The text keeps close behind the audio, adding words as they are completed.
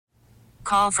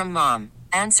Call from mom.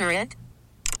 Answer it.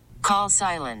 Call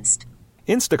silenced.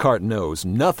 Instacart knows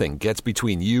nothing gets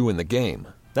between you and the game.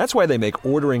 That's why they make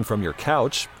ordering from your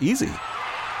couch easy.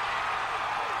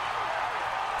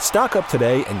 Stock up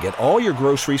today and get all your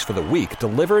groceries for the week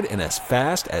delivered in as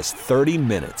fast as 30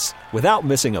 minutes without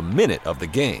missing a minute of the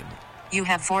game. You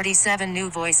have 47 new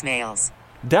voicemails.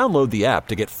 Download the app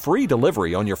to get free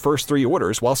delivery on your first 3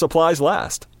 orders while supplies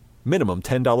last. Minimum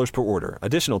 $10 per order.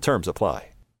 Additional terms apply.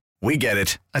 We get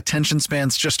it. Attention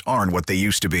spans just aren't what they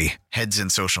used to be. Heads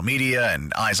in social media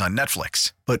and eyes on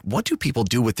Netflix. But what do people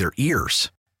do with their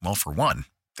ears? Well, for one,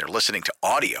 they're listening to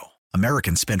audio.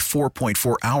 Americans spend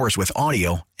 4.4 hours with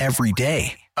audio every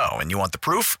day. Oh, and you want the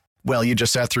proof? Well, you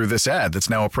just sat through this ad that's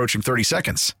now approaching 30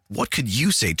 seconds. What could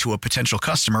you say to a potential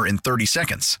customer in 30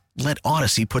 seconds? Let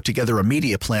Odyssey put together a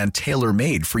media plan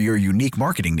tailor-made for your unique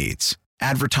marketing needs.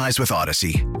 Advertise with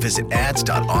Odyssey. Visit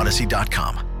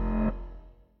ads.odyssey.com.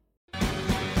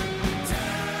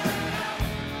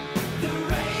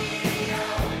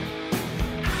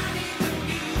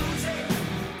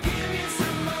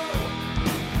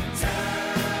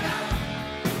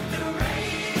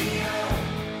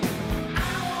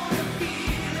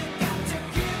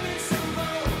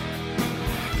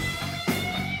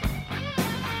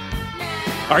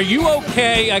 Are you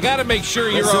okay? I got to make sure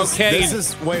you're okay.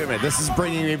 Wait a minute. This is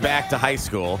bringing me back to high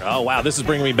school. Oh, wow. This is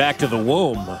bringing me back to the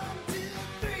womb.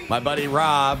 My buddy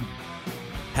Rob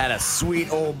had a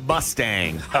sweet old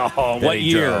Mustang. Oh, what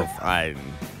year?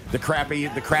 The crappy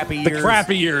years. The crappy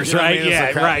years, right? I mean?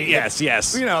 Yeah, right. Yes.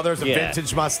 You know, there's a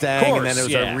vintage Mustang, course, and then there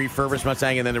was a refurbished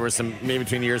Mustang, and then there was some, maybe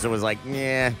between years, it was like,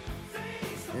 yeah.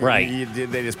 Right.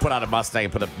 They just put out a Mustang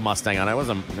and put a Mustang on it. It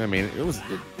wasn't, I mean, it was,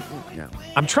 yeah.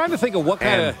 I'm trying to think of what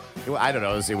kind of... I don't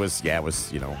know. It was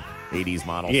 80s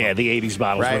models. Yeah, the 80s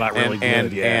models were not really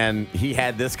good. And he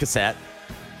had this cassette.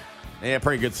 Yeah,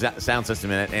 pretty good sound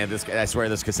system in it, and I swear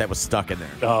this cassette was stuck in there.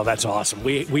 Oh, that's awesome.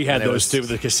 We had those too.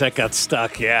 The cassette got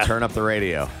stuck, yeah. Turn up the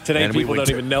radio. Today people don't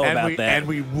even know about that. And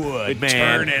we would, man.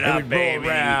 Turn it up, baby. Roll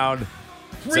around.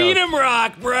 Freedom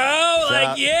rock, bro.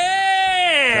 Yeah.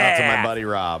 Shout out to my buddy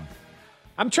Rob.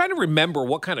 I'm trying to remember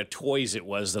what kind of toys it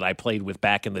was that I played with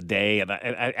back in the day, and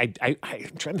I'm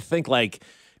trying to think, like,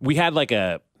 we had like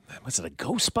a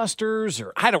Ghostbusters,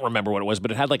 or I don't remember what it was, but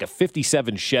it had like a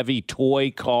 57 Chevy toy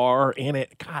car in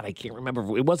it. God, I can't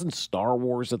remember. It wasn't Star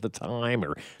Wars at the time,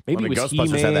 or maybe it was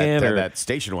Ghostbusters He-Man. Had that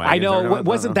station wagon. I know. It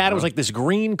wasn't that. It was like this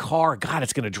green car. God,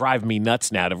 it's going to drive me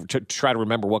nuts now to try to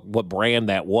remember what brand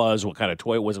that was, what kind of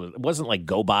toy it was. It wasn't like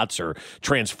GoBots or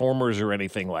Transformers or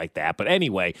anything like that. But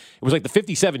anyway, it was like the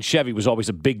 57 Chevy was always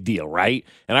a big deal, right?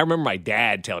 And I remember my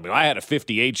dad telling me, I had a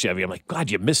 58 Chevy. I'm like,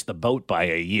 God, you missed the boat by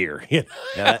a year.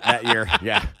 That year,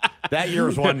 yeah. That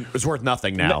year's one was worth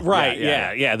nothing now. Right,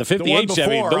 yeah. The 58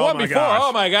 Chevy. The one before,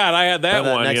 oh my God, I had that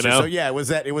one, you know. So yeah, it was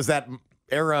that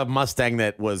era Mustang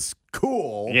that was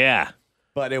cool. Yeah.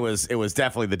 But it was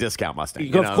definitely the discount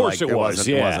Mustang. Of course it was.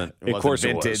 It wasn't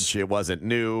vintage. It wasn't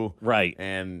new. Right.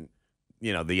 And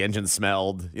the engine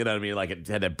smelled, you know what I mean? Like it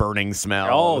had that burning smell.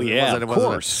 Oh, yeah, of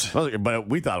course. But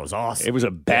we thought it was awesome. It was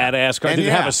a badass car. Did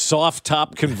it have a soft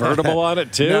top convertible on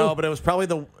it, too? No, but it was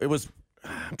probably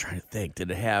I'm trying to think.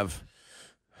 Did it have...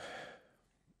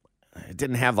 It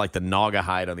didn't have like the Naga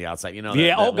hide on the outside, you know?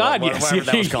 Yeah. Whatever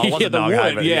that was called. It wasn't Naga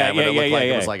hide, but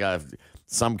it was like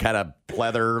some kind of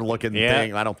pleather looking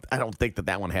thing. I don't think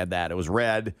that one had that. It was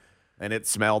red. And it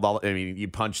smelled you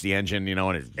punch the engine,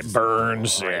 and it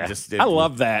burns. I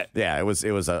love that. Yeah, it was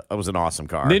an awesome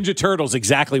car. Ninja Turtles,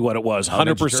 exactly what it was.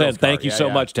 100%. Thank you so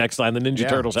much, Text Line. The Ninja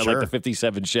Turtles had like the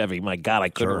 57 Chevy. My God, I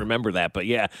couldn't remember that. But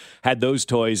yeah, had those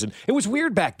toys. And it was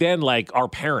weird back then, like our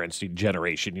parents'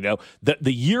 generation,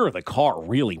 the year of the car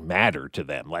really mattered to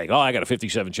them. Like, I got a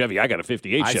 57 Chevy. I got a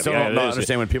 58 Chevy. I still don't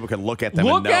understand when people can look at them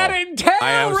and know. At it and tell,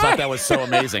 I always thought that was so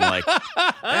amazing. Like,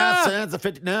 it's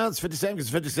 57 because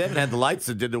 57 had the lights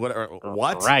that did the whatever.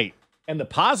 What? Right. And the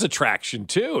pause attraction,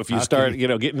 too, if you start,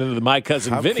 getting into the My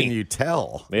Cousin Vinny. How can you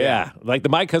tell? Yeah. Like the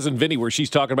My Cousin Vinny, where she's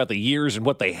talking about the years and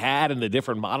what they had and the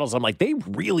different models. I'm like, they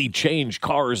really changed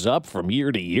cars up from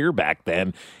year to year back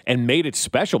then and made it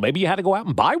special. Maybe you had to go out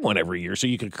and buy one every year so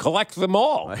you could collect them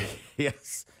all.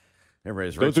 Yes.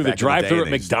 Everybody's go through the drive-thru at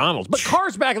McDonald's. But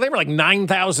cars back, they were like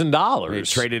 $9,000. They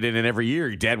traded in every year.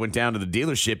 Your dad went down to the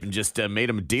dealership and just made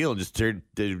him a deal and just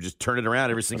turn it around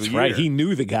every single year. Right. He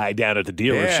knew the guy down at the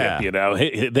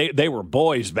dealership, They were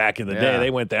boys back in the day.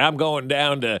 They went there. I'm going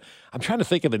down to – I'm trying to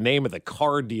think of the name of the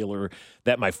car dealer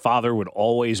that my father would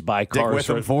always buy cars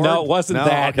from. Ford? No, it wasn't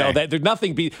that. Okay. No, there's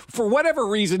nothing – for whatever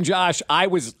reason, Josh, I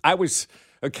was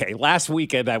Okay, last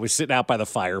weekend I was sitting out by the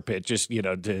fire pit just,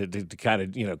 to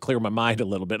kind of, clear my mind a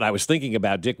little bit. And I was thinking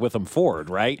about Dick Witham Ford,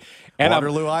 right? And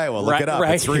Waterloo, Iowa. Look it up.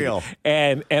 Right? It's real.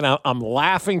 And I'm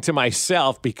laughing to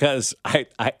myself because I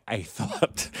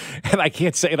thought, and I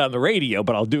can't say it on the radio,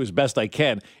 but I'll do as best I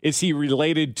can. Is he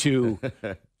related to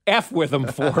F. Witham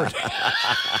Ford? And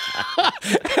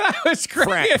I was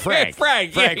Frank yeah,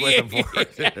 Witham Ford.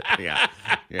 Yeah.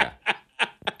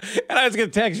 And I was going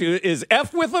to text you, is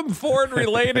F. Witham Ford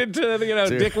related to,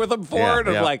 Dick Witham Ford?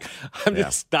 I'm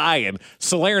just dying.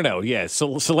 Salerno,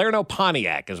 Salerno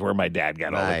Pontiac is where my dad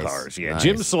got all the cars. Yeah, nice.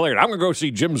 Jim Salerno. I'm going to go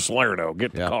see Jim Salerno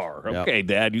get the car. Okay,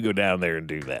 Dad, you go down there and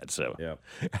do that. So,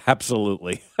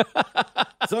 absolutely.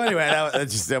 So anyway,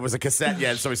 that was a cassette.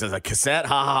 Yeah, somebody says, a cassette?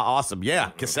 Ha ha, awesome.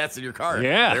 Yeah, cassettes in your car.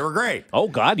 Yeah. They were great. Oh,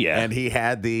 God, yeah. And he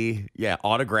had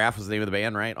Autograph was the name of the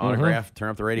band, right? Autograph, Turn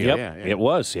up the radio. Yep, Yeah. it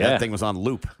was, That thing was on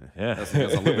loop. Yeah. That thing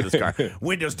was on loop in his car.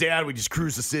 Windows down, we just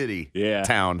cruise the city. Yeah.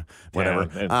 Town, whatever.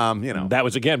 And, that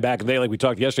was, again, back in the day, like we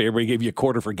talked yesterday, everybody gave you a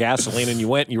quarter for gasoline and you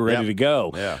went and you were ready to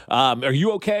go. Yeah. Are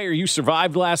you okay? Are you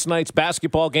survived last night's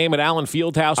basketball game at Allen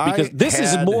Fieldhouse? Because this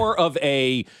is more of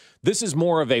a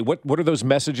what are those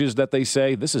messages that they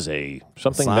say? This is a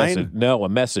message. No, a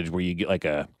message where you get like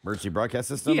a emergency broadcast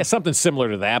system. Yeah, something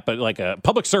similar to that, but like a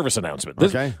public service announcement.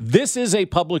 This is a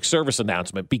public service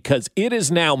announcement because it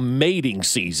is now mating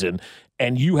season,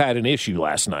 and you had an issue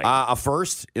last night. A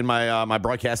first in my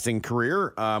broadcasting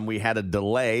career, we had a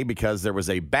delay because there was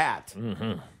a bat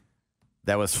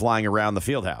that was flying around the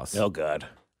field house. Oh, God.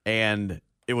 And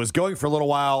it was going for a little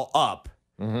while up.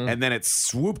 And then it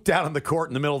swooped down on the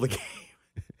court in the middle of the game.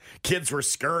 Kids were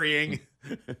scurrying.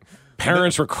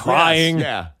 Parents were crying. Yes,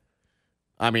 yeah.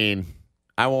 I mean,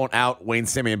 I won't out Wayne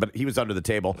Simeon, but he was under the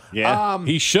table. Yeah.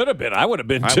 He should have been. I would have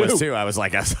been, too. I was, too. I was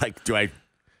like, do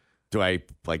I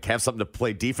like have something to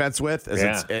play defense with?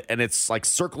 It's like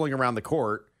circling around the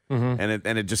court, and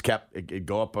it just kept it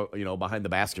go up, behind the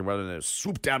basket, and it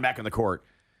swooped down back in the court,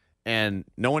 and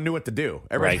no one knew what to do.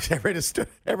 Everybody just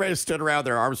stood around,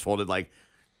 their arms folded, like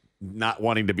not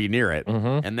wanting to be near it.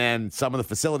 And then some of the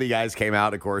facility guys came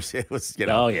out. Of course, it was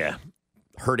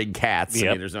herding cats. Yep.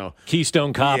 I mean, there's no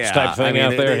Keystone Cops type thing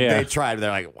out there. They tried.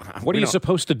 They're like, what are you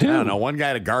supposed to do? I don't know. One guy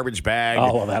had a garbage bag.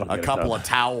 A couple of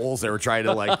towels. They were trying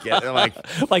to get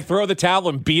like throw the towel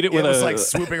and beat it with it was like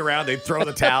swooping around. They'd throw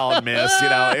the towel and miss.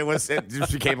 It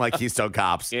just became like Keystone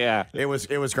Cops. Yeah, it was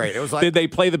great. It was like, did they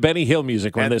play the Benny Hill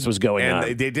music when this was going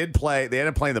on? They did play. They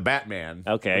ended up playing the Batman.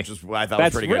 Okay, which is I thought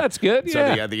was pretty good. That's good.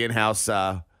 So the in-house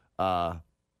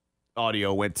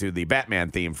audio went to the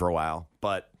Batman theme for a while,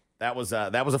 but. That was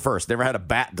a first. Never had a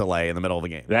bat delay in the middle of the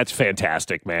game. That's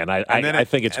fantastic, man. I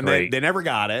think it's great. They never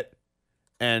got it.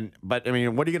 But I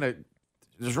mean, what are you gonna?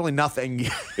 There's really nothing.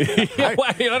 I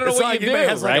don't know what you do. It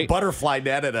has like a butterfly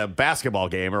net at a basketball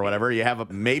game or whatever. You have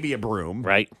maybe a broom,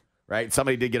 right?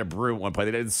 Somebody did get a broom at one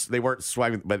point. They weren't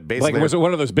swiping, but basically, like was it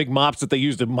one of those big mops that they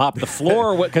used to mop the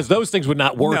floor? Because those things would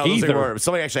not work either.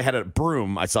 Somebody actually had a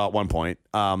broom. I saw at one point.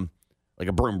 Like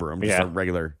a broom, just a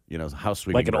regular, house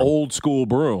sweeping. Like an old school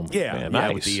broom. Yeah,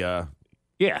 nice. With the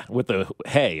with the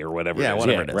hay or whatever. Yeah,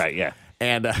 whatever it is. Right. Yeah.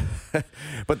 And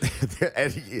but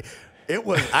it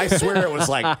was. I swear it was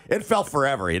like it felt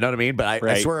forever. You know what I mean? But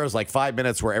I swear it was like 5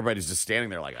 minutes where everybody's just standing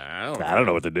there like I don't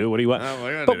know what to do. What do you want?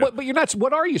 But you're not.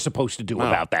 What are you supposed to do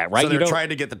about that? Right. So they're trying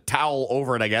to get the towel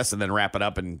over it, I guess, and then wrap it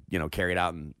up and carry it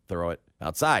out and throw it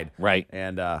outside. Right.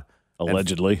 And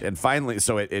allegedly. And finally,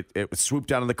 so it swooped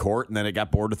down in the court, and then it got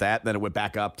bored with that. And then it went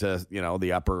back up to,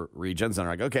 the upper regions. And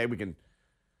they're like, okay, we can,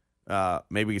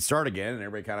 maybe we can start again. And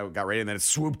everybody kind of got ready. And then it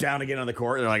swooped down again on the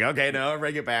court. And they're like, okay, no,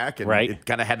 everybody get back. And it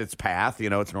kind of had its path,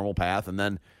 its normal path. And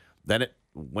then it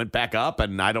went back up.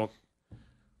 And I don't,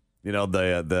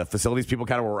 the facilities people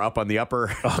kind of were up on the upper,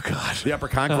 the upper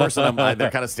concourse, and they're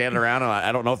kind of standing around. And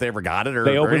I don't know if they ever got it or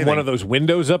they opened one of those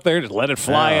windows up there, just let it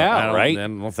fly out, right? I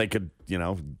don't know if they could,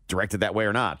 direct it that way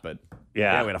or not, but.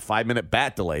 Yeah, we had a 5-minute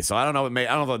bat delay, so I don't know. I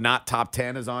don't know if the not top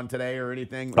 10 is on today or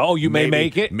anything. Oh, you may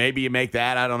make it. Maybe you make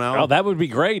that. I I don't know. Oh, that would be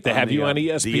great to have you on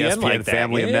ESPN. The ESPN like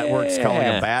family of networks calling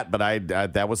a bat, but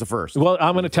that was the first. Well,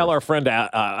 I'm going to tell our friend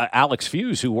Alex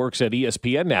Fuse, who works at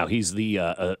ESPN now. He's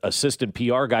the assistant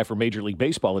PR guy for Major League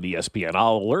Baseball at ESPN.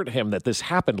 I'll alert him that this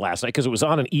happened last night because it was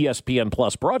on an ESPN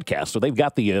Plus broadcast, so they've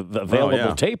got the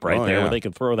available tape where they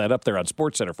can throw that up there on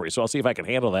SportsCenter for you. So I'll see if I can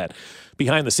handle that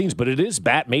behind the scenes. But it is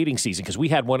bat mating season. amazing because we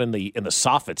had one in the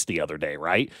soffits the other day,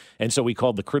 right? And so we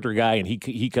called the critter guy, and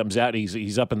he comes out.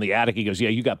 He's up in the attic. He goes, "Yeah,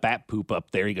 you got bat poop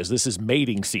up there." He goes, "This is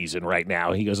mating season right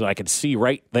now." He goes, "I can see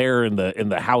right there in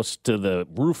the house to the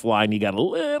roof line. You got a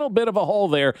little bit of a hole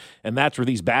there, and that's where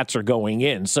these bats are going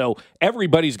in." So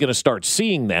everybody's going to start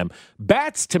seeing them.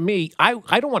 Bats, to me, I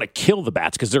don't want to kill the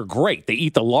bats because they're great. They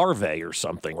eat the larvae or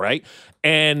something, right?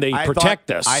 And they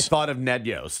protect us. I thought of Ned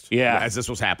Yost as this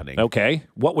was happening. Okay.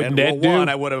 What would Ned do?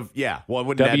 I would have, what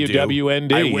would Ned do?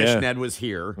 WWND. I wish Ned was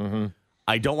here. Mm-hmm.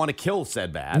 I don't want to kill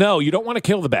said bat. No, you don't want to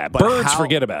kill the bat. Birds,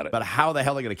 forget about it. But how the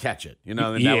hell are they going to catch it? You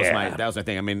know, and that was my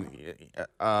thing. I mean,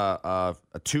 a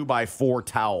 2x4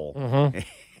 towel.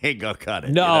 Ain't gonna cut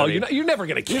it. No, you're never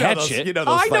gonna catch it.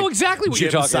 I know exactly what you're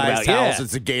talking about. Towels.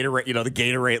 It's a Gatorade, the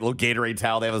little Gatorade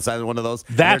towel. They have the size of one of those.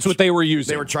 That's what they were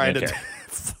using. They were trying to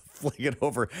fling it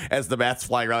over as the bat's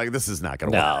flying around. Like, this is not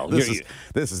going to work.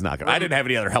 This is not going to. I didn't have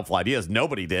any other helpful ideas.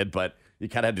 Nobody did, but you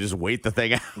kind of had to just wait the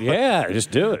thing out. Yeah,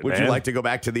 just do it. Would you like to go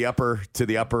back to the upper? Did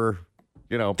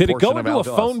it go into a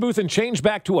phone booth and change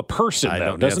back to a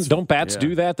person? Don't bats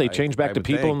do that? They change back to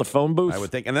people in the phone booth. I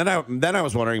would think. And then I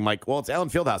was wondering, Mike. Well, it's Allen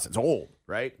Fieldhouse. It's old,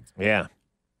 right? Yeah.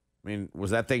 I mean, was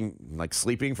that thing like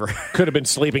sleeping for? Could have been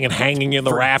sleeping and hanging in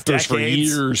the rafters for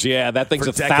years. Yeah, that thing's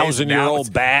a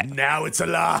 1,000-year-old bat. Now it's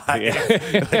alive. Yeah.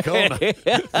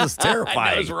 This is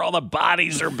terrifying. That's where all the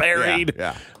bodies are buried.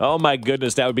 Yeah. Oh my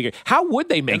goodness, that would be good. How would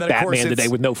they make Batman today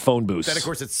with no phone booths? Then of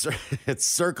course it's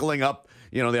circling up,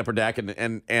 the upper deck,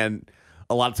 and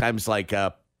a lot of times like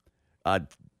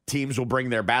teams will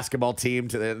bring their basketball team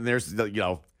and there's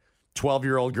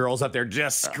 12-year-old girls up there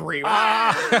just screaming,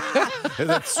 and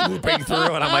then swooping through,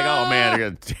 and I'm like, oh man,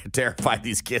 they're gonna terrify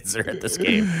these kids that are at this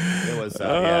game. It was,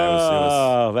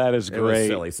 that is great. It was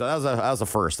silly. So that was a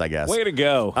first, I guess. Way to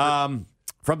go.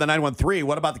 From the 913,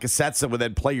 what about the cassettes that would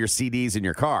then play your CDs in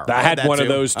your car? I had one of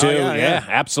those too. Yeah,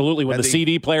 absolutely. When the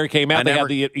CD player came out,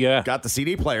 got the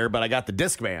CD player, but I got the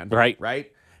Discman.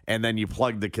 Right. And then you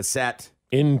plugged the cassette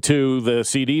into the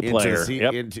CD player,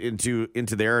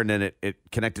 into there, and then it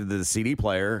connected to the CD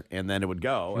player, and then it would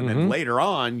go. And then later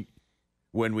on,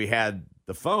 when we had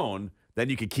the phone, then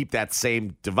you could keep that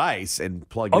same device and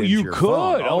plug it into your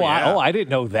phone. I didn't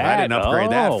know that. I didn't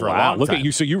upgrade that for a long time. Look at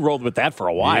you. So you rolled with that for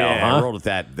a while, I rolled with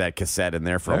that cassette in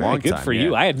there for a long time. Good for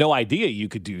you. I had no idea you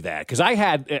could do that because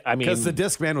because the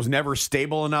Discman was never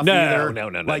stable enough either. No.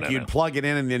 Like you'd plug it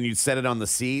in and then you'd set it on the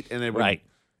seat and it would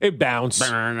It bounced.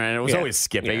 And it was always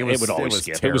skipping. Yeah, it would always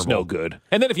skip. Terrible. It was no good.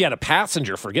 And then if you had a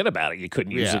passenger, forget about it. You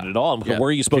couldn't use it at all. Where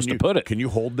are you supposed to put it? Can you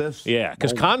hold this? Yeah,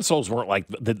 because consoles weren't like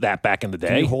that back in the day.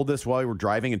 Can you hold this while you were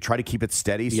driving and try to keep it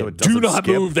steady so it doesn't skip? Do not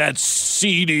skip? move that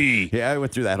CD. Yeah, I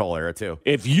went through that whole era too.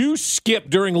 If you skip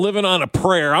during Living on a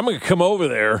Prayer, I'm going to come over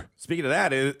there. Speaking of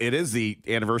that, it is the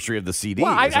anniversary of the CD.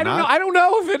 Well, I don't know. I don't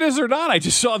know if it is or not. I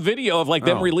just saw a video of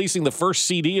them releasing the first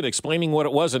CD and explaining what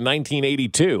it was in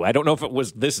 1982. I don't know if it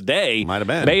was this day. Might have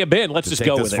been. May have been. Let's just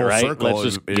go with it, right?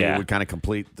 It would kind of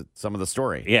complete some of the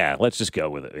story. Yeah, let's just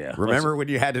go with it. Yeah. Remember when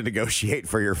you had to negotiate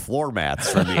for your floor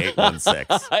mats from the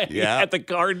 816? Yeah, at the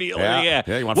car dealer. Yeah.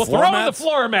 You want we'll floor throw mats? The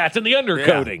floor mats and the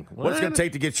undercoating. Yeah. What's it going to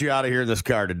take to get you out of here in this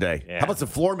car today? Yeah. How about some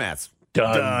floor mats?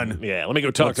 Done. Yeah, let me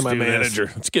go talk to my manager.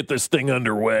 Let's get this thing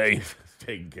underway.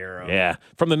 Taken care of. Yeah.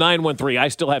 From the 913, I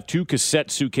still have 2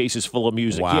 cassette suitcases full of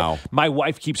music. Wow. Yeah, my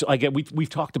wife keeps, we've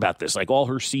talked about this, like all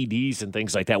her CDs and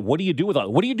things like that. What do you do with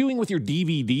all? What are you doing with your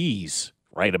DVDs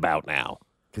right about now?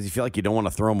 Because you feel like you don't want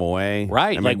to throw them away.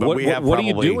 Right. What are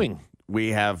you doing?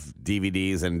 We have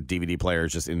DVDs and DVD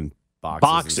players just in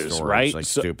boxes, right? Like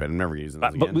stupid. I'm never using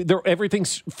those again. But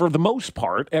everything's, for the most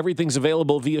part, everything's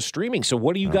available via streaming. So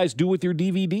what do you guys do with your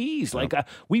DVDs?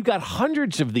 We've got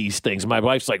hundreds of these things. My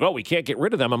wife's like, we can't get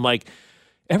rid of them. I'm like,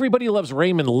 Everybody Loves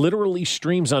Raymond literally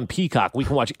streams on Peacock. We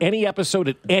can watch any episode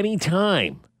at any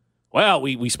time. Well,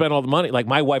 we spent all the money. Like,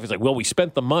 my wife is like, we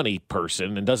spent the money,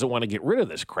 person, and doesn't want to get rid of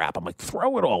this crap. I'm like,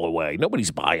 throw it all away.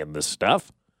 Nobody's buying this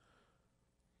stuff.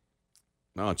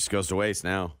 No, it just goes to waste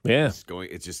now. Yeah.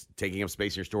 It's just taking up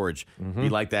space in your storage. Be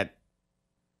like that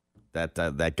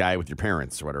guy with your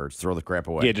parents or whatever. Just throw the crap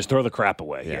away. Yeah, just throw the crap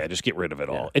away. Yeah, just get rid of it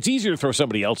all. It's easier to throw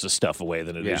somebody else's stuff away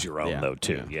than it is your own, though,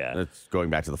 too. Yeah. That's going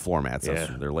back to the floor mats.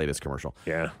 That's their latest commercial.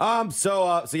 Yeah.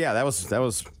 So yeah, that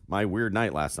was my weird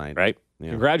night last night. Right. Yeah.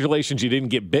 Congratulations, you didn't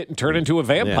get bit and turn into a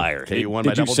vampire. Yeah. You won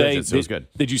by double digits. It was good.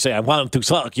 Did you say, I want to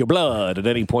suck your blood at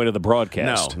any point of the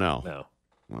broadcast? No.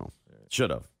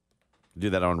 Should have. Do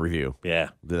that on review. Yeah.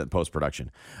 Do that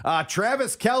post-production.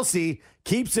 Travis Kelce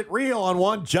keeps it real on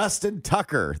one Justin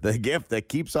Tucker, the gift that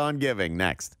keeps on giving.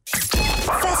 Next.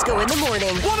 Fescoe in the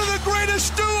morning. One of the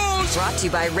greatest duos! Brought to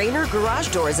you by Rainer Garage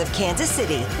Doors of Kansas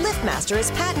City. LiftMaster has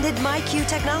patented MyQ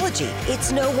technology.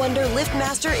 It's no wonder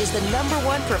LiftMaster is the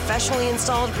 #1 professionally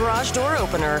installed garage door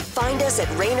opener. Find us at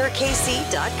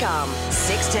RainerKC.com.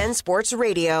 610 Sports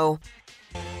Radio.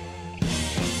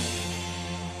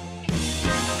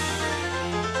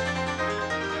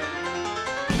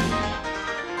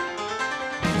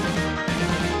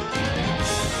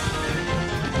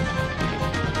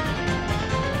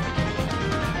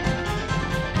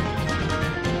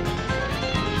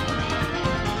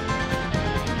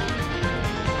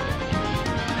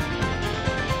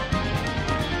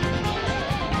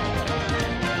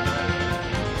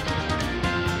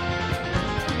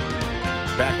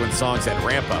 Back when songs had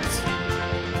ramp-ups.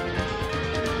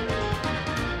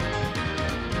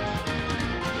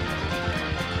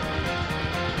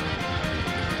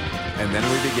 And then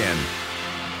we begin.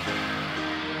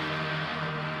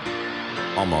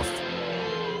 Almost.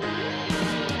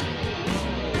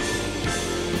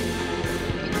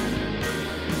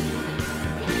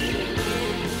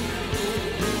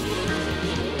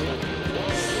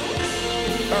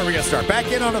 All right, we're going to start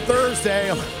back in on a Thursday.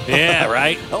 Yeah,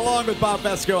 right. Along with Bob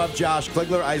Fescoe, I'm Josh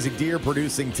Kligler. Isaac Deer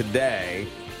producing today.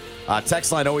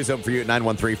 Text line always open for you at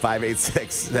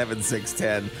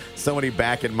 913-586-7610. So many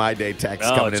back in my day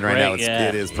texts coming in right now.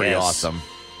 It is pretty awesome.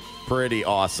 Pretty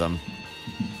awesome.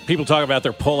 People talk about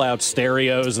their pull-out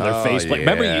stereos and their faceplate.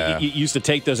 Yeah. Remember, you used to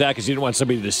take those out because you didn't want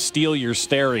somebody to steal your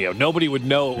stereo. Nobody would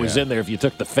know it was in there if you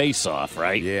took the face off,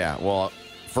 right? Yeah, well,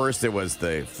 first it was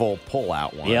the full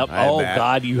pull-out one. Yep.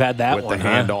 God, you had that with one. With the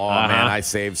handle. Oh, man, I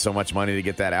saved so much money to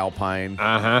get that Alpine.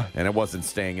 Uh-huh. And it wasn't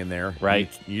staying in there. Right.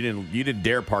 You didn't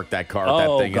dare park that car with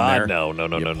that thing in there. No.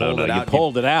 You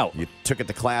pulled it out. You took it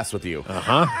to class with you.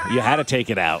 Uh-huh. You had to take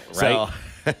it out, right? So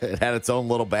it had its own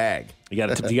little bag. You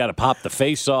got to pop the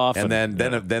face off. And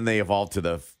then they evolved to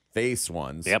the face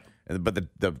ones. Yep. But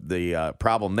the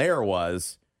problem there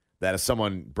was that if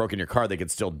someone broke in your car, they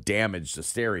could still damage the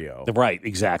stereo. Right,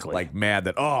 exactly. Like mad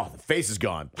that, the face is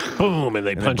gone. Boom, and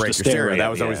they punched the stereo. That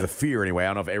was always the fear anyway.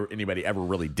 I don't know if anybody ever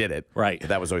really did it. Right. But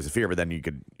that was always the fear. But then you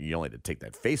only had to take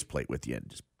that faceplate with you and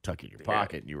just tuck it in your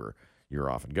pocket, and you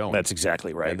were off and going. That's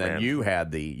exactly right, and then man. you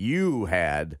had the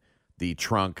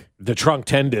trunk. The trunk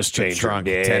 10-disc changer. Trunk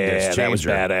 10-disc changer. That was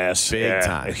badass. Big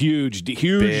time. Huge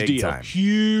Big deal. time.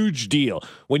 Huge deal.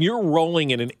 When you're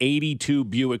rolling in an 82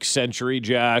 Buick Century,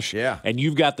 Josh, and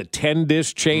you've got the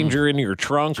 10-disc changer in your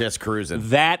trunk. Just cruising.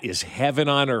 That is heaven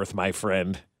on earth, my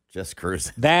friend. Just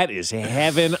cruising. That is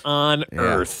heaven on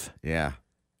earth. Yeah.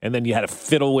 And then you had to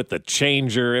fiddle with the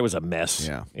changer. It was a mess.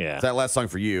 Yeah. Yeah. So that last song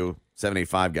for you,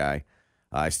 785 guy.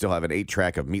 I still have an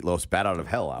 8-track of Meatloaf's "Bat Out of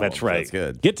Hell" album. That's right. That's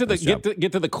good. Get to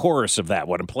the chorus of that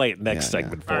one and play it next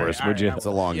segment for us, would you? It's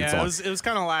a long. Yeah, it was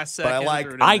kind of last second. But I like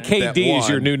IKD is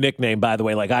your new nickname, by the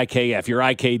way, like IKF. You're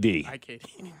IKD.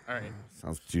 IKD. All right.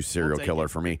 Sounds too serial killer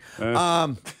for me.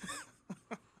 But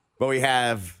we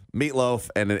have Meatloaf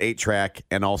and an 8-track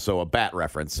and also a Bat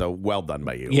reference. So well done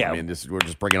by you. Yeah. I mean, we're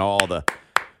just bringing all of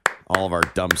our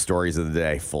dumb stories of the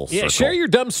day full circle. Yeah, share your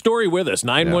dumb story with us.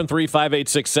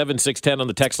 913-586-7610 on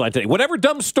the text line today. Whatever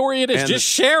dumb story it is, just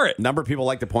share it. Number of people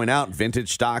like to point out,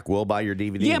 vintage stock will buy your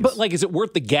DVDs. Yeah, but is it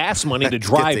worth the gas money to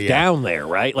drive down there,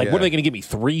 right? What are they going to give me,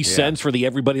 3 cents for the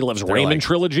Everybody Loves Raymond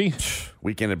trilogy?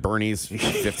 Weekend at Bernie's,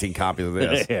 15 copies of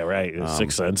this. Yeah, right.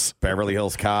 6 cents. Beverly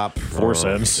Hills Cop. 4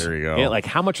 cents. There you go. Yeah,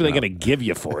 how much are they going to give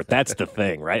you for it? That's the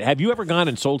thing, right? Have you ever gone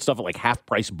and sold stuff at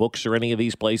half-price books or any of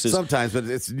these places? Sometimes, but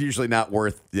it's usually not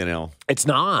worth, It's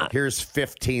not. Here's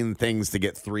 15 things to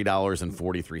get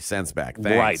 $3.43 back.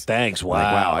 Thanks. Right, thanks.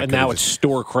 Wow. And now it's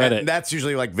store credit. And that's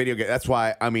usually video game. That's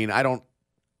why,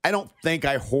 I don't think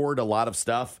I hoard a lot of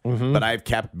stuff, but I've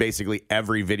kept basically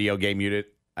every video game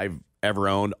unit I've ever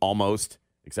owned, almost,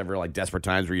 except for Desperate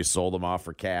Times where you sold them off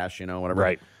for cash, whatever.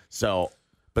 Right. So,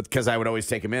 but because I would always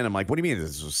take them in, I'm like, what do you mean?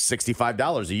 This was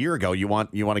 $65 a year ago. You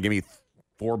want to give me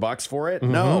 $4 for it?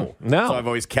 No. So I've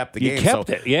always kept the game. You kept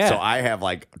it, yeah. So I have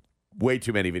way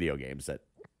too many video games that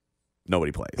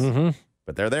nobody plays.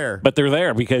 But they're there. But they're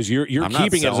there because you're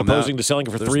keeping it as opposed to selling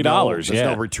it for $3. There's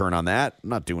no return on that. I'm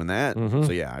not doing that.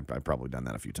 So yeah, I've probably done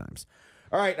that a few times.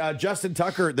 All right, Justin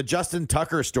Tucker. The Justin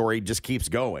Tucker story just keeps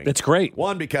going. It's great.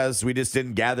 One, because we just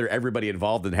didn't gather everybody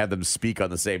involved and have them speak on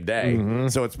the same day.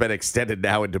 So it's been extended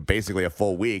now into basically a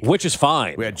full week. Which is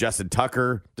fine. We had Justin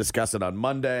Tucker discuss it on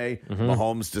Monday.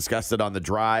 Mahomes discussed it on The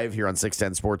Drive here on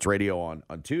 610 Sports Radio on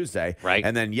Tuesday. Right.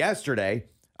 And then yesterday,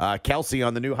 Kelsey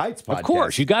on the New Heights podcast. Of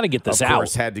course, you got to get this out. Of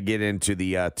course, had to get into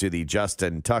the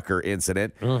Justin Tucker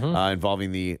incident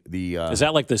involving the. Is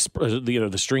that like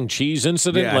the string cheese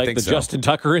incident, yeah, like the so. Justin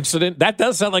Tucker incident? That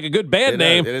does sound like a good band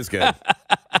name. It is good.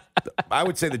 I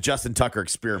would say the Justin Tucker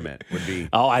experiment would be.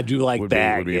 Oh, I do like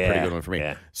that. Would be a pretty good one for me.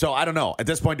 Yeah. So I don't know. At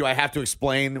this point, do I have to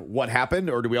explain what happened,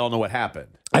 or do we all know what happened?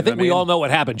 I think we all know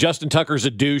what happened. Justin Tucker's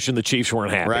a douche, and the Chiefs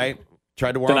weren't happy. Right.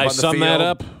 Tried to warm up on the field. Did I sum that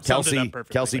up?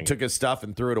 Kelsey took his stuff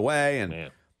and threw it away, and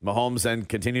Mahomes then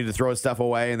continued to throw his stuff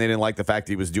away, and they didn't like the fact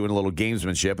that he was doing a little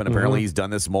gamesmanship, and apparently he's done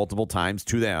this multiple times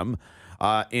to them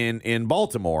in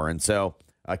Baltimore. And so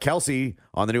Kelsey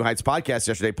on the New Heights podcast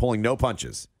yesterday pulling no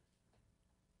punches.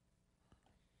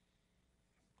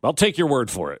 I'll take your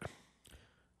word for it.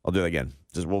 I'll do it again.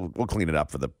 Just we'll clean it up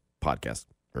for the podcast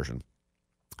version.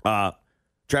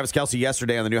 Travis Kelsey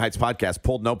yesterday on the New Heights podcast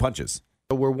pulled no punches.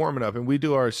 We're warming up, and we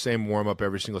do our same warm-up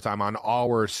every single time on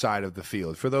our side of the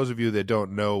field. For those of you that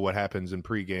don't know what happens in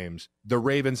pre-games, the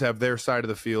Ravens have their side of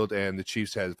the field, and the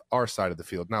Chiefs have our side of the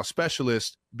field. Now,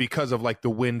 specialists, because of like the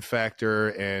wind factor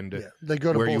and they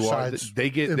go to where both you sides, are, they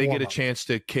get a chance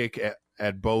to kick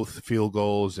at both field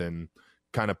goals and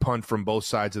kind of punt from both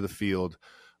sides of the field.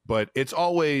 But it's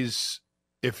always,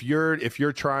 if you're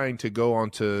trying to go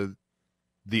onto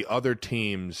the other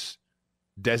team's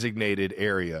designated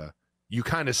area, you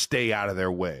kind of stay out of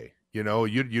their way. You know,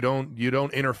 you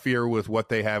don't interfere with what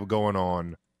they have going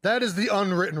on. That is the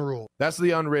unwritten rule. That's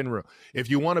the unwritten rule. If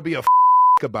you want to be a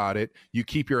about it, you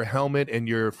keep your helmet and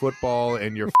your football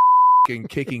and your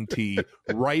kicking tee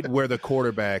right where the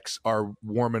quarterbacks are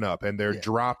warming up, and they're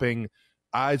dropping.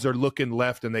 Eyes are looking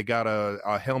left, and they got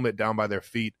a helmet down by their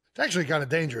feet. It's actually kind of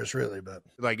dangerous, really. But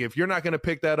like, if you're not going to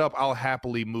pick that up, I'll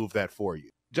happily move that for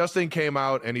you. Justin came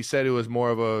out and he said it was more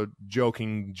of a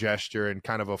joking gesture and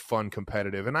kind of a fun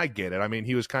competitive. And I get it. I mean,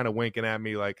 he was kind of winking at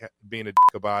me, like being a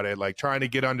dick about it, like trying to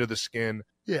get under the skin.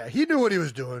 Yeah, he knew what he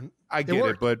was doing. I get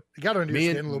it, but he got under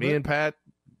your skin a little bit. Me and Pat,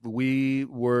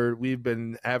 we've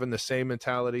been having the same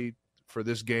mentality for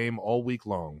this game all week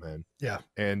long, man. Yeah.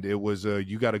 And it was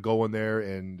you got to go in there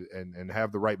and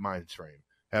have the right mind frame,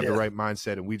 have the right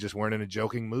mindset, and we just weren't in a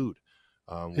joking mood.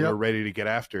 We were ready to get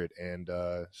after it. And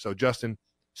so, Justin,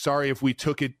 sorry if we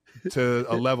took it to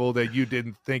a level that you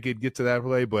didn't think it'd get to that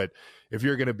way, but if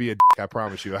you're going to be a dick, I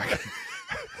promise you,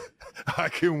 I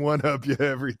can one-up you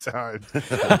every time.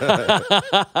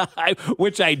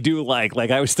 Which I do like. Like,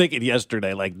 I was thinking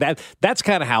yesterday, like, that's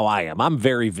kind of how I am. I'm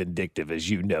very vindictive, as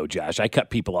you know, Josh. I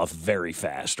cut people off very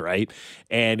fast, right?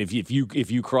 And if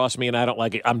you cross me and I don't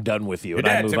like it, I'm done with you. And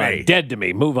I move on. Dead to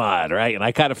me. Move on, right? And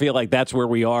I kind of feel like that's where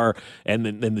we are, and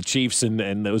then the Chiefs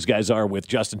and those guys are with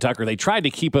Justin Tucker. They tried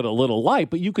to keep it a little light,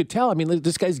 but you could tell, I mean,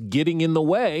 this guy's getting in the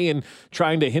way and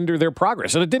trying to hinder their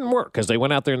progress. And it didn't work because they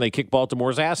went out there and they kicked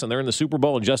Baltimore's ass, and they're in the Super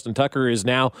Bowl, and Justin Tucker is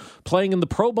now playing in the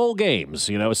Pro Bowl games.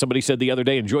 You know, somebody said the other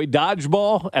day, enjoy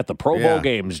dodgeball at the Pro Bowl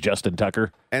games, Justin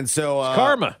Tucker. And so it's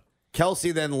karma.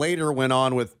 Kelsey then later went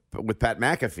on with Pat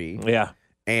McAfee. Yeah.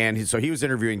 And so he was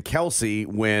interviewing Kelsey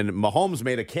when Mahomes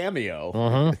made a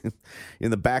cameo in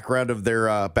the background of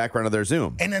their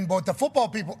Zoom. And then both the football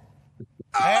people.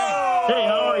 Hey,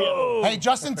 how are you? Hey,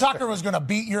 Justin Tucker was going to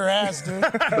beat your ass, dude.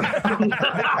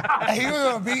 He was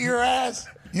going to beat your ass.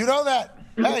 You know that.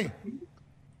 Hey,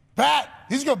 Pat,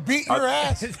 he's going to beat your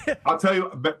ass. I'll tell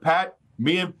you, Pat,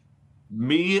 me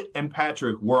and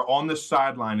Patrick were on the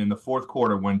sideline in the fourth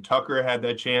quarter when Tucker had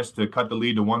that chance to cut the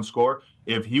lead to one score.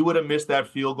 If he would have missed that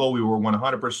field goal, we were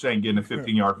 100% getting a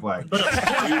 15-yard flag. But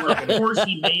of course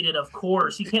he made it, of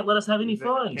course. He can't let us have any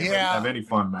fun. Have any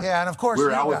fun, man. Yeah, and of course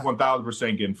I was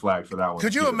 1,000% getting flagged for that one.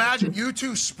 Could you imagine you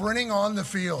two sprinting on the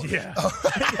field? Yeah.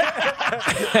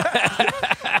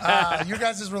 Your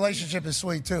guys' relationship is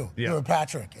sweet, too. Yeah. You and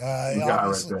Patrick.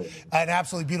 Obviously, an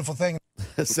absolutely beautiful thing.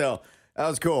 So that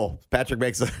was cool. Patrick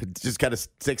just kind of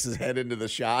sticks his head into the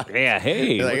shot. Yeah,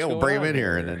 hey, like, we'll bring him in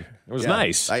here, and then it was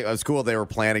nice. It was cool. They were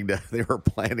planning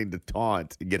to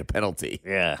taunt and get a penalty.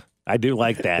 Yeah. I do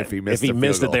like that. If he missed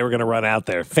it, they were going to run out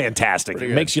there. Fantastic.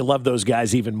 It makes you love those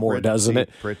guys even more, doesn't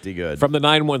it? Pretty good. From the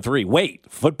 913. Wait,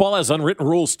 football has unwritten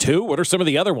rules too? What are some of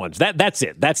the other ones? That's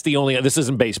it. That's the only. This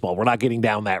isn't baseball. We're not getting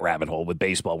down that rabbit hole with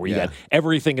baseball where you got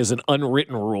everything is an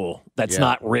unwritten rule that's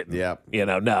not written. Yeah. You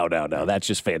know, no. That's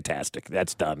just fantastic.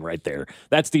 That's done right there.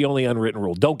 That's the only unwritten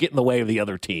rule. Don't get in the way of the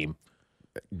other team.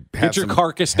 Get your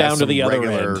carcass down to the other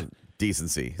end.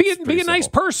 Decency. Be a nice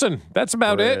person. That's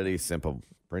about it. Pretty simple.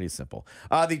 Pretty simple.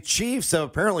 The Chiefs have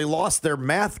apparently lost their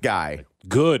math guy.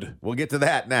 Good. We'll get to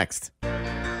that next. So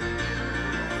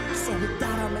we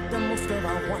gotta make the most of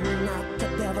our one night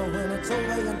together. When it's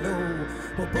over, you know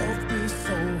we'll both be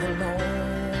so alone.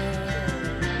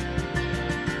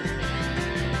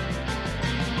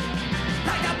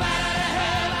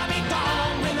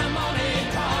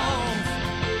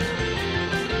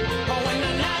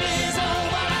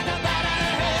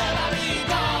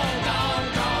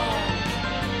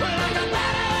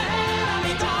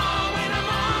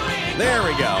 There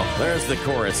we go. There's the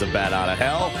chorus of Bat Out of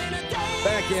Hell.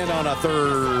 Back in on a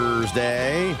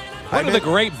Thursday. One of the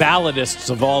great balladists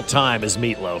of all time is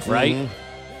Meatloaf, right? Mm-hmm.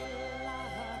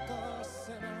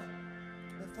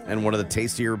 And one of the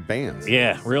tastier bands.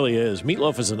 Yeah, really is.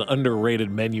 Meatloaf is an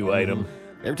underrated menu item.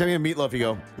 Every time you have meatloaf, you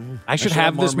go, I should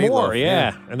have this more.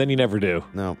 Yeah. And then you never do.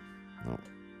 No.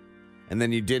 And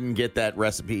then you didn't get that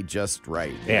recipe just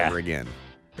right ever again.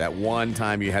 That one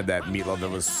time you had that meatloaf that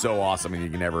was so awesome, and you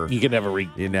never got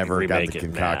the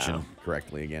concoction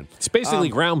correctly again. It's basically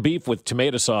ground beef with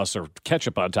tomato sauce or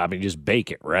ketchup on top, and you just bake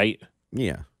it, right?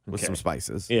 Yeah, with some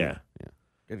spices. Yeah.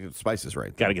 Got to get the spices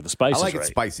right. Got to get the spices right. I like it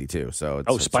spicy, too. So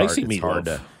it's spicy hard,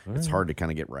 meatloaf. It's hard to kind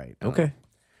of get right. Okay.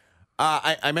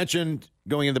 I mentioned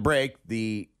going in the break,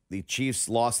 the Chiefs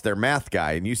lost their math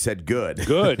guy, and you said good.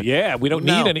 Good, yeah. We don't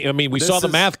need any. I mean, we saw the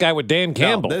math guy with Dan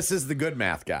Campbell. No, this is the good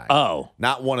math guy. Oh.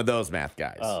 Not one of those math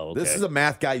guys. Oh, okay. This is a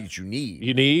math guy that you need.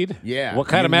 You need? Yeah. What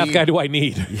kind of math guy do I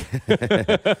need?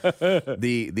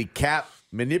 The cap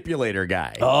manipulator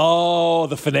guy. Oh,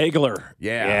 the finagler.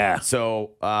 Yeah.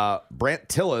 So Brant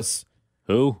Tillis,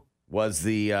 who was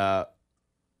was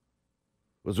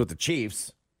with the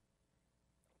Chiefs,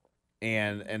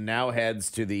 and now heads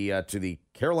to the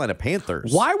Carolina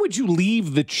Panthers. Why would you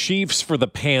leave the Chiefs for the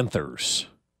Panthers?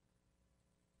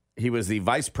 He was the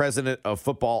vice president of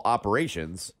football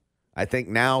operations. I think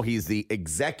now he's the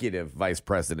executive vice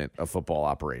president of football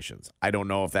operations. I don't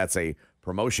know if that's a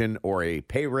promotion or a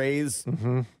pay raise.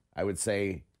 Mm-hmm. I would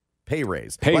say pay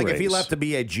raise. Raise. If he left to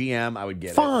be a GM, I would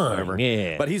get Fine, it. Whatever.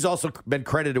 Yeah. But he's also been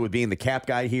credited with being the cap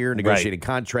guy here, negotiating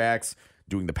contracts,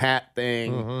 doing the Pat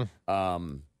thing,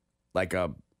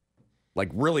 like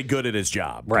really good at his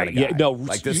job. Right. Kind of Yeah. No.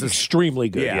 like this is extremely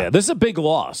good. Yeah. This is a big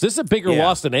loss. This is a bigger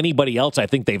loss than anybody else I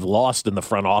think they've lost in the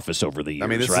front office over the years. I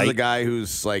mean, this is a guy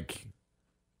who's like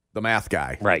the math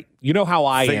guy. Right. You know how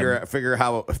I figure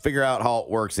out how it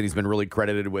works, and he's been really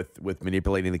credited with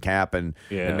manipulating the cap and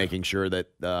making sure that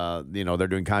they're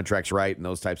doing contracts right and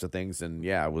those types of things. And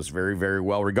it was very, very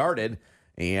well regarded.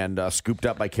 And scooped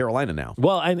up by Carolina now.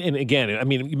 Well, and again, I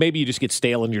mean, maybe you just get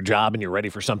stale in your job and you're ready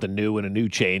for something new and a new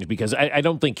change, because I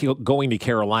don't think going to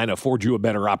Carolina affords you a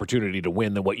better opportunity to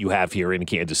win than what you have here in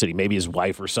Kansas City. Maybe his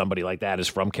wife or somebody like that is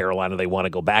from Carolina. They want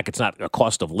to go back. It's not a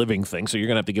cost of living thing, so you're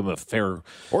going to have to give him a fair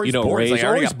raise.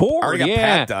 Like, he's bored. Already got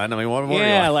Pat done. I mean, what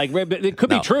like it could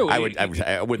be true. I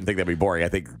wouldn't think that'd be boring. I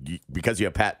think because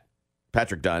you have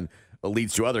Patrick done, it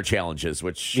leads to other challenges,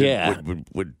 which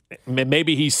would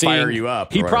maybe he's seeing fire you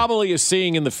up. He probably is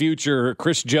seeing in the future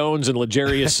Chris Jones and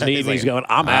L'Jarius Sneed. He's going,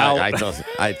 I'm out.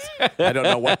 I don't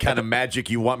know what kind of magic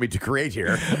you want me to create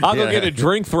here. I'll go get a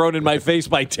drink thrown in my face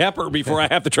by Tepper before I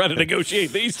have to try to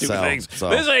negotiate these two things. This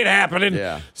ain't happening.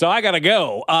 Yeah. So I got to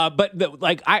go.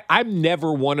 I'm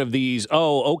never one of these,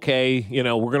 okay, we're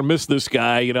going to miss this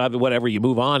guy, whatever, you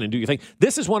move on and do your thing.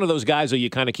 This is one of those guys that you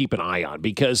kind of keep an eye on,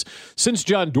 because since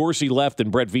John Dorsey left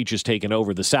and Brett Veach has taken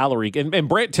over the salary, and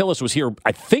Brett Tillis was here,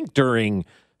 I think, during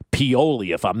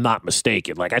Pioli, if I'm not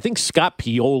mistaken. Like, I think Scott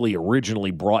Pioli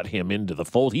originally brought him into the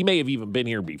fold. He may have even been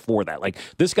here before that. Like,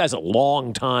 this guy's a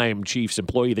long-time Chiefs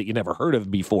employee that you never heard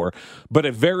of before, but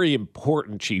a very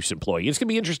important Chiefs employee. It's going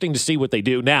to be interesting to see what they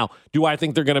do. Now, do I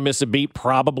think they're going to miss a beat?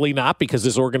 Probably not, because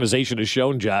this organization has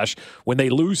shown, Josh, when they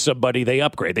lose somebody, they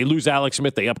upgrade. They lose Alex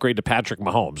Smith, they upgrade to Patrick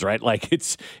Mahomes, right? Like,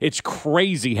 it's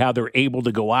crazy how they're able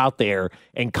to go out there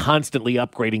and constantly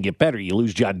upgrade and get better. You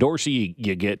lose John Dorsey,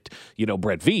 you get,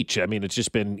 Brett Veach. I mean, it's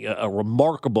just been a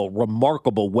remarkable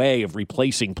way of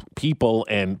replacing people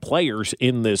and players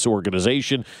in this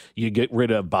organization. You get rid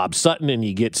of Bob Sutton and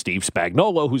you get Steve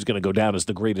Spagnuolo, who's going to go down as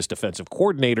the greatest defensive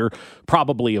coordinator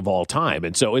probably of all time.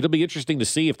 And so it'll be interesting to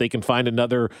see if they can find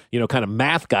another, kind of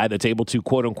math guy that's able to,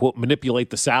 quote unquote,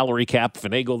 manipulate the salary cap,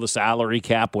 finagle the salary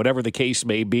cap, whatever the case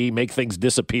may be, make things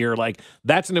disappear. Like,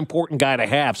 that's an important guy to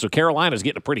have. So Carolina's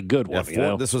getting a pretty good one.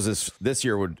 This was this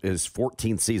year his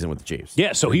 14th season with the Chiefs.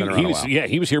 Yeah, so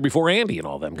he was here before Andy and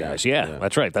all them guys. Yeah,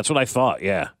 that's right. That's what I thought.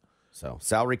 Yeah. So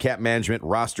salary cap management,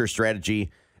 roster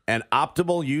strategy, and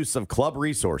optimal use of club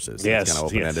resources. Yes, that's kind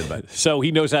of open-ended, but so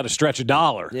he knows how to stretch a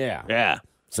dollar. Yeah.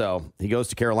 So he goes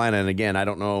to Carolina, and again, I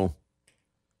don't know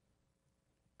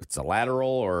if it's a lateral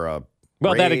or a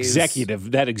raise. that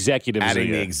executive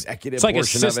adding the executive. It's like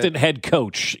assistant head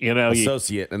coach,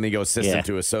 associate, and then you go assistant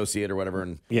to associate or whatever,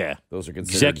 and those are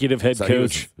considered executive head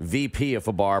coach, VP of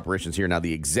football operations here. Now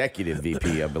the executive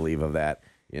VP, I believe, of that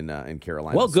in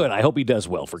Carolina. Well, good. I hope he does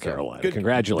well for Carolina. Good,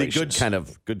 congratulations.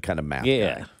 Good kind of math.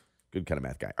 guy. Good kind of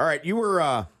math guy. All right,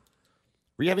 were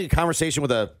you having a conversation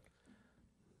with a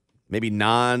maybe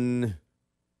non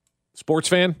Sports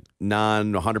fan?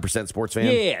 Non 100% sports fan?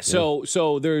 Yeah.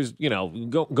 So there's,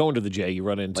 going to the J, you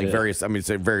run into. Like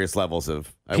various levels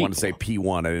of, I want to say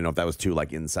P1. I didn't know if that was too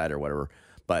like inside or whatever.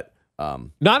 But.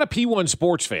 Not a P1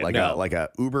 sports fan. Like a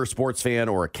Uber sports fan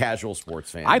or a casual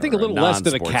sports fan. I think a little less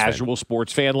than a casual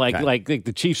sports fan. Like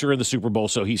the Chiefs are in the Super Bowl,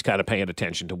 so he's kind of paying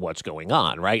attention to what's going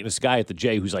on, right? And this guy at the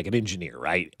J who's like an engineer,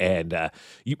 right? And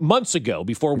months ago,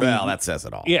 before we that says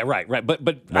it all. Yeah, right.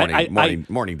 But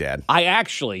morning, Dad. I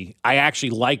actually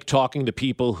like talking to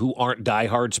people who aren't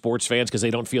diehard sports fans because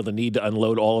they don't feel the need to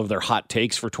unload all of their hot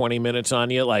takes for 20 minutes on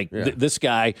you. Like this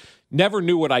guy. Never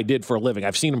knew what I did for a living.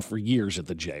 I've seen him for years at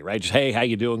the J, right? Just, hey, how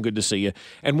you doing? Good to see you.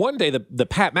 And one day the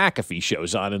Pat McAfee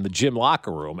show's on in the gym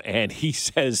locker room, and he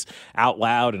says out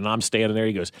loud, and I'm standing there,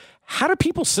 he goes, how do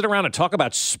people sit around and talk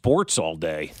about sports all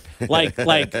day? Like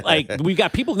we've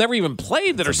got people never even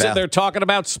played that are sitting there talking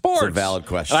about sports. It's a valid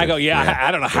question. And I go,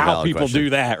 I don't know how people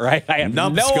do that, right? I have no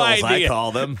idea I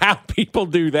call them. how people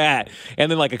do that. And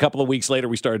then like a couple of weeks later,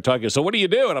 we started talking. So what do you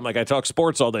do? And I'm like, I talk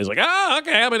sports all day. He's like,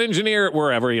 okay, I'm an engineer at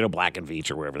wherever, Black and Veatch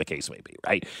or wherever the case may be,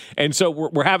 right? And so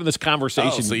we're having this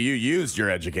conversation. Oh, so you used your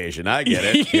education. I get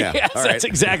it. Yeah, yes, that's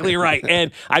exactly right.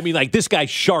 And I mean, like this guy's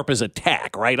sharp as a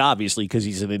tack, right? Obviously, because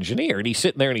he's an engineer. And he's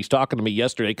sitting there and he's talking to me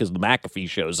yesterday because the McAfee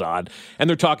show's on. And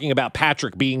they're talking about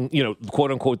Patrick being,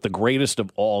 quote unquote, the greatest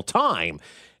of all time.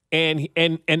 And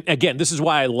again, this is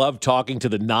why I love talking to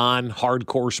the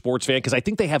non-hardcore sports fan because I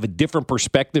think they have a different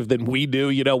perspective than we do.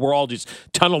 We're all just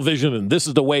tunnel vision and this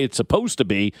is the way it's supposed to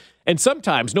be. And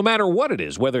sometimes, no matter what it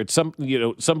is, whether it's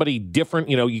somebody different,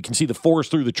 you can see the forest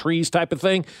through the trees type of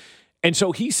thing. And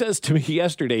so he says to me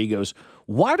yesterday, he goes,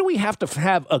 why do we have to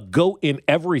have a goat in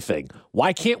everything?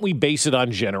 Why can't we base it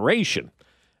on generation?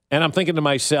 And I'm thinking to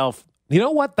myself, you know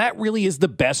what? That really is the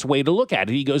best way to look at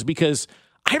it. He goes, because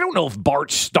I don't know if Bart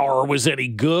Starr was any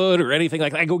good or anything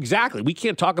like that. I go, exactly. We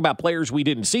can't talk about players we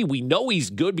didn't see. We know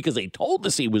he's good because they told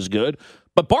us he was good.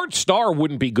 But Bart Starr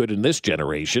wouldn't be good in this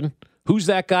generation. Who's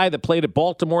that guy that played at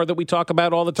Baltimore that we talk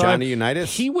about all the time? Johnny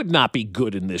Unitas? He would not be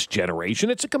good in this generation.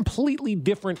 It's a completely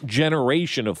different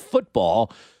generation of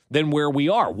football than where we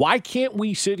are. Why can't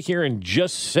we sit here and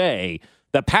just say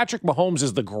that Patrick Mahomes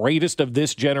is the greatest of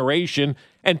this generation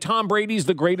and Tom Brady's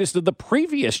the greatest of the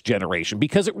previous generation?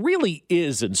 Because it really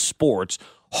is in sports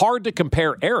hard to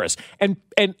compare eras. And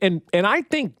I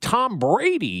think Tom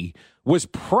Brady was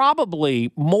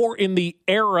probably more in the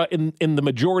era in the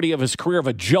majority of his career of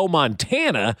a Joe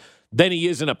Montana than he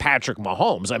is in a Patrick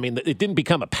Mahomes. I mean, it didn't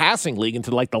become a passing league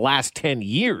until like the last 10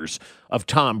 years of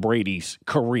Tom Brady's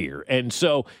career. And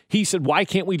so he said, why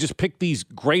can't we just pick these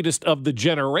greatest of the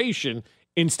generation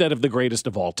instead of the greatest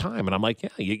of all time? And I'm like,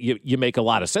 yeah, you make a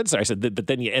lot of sense there. I said, but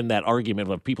then you end that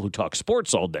argument of people who talk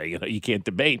sports all day. You can't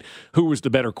debate who was the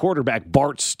better quarterback,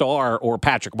 Bart Starr or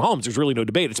Patrick Mahomes. There's really no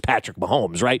debate. It's Patrick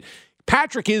Mahomes, right?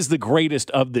 Patrick is the greatest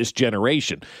of this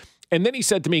generation. And then he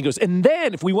said to me, he goes, and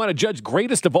then if we want to judge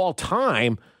greatest of all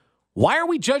time, why are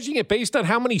we judging it based on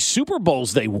how many Super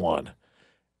Bowls they won?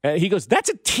 He goes, that's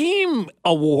a team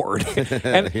award.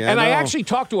 And I actually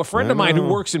talked to a friend of mine who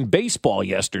works in baseball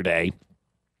yesterday,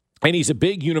 and he's a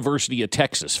big University of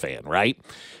Texas fan, right?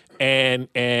 And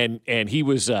he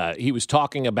was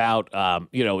talking about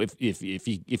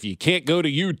if you can't go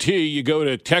to UT, you go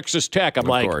to Texas Tech. I'm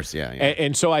like, of course, yeah.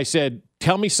 And so I said,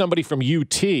 tell me somebody from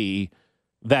UT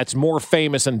that's more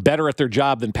famous and better at their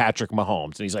job than Patrick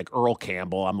Mahomes. And he's like, Earl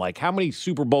Campbell. I'm like, how many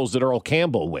Super Bowls did Earl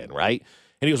Campbell win, right?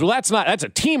 And he goes, well, that's a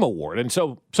team award. And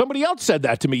so somebody else said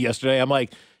that to me yesterday. I'm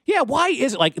like, yeah, why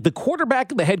is it like the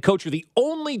quarterback and the head coach are the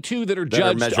only two that are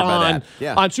judged on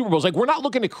Super Bowls? Like, we're not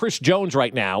looking at Chris Jones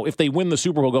right now if they win the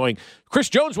Super Bowl going, Chris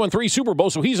Jones won 3 Super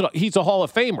Bowls, so he's a Hall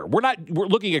of Famer. We're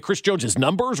looking at Chris Jones'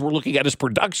 numbers. We're looking at his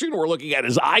production. We're looking at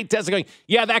his eye test and going,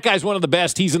 yeah, that guy's one of the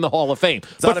best. He's in the Hall of Fame.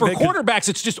 But for quarterbacks,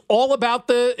 it's just all about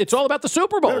the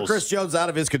Super Bowls. Chris Jones out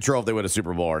of his control if they win a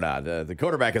Super Bowl or not. The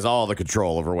quarterback has all the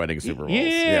control over winning Super Bowls.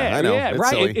 Yeah, I know. Yeah, it's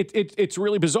right. Silly. It's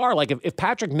really bizarre. Like if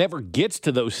Patrick never gets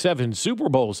to those 7 Super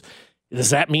Bowls,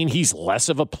 does that mean he's less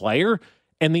of a player?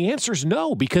 And the answer is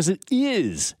no, because it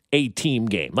is a team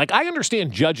game. Like, I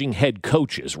understand judging head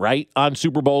coaches, right, on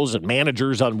Super Bowls and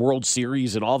managers on World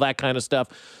Series and all that kind of stuff.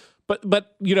 But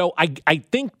I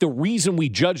think the reason we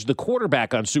judge the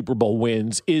quarterback on Super Bowl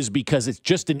wins is because it's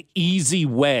just an easy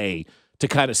way to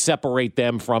kind of separate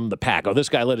them from the pack. Oh, this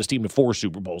guy led his team to 4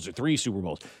 Super Bowls or 3 Super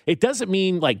Bowls. It doesn't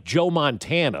mean like Joe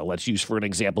Montana, let's use for an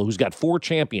example, who's got 4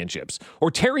 championships,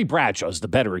 or Terry Bradshaw is the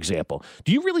better example.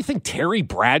 Do you really think Terry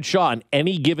Bradshaw on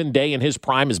any given day in his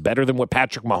prime is better than what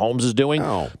Patrick Mahomes is doing?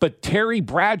 No. But Terry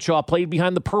Bradshaw played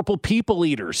behind the Purple People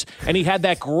Eaters, and he had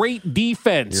that great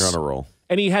defense. You're on a roll.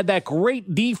 and he had that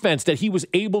great defense that he was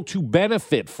able to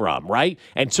benefit from, right?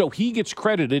 And so he gets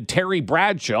credited, Terry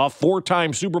Bradshaw,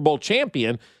 4-time Super Bowl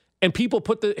champion, and people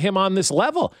put him on this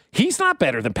level. He's not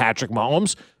better than Patrick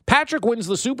Mahomes. Patrick wins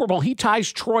the Super Bowl. He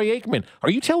ties Troy Aikman. Are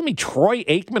you telling me Troy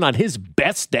Aikman on his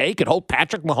best day could hold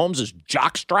Patrick Mahomes'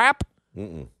 jockstrap?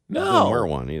 Mm-mm. No. Didn't wear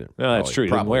one either. No, that's true.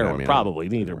 He didn't wear one. I mean, Probably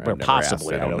neither. But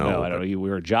possibly. I don't know. I don't know. You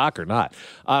were a jock or not.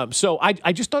 So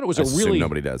I just thought it was I a really.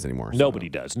 nobody does anymore. So. Nobody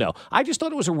does. No. I just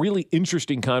thought it was a really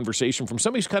interesting conversation from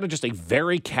somebody who's kind of just a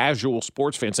very casual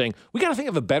sports fan saying, we got to think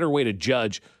of a better way to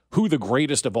judge who the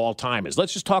greatest of all time is.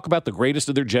 Let's just talk about the greatest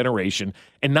of their generation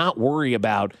and not worry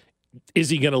about, is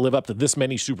he going to live up to this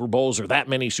many Super Bowls or that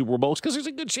many Super Bowls? Because there's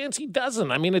a good chance he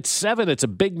doesn't. I mean, it's 7. It's a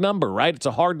big number, right? It's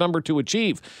a hard number to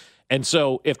achieve. And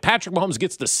so if Patrick Mahomes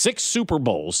gets to 6 Super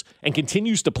Bowls and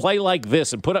continues to play like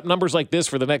this and put up numbers like this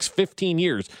for the next 15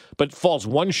 years, but falls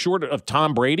one short of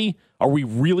Tom Brady, are we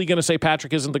really going to say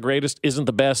Patrick isn't the greatest, isn't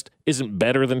the best, isn't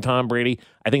better than Tom Brady?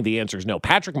 I think the answer is no.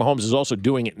 Patrick Mahomes is also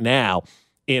doing it now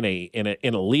in a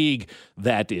league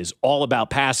that is all about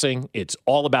passing. It's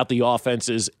all about the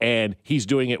offenses, and he's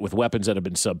doing it with weapons that have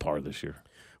been subpar this year.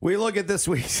 We look at this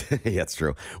week's – yeah, it's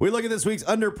true. We look at this week's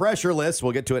under pressure list.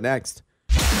 We'll get to it next.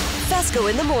 Fescoe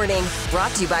in the Morning,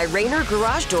 brought to you by Rainer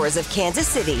Garage Doors of Kansas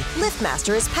City.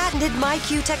 LiftMaster has patented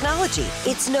MyQ technology.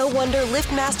 It's no wonder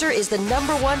LiftMaster is the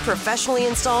 #1 professionally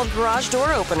installed garage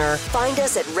door opener. Find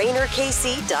us at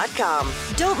RainerKC.com.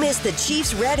 Don't miss the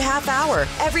Chiefs Red Half Hour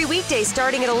every weekday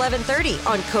starting at 11:30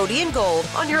 on Cody and Gold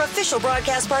on your official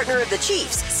broadcast partner of the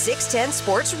Chiefs, 610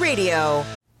 Sports Radio.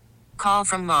 Call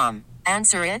from mom.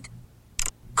 Answer it.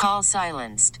 Call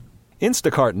silenced.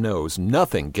 Instacart knows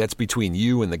nothing gets between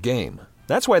you and the game.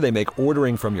 That's why they make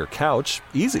ordering from your couch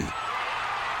easy.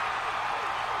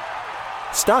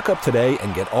 Stock up today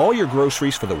and get all your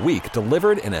groceries for the week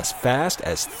delivered in as fast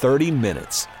as 30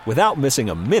 minutes without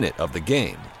missing a minute of the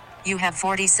game. You have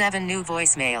 47 new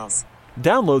voicemails.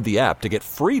 Download the app to get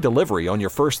free delivery on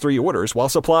your first 3 orders while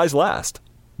supplies last.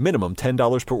 Minimum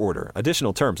 $10 per order.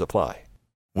 Additional terms apply.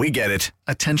 We get it.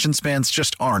 Attention spans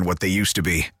just aren't what they used to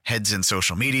be. Heads in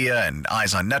social media and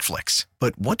eyes on Netflix.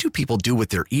 But what do people do with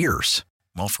their ears?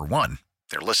 Well, for one,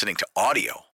 they're listening to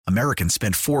audio. Americans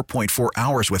spend 4.4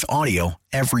 hours with audio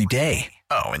every day.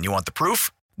 Oh, and you want the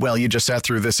proof? Well, you just sat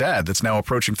through this ad that's now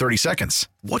approaching 30 seconds.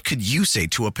 What could you say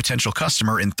to a potential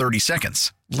customer in 30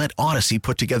 seconds? Let Odyssey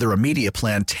put together a media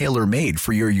plan tailor-made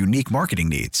for your unique marketing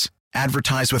needs.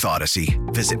 Advertise with Odyssey.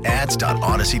 Visit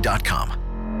ads.odyssey.com.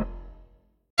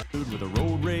 With a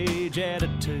road rage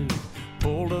attitude,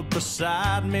 pulled up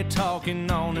beside me talking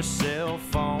on his cell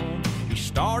phone. He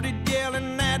started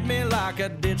yelling at me like I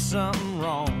did something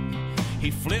wrong. He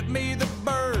flipped me the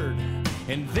bird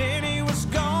and then he was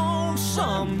gone.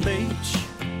 Some beach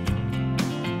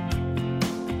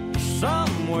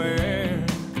somewhere,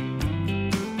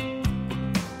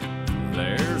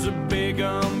 there's a big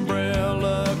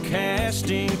umbrella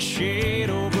casting shade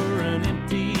over an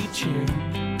empty chair.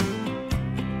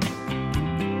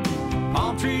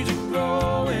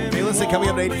 Hey, listen, coming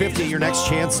up at 8:50, your next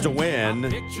chance to win,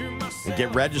 and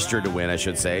get registered to win, I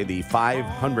should say, the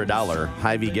 $500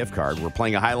 Hy-Vee gift card. We're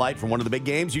playing a highlight from one of the big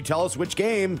games. You tell us which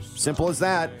game. Simple as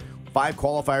that. 5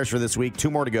 qualifiers for this week.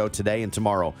 2 more to go today and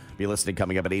tomorrow. Be listening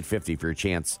coming up at 8:50 for your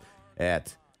chance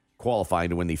at qualifying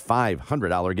to win the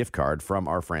 $500 gift card from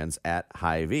our friends at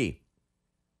Hy-Vee.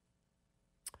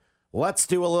 Let's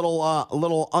do a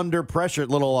little under pressure,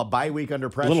 little bye week under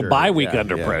pressure. A little bye week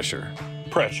under pressure.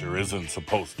 Pressure isn't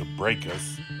supposed to break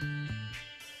us.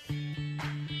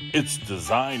 It's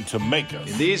designed to make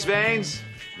us. In these veins,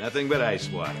 nothing but ice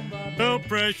water. No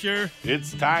pressure.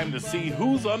 It's time to see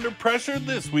who's under pressure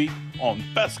this week on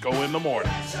Fescoe in the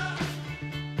Morning.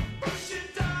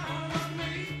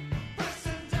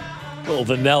 Little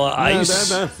vanilla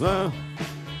ice.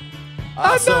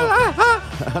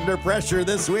 Under pressure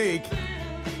this week.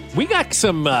 We got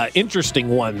some interesting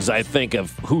ones, I think,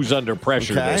 of who's under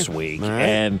pressure this week. Right.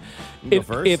 And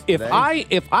if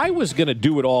I was going to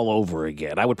do it all over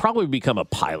again, I would probably become a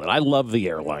pilot. I love the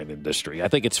airline industry. I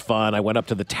think it's fun. I went up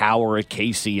to the tower at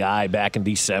KCI back in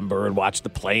December and watched the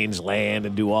planes land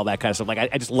and do all that kind of stuff. Like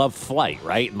I just love flight,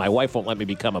 right? And my wife won't let me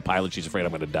become a pilot. She's afraid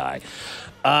I'm going to die.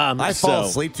 I fall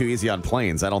asleep too easy on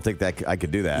planes. I don't think that I could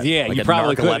do that. Yeah, like you a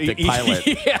probably narcoleptic could. pilot.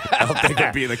 Yeah. I don't think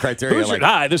that'd be in the criteria.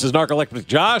 Hi, this is narcoleptic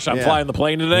Josh. I'm flying the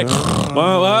plane today.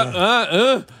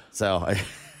 So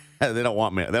They don't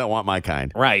want me. They don't want my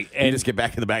kind. Right. And you just get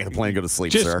back in the back of the plane and go to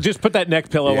sleep, just, sir. Just put that neck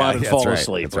pillow on and fall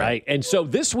asleep, That's right. And so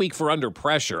this week for Under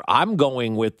Pressure, I'm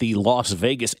going with the Las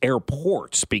Vegas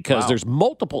airports because there's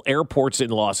multiple airports in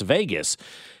Las Vegas.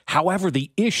 However,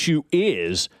 the issue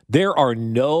is there are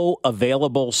no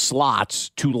available slots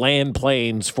to land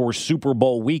planes for Super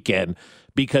Bowl weekend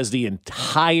because the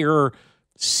entire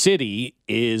city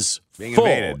is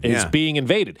being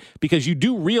invaded. Because you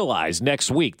do realize next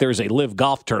week there's a live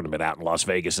golf tournament out in Las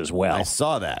Vegas as well. I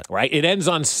saw that. Right? It ends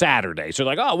on Saturday. So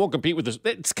like, we'll compete with this.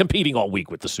 It's competing all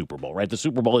week with the Super Bowl, right? The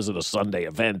Super Bowl isn't a Sunday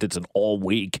event. It's an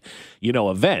all-week,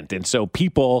 event. And so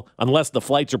people, unless the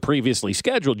flights are previously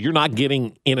scheduled, you're not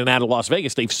getting in and out of Las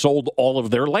Vegas. They've sold all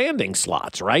of their landing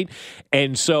slots, right?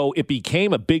 And so it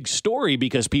became a big story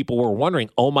because people were wondering,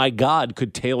 oh my God,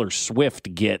 could Taylor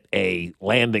Swift get a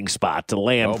landing spot to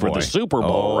land for the Super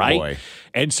Bowl, right? Boy.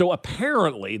 And so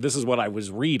apparently, this is what I was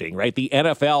reading, right? The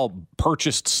NFL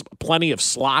purchased plenty of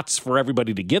slots for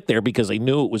everybody to get there because they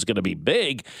knew it was going to be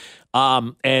big.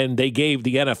 And the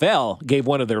NFL gave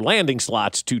one of their landing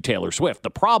slots to Taylor Swift. The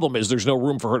problem is there's no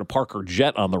room for her to park her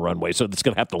jet on the runway, so it's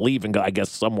going to have to leave and go, I guess,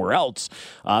 somewhere else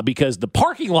because the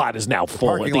parking lot is now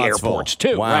full at the airports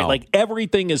too, right? Like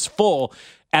everything is full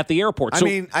at the airport. So,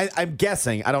 I'm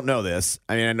guessing, I don't know this.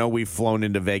 I know we've flown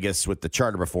into Vegas with the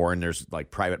charter before, and there's like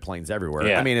private planes everywhere.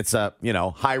 Yeah. It's a,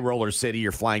 high roller city.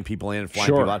 You're flying people in, flying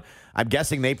people out. I'm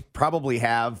guessing they probably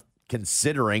have,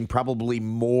 considering probably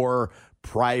more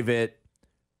private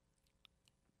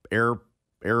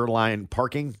airline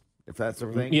parking, if that's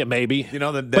the thing. Yeah, maybe.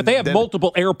 But they have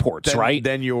multiple airports, right?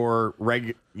 Then your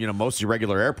most of your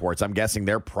regular airports, I'm guessing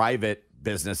their private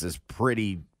business is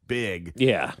pretty big.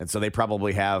 Yeah. And so they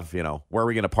probably have, where are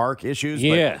we going to park issues?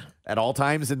 Yeah. But at all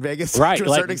times in Vegas, right? To a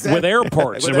Like certain extent. with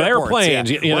airports and with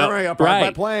airplanes, where am I going to park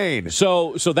my plane?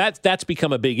 So that's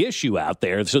become a big issue out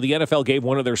there. So the NFL gave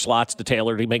one of their slots to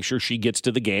Taylor to make sure she gets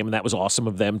to the game, and that was awesome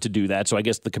of them to do that. So I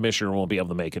guess the commissioner won't be able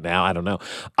to make it now. I don't know.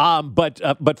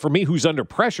 But for me, who's under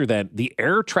pressure then? The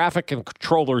air traffic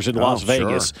controllers in Las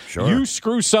Vegas. Sure. You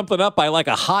screw something up by like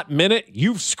a hot minute,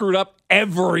 you've screwed up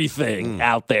everything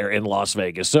out there in Las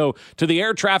Vegas. So to the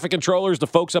air traffic controllers, the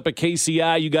folks up at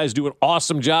KCI, you guys do an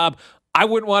awesome job. I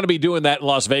wouldn't want to be doing that in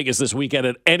Las Vegas this weekend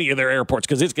at any of their airports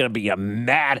because it's going to be a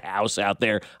madhouse out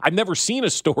there. I've never seen a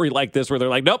story like this where they're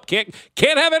like, nope, can't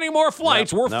have any more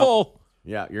flights. We're full.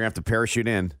 Yeah, you're going to have to parachute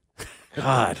in.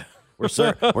 God. We're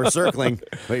circling,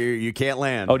 but you can't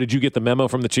land. Oh, did you get the memo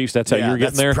from the Chiefs? That's how you're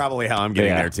getting there? That's probably how I'm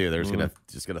getting there, too. They're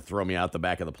just gonna throw me out the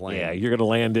back of the plane. Yeah, you're going to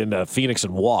land in Phoenix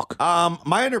and walk.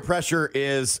 My under pressure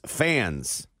is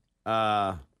fans.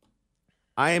 I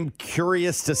am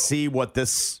curious to see what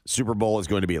this Super Bowl is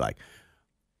going to be like.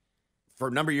 For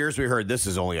a number of years, we heard this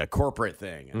is only a corporate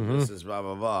thing, and this is blah,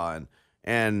 blah, blah.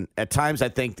 And at times, I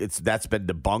think that's been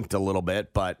debunked a little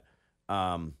bit, but...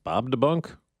 Bob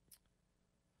Debunk?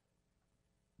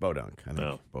 Bodunk. I think.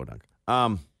 No. Bodunk.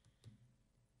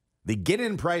 The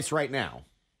get-in price right now,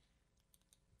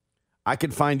 I can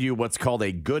find you what's called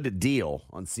a good deal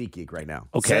on SeatGeek right now.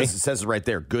 Okay. It says it right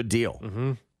there, good deal.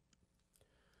 Mm-hmm.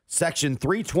 Section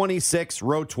 326,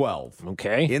 row 12.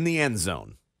 Okay. In the end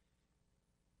zone.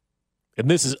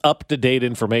 And this is up-to-date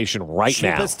information right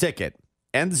now. Cheapest ticket,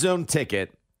 end zone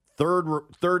ticket,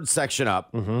 third section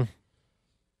up,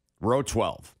 row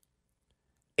 12.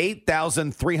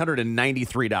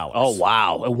 $8,393. Oh,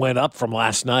 wow. It went up from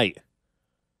last night.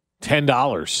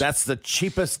 $10. That's the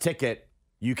cheapest ticket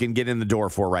you can get in the door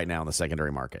for right now in the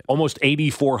secondary market. Almost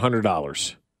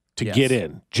 $8,400 to get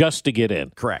in, just to get in.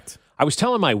 Correct. I was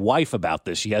telling my wife about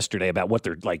this yesterday, about what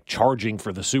they're like charging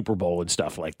for the Super Bowl and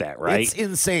stuff like that, right? It's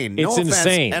insane. It's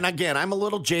insane. And again, I'm a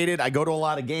little jaded. I go to a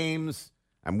lot of games.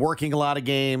 I'm working a lot of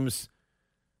games.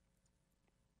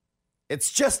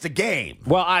 It's just a game.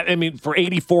 Well, I mean, for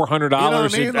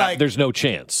 $8,400, there's no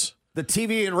chance. The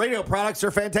TV and radio products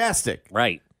are fantastic.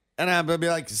 Right. And I'm going to be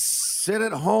like, sit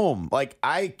at home. Like,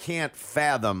 I can't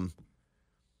fathom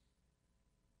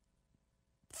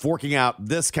forking out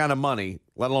this kind of money,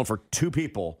 let alone for two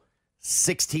people,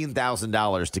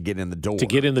 $16,000 to get in the door. To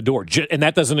get in the door. And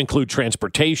that doesn't include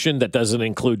transportation. That doesn't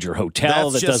include your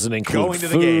hotel. That's that doesn't include food.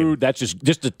 The game. That's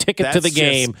just a ticket to the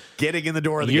game. Getting in the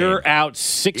door of the You're game. out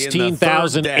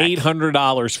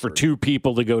 $16,800 for two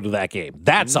people to go to that game.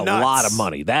 That's a lot of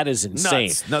money. That is insane.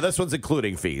 Nuts. No, this one's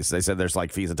including fees. They said there's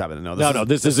like fees on top of it. No,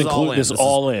 this is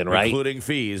all in, right? Including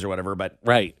fees or whatever. But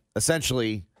right.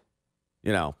 Essentially,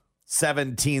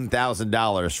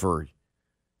 $17,000 for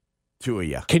two of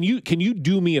you. Can you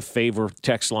do me a favor,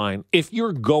 text line? If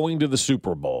you're going to the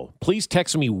Super Bowl, please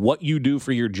text me what you do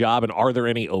for your job and are there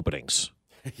any openings?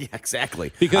 Yeah,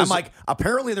 exactly. Because I'm like,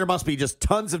 apparently there must be just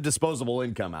tons of disposable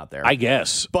income out there. I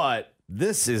guess. But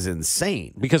this is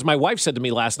insane. Because my wife said to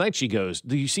me last night, she goes,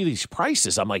 do you see these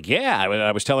prices? I'm like, yeah.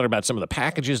 I was telling her about some of the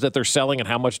packages that they're selling and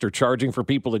how much they're charging for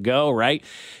people to go, right?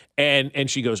 And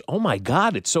she goes, oh, my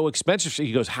God, it's so expensive.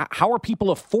 She goes, how are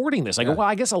people affording this? I go, well,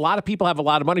 I guess a lot of people have a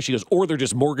lot of money. She goes, or they're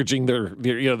just mortgaging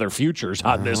their futures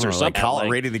on this or something. Like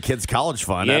rating the kids' college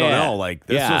fund. Yeah. I don't know. Like,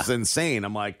 this is insane.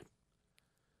 I'm like,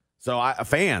 so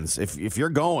fans, if you're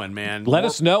going, man. Let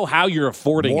us know how you're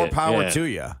affording more it. More power to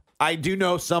you. I do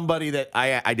know somebody that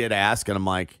I did ask, and I'm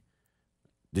like,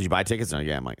 did you buy tickets? And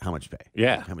yeah, I'm like, how much you pay?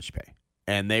 Yeah. How much you pay?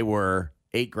 And they were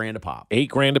 $8,000 a pop.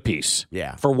 $8,000 a piece.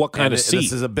 Yeah. For what kind of seat?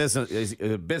 This is a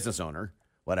business owner,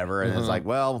 whatever. And it's like,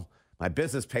 well, my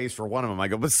business pays for one of them. I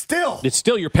go, but still. It's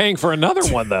still, you're paying for another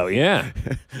one, though. Yeah.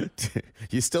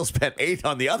 You still spent $8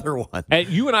 on the other one. And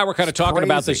you and I were kind of talking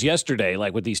about this yesterday,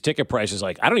 like with these ticket prices.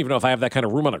 Like, I don't even know if I have that kind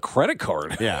of room on a credit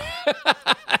card. Yeah.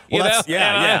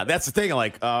 That's the thing.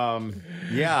 Like,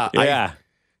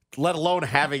 let alone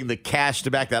having the cash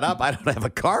to back that up. I don't have a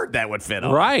card that would fit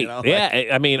on. Right. You know?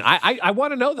 Yeah. I mean, I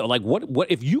want to know, though, like, what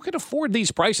if you can afford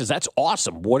these prices? That's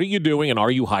awesome. What are you doing, and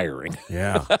are you hiring?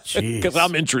 Yeah. Because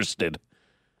I'm interested.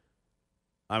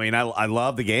 I mean, I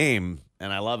love the game,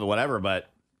 and I love it, whatever, but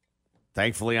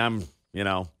thankfully I'm,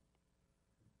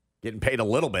 getting paid a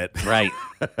little bit. Right.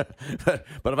 But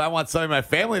if I want somebody in my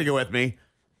family to go with me,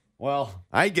 well,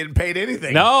 I ain't getting paid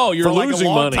anything. No, you're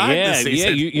losing money. Yeah,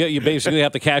 you basically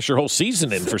have to cash your whole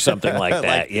season in for something like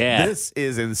that. This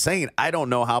is insane. I don't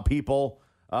know how people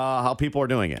are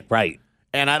doing it. Right.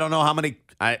 And I don't know how many.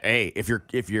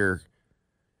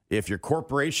 If your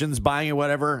corporation's buying it,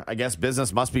 whatever, I guess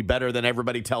business must be better than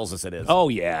everybody tells us it is. Oh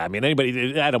yeah, I mean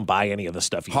I don't buy any of the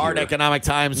stuff you Hard hear. economic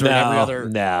times or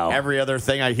every other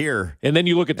thing I hear. And then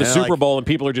you look at the Super Bowl and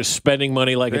people are just spending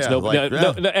money like it's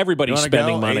everybody's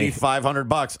spending money.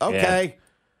 $8,500. Okay.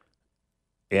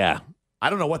 Yeah. I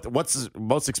don't know what's the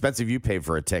most expensive you paid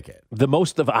for a ticket. The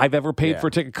most I've ever paid for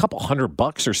a ticket, a couple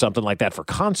 $100 or something like that for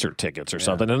concert tickets or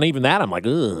something, and even that I'm like,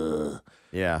 ugh.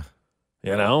 Yeah.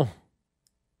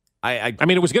 I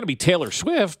mean, it was going to be Taylor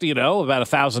Swift, about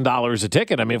 $1,000 a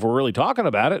ticket. I mean, if we're really talking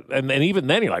about it. And then even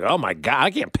then, you're like, oh, my God, I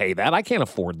can't pay that. I can't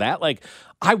afford that. Like,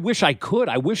 I wish I could.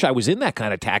 I wish I was in that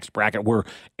kind of tax bracket where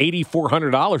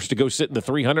 $8,400 to go sit in the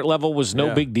 300 level was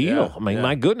no big deal. Yeah, I mean,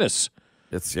 my goodness.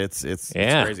 It's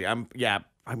crazy. I'm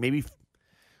maybe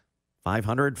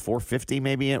 500, 450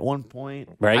 maybe at one point.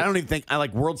 Right. I don't even think I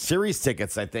like World Series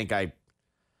tickets. I think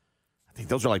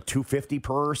those are like $250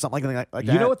 per or something like that.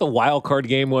 You know what the wild card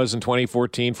game was in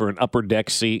 2014 for an upper deck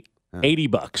seat? $80.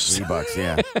 $80,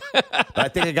 yeah. But I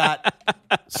think I got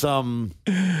some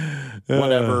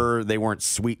whatever. They weren't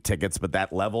sweet tickets, but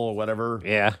that level or whatever.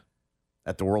 Yeah.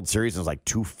 At the World Series, it was like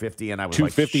 $250, and I was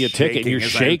 $250 like a ticket. You're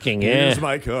shaking, Here's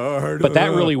my card. But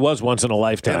that really was once in a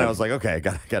lifetime. And I was like, okay,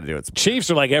 got to do it. Chiefs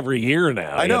are like every year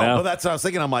now. I know, but that's what I was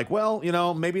thinking. I'm like,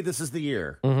 well, maybe this is the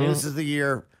year. Mm-hmm. Maybe this is the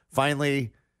year.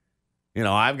 Finally,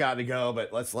 I've got to go,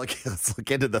 but let's look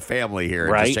into the family here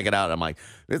and just check it out. I'm like,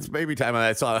 it's baby time, and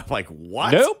I saw it. I'm like,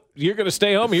 what? Nope. You're going to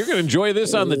stay home. You're going to enjoy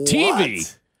this on the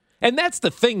TV. And that's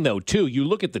the thing, though, too. You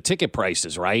look at the ticket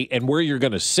prices, right, and where you're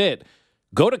going to sit.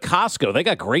 Go to Costco. They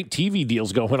got great TV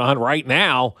deals going on right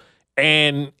now,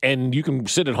 and you can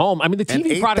sit at home. I mean, the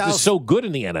TV product is so good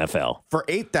in the NFL. For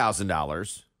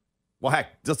 $8,000, well, heck,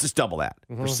 let's just double that.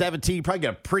 For $17,000, you probably get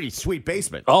a pretty sweet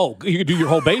basement. Oh, you could do your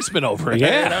whole basement over.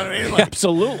 Yeah, you know what I mean? Like,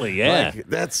 absolutely. Yeah,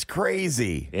 that's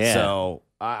crazy. Yeah. So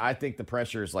I think the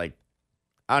pressure is like,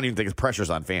 I don't even think the pressure's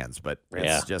on fans, but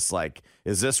it's just like,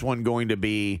 is this one going to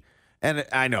be? And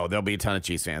I know there'll be a ton of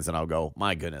Chiefs fans, and I'll go,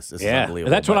 my goodness, this is unbelievable.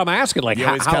 That's what I'm asking. Like, you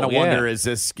always kind of wonder, is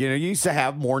this, you used to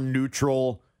have more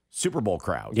neutral Super Bowl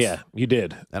crowds. Yeah, you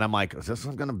did. And I'm like, is this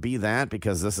one going to be that?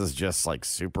 Because this is just like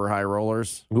super high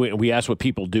rollers. We asked what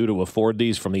people do to afford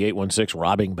these from the 816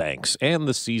 robbing banks, and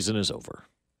the season is over.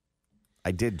 I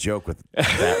did joke with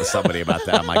somebody about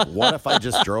that. I'm like, what if I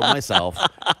just drove myself,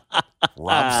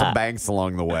 robbed some banks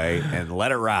along the way, and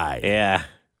let it ride? Yeah.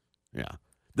 Yeah.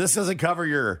 This doesn't cover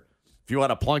if you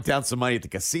want to plunk down some money at the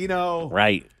casino.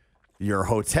 Right. Your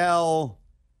hotel.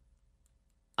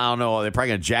 I don't know. They're probably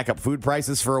going to jack up food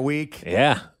prices for a week.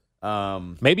 Yeah.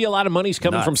 Maybe a lot of money's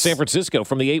coming from San Francisco.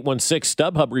 From the 816,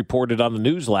 StubHub reported on the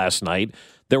news last night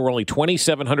there were only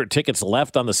 2,700 tickets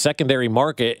left on the secondary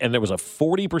market, and there was a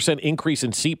 40% increase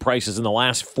in seat prices in the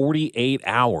last 48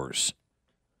 hours.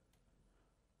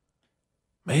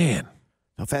 Man.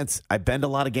 No offense, I've been to a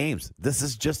lot of games. This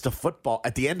is just a football.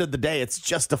 At the end of the day, it's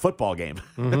just a football game.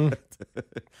 Mm-hmm.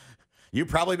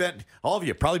 All of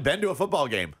you probably been to a football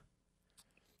game.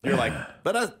 You're like,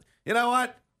 but you know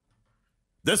what?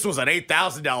 This was an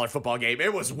 $8,000 football game.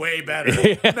 It was way better.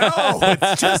 No,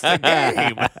 it's just a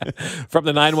game. From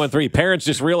the 913, parents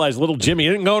just realized little Jimmy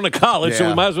isn't going to college, so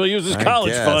we might as well use his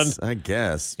college fund. I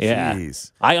guess. Yeah.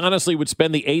 Jeez. I honestly would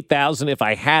spend the $8,000 if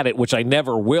I had it, which I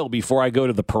never will before I go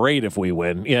to the parade if we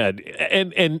win. Yeah,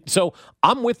 and so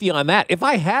I'm with you on that. If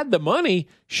I had the money,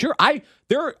 sure.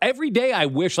 Every day I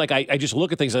wish, like, I just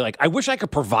look at things like, I wish I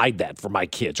could provide that for my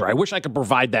kids, or I wish I could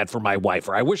provide that for my wife,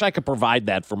 or I wish I could provide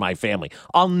that for my family.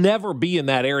 I'll never be in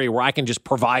that area where I can just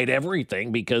provide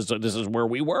everything because this is where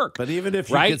we work. But even if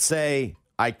you could say,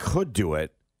 I could do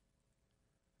it,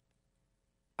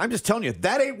 I'm just telling you,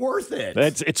 that ain't worth it.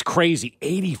 It's crazy.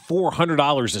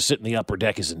 $8,400 to sit in the upper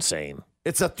deck is insane.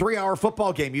 It's a 3-hour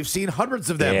football game. You've seen hundreds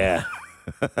of them. Yeah.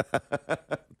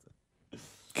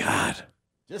 God.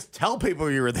 Just tell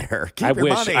people you were there. Keep your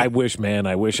money. I wish, man.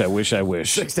 I wish.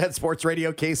 610 Sports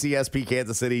Radio, KCSP,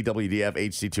 Kansas City, WDF,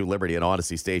 HD2 Liberty, and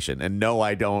Odyssey Station. And no,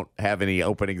 I don't have any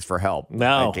openings for help.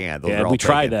 No. I can't. We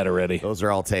tried that already. Those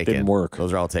are all taken. Didn't work.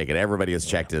 Those are all taken. Everybody has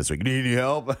checked this week. Need any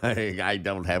help? I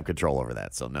don't have control over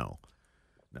that, so no.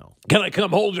 Can I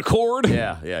come hold your cord?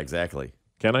 Yeah, exactly.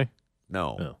 Can I?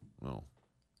 No.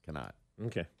 Cannot.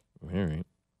 Okay. All right.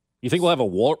 You think we'll have a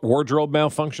wardrobe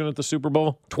malfunction at the Super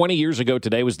Bowl? 20 years ago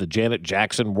today was the Janet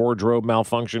Jackson wardrobe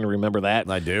malfunction. Remember that?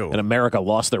 I do. And America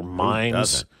lost their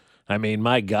minds. I mean,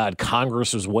 my God,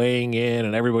 Congress was weighing in,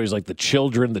 and everybody's like, the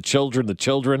children. Still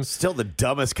the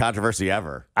dumbest controversy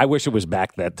ever. I wish it was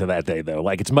back to that day, though.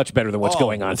 Like, it's much better than what's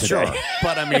going on today. Sure.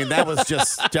 But, I mean, that was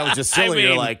just silly.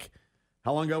 You're like,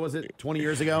 how long ago was it? 20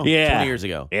 years ago? Yeah. 20 years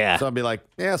ago. Yeah. So I'd be like,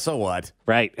 yeah, so what?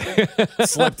 Right.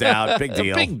 Slipped out. Big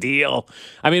deal. Big deal.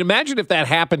 I mean, imagine if that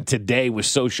happened today with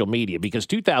social media, because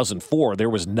 2004, there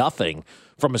was nothing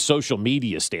from a social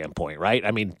media standpoint, right? I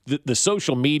mean, the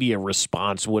social media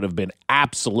response would have been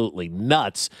absolutely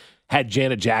nuts had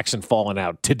Janet Jackson fallen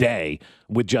out today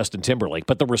with Justin Timberlake.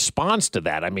 But the response to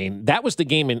that, I mean, that was the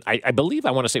game in, I believe,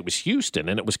 I want to say it was Houston,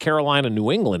 and it was Carolina,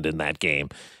 New England in that game.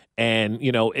 And,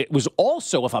 it was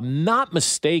also, if I'm not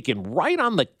mistaken, right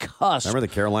on the cusp. Remember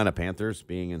the Carolina Panthers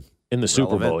being in the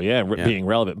Super Bowl, being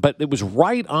relevant. But it was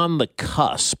right on the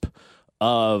cusp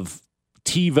of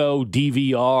TiVo,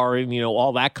 DVR, and,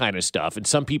 all that kind of stuff. And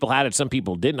some people had it, some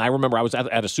people didn't. I remember I was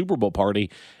at a Super Bowl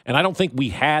party, and I don't think we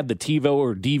had the TiVo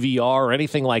or DVR or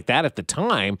anything like that at the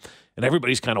time. And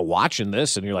everybody's kind of watching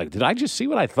this, and you're like, did I just see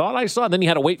what I thought I saw? And then you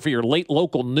had to wait for your late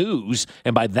local news,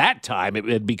 and by that time, it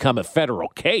had become a federal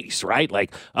case, right?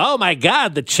 Like, oh, my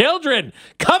God, the children,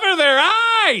 cover their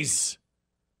eyes!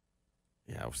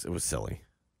 Yeah, it was silly.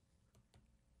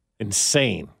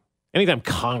 Insane. Anytime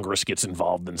Congress gets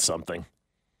involved in something.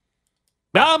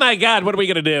 Oh, my God, what are we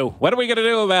going to do? What are we going to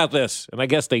do about this? And I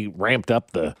guess they ramped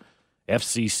up the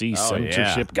FCC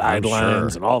censorship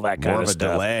guidelines and all that kind of stuff.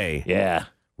 More of a delay. Yeah.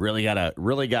 Really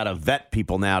gotta vet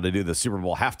people now to do the Super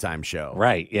Bowl halftime show.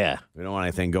 Right, yeah. We don't want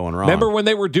anything going wrong. Remember when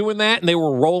they were doing that and they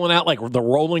were rolling out like the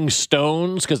Rolling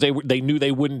Stones because they knew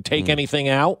they wouldn't take anything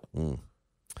out?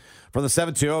 From the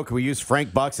 720, can we use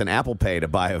Frank Bucks and Apple Pay to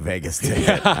buy a Vegas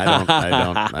ticket?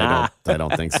 I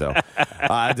don't think so.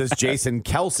 Does Jason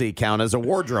Kelsey count as a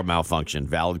wardrobe malfunction?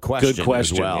 Valid question. Good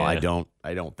question. As well. Yeah.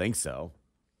 I don't think so.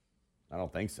 I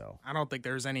don't think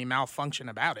there's any malfunction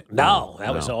about it. No,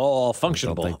 that was all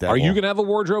functionable. Are you going to have a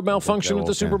wardrobe malfunction at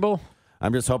the Super Bowl?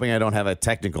 I'm just hoping I don't have a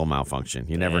technical malfunction.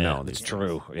 You never know. That's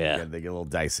true. Yeah. They get a little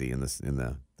dicey in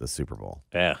the Super Bowl.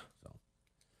 Yeah.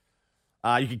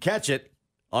 You can catch it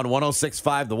on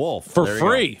 106.5 The Wolf. For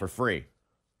free. For free.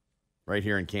 Right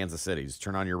here in Kansas City. Just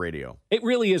turn on your radio. It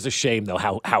really is a shame, though,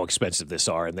 how expensive this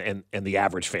are, and the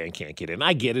average fan can't get in.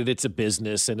 I get it. It's a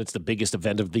business, and it's the biggest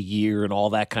event of the year and all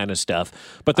that kind of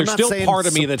stuff. But there's still part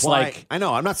of me that's like... I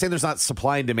know. I'm not saying there's not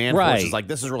supply and demand forces. Like,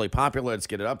 this is really popular. Let's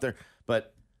get it up there.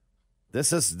 But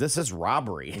this is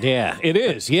robbery. Yeah, it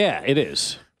is. Yeah, it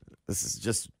is. This is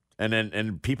just...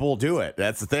 And people will do it.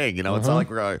 That's the thing. It's not like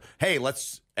we're going, hey,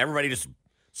 let's everybody just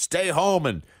stay home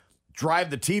and... drive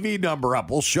the TV number up.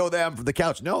 We'll show them from the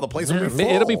couch. No, the place will be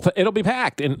full. It'll be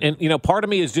packed. And part of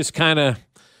me is just kind of,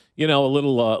 a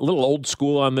little old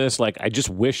school on this. Like, I just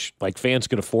wish fans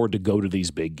could afford to go to these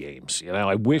big games.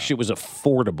 I wish it was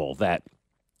affordable that,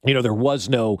 there was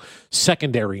no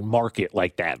secondary market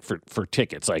like that for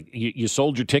tickets. Like, you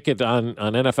sold your ticket on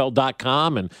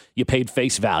NFL.com and you paid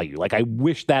face value. Like, I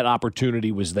wish that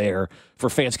opportunity was there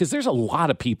for fans, because there's a lot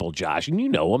of people, Josh, and you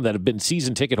know them, that have been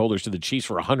season ticket holders to the Chiefs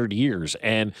for 100 years,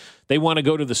 and they want to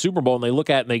go to the Super Bowl, and they look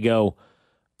at it and they go,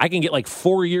 I can get like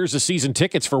 4 years of season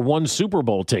tickets for one Super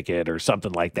Bowl ticket or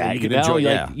something like that. You can enjoy,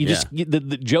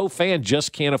 the Joe fan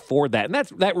just can't afford that. And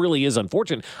that really is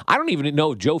unfortunate. I don't even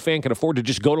know if Joe fan can afford to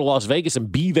just go to Las Vegas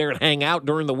and be there and hang out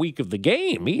during the week of the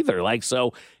game either. Like,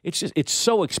 so it's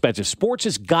so expensive. Sports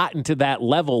has gotten to that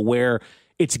level where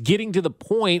it's getting to the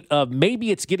point of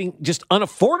maybe it's getting just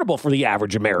unaffordable for the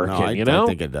average American, I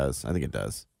think it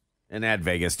does. And add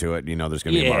Vegas to it, there's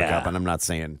going to be a markup. And I'm not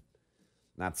saying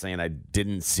I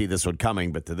didn't see this one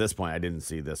coming, but to this point, I didn't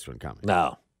see this one coming.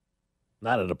 No,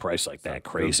 not at a price like that.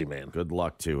 Crazy, man. Good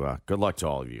luck to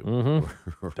all of you.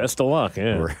 Mm-hmm. Best of luck.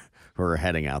 Yeah, who are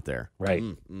heading out there. Right.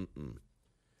 And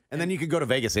then you could go to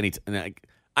Vegas anytime.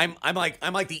 I'm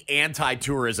like the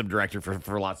anti-tourism director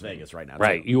for Las Vegas right now.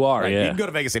 Right, too. you are. Right? Yeah, you can go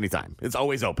to Vegas anytime. It's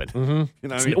always open. Mm-hmm. You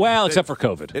know what I mean? Well, except for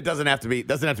COVID. It doesn't have to be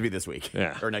this week.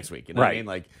 Yeah. Or next week. You know what I mean?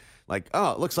 Like,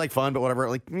 oh, it looks like fun, but whatever.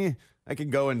 Like, I can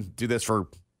go and do this for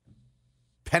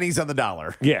pennies on the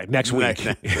dollar. Yeah, next week.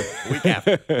 Week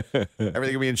after.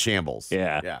 Everything will be in shambles.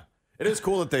 Yeah. Yeah. It is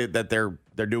cool that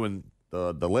they're doing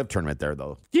the live tournament there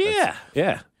though. Yeah.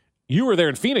 Yeah. You were there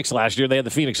in Phoenix last year. They had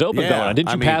the Phoenix Open going on.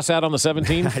 Didn't you pass out on the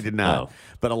 17th? I did not. Oh.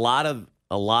 But a lot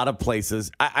of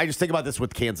places. I just think about this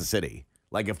with Kansas City.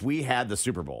 Like if we had the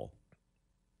Super Bowl,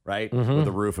 right, with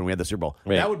the roof, and we had the Super Bowl,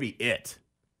 that would be it.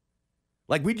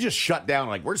 Like we just shut down.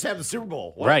 Like we're just having the Super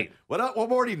Bowl, right? What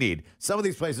more do you need? Some of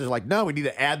these places are like, no, we need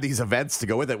to add these events to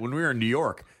go with it. When we were in New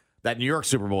York, that New York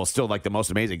Super Bowl is still like the most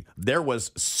amazing. There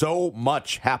was so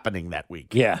much happening that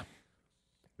week. Yeah.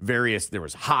 There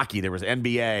was hockey, there was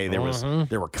NBA,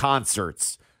 there were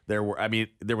concerts, there was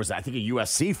I think a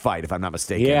UFC fight if I'm not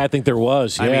mistaken. Yeah, I think there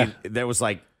was. Yeah. I mean, there was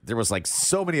like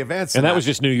so many events, and that was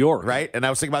just New York, right? And I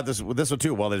was thinking about this one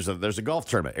too. Well, there's a golf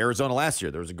tournament. Arizona last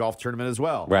year there was a golf tournament as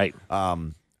well, right?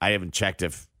 I haven't checked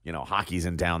if hockey's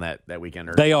in town that weekend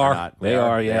or they are. Or not. They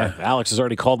are. Yeah. Alex has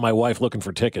already called my wife looking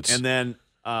for tickets, and then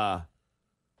I'm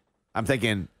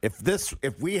thinking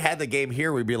if we had the game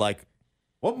here, we'd be like,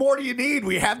 what more do you need?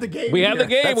 We have the game. We have the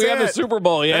game. We have the Super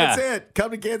Bowl. Yeah. That's it.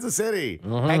 Come to Kansas City.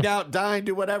 Hang out, dine,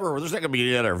 do whatever. There's not going to be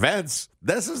any other events.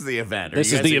 This is the event.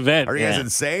 This is the event. Are you guys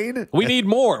insane? We need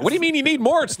more. What do you mean you need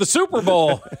more? It's the Super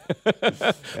Bowl.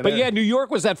 But yeah, New York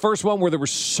was that first one where there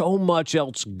was so much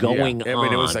else going on. I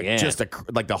mean, it was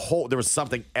like the whole, there was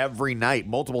something every night,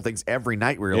 multiple things every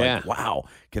night where you're like, wow,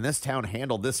 can this town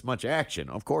handle this much action?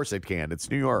 Of course it can.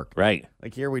 It's New York. Right.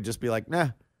 Like here, we'd just be like, nah.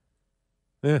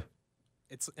 Yeah.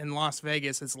 It's in Las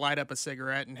Vegas. It's light up a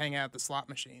cigarette and hang out at the slot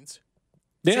machines.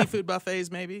 Yeah. Seafood buffets,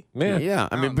 maybe. Yeah.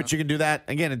 I mean, but you can do that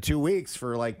again in 2 weeks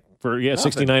for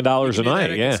 $69 a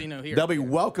night. Yeah. They'll be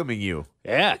welcoming you.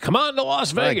 Yeah. Come on to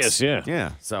Las Vegas. Yeah.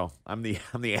 Yeah. So I'm the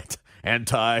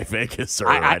anti-Vegas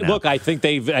right now. Look, I think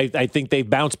they've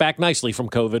bounced back nicely from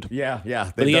COVID. Yeah.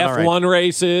 The F1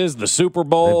 races, the Super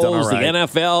Bowls, the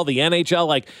NFL, the NHL.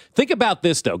 Like, think about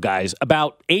this though, guys.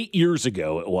 About 8 years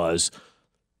ago, it was.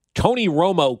 Tony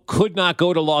Romo could not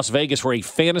go to Las Vegas for a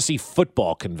fantasy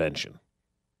football convention.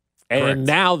 And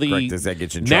now Does that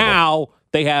get you in trouble?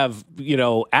 They have,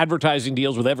 advertising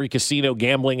deals with every casino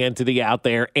gambling entity out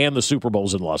there and the Super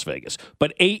Bowls in Las Vegas.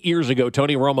 But 8 years ago,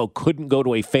 Tony Romo couldn't go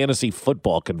to a fantasy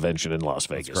football convention in Las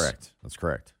Vegas. That's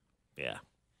correct. Yeah.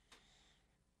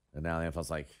 And now the NFL's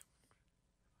like,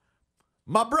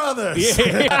 my brothers.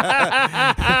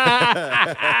 Yeah.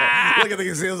 Look at the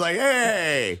casinos like,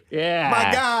 hey. Yeah.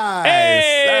 My guys.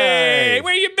 Hey.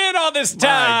 Where you been all this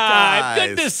time?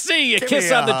 Good to see you. Give Kiss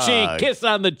me on a the hug. cheek. Kiss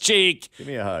on the cheek. Give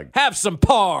me a hug. Have some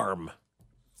parm.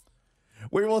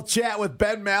 We will chat with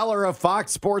Ben Maller of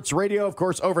Fox Sports Radio. Of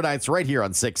course, overnights right here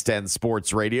on 610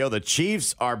 Sports Radio. The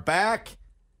Chiefs are back.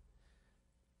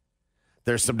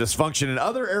 There's some dysfunction in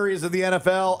other areas of the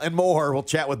NFL and more. We'll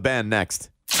chat with Ben next.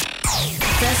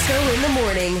 Fescoe in the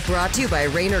morning, brought to you by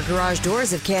Rainer Garage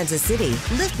Doors of Kansas City.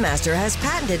 LiftMaster has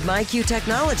patented MyQ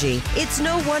technology. It's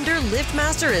no wonder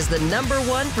LiftMaster is the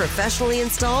 #1 professionally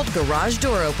installed garage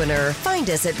door opener. Find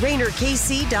us at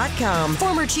RainerKC.com.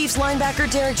 Former Chiefs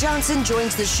linebacker Derek Johnson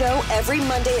joins the show every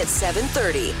Monday at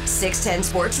 7:30. 610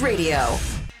 Sports Radio.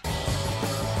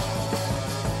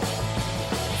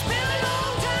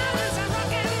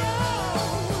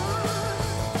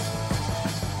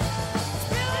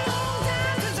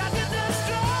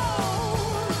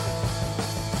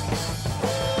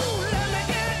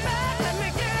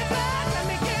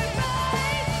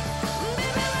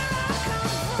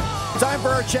 Time for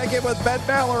our check-in with Ben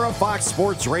Maller of Fox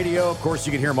Sports Radio. Of course,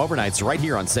 you can hear him overnights right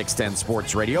here on 610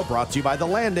 Sports Radio, brought to you by The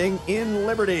Landing in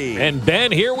Liberty. And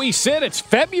Ben, here we sit. It's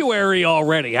February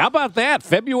already. How about that?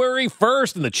 February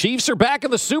 1st, and the Chiefs are back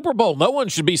in the Super Bowl. No one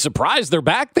should be surprised they're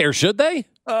back there, should they?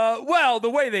 Well, the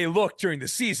way they looked during the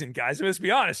season, guys, let's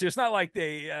be honest, it's not like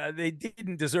they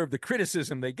didn't deserve the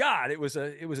criticism they got. It was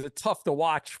a tough to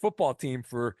watch football team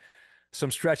for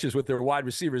some stretches with their wide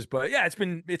receivers, but yeah,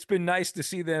 it's been nice to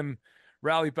see them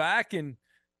rally back, and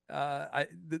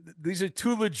these are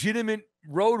two legitimate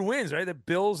road wins, right? The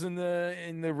Bills and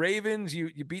the Ravens.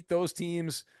 You beat those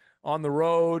teams on the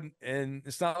road, and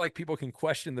it's not like people can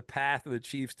question the path of the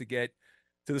Chiefs to get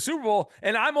to the Super Bowl.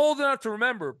 And I'm old enough to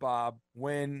remember, Bob,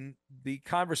 when the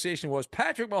conversation was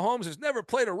Patrick Mahomes has never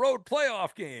played a road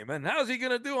playoff game, and how's he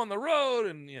going to do on the road?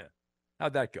 And yeah,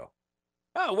 how'd that go?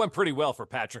 Oh, it went pretty well for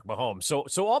Patrick Mahomes.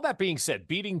 So all that being said,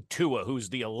 beating Tua, who's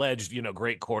the alleged,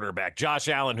 great quarterback, Josh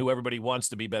Allen, who everybody wants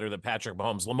to be better than Patrick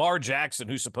Mahomes, Lamar Jackson,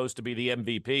 who's supposed to be the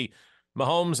MVP,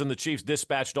 Mahomes and the Chiefs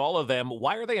dispatched all of them.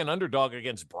 Why are they an underdog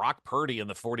against Brock Purdy and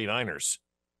the 49ers?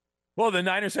 Well, the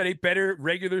Niners had a better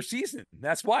regular season.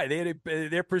 That's why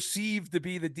they're perceived to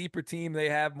be the deeper team. They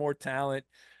have more talent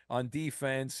on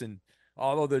defense, and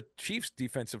although the Chiefs'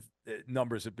 defensive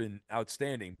numbers have been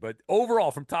outstanding, but overall,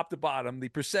 from top to bottom, the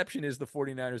perception is the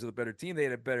 49ers are the better team. They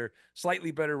had a slightly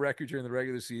better record during the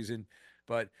regular season.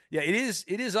 But yeah, it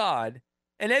is odd.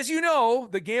 And as you know,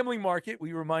 the gambling market,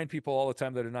 we remind people all the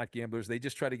time that are not gamblers, they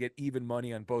just try to get even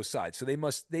money on both sides. So they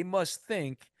must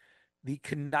think the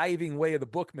conniving way of the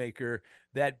bookmaker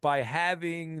that by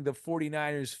having the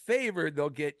 49ers favored, they'll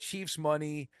get Chiefs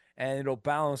money and it'll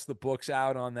balance the books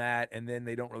out on that. And then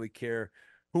they don't really care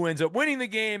who ends up winning the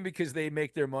game because they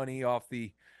make their money off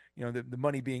the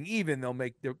money being even. They'll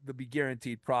be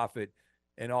guaranteed profit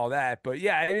and all that. But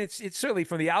yeah, it's certainly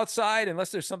from the outside, unless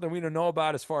there's something we don't know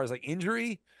about as far as like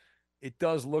injury, it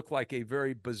does look like a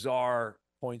very bizarre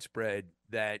point spread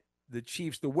that the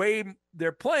Chiefs, the way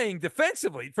they're playing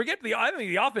defensively, I think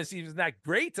the offense isn't that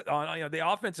great. The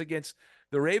offense against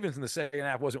the Ravens in the second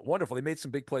half wasn't wonderful. They made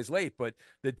some big plays late, but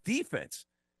the defense,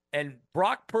 and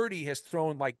Brock Purdy has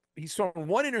thrown he's thrown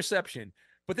one interception,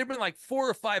 but there've been like 4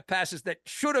 or 5 passes that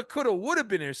shoulda, coulda, woulda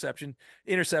been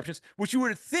interceptions, which you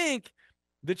would think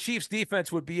the Chiefs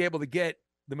defense would be able to get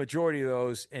the majority of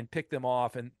those and pick them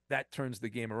off, and that turns the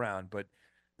game around. But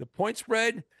the point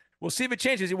spread, we'll see if it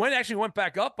changes. It actually went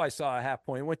back up. I saw a half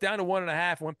point. It went down to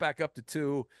 1.5, went back up to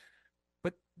 2.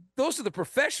 But those are the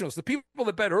professionals. The people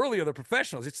that bet early are the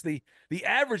professionals. It's the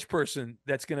average person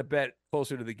that's going to bet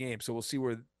closer to the game. So we'll see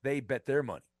where they bet their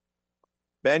money.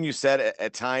 Ben, you said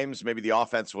at times maybe the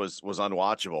offense was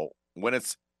unwatchable. When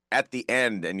it's at the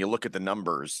end and you look at the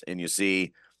numbers and you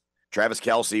see Travis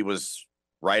Kelce was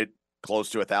right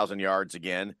close to 1,000 yards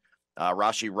again.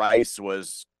 Rashee Rice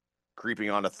was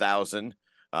creeping on 1,000.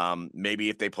 Maybe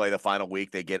if they play the final week,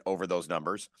 they get over those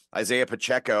numbers. Isaiah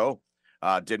Pacheco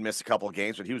did miss a couple of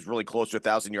games, but he was really close to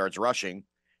 1,000 yards rushing.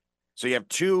 So you have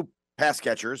 2 pass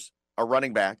catchers, a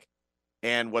running back,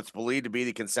 and what's believed to be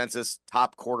the consensus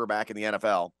top quarterback in the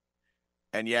NFL.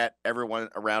 And yet everyone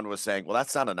around was saying, well,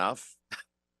 that's not enough.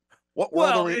 What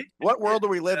world are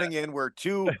we living in where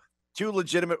two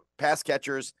legitimate pass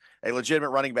catchers, a legitimate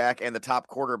running back, and the top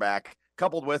quarterback,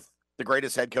 coupled with the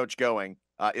greatest head coach going,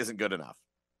 isn't good enough?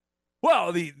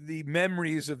 Well, the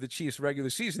memories of the Chiefs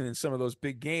regular season in some of those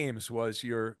big games was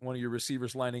one of your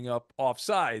receivers lining up off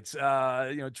sides,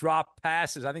 drop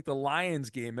passes. I think the Lions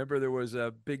game, remember there was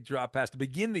a big drop pass to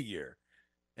begin the year,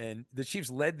 and the Chiefs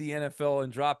led the NFL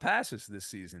in drop passes this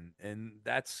season, and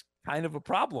that's kind of a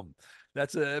problem.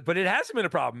 But it hasn't been a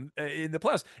problem in the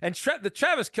playoffs. And the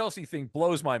Travis Kelce thing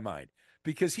blows my mind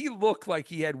because he looked like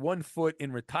he had one foot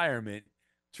in retirement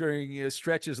during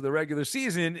stretches of the regular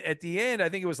season. At the end, I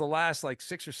think it was the last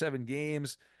 6 or 7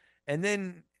 games. And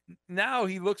then now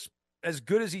he looks as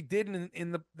good as he did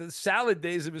in the salad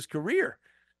days of his career,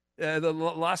 the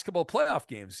last couple of playoff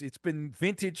games. It's been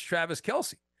vintage Travis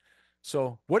Kelce.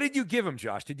 So what did you give him,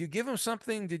 Josh? Did you give him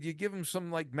something? Did you give him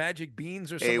some magic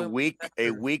beans or something?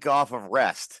 A week off of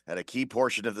rest at a key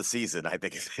portion of the season, I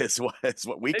think is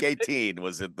what week 18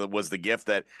 was the gift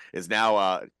that is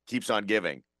now keeps on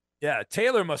giving. Yeah,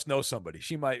 Taylor must know somebody.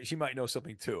 She might know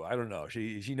something too. I don't know.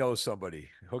 She knows somebody,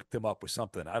 hooked him up with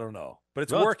something. I don't know, but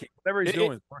it's working. Whatever he's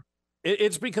doing is working.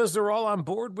 It's because they're all on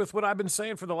board with what I've been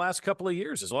saying for the last couple of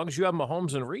years. As long as you have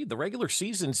Mahomes and Reed, the regular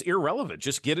season's irrelevant.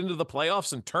 Just get into the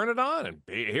playoffs and turn it on. And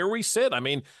here we sit. I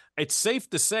mean, it's safe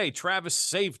to say Travis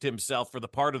saved himself for the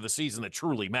part of the season that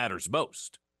truly matters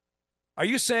most. Are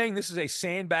you saying this is a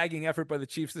sandbagging effort by the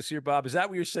Chiefs this year, Bob? Is that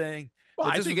what you're saying?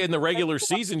 Well, I think in the regular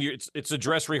season, it's a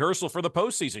dress rehearsal for the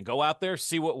postseason. Go out there,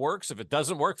 see what works. If it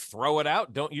doesn't work, throw it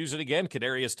out. Don't use it again.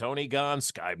 Kadarius Toney gone,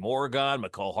 Sky Moore gone,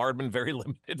 McCall Hardman very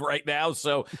limited right now.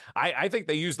 So I think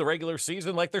they use the regular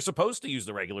season like they're supposed to use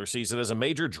the regular season as a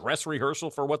major dress rehearsal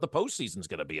for what the postseason's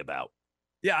going to be about.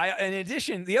 Yeah, in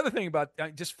addition, the other thing about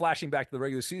just flashing back to the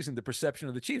regular season, the perception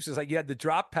of the Chiefs is like you had the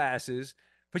drop passes,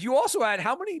 but you also had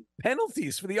how many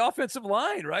penalties for the offensive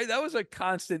line, right? That was a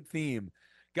constant theme.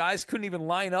 Guys couldn't even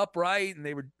line up right, and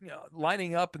they were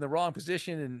lining up in the wrong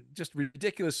position, and just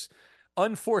ridiculous,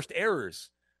 unforced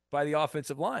errors by the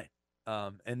offensive line.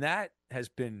 And that has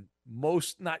been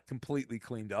not completely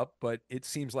cleaned up, but it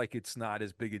seems like it's not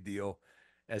as big a deal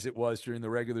as it was during the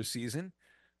regular season.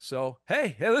 So,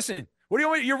 hey, listen, what do you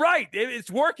want? You're right.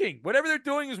 It's working. Whatever they're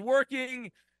doing is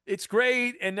working. It's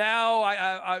great. And now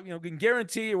I can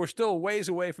guarantee you we're still a ways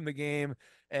away from the game.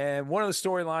 And one of the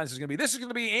storylines is going to be, this is going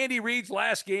to be Andy Reid's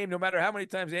last game, no matter how many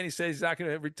times Andy says he's not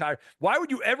going to retire. Why would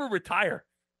you ever retire?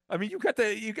 I mean, you got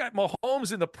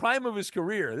Mahomes in the prime of his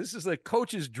career. This is the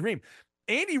coach's dream.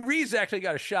 Andy Reid's actually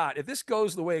got a shot. If this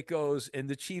goes the way it goes and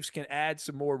the Chiefs can add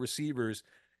some more receivers,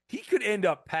 he could end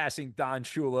up passing Don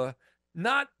Shula,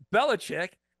 not Belichick.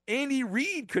 Andy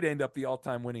Reid could end up the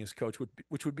all-time winningest coach,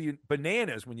 which would be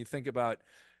bananas when you think about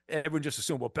everyone just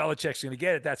assume, well, Belichick's going to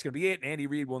get it. That's going to be it. And Andy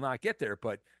Reid will not get there.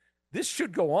 But this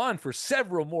should go on for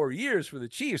several more years for the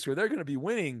Chiefs, where they're going to be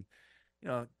winning,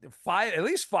 at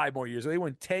least 5 more years. They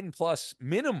win 10 plus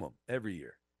minimum every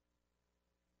year.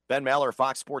 Ben Maller,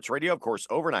 Fox Sports Radio, of course,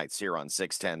 overnights here on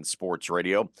 610 Sports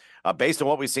Radio. Based on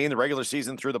what we've seen the regular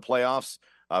season through the playoffs,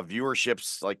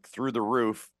 viewership's like through the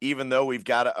roof. Even though we've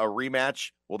got a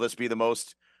rematch, will this be the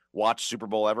most watched Super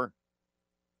Bowl ever?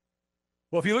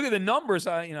 Well, if you look at the numbers,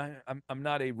 I'm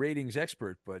not a ratings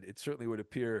expert, but it certainly would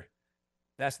appear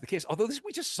that's the case. Although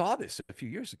we just saw this a few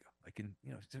years ago.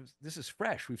 This is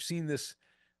fresh. We've seen this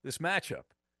matchup.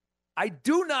 I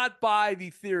do not buy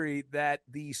the theory that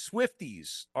the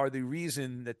Swifties are the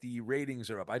reason that the ratings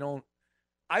are up. I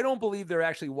don't believe they're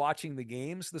actually watching the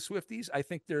games, the Swifties. I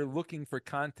think they're looking for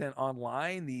content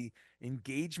online, the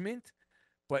engagement.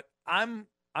 But I'm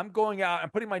going out, I'm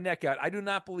putting my neck out. I do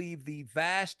not believe the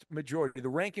vast majority, the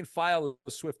rank and file of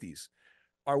the Swifties,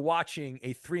 are watching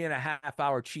a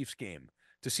 3.5-hour Chiefs game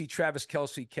to see Travis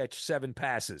Kelce catch 7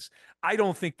 passes. I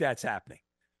don't think that's happening.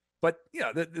 But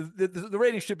the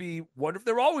ratings should be wonderful.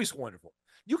 They're always wonderful.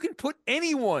 You can put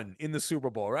anyone in the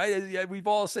Super Bowl, right? We've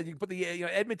all said you can put the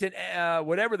Edmonton,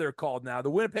 whatever they're called now,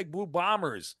 the Winnipeg Blue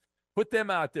Bombers. Put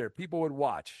them out there. People would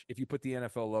watch if you put the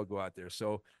NFL logo out there.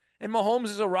 So, and Mahomes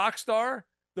is a rock star.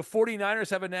 The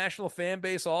 49ers have a national fan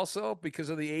base also because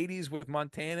of the 80s with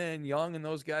Montana and Young and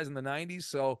those guys in the 90s.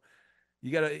 So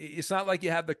it's not like you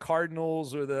have the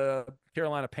Cardinals or the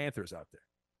Carolina Panthers out there.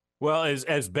 Well,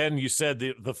 as Ben, you said,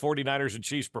 the 49ers and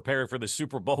Chiefs preparing for the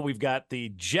Super Bowl. We've got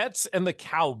the Jets and the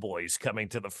Cowboys coming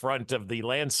to the front of the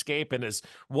landscape. And as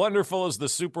wonderful as the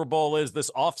Super Bowl is, this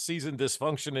offseason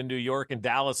dysfunction in New York and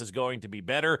Dallas is going to be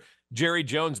better. Jerry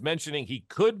Jones mentioning he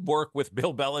could work with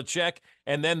Bill Belichick.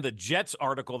 And then the Jets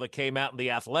article that came out in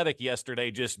The Athletic yesterday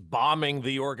just bombing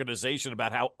the organization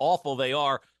about how awful they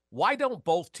are. Why don't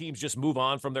both teams just move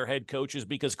on from their head coaches?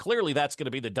 Because clearly that's going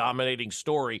to be the dominating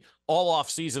story all off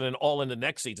season and all into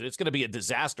next season. It's going to be a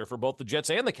disaster for both the Jets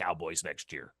and the Cowboys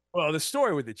next year. Well, the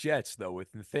story with the Jets, though,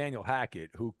 with Nathaniel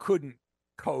Hackett, who couldn't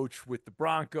coach with the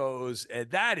Broncos, and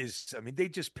that is, they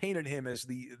just painted him as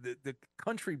the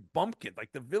country bumpkin,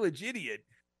 like the village idiot,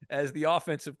 as the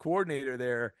offensive coordinator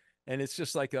there. And it's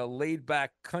just like a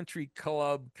laid-back country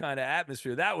club kind of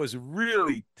atmosphere. That was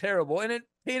really terrible. And it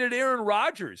painted Aaron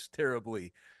Rodgers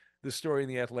terribly, the story in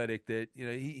The Athletic, that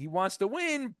he wants to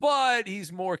win, but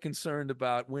he's more concerned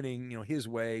about winning his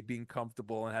way, being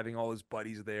comfortable and having all his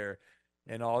buddies there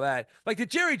and all that. Like the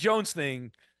Jerry Jones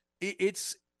thing,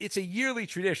 it's a yearly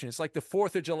tradition. It's like the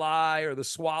 4th of July or the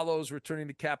Swallows returning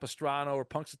to Capistrano or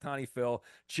Punxsutawney Phil.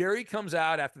 Jerry comes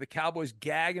out after the Cowboys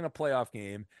gag in a playoff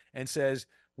game and says,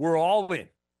 we're all in.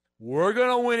 We're going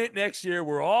to win it next year.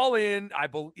 We're all in.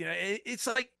 It's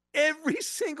like every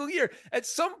single year. At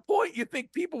some point, you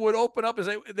think people would open up as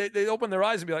they open their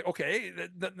eyes and be like, okay,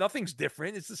 nothing's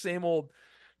different. It's the same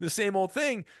old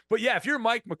thing. But yeah, if you're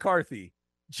Mike McCarthy,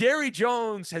 Jerry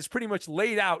Jones has pretty much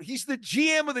laid out. He's the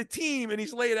GM of the team, and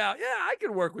he's laid out, yeah, I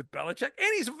can work with Belichick. And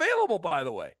he's available, by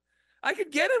the way. I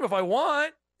could get him if I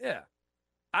want. Yeah.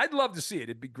 I'd love to see it.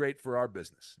 It'd be great for our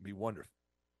business. It'd be wonderful.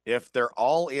 If they're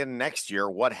all in next year,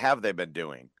 what have they been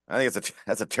doing? I think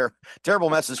that's a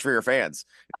terrible message for your fans.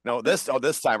 No, this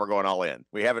time we're going all in.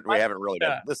 We haven't really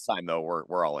been. This time though,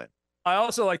 we're all in. I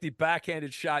also like the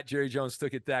backhanded shot Jerry Jones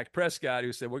took at Dak Prescott,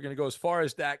 who said, we're going to go as far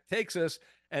as Dak takes us.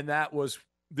 And that was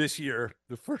this year,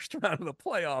 the first round of the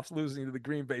playoffs, losing to the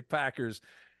Green Bay Packers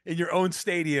in your own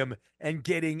stadium and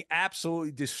getting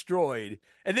absolutely destroyed.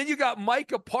 And then you got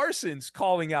Micah Parsons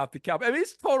calling out the Cowboys. I mean,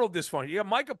 it's total dysfunction. You got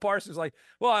Micah Parsons like,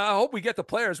 well, I hope we get the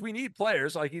players. We need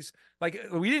players. Like he's like,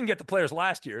 we didn't get the players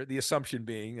last year. The assumption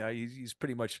being he's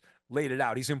pretty much laid it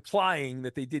out. He's implying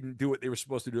that they didn't do what they were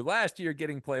supposed to do last year,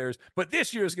 getting players. But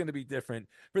this year is going to be different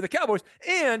for the Cowboys.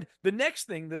 And the next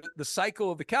thing, the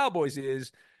cycle of the Cowboys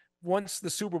is, once the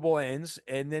Super Bowl ends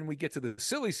and then we get to the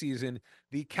silly season,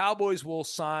 the Cowboys will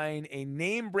sign a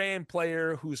name brand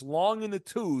player who's long in the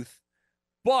tooth,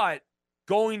 but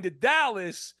going to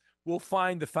Dallas will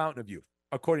find the fountain of youth,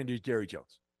 according to Jerry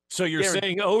Jones. So you're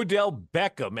saying Odell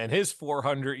Beckham and his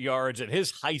 400 yards and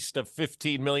his heist of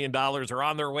 $15 million are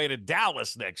on their way to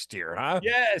Dallas next year, huh?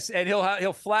 Yes, and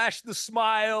he'll flash the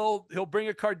smile. He'll bring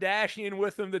a Kardashian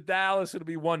with him to Dallas. It'll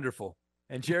be wonderful.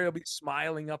 And Jerry will be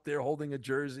smiling up there holding a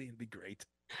jersey. It'd be great.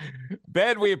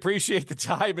 Ben, we appreciate the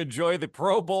time. Enjoy the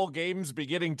Pro Bowl games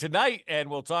beginning tonight, and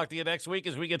we'll talk to you next week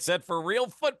as we get set for real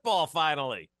football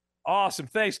finally. Awesome.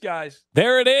 Thanks, guys.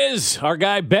 There it is. Our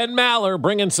guy Ben Maller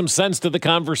bringing some sense to the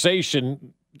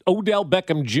conversation. Odell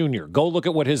Beckham Jr. Go look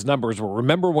at what his numbers were.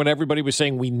 Remember when everybody was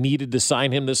saying we needed to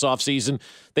sign him this offseason?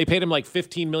 They paid him like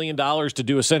 $15 million to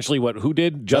do essentially what? Who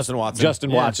did? Justin Watson.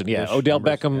 Justin Watson, yeah. Odell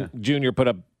numbers, Beckham Jr. put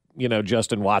up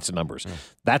Justin Watson numbers.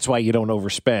 That's why you don't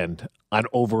overspend on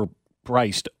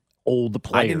overpriced old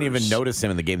players. I didn't even notice him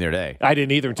in the game the other day. I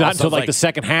didn't either. Not until like the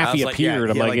second half he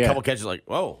appeared. Yeah, I'm like, a couple catches like,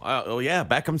 whoa, oh yeah,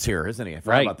 Beckham's here, isn't he? I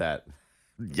forgot about that.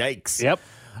 Yikes. Yep.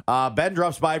 Ben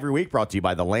drops by every week, brought to you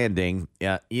by The Landing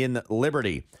in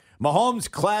Liberty.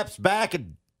 Mahomes claps back at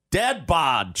dad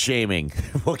bod shaming.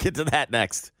 We'll get to that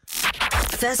next.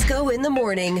 Fescoe in the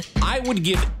morning. I would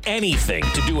give anything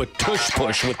to do a tush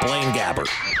push with Blaine Gabbert.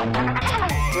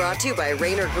 Brought to you by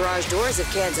Rainer Garage Doors of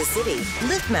Kansas City.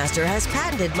 LiftMaster has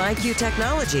patented MyQ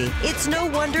technology. It's no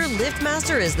wonder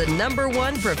LiftMaster is the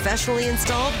 #1 professionally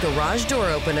installed garage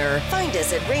door opener. Find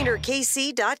us at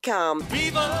RainerKC.com.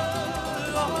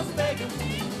 Viva Las Vegas.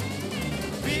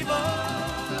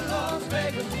 Viva Las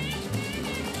Vegas.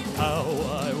 How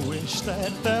I wish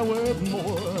that there were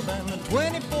more than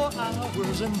 24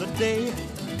 hours in the day.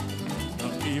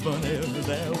 Even if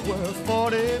there were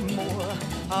 40 more,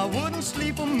 I wouldn't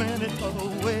sleep a minute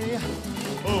away.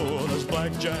 Oh, there's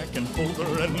blackjack and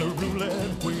poker and the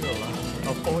roulette wheel.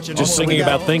 A fortune. Just singing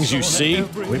about things you see.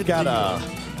 We've got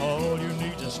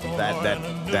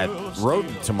that road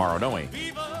tomorrow, don't we?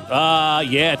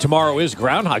 Yeah, tomorrow is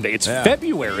Groundhog Day. It's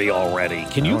February already.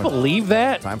 Can you believe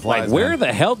that? Time flies, like, where man.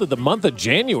 the hell did the month of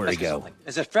January go?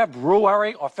 Is it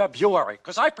February or February?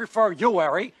 Because I prefer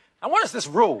Uary. And what is this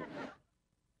rule?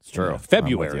 It's true.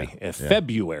 February.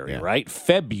 February, right?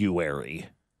 February,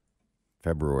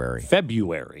 right?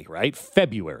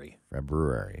 February.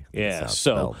 That's Yeah, how it's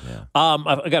so spelled,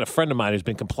 I got a friend of mine who's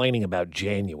been complaining about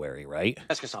January, right?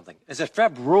 Ask you something. Is it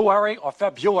February or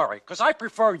February? Because I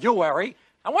prefer Uary.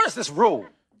 And what is this rule?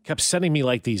 Kept sending me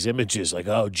like these images, like,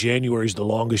 oh, January's the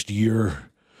longest year.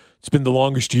 It's been the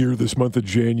longest year this month of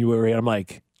January. And I'm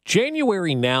like,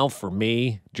 January now for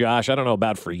me, Josh, I don't know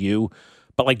about for you,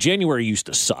 but like January used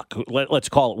to suck. Let's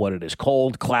call it what it is.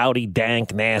 Cold, cloudy,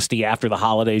 dank, nasty. After the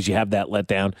holidays, you have that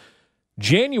letdown.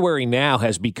 January now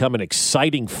has become an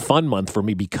exciting, fun month for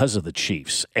me because of the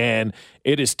Chiefs. And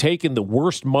it has taken the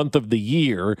worst month of the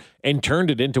year and turned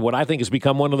it into what I think has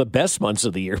become one of the best months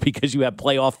of the year because you have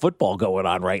playoff football going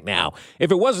on right now.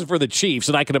 If it wasn't for the Chiefs,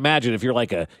 and I can imagine if you're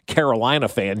like a Carolina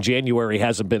fan, January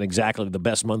hasn't been exactly the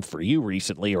best month for you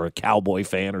recently, or a Cowboy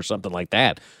fan or something like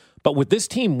that. But with this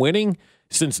team winning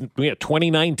since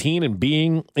 2019 and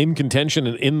being in contention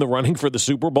and in the running for the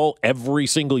Super Bowl every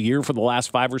single year for the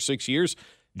last 5 or 6 years,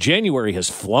 January has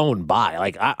flown by.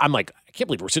 Like I'm like, I can't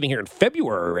believe we're sitting here in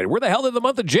February already. Where the hell did the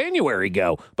month of January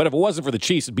go? But if it wasn't for the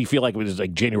Chiefs, it'd feel like it was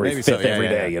like January 5th every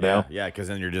day, you know? Yeah, because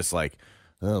then you're just like,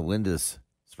 oh, when does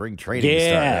spring training start?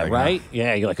 Yeah, right?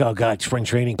 Yeah, you're like, oh, God, spring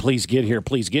training, please get here,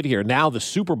 please get here. Now the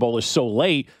Super Bowl is so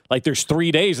late, like there's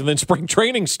 3 days and then spring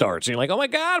training starts. And you're like, oh, my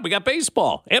God, we got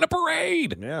baseball and a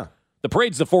parade. Yeah. The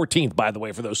parade's the 14th, by the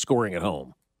way, for those scoring at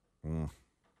home.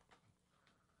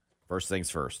 First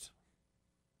things first.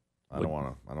 I don't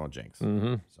want to jinx.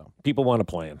 Mm-hmm. So people want to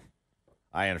plan.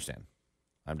 I understand.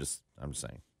 I'm just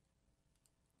saying.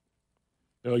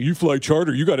 You fly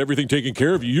charter. You got everything taken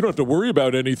care of you. You don't have to worry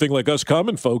about anything like us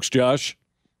common folks, Josh.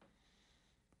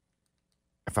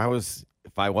 If I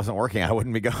wasn't working, I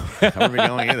wouldn't be going. I wouldn't be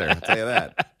going either. I'll tell you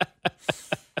that.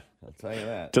 tell you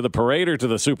that. To the parade or to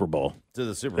the Super Bowl? To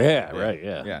the Super Bowl. Yeah, right,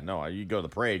 yeah. Yeah, no, you go to the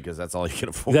parade because that's all you can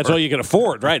afford. That's all you can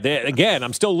afford, right? Again,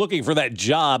 I'm still looking for that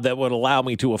job that would allow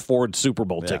me to afford Super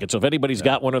Bowl tickets. So if anybody's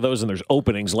got one of those and there's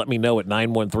openings, let me know at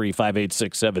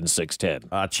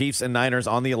 913-586-7610. Chiefs and Niners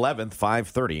on the 11th,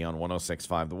 5:30 on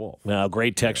 106.5 The Wolf. Now,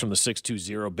 great text from the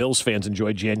 620. Bills fans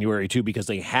enjoy January, too, because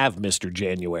they have Mr.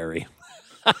 January.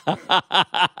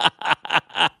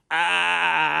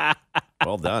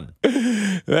 Well done.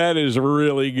 That is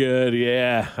really good.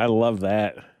 Yeah, I love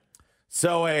that.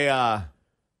 So a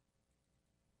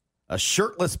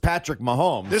shirtless Patrick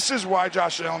Mahomes. This is why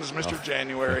Josh Allen is Mr.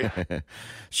 January.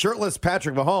 Shirtless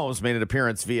Patrick Mahomes made an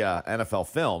appearance via NFL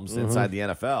Films inside the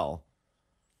NFL.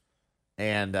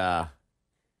 And,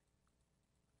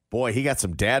 boy, he got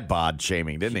some dad bod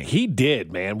shaming, didn't he? He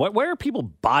did, man. Why are people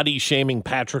body shaming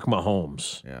Patrick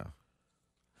Mahomes? Yeah.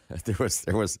 There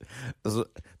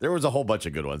was a whole bunch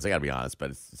of good ones. I got to be honest,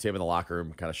 but it's him in the locker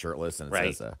room, kind of shirtless, and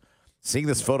it says, "Seeing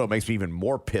this photo makes me even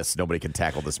more pissed. Nobody can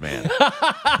tackle this man." Well,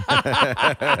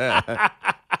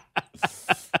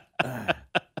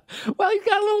 he's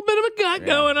got a little bit of a gut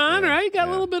going on, right? Got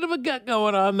a little bit of a gut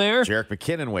going on there. Jerick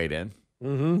McKinnon weighed in.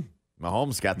 Mm-hmm.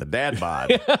 Mahomes got the dad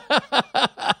bod.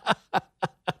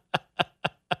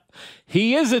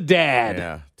 He is a dad.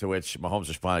 Yeah. To which Mahomes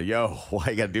responded, "Yo, why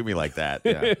you got to do me like that?"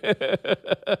 Yeah.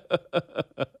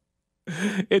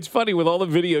 It's funny with all the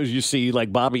videos you see,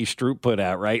 like Bobby Stroop put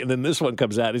out, right? And then this one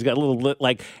comes out. He's got a little,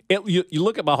 you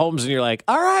look at Mahomes and you're like,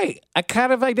 all right, I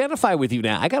kind of identify with you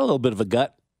now. I got a little bit of a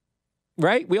gut,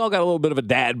 right? We all got a little bit of a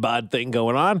dad bod thing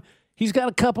going on. He's got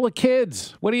a couple of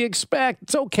kids. What do you expect?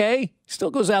 It's okay. Still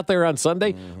goes out there on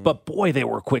Sunday. Mm-hmm. But, boy, they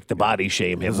were quick to body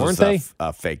shame him, weren't they?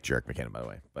 Fake Jerick McKinnon, by the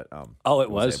way. But it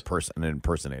was? An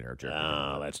impersonator of Jerick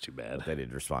McKinnon. Oh, that's too bad. But they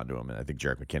didn't respond to him, and I think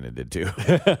Jerick McKinnon did too.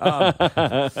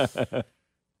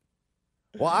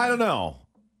 Well, I don't know.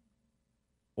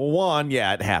 Well, one,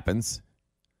 yeah, it happens.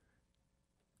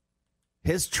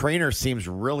 His trainer seems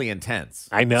really intense.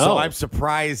 I know. So I'm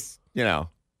surprised,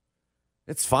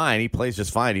 it's fine. He plays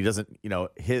just fine. He doesn't,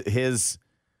 his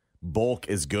bulk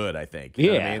is good, I think. You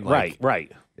know what I mean?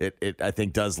 Right. It I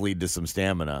think does lead to some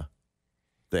stamina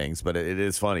things, but it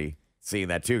is funny seeing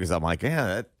that too, because I'm like,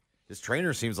 his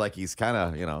trainer seems like he's kind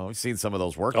of, we've seen some of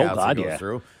those workouts he goes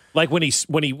through. Like when he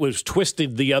was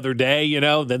twisted the other day,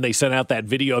 then they sent out that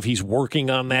video of he's working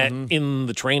on that in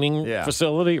the training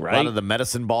facility, right? A lot of the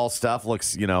medicine ball stuff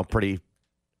looks, pretty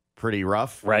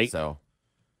rough. Right. So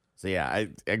yeah,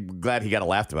 I'm glad he got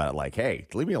laughed about it. Like, hey,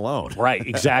 leave me alone. Right,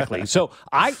 exactly. So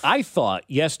I thought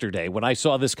yesterday when I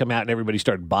saw this come out and everybody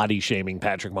started body shaming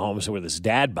Patrick Mahomes with his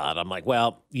dad bod, I'm like,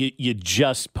 well, you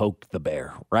just poked the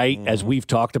bear, right? Mm-hmm. As we've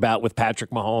talked about with Patrick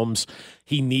Mahomes,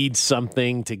 he needs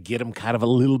something to get him kind of a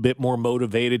little bit more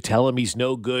motivated. Tell him he's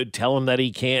no good. Tell him that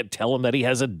he can't. Tell him that he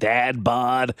has a dad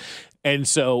bod. And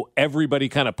so everybody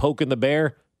kind of poking the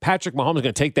bear. Patrick Mahomes is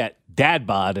going to take that dad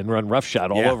bod and run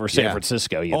roughshod all over San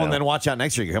Francisco. And then watch out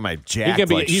next year. He's going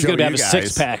to have a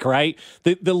six-pack, right?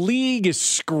 The league is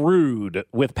screwed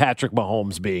with Patrick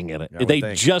Mahomes being in it.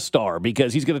 They just are,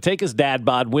 because he's going to take his dad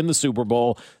bod, win the Super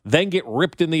Bowl, then get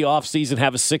ripped in the offseason,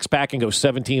 have a six-pack, and go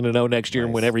 17-0 next year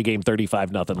and win every game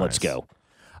 35-0. Nice. Let's go.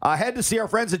 Head to see our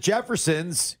friends at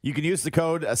Jefferson's. You can use the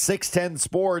code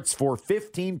 610sports for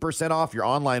 15% off your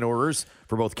online orders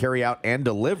for both carryout and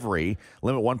delivery.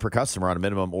 Limit one per customer on a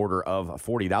minimum order of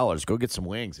 $40. Go get some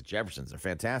wings at Jefferson's. They're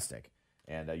fantastic.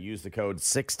 And use the code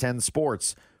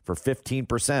 610sports for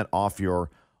 15% off your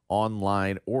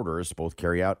online orders, both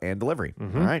carryout and delivery.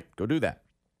 Mm-hmm. All right, go do that.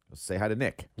 Go say hi to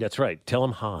Nick. That's right. Tell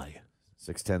him hi.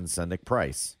 610 send Nick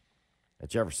Price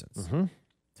at Jefferson's. Mm-hmm.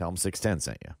 Tell him 610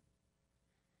 sent you.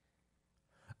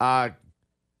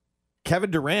 Kevin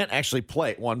Durant actually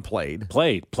played.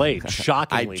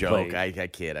 Shockingly I joke. played. I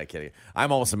kid.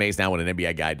 I'm almost amazed now when an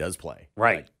NBA guy does play.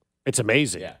 Right. It's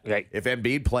amazing. Yeah. Right. If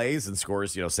Embiid plays and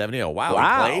scores, 70,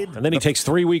 wow, he played. And then he takes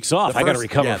 3 weeks off. I got to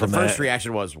recover from that. The first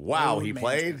reaction was, wow, he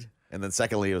played. And then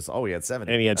secondly, it was, he had 70.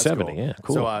 And he had That's 70, cool. yeah,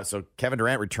 cool. So Kevin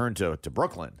Durant returned to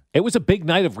Brooklyn. It was a big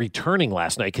night of returning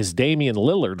last night because Damian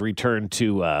Lillard returned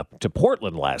to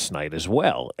Portland last night as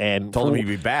well. And told him he'd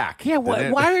be back. Yeah,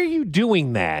 why are you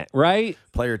doing that, right?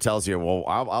 Player tells you,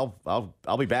 well,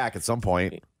 I'll be back at some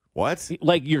point. What?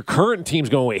 Like your current team's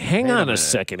going, wait, hang on a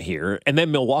second here. And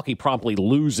then Milwaukee promptly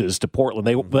loses to Portland.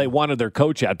 They wanted their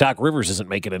coach out. Doc Rivers isn't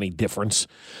making any difference.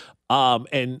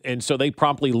 And so they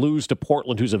promptly lose to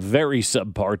Portland, who's a very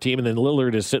subpar team. And then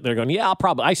Lillard is sitting there going, yeah,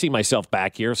 I see myself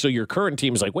back here. So your current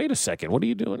team is like, wait a second, what are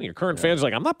you doing? Your current fans are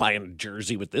like, I'm not buying a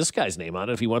jersey with this guy's name on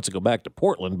it if he wants to go back to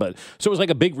Portland. But so it was like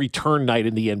a big return night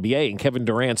in the NBA, and Kevin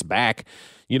Durant's back,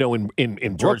 in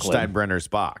George Brooklyn. Steinbrenner's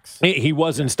box. He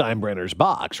was in Steinbrenner's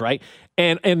box, right?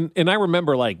 And I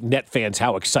remember, like, Net fans,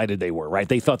 how excited they were, right?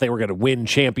 They thought they were going to win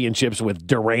championships with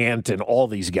Durant and all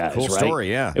these guys, Cool right?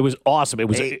 story, yeah. It was awesome. It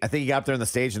was. I think he got up there on the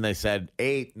stage and they said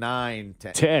 8, 9,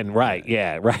 10. 10, right?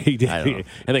 Yeah, right. And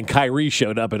then Kyrie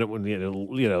showed up and it would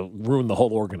ruined the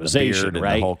whole organization, the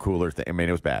right? The whole cooler thing. I mean,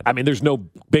 it was bad. I mean, there's no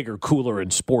bigger cooler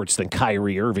in sports than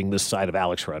Kyrie Irving this side of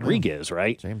Alex Rodriguez,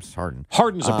 right? James Harden.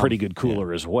 Harden's a pretty good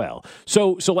cooler as well.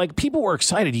 So like people were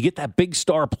excited. You get that big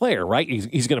star player, right?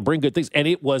 He's going to bring good things, and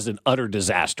it was an utter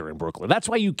disaster in Brooklyn. That's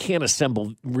why you can't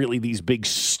assemble really these big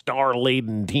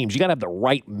star-laden teams. You got to have the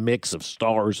right mix of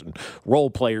stars and role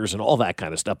players and all that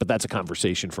kind of stuff, but that's a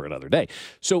conversation for another day.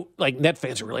 So, like, Net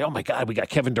fans are really, oh, my God, we got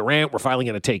Kevin Durant. We're finally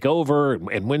going to take over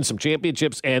and win some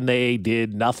championships, and they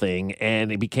did nothing,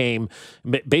 and it became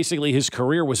basically his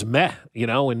career was meh,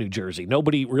 in New Jersey.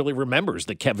 Nobody really remembers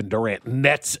the Kevin Durant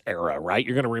Nets era, right?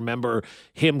 You're going to remember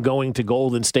him going to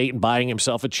Golden State and buying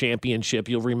himself a championship.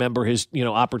 You'll remember his,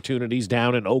 opportunities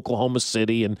down in Oklahoma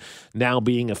City and now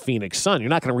being a Phoenix Sun. You're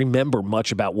not going to remember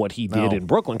much about what he did in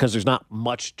Brooklyn because there's not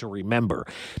much to remember.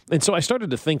 And so I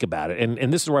started to think about it,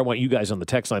 and this is where I want you guys on the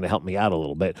text line to help me out a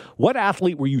little bit. What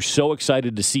athlete were you so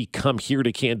excited to see come here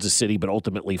to Kansas City but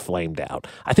ultimately flamed out?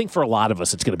 I think for a lot of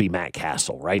us it's going to be Matt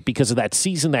Castle, right? Because of that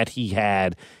season that he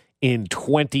had in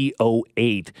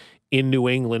 2008 in New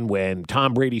England when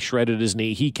Tom Brady shredded his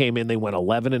knee. He came in, they went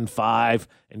 11-5,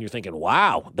 and you're thinking,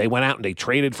 wow, they went out and they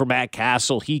traded for Matt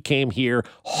Castle. He came here,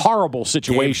 horrible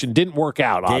situation, didn't work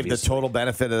out, Gave obviously. the total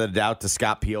benefit of the doubt to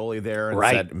Scott Pioli there and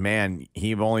said, man,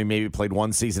 he only maybe played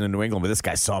one season in New England, but this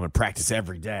guy saw him in practice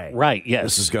every day. Right, yes.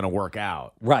 This is going to work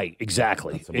out. Right,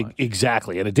 exactly.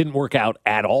 Exactly, and it didn't work out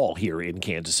at all here in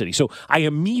Kansas City. So I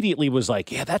immediately was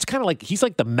like, yeah, that's kind of like, he's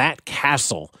like the Matt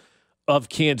Castle of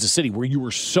Kansas City, where you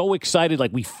were so excited,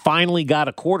 like we finally got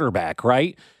a quarterback,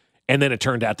 right? And then it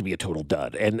turned out to be a total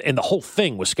dud. And the whole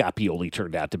thing with Scott Pioli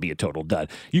turned out to be a total dud.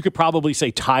 You could probably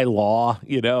say Ty Law,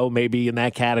 maybe in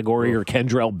that category, or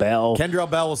Kendrell Bell. Kendrell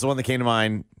Bell was the one that came to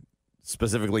mind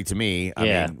specifically to me.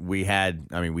 I mean,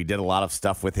 we did a lot of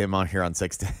stuff with him on here on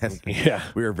 610. Yeah.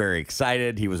 We were very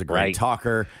excited. He was a great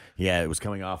talker. Yeah, it was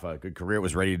coming off a good career.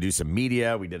 Was ready to do some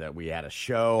media. We had a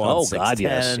show on 610. God,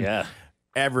 yes, yeah.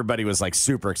 Everybody was like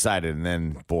super excited, and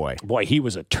then boy, he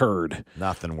was a turd.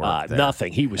 Nothing worked. There.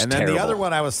 Nothing. He was. And then terrible. the other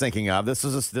one I was thinking of. This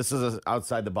is a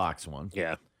outside the box one.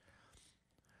 Yeah.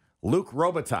 Luke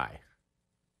Robitaille.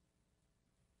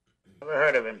 Never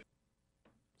heard of him.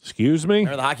 Excuse me.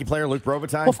 Remember the hockey player Luke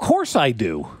Robitaille? Well, of course I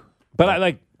do, but I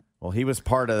like. Well, he was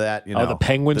part of that. The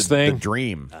Penguins thing. The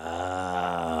dream.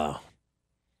 The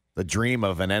dream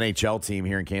of an NHL team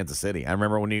here in Kansas City. I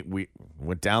remember when we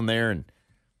went down there and.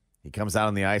 He comes out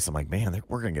on the ice. I'm like, man,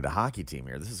 we're going to get a hockey team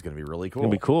here. This is going to be really cool. It's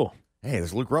going to be cool. Hey,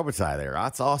 there's Luke Robitaille there.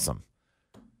 That's awesome.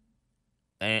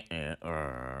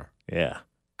 Yeah.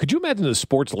 Could you imagine the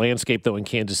sports landscape, though, in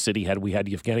Kansas City had we had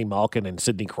Evgeny Malkin and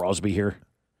Sidney Crosby here?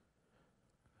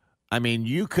 I mean,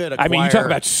 you could acquire... you talk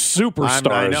about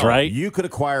superstars, right? You could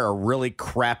acquire a really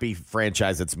crappy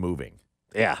franchise that's moving.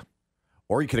 Yeah.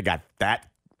 Or you could have got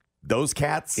those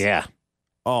cats. Yeah.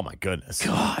 Oh, my goodness.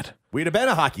 God. We'd have been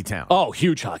a hockey town. Oh,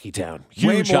 huge hockey town.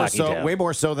 Huge hockey town. Way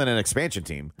more so than an expansion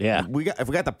team. Yeah. If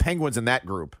we got the Penguins in that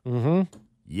group,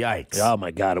 yikes. Oh,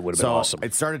 my God, it would have been awesome.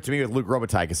 It started to me with Luke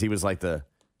Robitaille because he was like the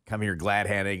come here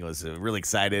glad-handing, was really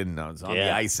excited, and I was on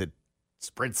the ice at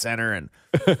Sprint Center, and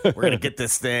we're going to get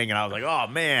this thing, and I was like, oh,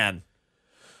 man.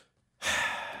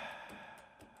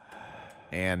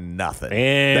 And nothing.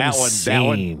 And that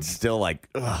one still like,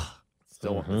 ugh.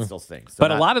 Still stinks.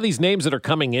 But a lot of these names that are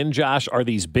coming in, Josh, are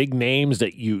these big names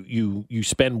that you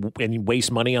spend and you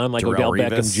waste money on, like Odell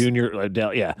Beckham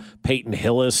Jr., Peyton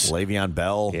Hillis, Le'Veon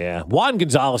Bell. Yeah. Juan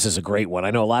Gonzalez is a great one. I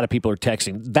know a lot of people are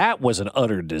texting. That was an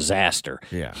utter disaster.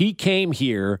 Yeah. He came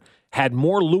here, had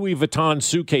more Louis Vuitton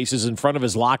suitcases in front of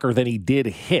his locker than he did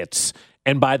hits,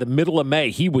 and by the middle of May,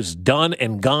 he was done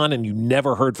and gone, and you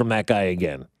never heard from that guy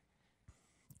again.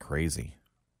 Crazy.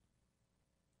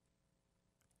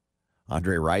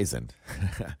 Andre Rison.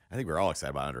 I think we're all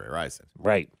excited about Andre Rison.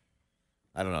 Right.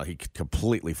 I don't know. He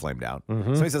completely flamed out.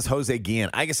 Somebody says Jose Guillen.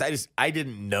 I guess I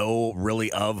didn't know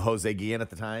really of Jose Guillen at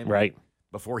the time. Right.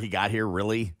 Before he got here,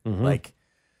 really. Like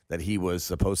that he was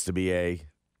supposed to be a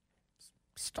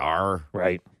star.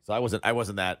 Right. So I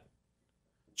wasn't that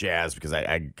Jazz because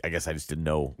I guess I just didn't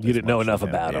know. You didn't know enough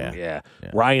about him. Yeah.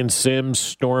 Ryan Sims,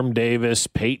 Storm Davis,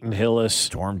 Peyton Hillis.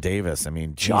 Storm Davis. I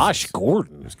mean, Josh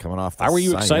Gordon. Who's coming off. Why were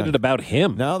you excited about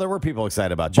him? No, there were people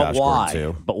excited about Josh Gordon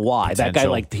too. But why?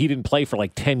 Potential. That guy, he didn't play for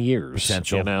 10 years.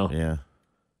 Potential. You know? Yeah.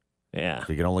 Yeah.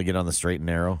 So you can only get on the straight and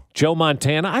narrow. Joe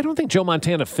Montana. I don't think Joe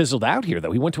Montana fizzled out here,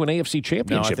 though. He went to an AFC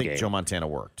championship game. No, I think Joe Montana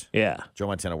worked. Yeah. Joe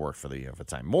Montana worked for the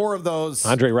time. More of those.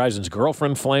 Andre Rison's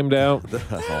girlfriend flamed out.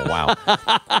 Oh, wow.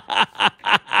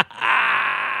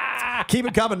 Keep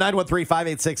it coming,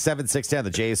 913-586-7610, the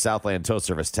Jay's Southland Tow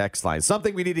Service text line.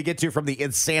 Something we need to get to from the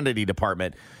Insanity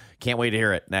Department. Can't wait to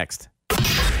hear it. Next.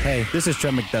 Hey, this is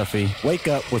Trent McDuffie. Wake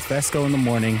up with Fescoe in the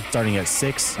morning, starting at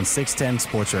 6 on 610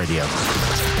 Sports Radio.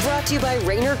 Brought to you by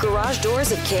Rainer Garage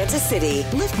Doors of Kansas City.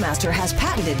 LiftMaster has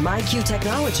patented MyQ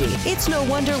technology. It's no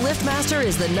wonder LiftMaster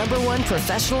is the #1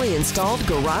 professionally installed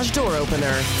garage door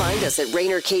opener. Find us at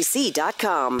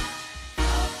RainerKC.com.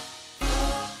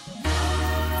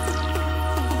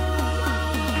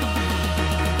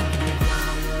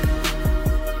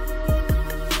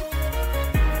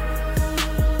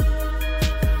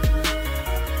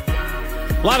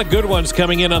 A lot of good ones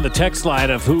coming in on the text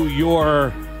line of who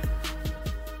your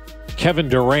Kevin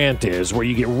Durant is, where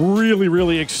you get really,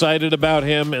 really excited about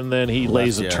him, and then he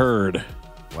lays a turd.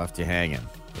 Left you hanging.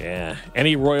 Yeah.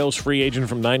 Any Royals free agent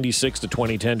from 96 to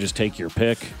 2010, just take your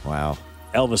pick. Wow.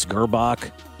 Elvis Gerbach.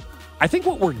 I think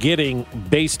what we're getting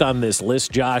based on this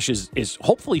list, Josh, is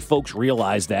hopefully folks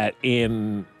realize that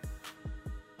in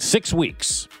 6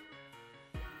 weeks,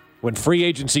 when free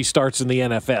agency starts in the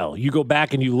NFL, you go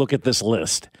back and you look at this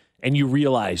list and you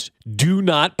realize, do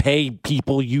not pay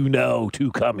people you know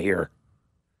to come here.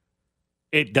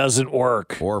 It doesn't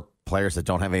work. Or players that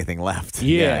don't have anything left.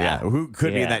 Yeah. Who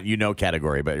could be in that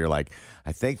category, but you're like,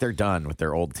 I think they're done with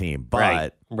their old team.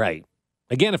 But Right.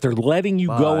 Again, if they're letting you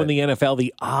go in the NFL,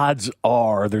 the odds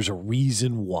are there's a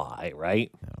reason why,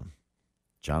 right?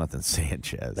 Jonathan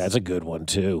Sanchez. That's a good one,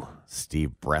 too.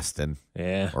 Steve Breston.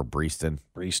 Yeah. Or Breeston.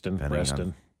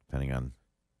 Depending on.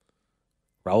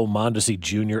 Raul Mondesi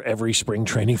Jr. every spring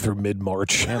training through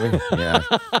mid-March. Yeah,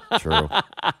 true.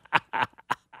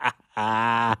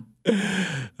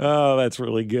 Oh, that's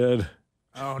really good.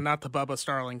 Oh, not the Bubba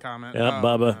Starling comment. Yep,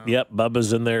 Bubba. No. Yep,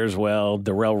 Bubba's in there as well.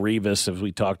 Darrell Revis, as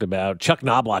we talked about. Chuck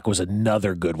Knobloch was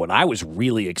another good one. I was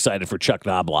really excited for Chuck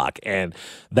Knobloch, and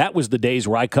that was the days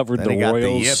where I covered the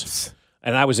Royals.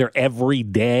 And I was there every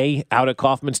day out at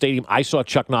Kauffman Stadium. I saw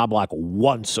Chuck Knobloch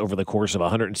once over the course of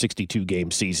a 162-game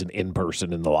season in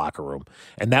person in the locker room.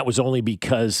 And that was only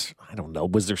because, I don't know,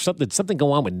 was there something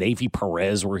go on with Navy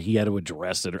Perez where he had to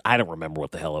address it? Or I don't remember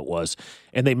what the hell it was.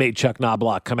 And they made Chuck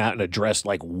Knobloch come out and address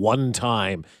one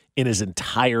time in his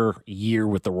entire year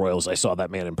with the Royals. I saw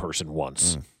that man in person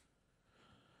once.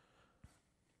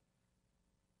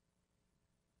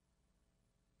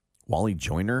 Wally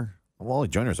Joyner? Wally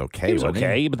Joyner's okay. He was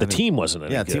okay, but the team wasn't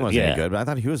any good. Yeah, the team wasn't any good, but I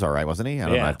thought he was all right, wasn't he? I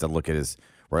don't know. I have to look at his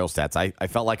Royal stats. I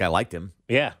felt like I liked him.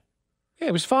 Yeah. Yeah,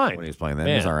 it was fine. When he was playing then,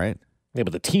 he was all right. Yeah,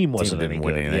 but the team wasn't any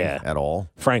good. At all.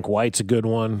 Frank White's a good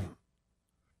one.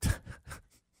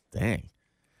 Dang.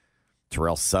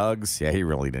 Terrell Suggs. Yeah, he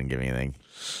really didn't give anything.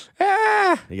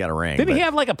 He got a ring. Didn't he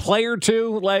have a player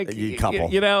too? A couple.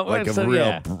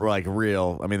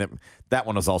 Real. I mean, that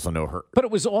one was also no hurt. But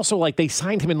it was also they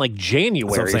signed him in January.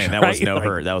 That's what I'm saying. That right? was no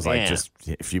hurt. That was just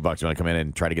a few bucks. You want to come in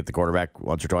and try to get the quarterback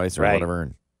once or twice or whatever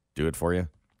and do it for you?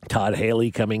 Todd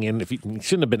Haley coming in. You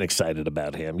shouldn't have been excited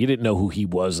about him. You didn't know who he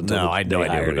was until I had no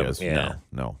idea who he was. Yeah.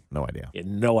 No idea. You had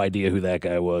no idea who that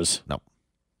guy was. No.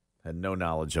 Had no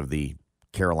knowledge of the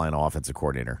Carolina offensive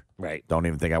coordinator. Right. Don't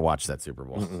even think I watched that Super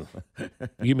Bowl.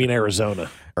 You mean Arizona.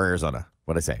 Or Arizona.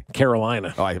 What'd I say?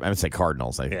 Carolina. Oh, I would say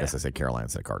Cardinals. I guess I said Carolina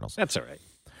instead of Cardinals. That's all right.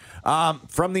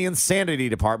 From the Insanity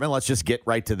Department, let's just get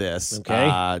right to this.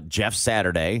 Okay. Jeff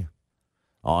Saturday.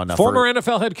 Former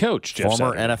NFL head coach.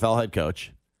 NFL head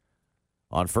coach.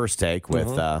 On First Take with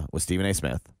Stephen A.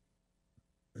 Smith.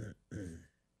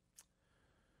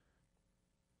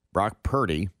 Brock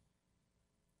Purdy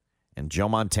and Joe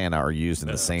Montana are used in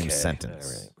the same sentence.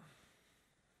 All right.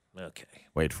 Okay.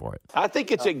 Wait for it. I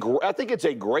think it's a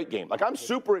great game. I'm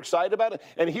super excited about it,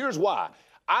 and here's why.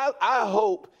 I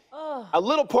hope a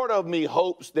little part of me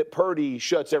hopes that Purdy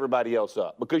shuts everybody else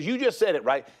up because you just said it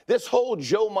right. This whole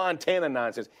Joe Montana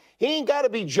nonsense. He ain't got to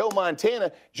be Joe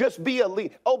Montana. Just be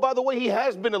elite. Oh, by the way, he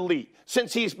has been elite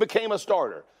since he became a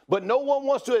starter. But no one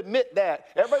wants to admit that.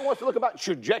 Everybody wants to look about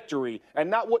trajectory and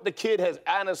not what the kid has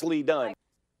honestly done.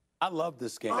 I love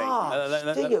this game.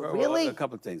 Really? A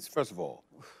couple of things. First of all,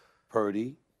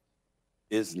 Purdy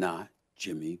is not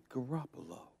Jimmy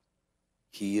Garoppolo.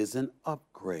 He is an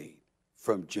upgrade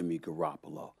from Jimmy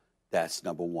Garoppolo. That's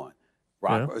number one.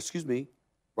 Brock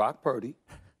Purdy.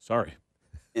 Sorry.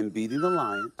 In beating the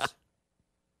Lions,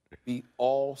 beat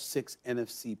all 6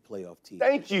 NFC playoff teams.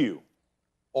 Thank you.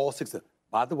 All 6 of them.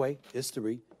 By the way,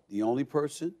 history, the only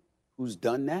person who's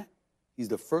done that, he's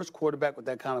the first quarterback with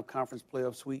that kind of conference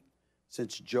playoff sweep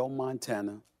since Joe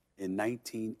Montana in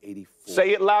 1984.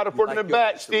 Say it louder for them in the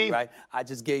back, history, Steve. Right? I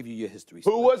just gave you your history.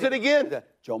 Who was it again?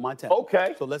 Joe Montana.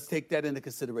 Okay. So let's take that into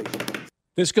consideration.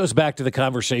 This goes back to the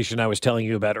conversation I was telling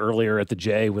you about earlier at the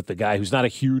J with the guy who's not a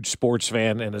huge sports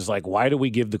fan and is like, why do we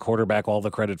give the quarterback all the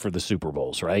credit for the Super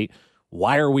Bowls, right?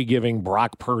 Why are we giving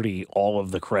Brock Purdy all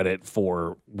of the credit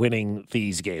for winning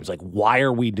these games? Like, why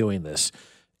are we doing this?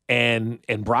 And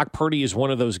Brock Purdy is one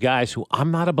of those guys who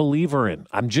I'm not a believer in.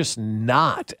 I'm just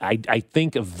not. I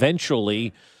think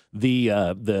eventually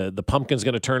the pumpkin's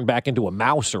going to turn back into a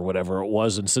mouse or whatever it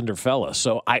was in Cinderfella.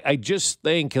 So I just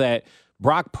think that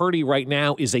Brock Purdy right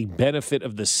now is a benefit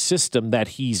of the system that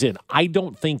he's in. I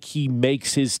don't think he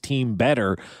makes his team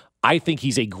better. I think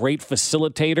he's a great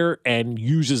facilitator and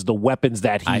uses the weapons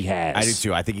that he has. I do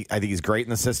too. I think he's great in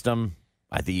the system.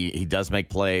 I think he does make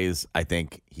plays. I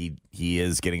think he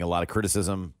is getting a lot of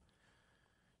criticism.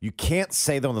 You can't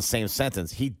say, though, in the same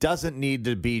sentence, he doesn't need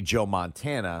to be Joe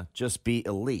Montana, just be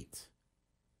elite.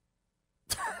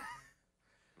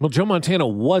 Well, Joe Montana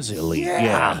was elite.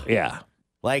 Yeah.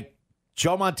 Like,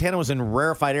 Joe Montana was in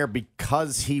rarefied air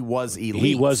because he was elite.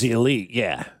 He was elite,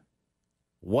 yeah.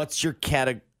 What's your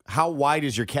how wide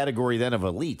is your category then of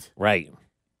elite? Right.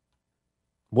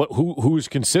 Who's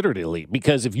considered elite?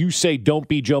 Because if you say don't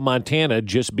be Joe Montana,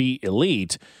 just be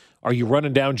elite, are you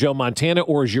running down Joe Montana,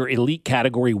 or is your elite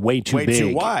category way too big? Way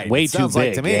too wide. Way it too sounds big.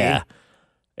 Like to me.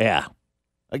 Yeah.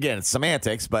 Again, it's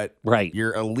semantics, but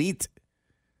your elite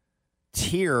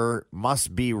tier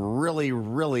must be really,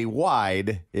 really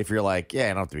wide if you're like, yeah, I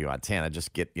don't have to be Montana.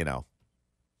 Just get,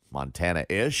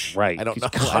 Montana-ish. Right. I don't know.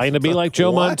 Kind of be like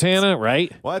Joe Montana,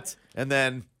 right? What? And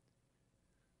then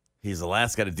he's the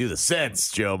last guy to do the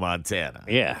since Joe Montana.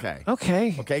 Yeah.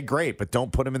 Okay, great. But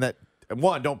don't put him in that.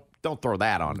 One, don't throw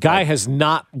that on. Guy has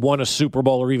not won a Super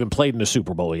Bowl or even played in a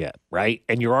Super Bowl yet, right?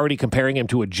 And you're already comparing him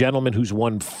to a gentleman who's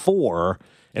won 4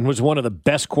 and was one of the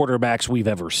best quarterbacks we've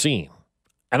ever seen.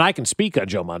 And I can speak on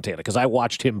Joe Montana because I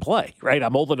watched him play, right?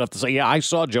 I'm old enough to say, yeah, I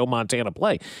saw Joe Montana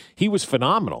play. He was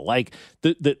phenomenal. Like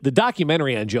the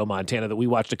documentary on Joe Montana that we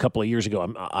watched a couple of years ago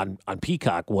on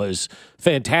Peacock was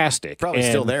fantastic. Probably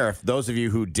still there. If those of you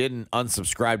who didn't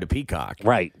unsubscribe to Peacock,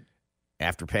 right,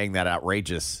 after paying that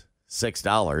outrageous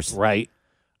 $6, right,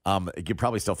 you could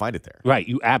probably still find it there. Right,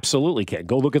 you absolutely can.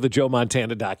 Go look at the Joe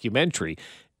Montana documentary.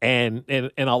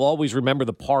 And I'll always remember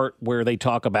the part where they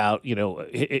talk about,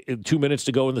 2 minutes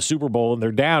to go in the Super Bowl and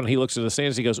they're down. And he looks at the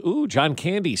stands. He goes, ooh, John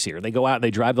Candy's here. They go out and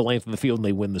they drive the length of the field and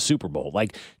they win the Super Bowl.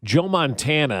 Like Joe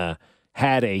Montana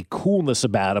had a coolness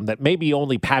about him that maybe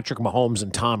only Patrick Mahomes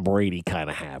and Tom Brady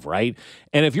kind of have, right?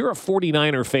 And if you're a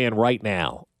 49er fan right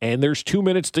now and there's 2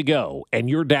 minutes to go and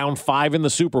you're down 5 in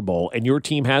the Super Bowl and your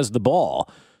team has the ball,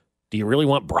 do you really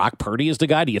want Brock Purdy as the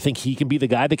guy? Do you think he can be the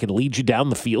guy that can lead you down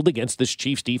the field against this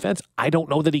Chiefs defense? I don't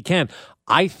know that he can.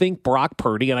 I think Brock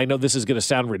Purdy, and I know this is going to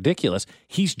sound ridiculous,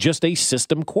 he's just a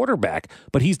system quarterback,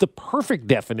 but he's the perfect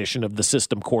definition of the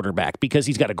system quarterback because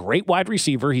he's got a great wide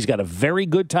receiver, he's got a very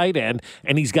good tight end,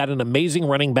 and he's got an amazing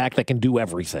running back that can do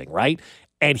everything, right?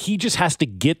 And he just has to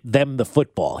get them the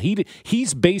football.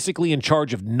 He's basically in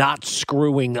charge of not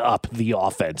screwing up the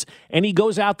offense. And he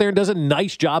goes out there and does a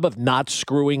nice job of not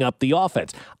screwing up the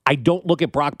offense. I don't look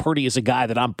at Brock Purdy as a guy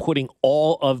that I'm putting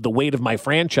all of the weight of my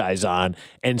franchise on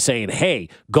and saying, hey,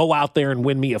 go out there and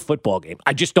win me a football game.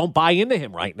 I just don't buy into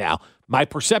him right now. My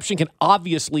perception can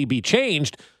obviously be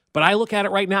changed, but I look at it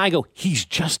right now, I go, he's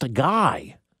just a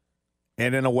guy.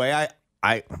 And in a way,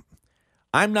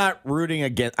 I'm not rooting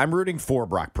against. I'm rooting for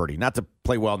Brock Purdy, not to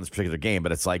play well in this particular game,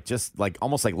 but it's like just like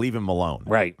almost like leave him alone,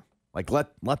 right? Like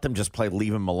let them just play,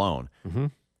 leave him alone,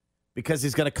 because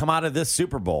he's going to come out of this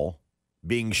Super Bowl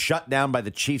being shut down by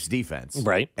the Chiefs defense,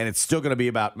 right? And it's still going to be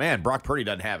about Brock Purdy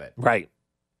doesn't have it, right?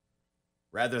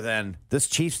 Rather than this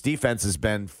Chiefs defense has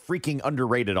been freaking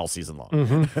underrated all season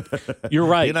long. You're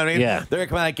right. You know what I mean? Yeah. They're going to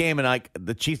come out of that game and like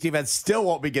the Chiefs defense still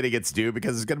won't be getting its due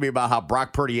because it's going to be about how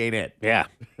Brock Purdy ain't it. Yeah.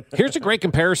 Here's a great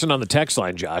comparison on the text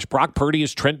line, Josh. Brock Purdy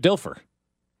is Trent Dilfer.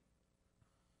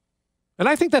 And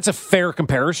I think that's a fair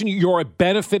comparison. You're a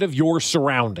benefit of your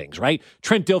surroundings, right?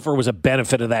 Trent Dilfer was a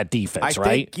benefit of that defense, right?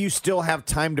 I think you still have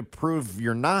time to prove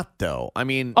you're not, though. I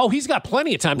mean... Oh, he's got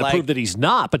plenty of time to prove that he's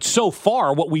not. But so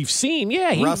far, what we've seen,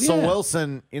 Russell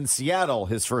Wilson in Seattle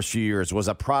his first few years was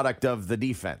a product of the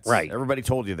defense. Right. Everybody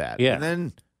told you that. Yeah. And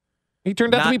then He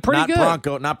turned out to be pretty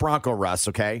good. Not Bronco Russ,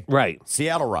 okay? Right.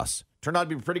 Seattle Russ. Turned out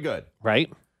to be pretty good.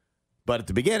 Right. But at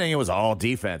the beginning, it was all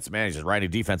defense. Man, he's just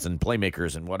writing defense and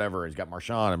playmakers and whatever. He's got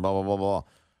Marshawn and blah, blah, blah, blah.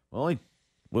 Well, he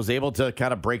was able to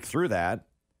kind of break through that.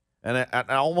 And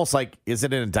I almost like, is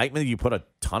it an indictment that you put a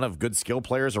ton of good skill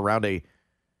players around a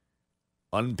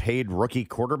unpaid rookie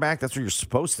quarterback? That's what you're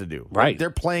supposed to do. Right. They're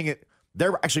playing it.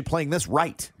 They're actually playing this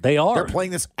right. They are. They're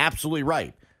playing this absolutely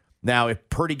right. Now, if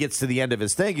Purdy gets to the end of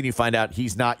his thing and you find out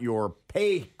he's not your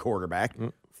pay quarterback,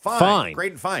 fine.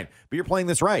 Great and fine. But you're playing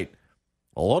this right.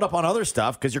 Load up on other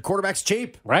stuff because your quarterback's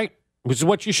cheap. Right. Which is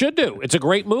what you should do. It's a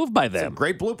great move by them. It's a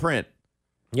great blueprint.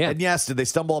 Yeah. And yes, did they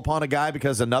stumble upon a guy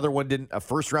because another one didn't, a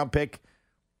first-round pick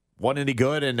wasn't any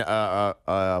good and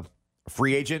a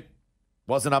free agent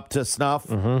wasn't up to snuff?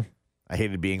 Mm-hmm. I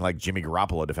hated being like Jimmy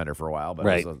Garoppolo defender for a while, but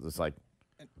right. it's like,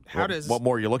 what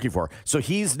more are you looking for? So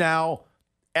he's now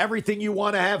everything you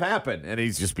want to have happen, and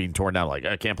he's just being torn down like,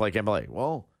 I can't play.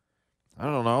 Well, I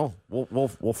don't know.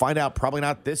 We'll find out. Probably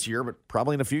not this year, but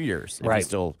probably in a few years. If he's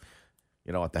still,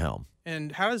 at the helm.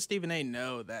 And how does Stephen A.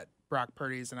 know that Brock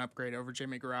Purdy is an upgrade over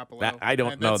Jimmy Garoppolo? I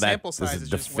don't know that. Sample size is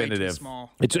definitive. just way too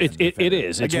small. It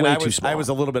is. It's Again, way too small. I was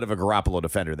a little bit of a Garoppolo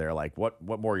defender there. Like, what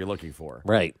more are you looking for?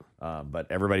 Right. But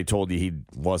everybody told you he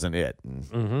wasn't it.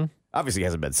 And obviously, he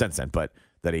hasn't been since then. But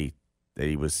that he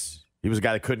was a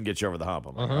guy that couldn't get you over the hump.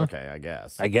 I'm like, okay, I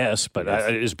guess. But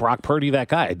is Brock Purdy that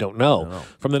guy? I don't know.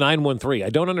 From the 913,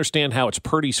 I don't understand how it's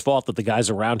Purdy's fault that the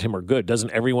guys around him are good. Doesn't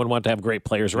everyone want to have great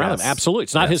players around him? Absolutely.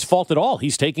 It's not his fault at all.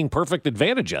 He's taking perfect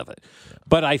advantage of it. Yeah.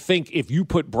 But I think if you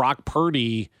put Brock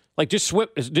Purdy, like just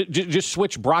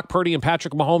switch Brock Purdy and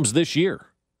Patrick Mahomes this year.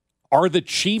 Are the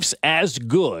Chiefs as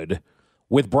good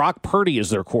with Brock Purdy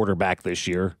as their quarterback this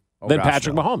year than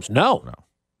Patrick Mahomes? No.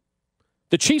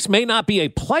 The Chiefs may not be a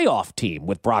playoff team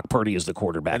with Brock Purdy as the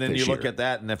quarterback this year. And then you look at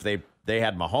that, and if they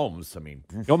had Mahomes, I mean...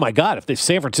 Oh, my God. If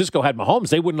San Francisco had Mahomes,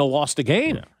 they wouldn't have lost a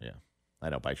game. Yeah. I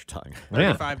don't bite your tongue.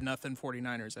 35-0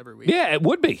 49ers every week. Yeah, it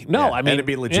would be. No, I mean... And it'd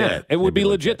be legit. Yeah, it would be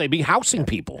legit. They'd be housing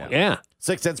people. Yeah.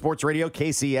 610 Sports Radio,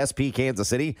 KCSP, Kansas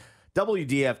City,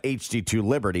 WDF HD2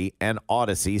 Liberty, and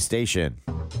Odyssey Station.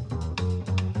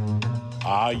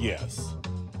 Ah, yes.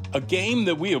 A game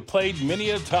that we have played many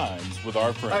a times with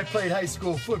our friends. I played high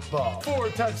school football. 4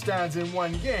 touchdowns in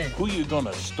one game. Who you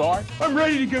gonna start? I'm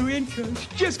ready to go in, Coach.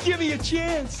 Just give me a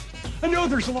chance. I know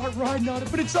there's a lot riding on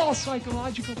it, but it's all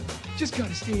psychological. Just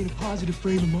gotta stay in a positive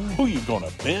frame of mind. Who you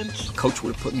gonna bench? Coach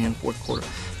would have put me in fourth quarter.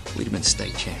 We'd have been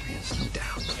state champions, no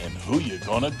doubt. And who you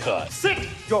gonna cut? Sit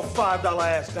your $5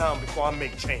 ass down before I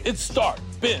make change. It's Start,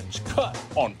 Bench, Cut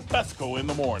on Fescoe in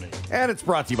the Morning. And it's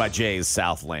brought to you by Jay's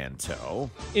Southland Tow.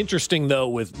 Interesting, though,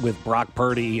 with Brock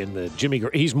Purdy and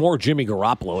he's more Jimmy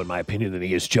Garoppolo, in my opinion, than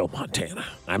he is Joe Montana.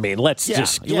 I mean, let's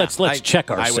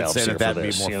check ourselves I would say here that'd for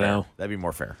this, be more fair. That'd be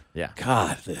more fair. Yeah.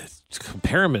 God,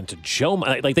 compare him to Joe,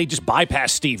 like they just bypassed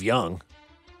Steve Young.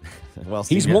 Well,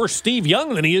 he's more Steve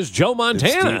Young than he is Joe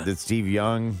Montana. Did Steve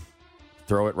Young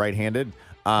throw it right-handed?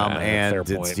 And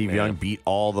did Steve Young beat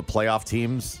all the playoff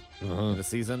teams in the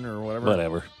season or whatever?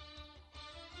 Whatever.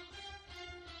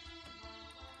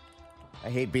 I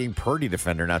hate being Purdy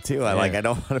defender now too. I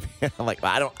don't want to be. I'm like,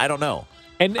 I don't know.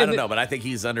 I don't know, but I think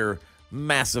he's under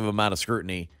massive amount of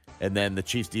scrutiny. And then the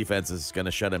Chiefs defense is going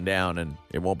to shut him down, and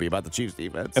it won't be about the Chiefs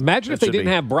defense. Imagine if they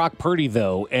didn't have Brock Purdy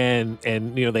though, and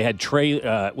they had Trey.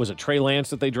 Was it Trey Lance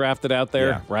that they drafted out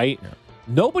there? Right. Yeah.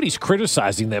 Nobody's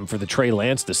criticizing them for the Trey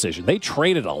Lance decision. They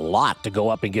traded a lot to go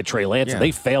up and get Trey Lance, and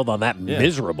they failed on that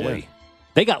miserably. Yeah.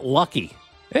 They got lucky.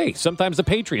 Hey, sometimes the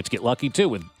Patriots get lucky, too,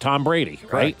 with Tom Brady,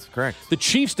 right? Correct. The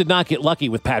Chiefs did not get lucky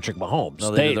with Patrick Mahomes.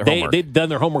 No, they'd done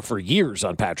their homework for years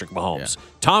on Patrick Mahomes. Yeah.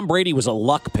 Tom Brady was a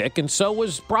luck pick, and so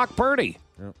was Brock Purdy.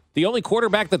 Yep. The only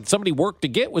quarterback that somebody worked to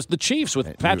get was the Chiefs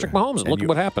with Patrick Mahomes, and look at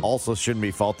what happened. Also shouldn't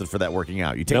be faulted for that working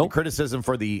out. You take the criticism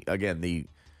for the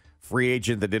free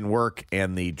agent that didn't work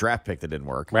and the draft pick that didn't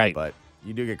work. Right. But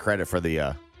you do get credit for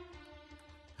the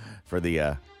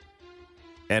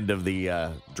end of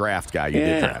the draft guy you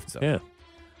did draft. So. Yeah.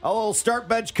 A little start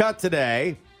bench cut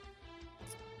today.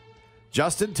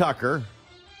 Justin Tucker,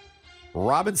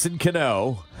 Robinson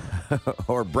Cano,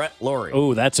 or Brett Laurie.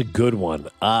 Oh, that's a good one.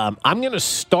 I'm going to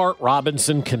start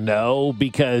Robinson Cano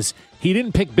because he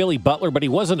didn't pick Billy Butler, but he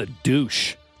wasn't a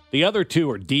douche. The other two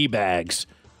are D-bags.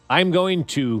 I'm going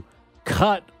to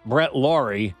cut Brett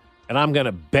Laurie, and I'm going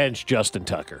to bench Justin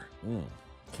Tucker.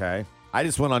 Okay. I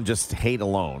just went on just hate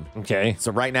alone. Okay.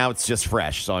 So right now it's just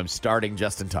fresh, so I'm starting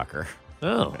Justin Tucker.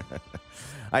 Oh.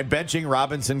 I'm benching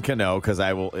Robinson Cano because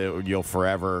you'll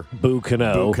forever boo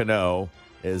Cano. Boo Cano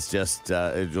is just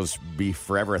it'll just be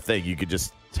forever a thing. You could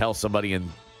just tell somebody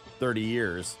in 30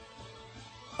 years,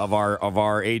 of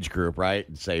our age group, right?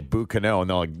 And say Boo Cano, and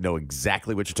they'll know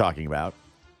exactly what you're talking about.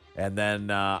 And then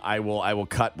I will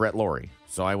cut Brett Laurie.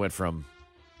 So I went from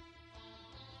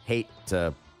hate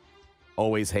to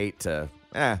always hate to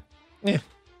Yeah. All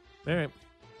right.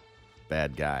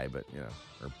 bad guy, but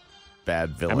or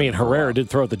bad villain. I mean, Herrera did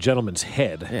throw at the gentleman's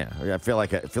head. Yeah, I feel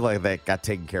like that got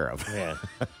taken care of. Yeah.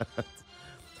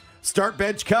 Start,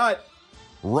 bench, cut.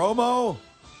 Romo,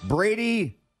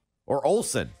 Brady, or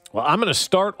Olsen. Well, I'm going to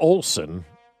start Olsen.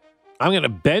 I'm going to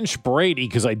bench Brady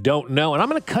because I don't know, and I'm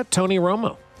going to cut Tony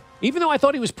Romo. Even though I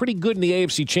thought he was pretty good in the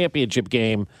AFC Championship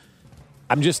game,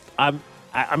 I'm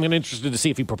interested to see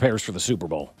if he prepares for the Super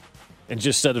Bowl. And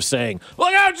just instead of saying,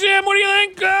 "Look out, Jim, what do you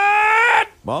think?"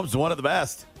 Mahomes is one of the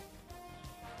best.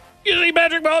 You see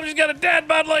Patrick Mahomes, he's got a dad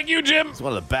bod like you, Jim. He's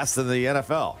one of the best in the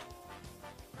NFL.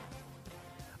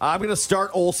 I'm going to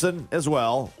start Olsen as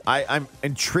well. I'm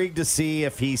intrigued to see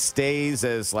if he stays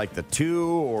as like the 2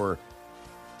 or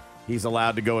he's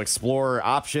allowed to go explore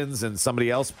options and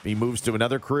somebody else, he moves to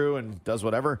another crew and does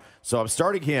whatever. So I'm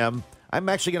starting him. I'm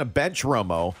actually going to bench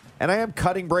Romo, and I am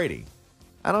cutting Brady.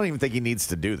 I don't even think he needs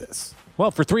to do this.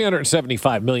 Well, for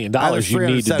 $375 million, you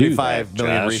need to do that, $375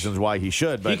 million reasons why he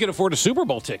should. But he could afford a Super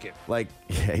Bowl ticket. Yeah,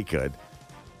 he could.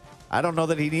 I don't know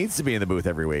that he needs to be in the booth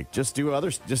every week. Just do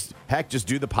others. Just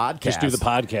do the podcast. Just do the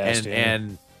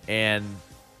podcast and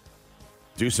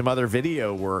do some other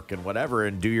video work and whatever,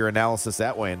 and do your analysis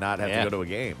that way, and not have to go to a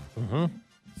game. Mm-hmm.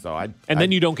 So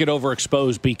then you don't get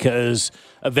overexposed because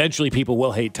eventually people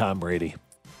will hate Tom Brady.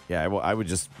 Yeah, I would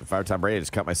just, if I were Tom Brady, I'd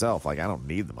just cut myself. I don't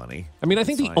need the money. I mean, I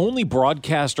think the only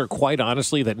broadcaster, quite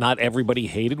honestly, that not everybody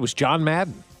hated was John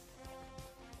Madden.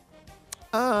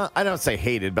 I don't say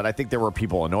hated, but I think there were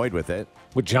people annoyed with it.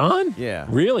 With John? Yeah.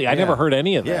 Really? I never heard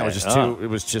any of that. Yeah, it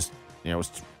was just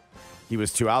he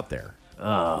was too out there.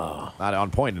 Oh. Not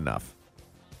on point enough.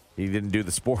 He didn't do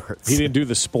the sports. He didn't do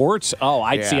the sports? Oh,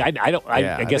 I see. I don't.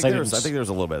 I guess I didn't. I think there was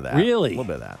a little bit of that. Really? A little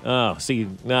bit of that. Oh, see,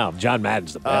 no, John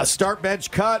Madden's the best. Start,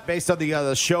 bench, cut based on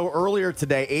the show earlier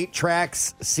today. 8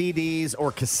 tracks, CDs,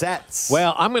 or cassettes.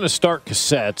 Well, I'm going to start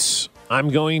cassettes. I'm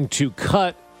going to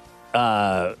cut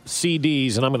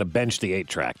CDs, and I'm going to bench the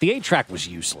 8-track. The 8-track was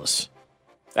useless.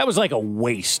 That was like a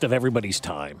waste of everybody's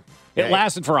time. It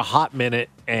lasted for a hot minute,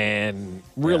 and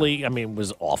really, it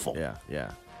was awful.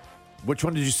 Yeah. Which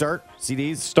one did you start?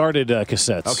 CDs? Started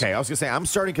cassettes. Okay, I was going to say, I'm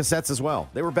starting cassettes as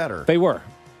well. They were better. They were.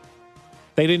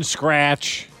 They didn't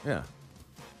scratch. Yeah.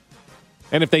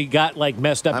 And if they got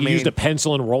messed up, you used a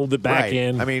pencil and rolled it back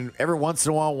in. I mean, every once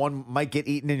in a while, one might get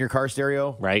eaten in your car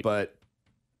stereo. Right. But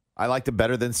I liked it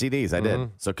better than CDs. I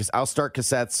did. So I'll start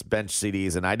cassettes, bench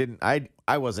CDs, and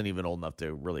I wasn't even old enough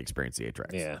to really experience the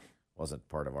 8-tracks. Yeah. Wasn't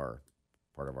part of our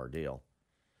deal.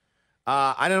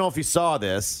 I don't know if you saw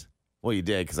this. Well, you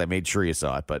did because I made sure you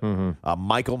saw it. But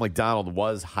Michael McDonald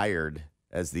was hired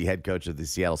as the head coach of the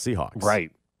Seattle Seahawks.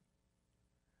 Right.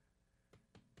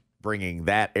 Bringing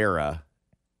that era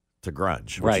to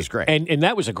grunge, which is great. And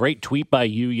that was a great tweet by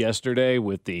you yesterday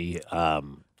with the,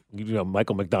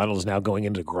 Michael McDonald is now going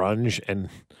into grunge and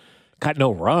got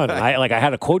no run. I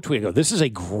had a quote tweet. I go, this is a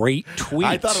great tweet.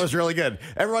 I thought it was really good.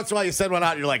 Every once in a while you send one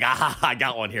out and you're like, I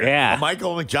got one here. Yeah. A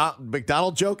Michael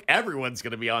McDonald joke, everyone's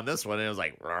going to be on this one. And it was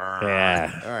like,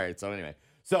 yeah. All right. So anyway.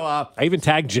 So I even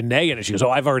tagged Janae in it. She goes,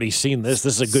 I've already seen this.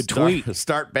 This is a good tweet.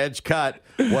 Start, bench, cut.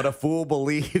 What a fool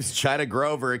believes. China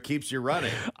Grover, it keeps you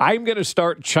running. I'm going to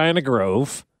start China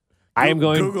Grove.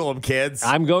 Google them, kids.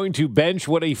 I'm going to bench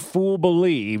what a fool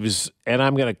believes, and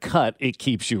I'm going to cut it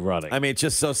keeps you running. I mean, it's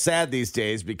just so sad these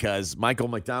days because Michael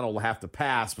McDonald will have to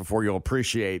pass before you'll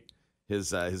appreciate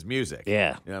his music.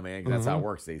 Yeah. You know what I mean? That's how it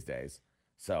works these days.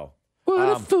 So what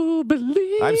a fool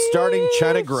believes. I'm starting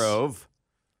China Grove,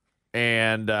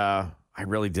 and I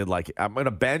really did like it. I'm going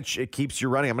to bench it keeps you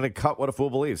running. I'm going to cut what a fool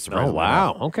believes. Oh,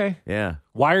 wow. Okay. Yeah.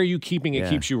 Why are you keeping it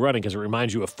keeps you running? Because it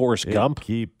reminds you of Forrest Gump?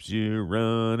 Keeps you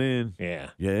running. Yeah.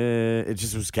 Yeah. It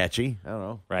just was catchy. I don't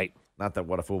know. Right. Not that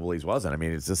What a Fool Believes wasn't. I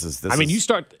mean,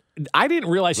 I didn't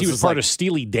realize he was part of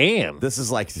Steely Dan. This is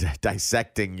like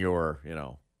dissecting your,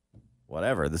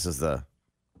 whatever. This is the.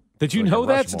 Did you know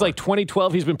that? Since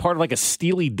 2012, he's been part of a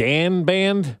Steely Dan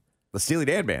band? The Steely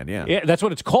Dan band, yeah. Yeah, that's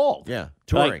what it's called. Yeah.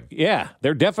 Touring.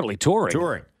 They're definitely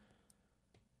touring.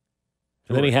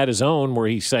 And then he had his own where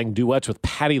he sang duets with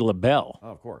Patti LaBelle.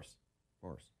 Oh, of course.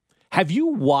 Have you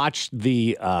watched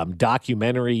the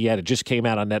documentary yet? It just came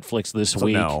out on Netflix this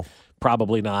week. No.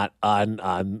 Probably not.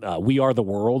 On We Are the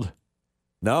World.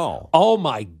 No. Oh,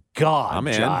 my God, I'm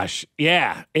in. Josh.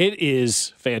 Yeah, it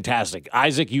is fantastic.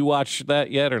 Isaac, you watched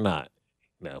that yet or not?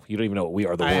 No, you don't even know what We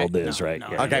Are the World is, right? No.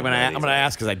 Yeah, okay, I'm going to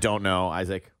ask because I don't know.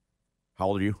 Isaac, how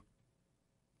old are you?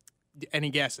 Any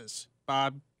guesses?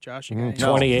 Bob, Josh, you got any?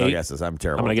 28. No guesses. I'm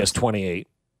terrible. I'm going to guess 28.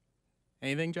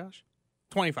 Anything, Josh?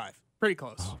 25. Pretty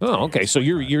close. Oh, okay. So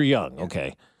you're young.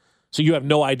 Okay. So you have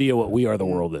no idea what We Are the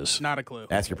World is. Not a clue.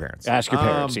 Ask your parents. Ask your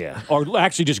parents, yeah. Or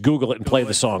actually just Google it and play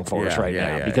the song for us right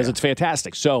now because it's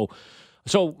fantastic. So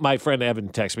my friend Evan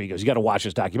texted me. He goes, you got to watch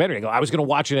this documentary. I go, I was going to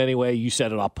watch it anyway. You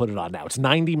said it. I'll put it on now. It's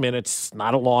 90 minutes.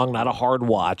 Not a long, not a hard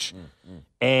watch.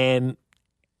 And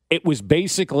it was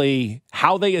basically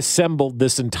how they assembled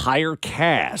this entire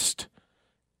cast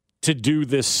to do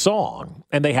this song.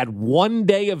 And they had one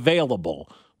day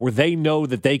available where they know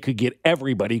that they could get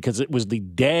everybody because it was the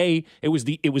day, it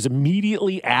was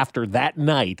immediately after that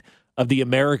night of the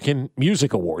American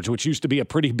Music Awards, which used to be a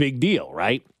pretty big deal,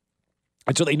 right?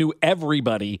 And so they knew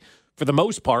everybody, for the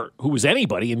most part, who was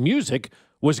anybody in music,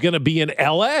 was going to be in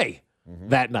L.A.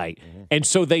 that night. And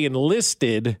so they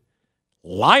enlisted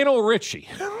Lionel Richie,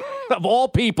 of all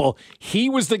people. He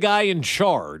was the guy in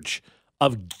charge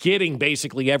of getting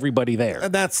basically everybody there.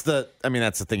 And that's the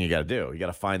thing you got to do. You got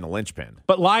to find the linchpin.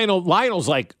 But Lionel's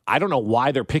like, I don't know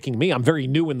why they're picking me. I'm very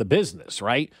new in the business,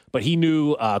 right? But he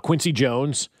knew Quincy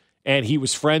Jones, and he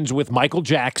was friends with Michael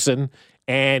Jackson,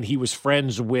 and he was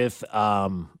friends with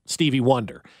Stevie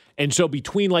Wonder. And so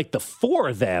between like the four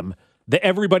of them,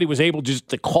 everybody was able just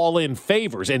to call in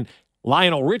favors. And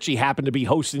Lionel Richie happened to be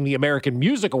hosting the American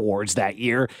Music Awards that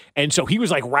year. And so he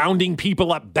was like rounding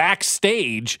people up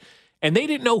backstage, and they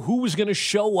didn't know who was going to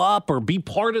show up or be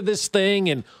part of this thing.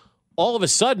 And all of a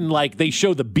sudden, like, they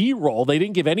show the B-roll. They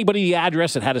didn't give anybody the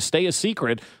address. It had to stay a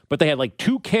secret. But they had like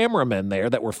two cameramen there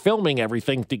that were filming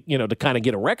everything to kind of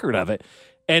get a record of it.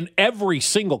 And every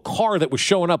single car that was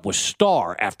showing up was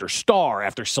star after star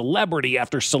after celebrity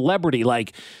after celebrity.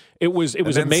 Like, it was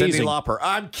amazing. Cyndi Lauper.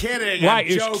 I'm kidding.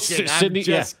 Right, I'm joking. I'm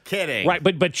just kidding. Right,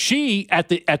 but she at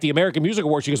the American Music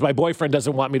Awards, she goes, my boyfriend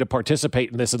doesn't want me to participate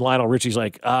in this, and Lionel Richie's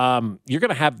like, you're going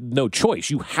to have no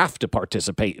choice. You have to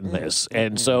participate in this,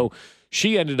 and so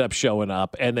she ended up showing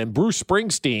up, and then Bruce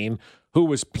Springsteen, who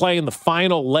was playing the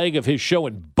final leg of his show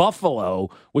in Buffalo,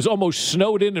 was almost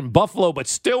snowed in Buffalo, but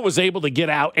still was able to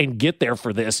get out and get there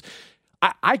for this.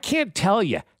 I can't tell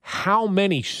you how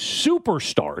many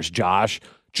superstars, Josh,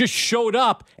 just showed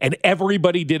up, and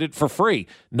everybody did it for free.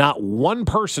 Not one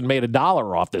person made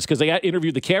 $1 off this because they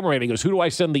interviewed the cameraman. And he goes, who do I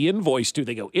send the invoice to?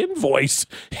 They go, invoice?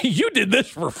 You did this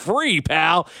for free,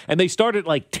 pal. And they started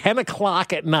like 10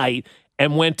 o'clock at night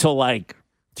and went till like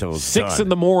 6 in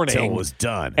the morning. Till it was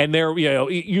done. And they're,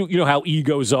 you know how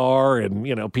egos are,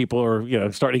 and, people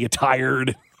are, starting to get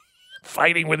tired,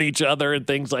 fighting with each other and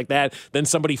things like that. Then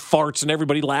somebody farts and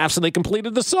everybody laughs, and they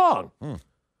completed the song.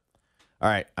 All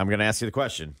right, I'm going to ask you the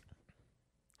question.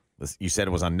 You said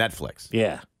it was on Netflix.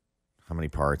 Yeah. How many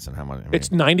parts and how many?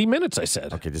 It's 90 minutes, I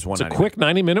said. Okay, just one. It's a quick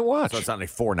 90-minute watch. So it's not like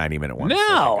 4 90-minute ones.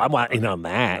 No, I'm watching on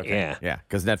that. Okay. Yeah, yeah,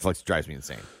 because Netflix drives me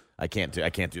insane. I can't do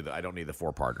that. I don't need the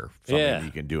 4-parter. Something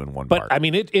you can do in one part. But I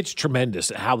mean, it's tremendous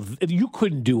how you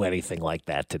couldn't do anything like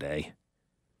that today.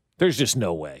 There's just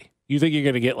no way. You think you're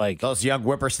going to get like those young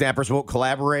whippersnappers won't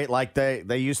collaborate like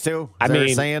they used to?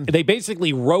 They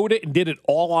basically wrote it and did it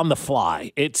all on the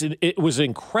fly. It was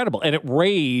incredible, and it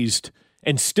raised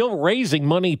and still raising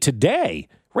money today.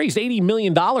 Raised $80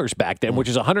 million back then, which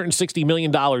is $160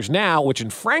 million now, which in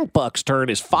Frank Buck's turn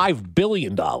is $5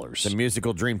 billion. The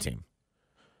musical dream team.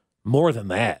 More than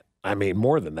that. I mean,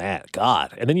 more than that.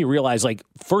 God. And then you realize, like,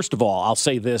 first of all, I'll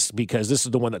say this because this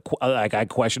is the one that I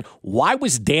questioned. Why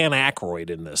was Dan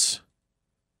Aykroyd in this?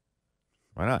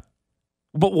 Why not?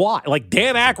 But why? Like,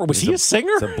 Dan Aykroyd, was he a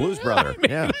singer? He's a blues brother.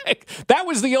 Yeah. Like, that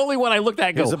was the only one I looked at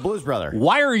and go, he's a blues brother.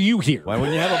 Why are you here? Why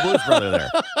wouldn't you have a blues brother there?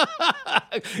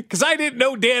 Because I didn't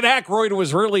know Dan Aykroyd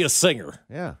was really a singer.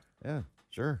 Yeah,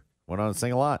 sure. Went on to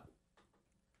sing a lot.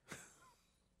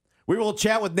 We will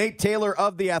chat with Nate Taylor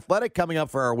of The Athletic coming up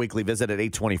for our weekly visit at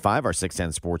 8:25, our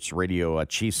 610 Sports Radio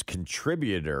Chiefs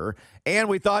contributor. And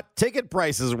we thought ticket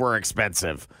prices were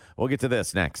expensive. We'll get to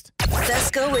this next.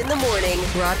 Fescoe in the morning,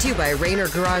 brought to you by Rainer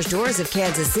Garage Doors of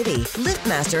Kansas City.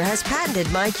 LiftMaster has patented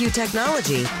MyQ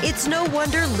technology. It's no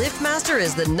wonder LiftMaster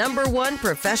is the #1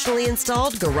 professionally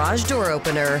installed garage door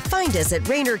opener. Find us at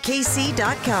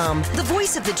RainerKC.com. The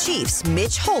voice of the Chiefs,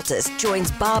 Mitch Holtis,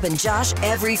 joins Bob and Josh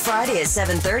every Friday at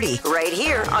 7:30, right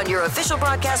here on your official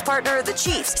broadcast partner of the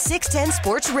Chiefs, 610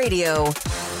 Sports Radio.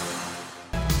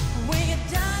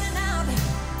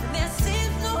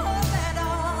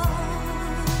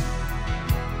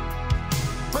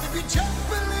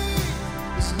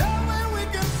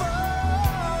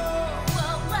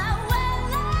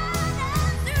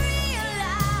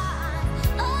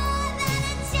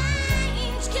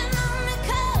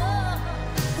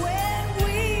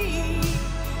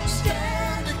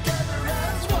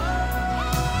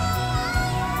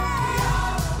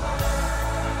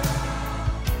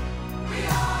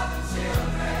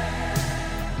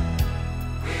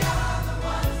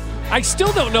 I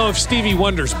still don't know if Stevie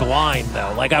Wonder's blind,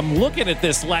 though. Like, I'm looking at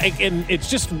this, and it's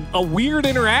just a weird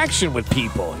interaction with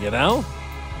people, you know?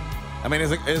 I mean,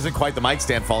 it isn't quite the mic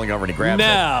stand falling over and he grabs it.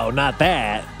 No, not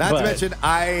that. Not to mention,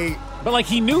 But, like,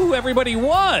 he knew who everybody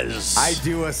was. I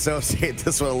do associate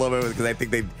this one a little bit because I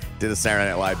think they did a Saturday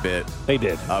Night Live bit. They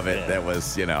did. Of it that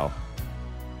was, I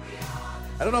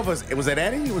don't know if was it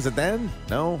Eddie? Was it then?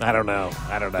 No? I don't know.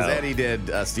 Because Eddie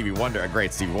did Stevie Wonder, a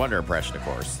great Stevie Wonder impression, of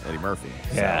course, Eddie Murphy.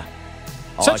 Yeah.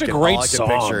 So Such a great all song.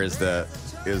 I can picture is the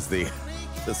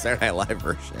Saturday Night Live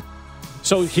version.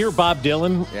 So here, Bob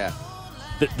Dylan. Yeah.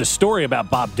 The story about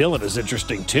Bob Dylan is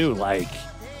interesting too. Like,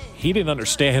 he didn't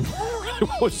understand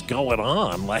what was going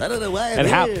on. Like, I don't know why I'm and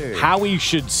how he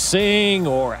should sing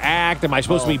or act. Am I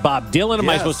supposed to be Bob Dylan? Am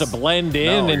I supposed to blend in?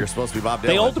 No, and you're supposed to be Bob Dylan.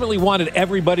 They ultimately wanted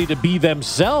everybody to be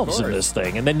themselves in this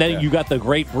thing. And then you got the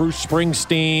great Bruce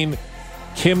Springsteen,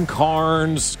 Kim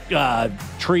Carnes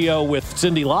trio with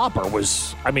Cyndi Lauper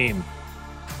was, I mean,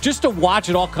 just to watch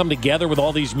it all come together with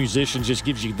all these musicians just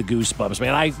gives you the goosebumps,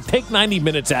 man. I take 90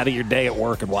 minutes out of your day at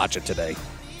work and watch it today.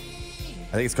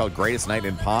 I think it's called Greatest Night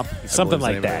in Pop. Something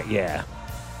like that, yeah.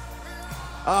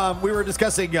 We were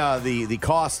discussing the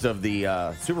cost of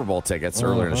the Super Bowl tickets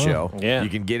earlier in the show. Yeah. You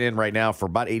can get in right now for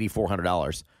about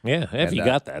 $8,400. Yeah, if you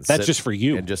got that. That's just for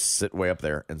you. And just sit way up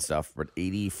there and stuff. But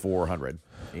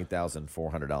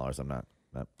 $8,400. I'm not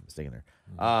mistaken there.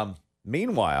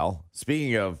 Meanwhile,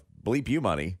 speaking of bleep you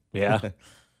money. Yeah.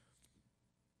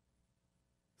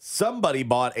 Somebody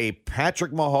bought a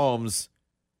Patrick Mahomes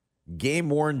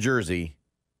game-worn jersey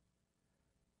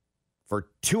for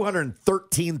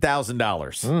 $213,000.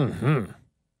 Mm-hmm.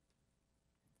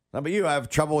 How about you? I have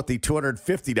trouble with the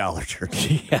 $250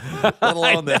 jersey. Yeah, let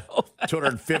alone the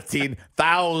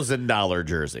 $215,000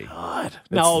 jersey. God.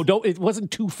 No, it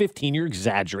wasn't $215. You're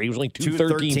exaggerating. It was only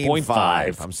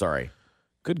 $213.5. I'm sorry.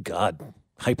 Good God.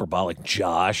 Hyperbolic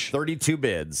Josh. 32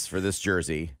 bids for this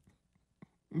jersey.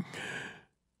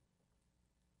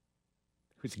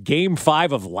 It's game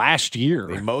 5 of last year.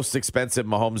 The most expensive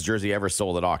Mahomes jersey ever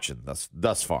sold at auction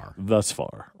thus far. Thus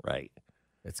far, right.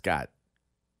 It's got,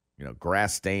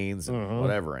 grass stains and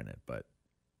whatever in it. But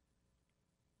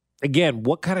again,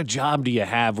 what kind of job do you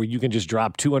have where you can just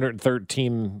drop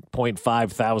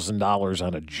 $213.5 thousand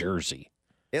on a jersey?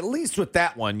 At least with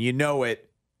that one, it.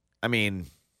 I mean,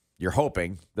 you're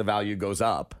hoping the value goes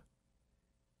up.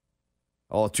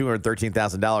 Oh,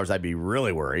 $213,000, I'd be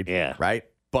really worried. Yeah. Right?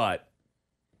 But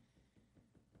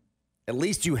at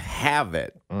least you have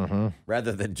it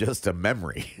rather than just a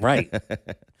memory. Right.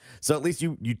 So at least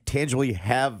you tangibly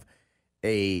have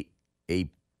a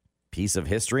piece of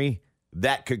history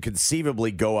that could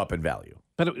conceivably go up in value.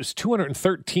 But it was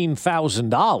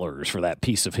 $213,000 for that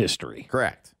piece of history.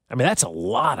 Correct. I mean, that's a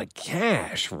lot of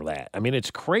cash for that. I mean, it's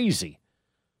crazy.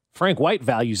 Frank White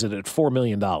values it at $4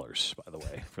 million, by the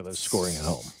way, for those scoring at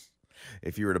home.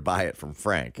 If you were to buy it from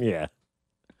Frank. Yeah.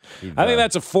 I think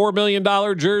that's a $4 million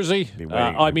jersey.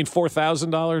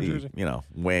 $4,000 jersey.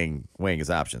 Weighing his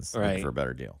options for a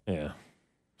better deal. Yeah.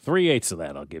 3/8 of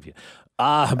that I'll give you.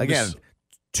 Again,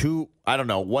 I don't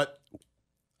know what.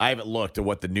 I haven't looked at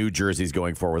what the new jersey's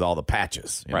going for with all the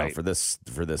patches, right? For this,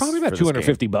 probably about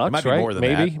 $250. It might be right? more than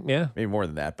maybe, that. Yeah, maybe more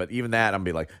than that. But even that, I'm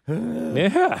be like,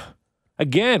 yeah.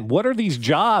 Again, what are these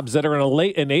jobs that are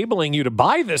enabling you to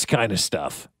buy this kind of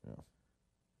stuff?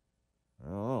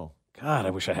 Oh, God,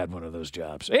 I wish I had one of those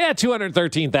jobs. Yeah,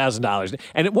 $213,000,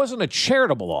 and it wasn't a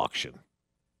charitable auction,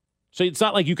 so it's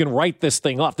not like you can write this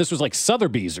thing off. This was like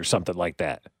Sotheby's or something like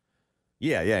that.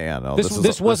 Yeah. No,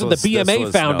 this wasn't the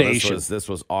BMA Foundation. This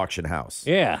was Auction House.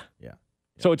 Yeah.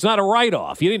 So it's not a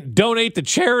write-off. You didn't donate to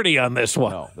charity on this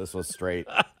one. No, this was straight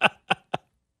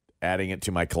adding it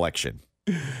to my collection.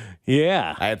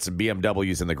 Yeah. I had some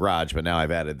BMWs in the garage, but now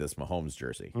I've added this Mahomes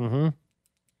jersey. Mm-hmm.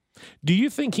 Do you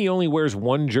think he only wears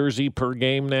one jersey per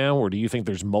game now, or do you think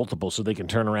there's multiple so they can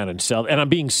turn around and sell? And I'm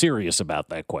being serious about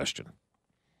that question.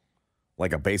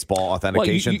 Like a baseball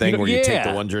authentication thing where you take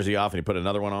the one jersey off and you put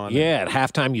another one on? Yeah, at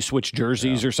halftime you switch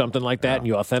jerseys or something like that and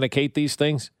you authenticate these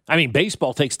things. I mean,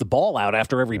 baseball takes the ball out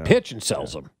after every pitch and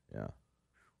sells them. Yeah.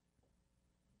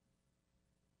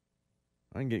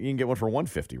 You can get one for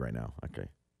 $150 right now. Okay.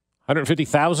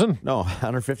 $150,000? No,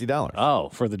 $150. Oh,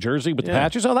 for the jersey with the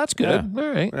patches? Oh, that's good. Yeah.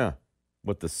 All right. Yeah.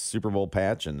 With the Super Bowl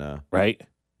patch and right.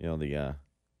 The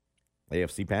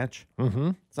AFC patch.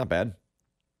 Mm-hmm. It's not bad.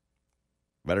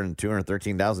 Better than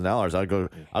 $213,000.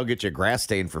 I'll get you a grass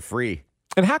stain for free.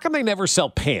 And how come they never sell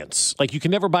pants? Like, you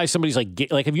can never buy somebody's,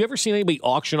 like have you ever seen anybody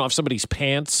auction off somebody's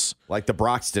pants? Like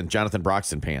the Jonathan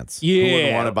Broxton pants. Yeah. Who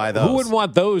wouldn't want to buy those? Who wouldn't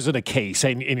want those in a case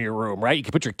in your room, right? You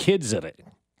can put your kids in it,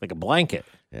 like a blanket.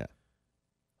 Yeah.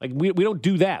 Like we don't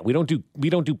do that. We don't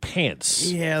do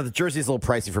pants. Yeah, the jersey's a little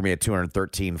pricey for me at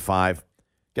 $213.5.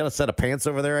 Got a set of pants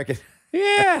over there I could.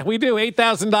 Yeah, we do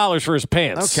 $8,000 for his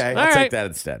pants. Okay, I'll take that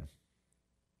instead.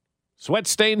 Sweat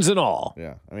stains and all.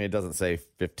 Yeah, I mean it doesn't say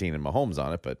 15 in Mahomes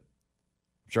on it, but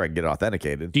I'm sure I can get it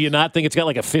authenticated. Do you not think it's got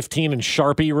like a 15 in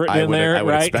Sharpie written in there? I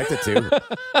would right? expect it to.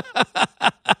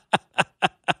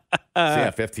 So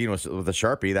yeah, 15 was with a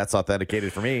Sharpie. That's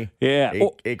authenticated for me. Yeah,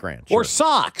 $8,000. Sure. Or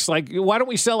socks. Like, why don't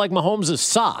we sell like Mahomes'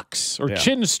 socks or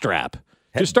chin strap?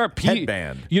 Just start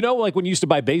headband. You know, like when you used to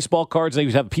buy baseball cards, they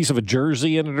would have a piece of a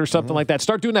jersey in it or something like that.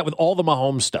 Start doing that with all the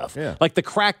Mahomes stuff. Yeah. Like the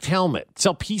cracked helmet.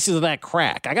 Sell pieces of that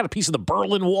crack. I got a piece of the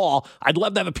Berlin Wall. I'd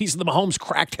love to have a piece of the Mahomes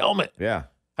cracked helmet. Yeah.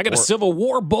 I got a Civil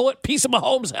War bullet, piece of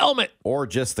Mahomes helmet. Or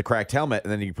just the cracked helmet,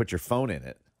 and then you can put your phone in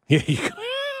it. Yeah,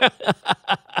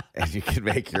 and you can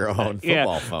make your own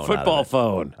football phone. Football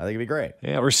phone. I think it'd be great.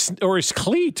 Yeah, or his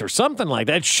cleat or something like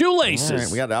that. Shoelaces. All right,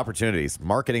 we got opportunities,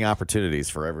 marketing opportunities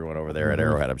for everyone over there at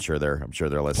Arrowhead. I'm sure they're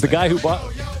listening. The guy who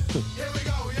bought.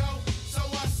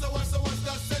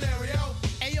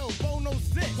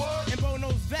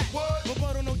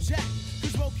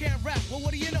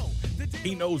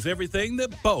 He knows everything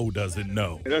that Bo doesn't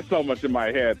know. There's so much in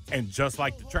my head. And just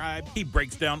like the tribe, he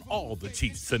breaks down all the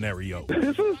Chiefs scenarios.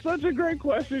 This is such a great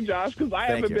question, Josh, because I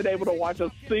haven't been able to watch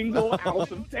a single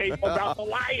ounce of tape about the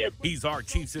Lions. He's our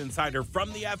Chiefs insider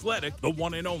from The Athletic, the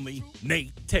one and only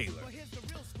Nate Taylor.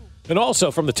 And also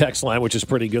from the text line, which is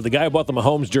pretty good, the guy who bought the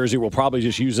Mahomes jersey will probably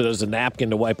just use it as a napkin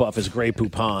to wipe off his gray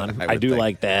poupon. I do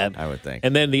like that. I would think.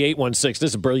 And then the 816, this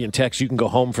is a brilliant text. You can go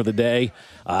home for the day.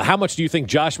 How much do you think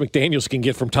Josh McDaniels can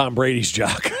get from Tom Brady's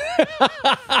jock?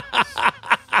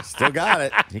 Still got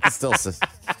it. You can still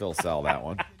sell that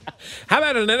one. How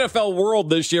about an NFL world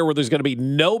this year where there's going to be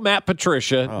no Matt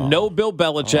Patricia, no Bill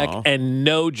Belichick, and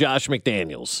no Josh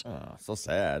McDaniels? Oh, so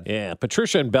sad. Yeah,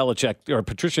 Patricia and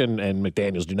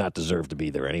McDaniels do not deserve to be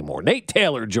there anymore. Nate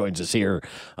Taylor joins us here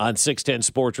on 610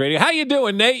 Sports Radio. How you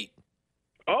doing, Nate?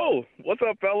 Oh, what's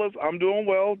up, fellas? I'm doing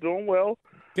well,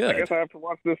 Good. I guess I have to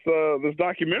watch this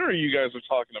documentary you guys are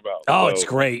talking about. Oh, it's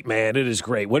great, man. It is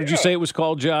great. What did you say it was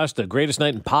called, Josh? The Greatest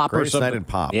Night in Pop Greatest or something? Night in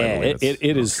Pop. Yeah,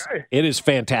 it is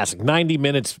fantastic. 90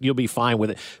 minutes, you'll be fine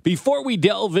with it. Before we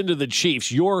delve into the Chiefs,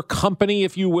 your company,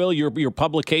 if you will, your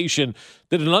publication,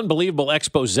 did an unbelievable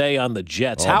expose on the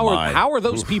Jets. How are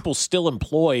those people still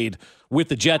employed with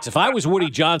the Jets? If I was Woody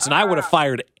Johnson, I would have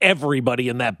fired everybody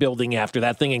in that building after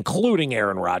that thing, including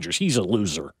Aaron Rodgers. He's a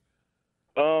loser.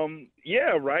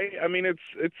 Yeah, right. I mean,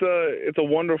 it's a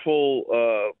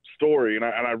wonderful story, and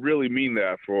I really mean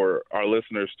that for our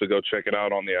listeners to go check it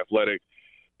out on The Athletic.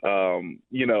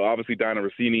 Obviously Diana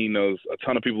Rossini knows a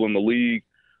ton of people in the league.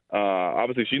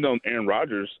 Obviously, she's known Aaron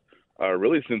Rodgers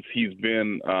really since he's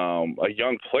been a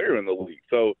young player in the league.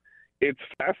 So it's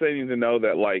fascinating to know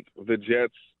that, like, the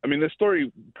Jets. I mean, this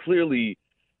story clearly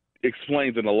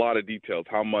explains in a lot of details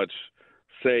how much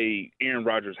say Aaron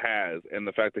Rodgers has, and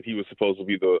the fact that he was supposed to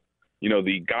be the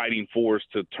guiding force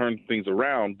to turn things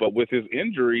around. But with his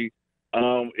injury,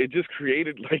 it just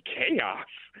created like chaos.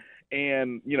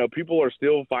 And, people are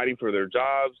still fighting for their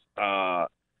jobs.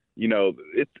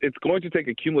 It's going to take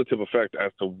a cumulative effect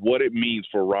as to what it means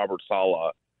for Robert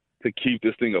Saleh to keep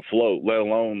this thing afloat, let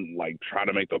alone like try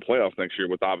to make the playoffs next year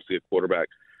with obviously a quarterback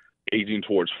aging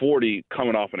towards 40,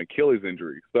 coming off an Achilles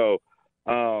injury. So,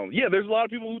 there's a lot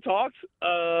of people who talked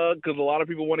because a lot of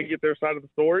people want to get their side of the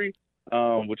story,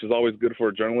 which is always good for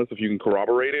a journalist if you can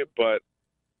corroborate it. But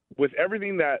with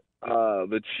everything that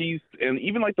the Chiefs and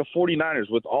even like the 49ers,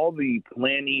 with all the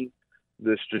planning,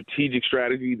 the strategic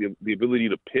strategy, the ability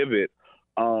to pivot,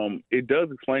 it does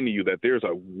explain to you that there's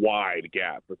a wide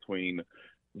gap between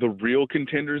the real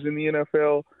contenders in the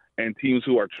NFL and teams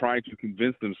who are trying to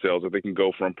convince themselves that they can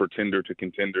go from pretender to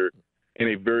contender in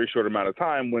a very short amount of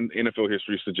time, when NFL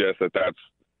history suggests that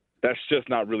that's just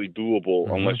not really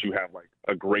doable unless you have like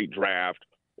a great draft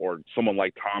or someone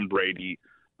like Tom Brady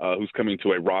who's coming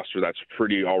to a roster that's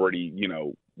pretty already,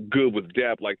 good with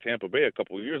depth, like Tampa Bay a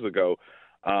couple of years ago.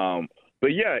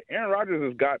 But yeah, Aaron Rodgers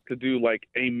has got to do like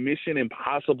a Mission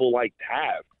Impossible like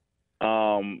task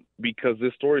because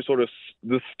the story sort of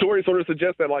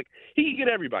suggests that like he can get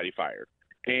everybody fired.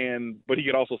 But he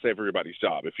could also save everybody's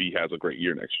job if he has a great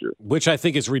year next year. Which I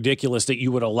think is ridiculous that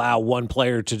you would allow one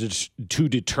player to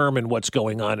determine what's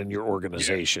going on in your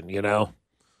organization,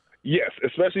 Yes,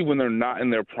 especially when they're not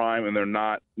in their prime and they're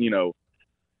not,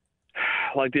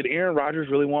 like, did Aaron Rodgers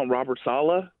really want Robert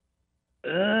Saleh?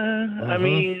 I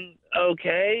mean,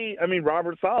 okay. I mean,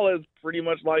 Robert Saleh is pretty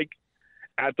much like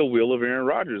at the will of Aaron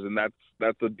Rodgers, and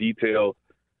that's a detail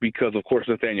because, of course,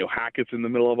 Nathaniel Hackett's in the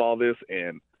middle of all this,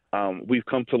 and we've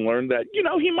come to learn that,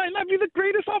 he might not be the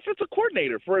greatest offensive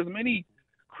coordinator. For as many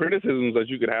criticisms as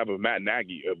you could have of Matt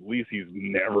Nagy, at least he's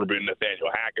never been Nathaniel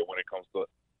Hackett when it comes to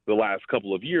the last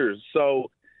couple of years.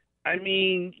 So, I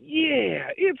mean, yeah,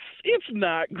 it's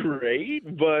not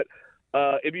great, but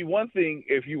it'd be one thing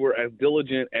if you were as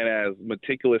diligent and as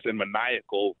meticulous and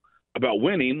maniacal about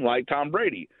winning like Tom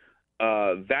Brady.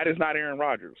 That is not Aaron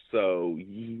Rodgers. So,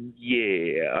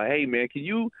 yeah, hey, man, can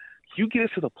you get us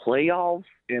to the playoffs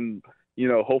and,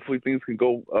 hopefully things can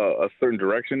go a certain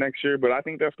direction next year? But I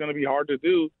think that's going to be hard to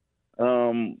do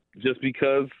just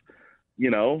because,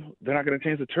 they're not going to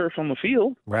change the turf on the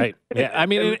field. Right. Yeah. I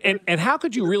mean, and how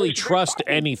could you really trust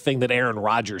anything that Aaron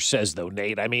Rodgers says, though,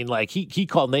 Nate? I mean, like, he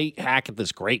called Nate Hackett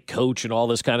this great coach and all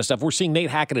this kind of stuff. We're seeing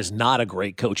Nate Hackett is not a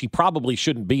great coach. He probably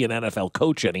shouldn't be an NFL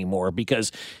coach anymore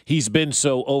because he's been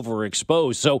so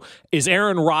overexposed. So is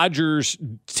Aaron Rodgers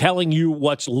telling you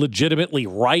what's legitimately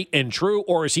right and true,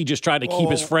 or is he just trying to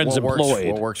keep his friends employed?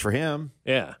 What works for him.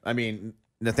 Yeah. I mean,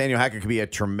 Nathaniel Hackett could be a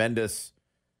tremendous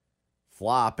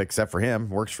flop, except for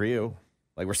him. Works for you.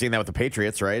 Like, we're seeing that with the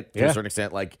Patriots, right? To a certain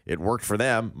extent, like, it worked for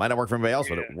them. Might not work for anybody else,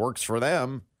 but it works for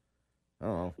them. I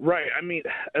don't know. Right. I mean,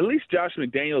 at least Josh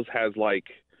McDaniels has, like,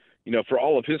 for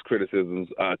all of his criticisms,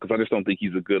 because I just don't think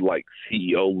he's a good, like,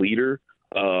 CEO leader.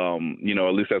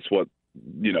 At least that's what,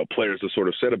 players have sort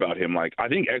of said about him. Like, I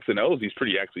think X and O's, he's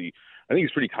pretty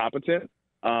competent.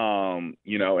 And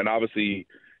obviously,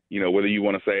 whether you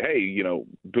want to say, hey,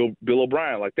 Bill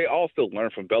O'Brien, like, they all still learn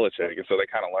from Belichick. And so they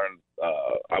kind of learn,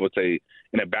 I would say,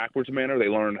 in a backwards manner. They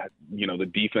learn, the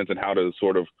defense and how to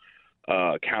sort of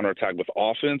counterattack with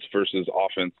offense versus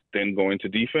offense then going to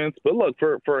defense. But look,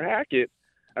 for Hackett,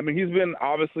 I mean, he's been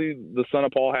obviously the son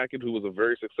of Paul Hackett, who was a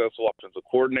very successful offensive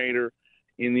coordinator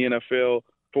in the NFL.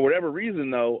 For whatever reason,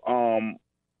 though,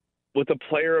 with a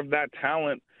player of that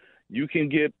talent, you can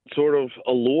get sort of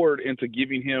allured into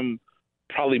giving him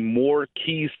probably more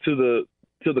keys to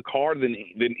the car than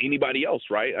anybody else,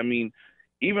 right? I mean,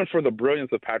 even for the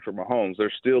brilliance of Patrick Mahomes,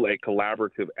 there's still a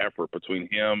collaborative effort between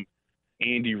him,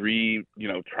 Andy Reid,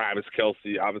 Travis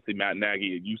Kelce, obviously Matt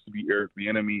Nagy. It used to be Eric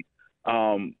Bieniemy.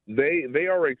 They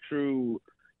are a true,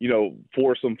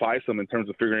 foursome in terms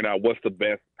of figuring out what's the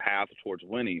best path towards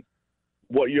winning.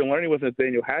 What you're learning with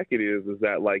Nathaniel Hackett is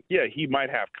that, like, yeah, he might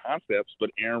have concepts, but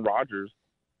Aaron Rodgers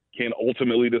can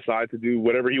ultimately decide to do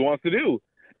whatever he wants to do.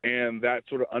 And that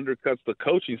sort of undercuts the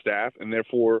coaching staff and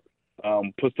therefore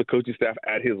puts the coaching staff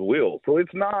at his will. So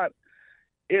it's not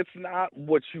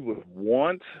what you would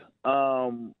want.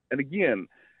 And again,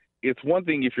 it's one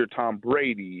thing if you're Tom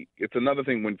Brady. It's another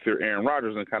thing when you're Aaron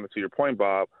Rodgers. And kind of to your point,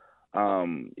 Bob,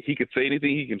 he could say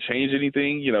anything. He can change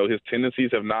anything. His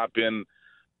tendencies have not been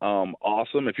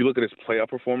awesome. If you look at his playoff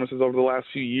performances over the last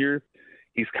few years,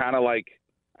 he's kind of like,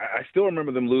 I still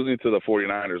remember them losing to the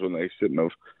 49ers when they shouldn't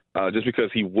have, just because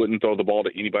he wouldn't throw the ball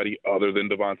to anybody other than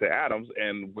Devontae Adams.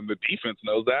 And when the defense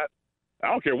knows that, I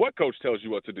don't care what coach tells you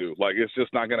what to do. Like, it's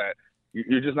just not going to –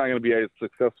 you're just not going to be as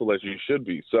successful as you should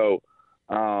be. So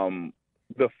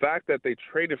the fact that they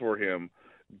traded for him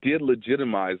did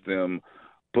legitimize them,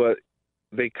 but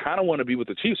they kind of want to be what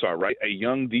the Chiefs are, right? A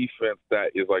young defense that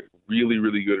is, like, really,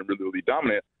 really good and really, really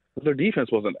dominant. But their defense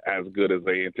wasn't as good as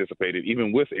they anticipated,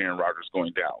 even with Aaron Rodgers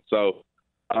going down. So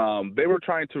they were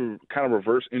trying to kind of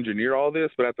reverse engineer all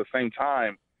this, but at the same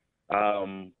time,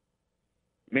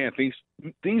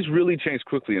 things really change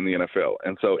quickly in the NFL.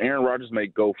 And so Aaron Rodgers may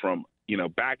go from,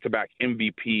 back-to-back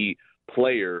MVP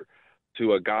player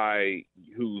to a guy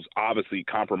who's obviously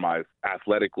compromised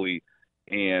athletically,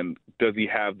 and does he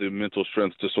have the mental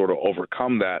strength to sort of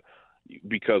overcome that?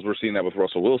 Because we're seeing that with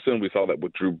Russell Wilson. We saw that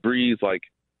with Drew Brees. Like,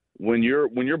 when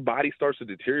your body starts to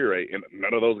deteriorate, and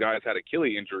none of those guys had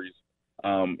Achilles injuries,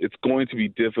 it's going to be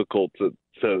difficult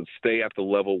to stay at the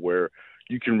level where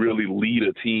you can really lead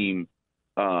a team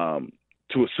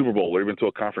to a Super Bowl or even to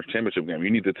a conference championship game.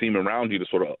 You need the team around you to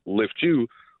sort of lift you,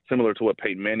 similar to what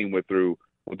Peyton Manning went through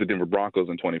with the Denver Broncos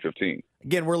in 2015.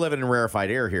 Again, we're living in rarefied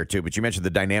air here, too, but you mentioned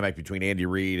the dynamic between Andy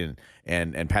Reid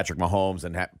and Patrick Mahomes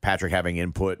and Patrick having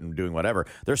input and doing whatever.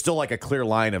 There's still, like, a clear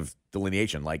line of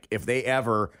delineation. Like, if they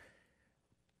ever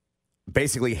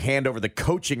basically hand over the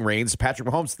coaching reins to Patrick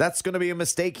Mahomes, that's going to be a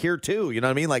mistake here, too. You know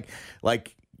what I mean?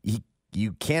 Like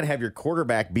you can't have your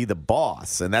quarterback be the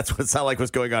boss, and that's what sounds like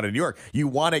what's going on in New York. You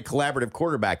want a collaborative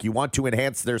quarterback. You want to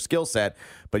enhance their skill set,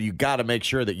 but you got to make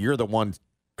sure that you're the one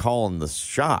calling the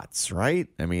shots, right?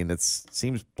 I mean, it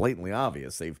seems blatantly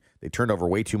obvious. They turned over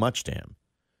way too much to him.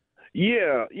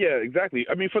 Yeah, exactly.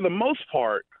 I mean, for the most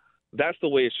part, that's the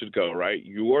way it should go, right?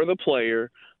 You are the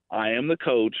player. I am the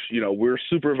coach. We're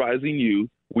supervising you.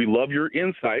 we love your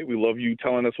insight. We love you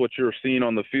telling us what you're seeing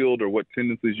on the field or what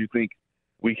tendencies you think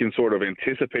we can sort of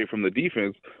anticipate from the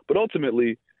defense. But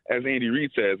ultimately, as Andy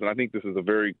Reid says, and I think this is a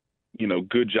very,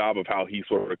 good job of how he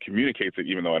sort of communicates it,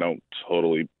 even though I don't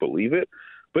totally believe it.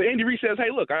 But Andy Reid says,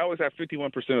 hey, look, I always have 51%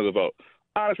 of the vote.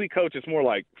 Honestly, Coach, it's more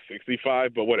like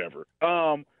 65, but whatever.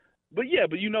 But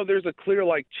there's a clear,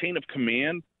 chain of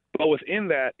command. But within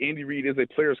that, Andy Reid is a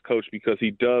player's coach because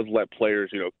he does let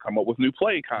players, come up with new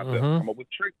play concepts, come up with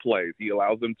trick plays. He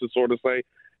allows them to sort of say,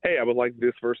 hey, I would like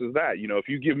this versus that. If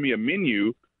you give me a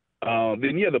menu, then,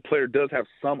 the player does have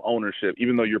some ownership,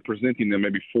 even though you're presenting them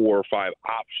maybe 4 or 5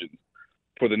 options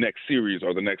for the next series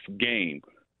or the next game.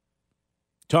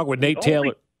 Talk with Nate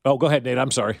Taylor. Oh, go ahead, Nate.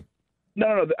 I'm sorry.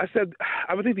 No. I said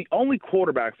I would think the only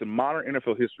quarterbacks in modern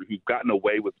NFL history who've gotten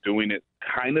away with doing it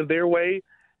kind of their way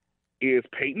is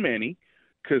Peyton Manning,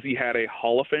 because he had a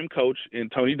Hall of Fame coach in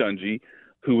Tony Dungy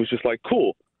who was just like,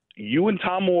 cool, you and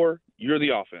Tom Moore, you're the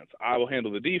offense. I will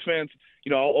handle the defense.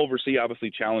 I'll oversee,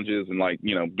 obviously, challenges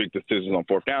and, big decisions on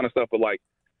 4th down and stuff. But,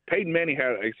 Peyton Manning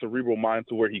had a cerebral mind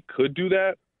to where he could do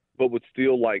that, but would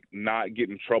still, not get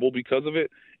in trouble because of it.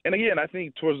 And, again, I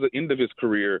think towards the end of his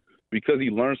career, because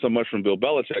he learned so much from Bill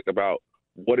Belichick about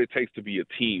what it takes to be a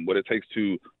team, what it takes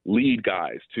to lead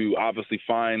guys, to obviously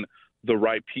find the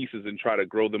right pieces and try to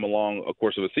grow them along a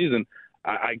course of a season.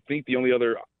 I think the only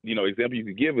other, example you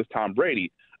could give is Tom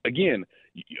Brady. Again,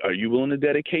 are you willing to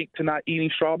dedicate to not eating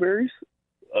strawberries?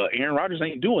 Aaron Rodgers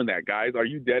ain't doing that, guys. Are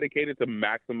you dedicated to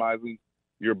maximizing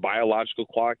your biological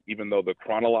clock, even though the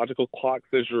chronological clock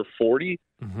says you're 40?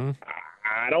 Mm-hmm.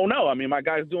 I don't know. I mean, my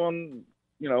guy's doing,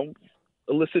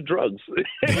 illicit drugs.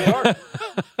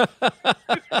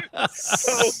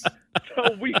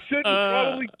 so we shouldn't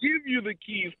probably give you the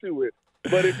keys to it.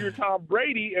 But if you're Tom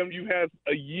Brady and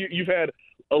you've had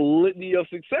a litany of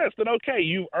success, then okay,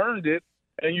 you've earned it,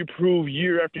 and you prove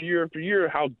year after year after year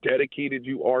how dedicated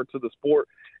you are to the sport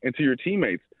and to your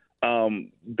teammates.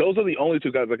 Those are the only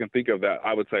 2 guys I can think of that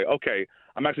I would say, okay,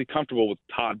 I'm actually comfortable with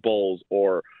Todd Bowles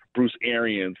or Bruce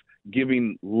Arians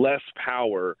giving less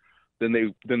power than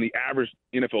the average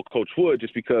NFL coach would,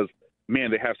 just because, man,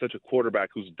 they have such a quarterback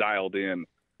who's dialed in,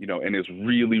 and is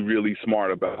really, really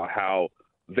smart about how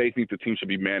they think the team should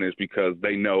be managed because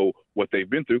they know what they've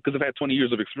been through because they've had 20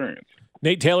 years of experience.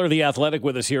 Nate Taylor, The Athletic,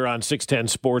 with us here on 610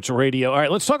 Sports Radio. All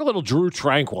right, let's talk a little Drew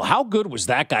Tranquill. How good was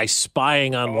that guy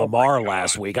spying on Lamar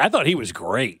last week? I thought he was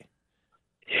great.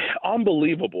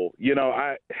 Unbelievable.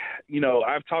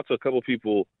 I've talked to a couple of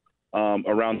people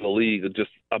around the league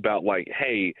just about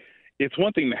hey, it's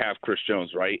one thing to have Chris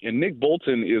Jones, right? And Nick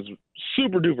Bolton is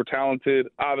super duper talented.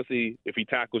 Obviously, if he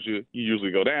tackles you, you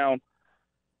usually go down.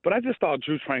 But I just thought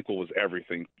Drew Tranquill was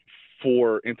everything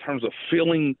in terms of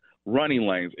filling running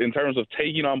lanes, in terms of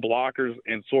taking on blockers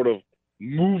and sort of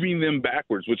moving them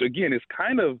backwards, which, again, is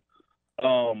kind of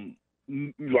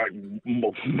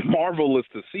marvelous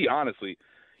to see, honestly.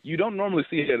 You don't normally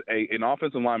see an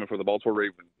offensive lineman for the Baltimore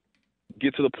Ravens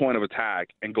get to the point of attack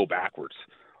and go backwards,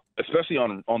 especially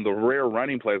on the rare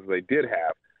running plays that they did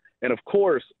have. And, of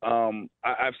course,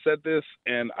 I've said this,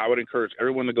 and I would encourage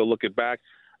everyone to go look it back.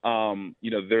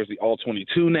 There's the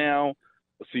All-22 now,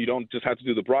 so you don't just have to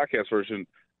do the broadcast version.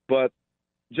 But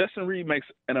Justin Reed makes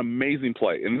an amazing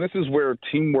play, and this is where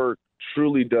teamwork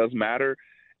truly does matter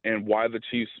and why the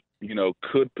Chiefs,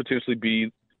 could potentially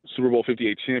be Super Bowl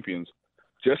 58 champions.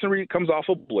 Justin Reed comes off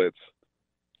a blitz.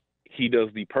 He does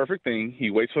the perfect thing. He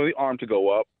waits for the arm to go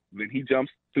up. Then he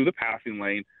jumps through the passing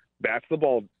lane, bats the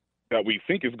ball that we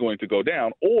think is going to go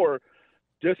down, or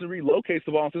Justin Reed locates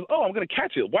the ball and says, oh, I'm going to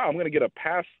catch it. Wow, I'm going to get a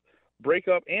pass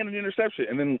breakup and an interception.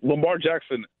 And then Lamar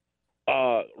Jackson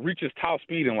reaches top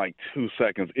speed in 2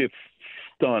 seconds. It's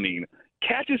stunning.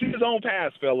 Catches his own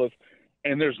pass, fellas,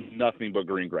 and there's nothing but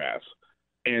green grass.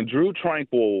 And Drew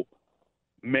Tranquill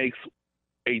makes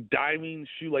a diving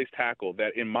shoelace tackle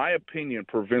that, in my opinion,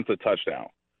 prevents a touchdown.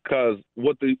 Because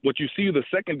what you see the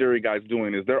secondary guys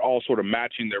doing is they're all sort of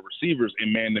matching their receivers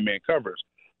in man-to-man covers.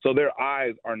 So their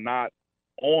eyes are not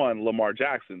on Lamar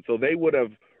Jackson. So they would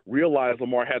have realized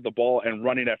Lamar had the ball and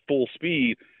running at full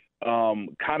speed,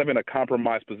 kind of in a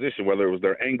compromised position, whether it was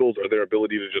their angles or their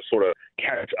ability to just sort of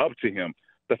catch up to him.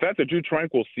 The fact that Drew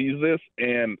Tranquill sees this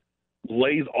and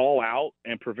lays all out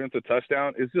and prevents a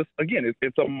touchdown is just, again,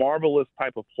 it's a marvelous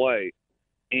type of play.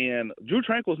 And Drew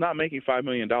Tranquill's not making $5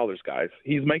 million, guys.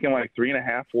 He's making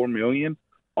 $3.5–4 million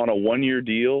on a one-year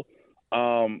deal.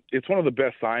 It's one of the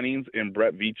best signings in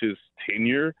Brett Veach's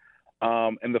tenure.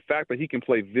 And the fact that he can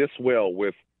play this well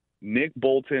with Nick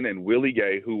Bolton and Willie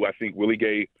Gay, who I think Willie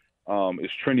Gay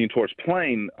is trending towards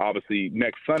playing, obviously,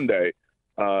 next Sunday.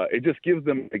 It just gives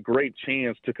them a great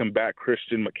chance to combat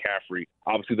Christian McCaffrey,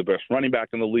 obviously the best running back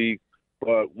in the league.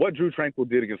 But what Drew Tranquill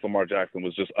did against Lamar Jackson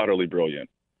was just utterly brilliant.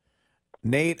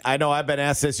 Nate, I know I've been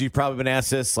asked this. You've probably been asked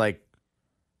this. Like,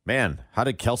 man, how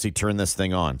did Kelsey turn this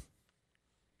thing on?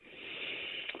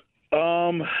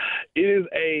 It is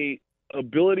a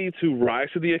ability to rise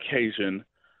to the occasion,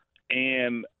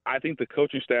 and I think the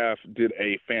coaching staff did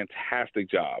a fantastic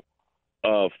job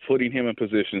of putting him in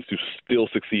positions to still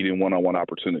succeed in one-on-one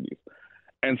opportunities.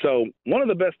 And so one of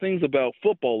the best things about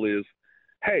football is,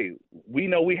 hey, we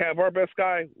know we have our best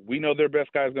guy. We know their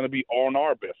best guy is going to be on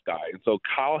our best guy. And so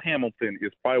Kyle Hamilton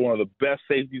is probably one of the best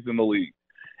safeties in the league.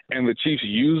 And the Chiefs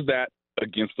used that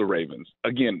against the Ravens.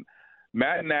 Again,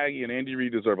 Matt Nagy and Andy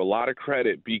Reid deserve a lot of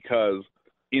credit because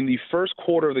in the first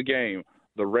quarter of the game,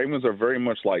 the Ravens are very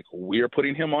much like, we're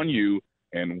putting him on you,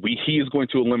 and he is going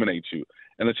to eliminate you.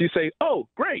 And the Chiefs say, oh,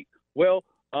 great. Well,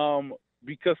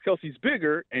 because Kelsey's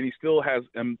bigger and he still has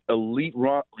an elite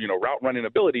route running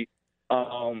ability,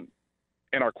 and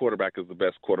our quarterback is the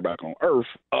best quarterback on earth,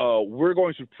 we're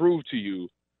going to prove to you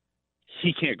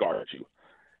he can't guard you.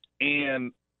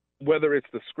 And whether it's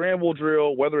the scramble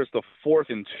drill, whether it's the 4th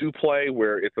and 2 play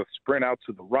where it's a sprint out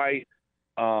to the right,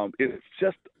 it's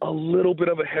just a little bit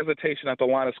of a hesitation at the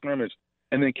line of scrimmage,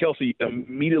 and then Kelsey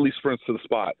immediately sprints to the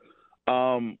spot.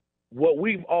 What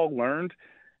we've all learned,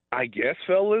 I guess,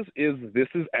 fellas, is this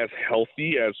is as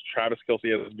healthy as Travis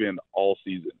Kelsey has been all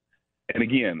season. And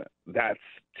again, that's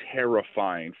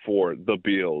terrifying for the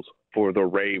Bills, for the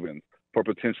Ravens, for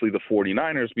potentially the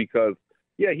 49ers because,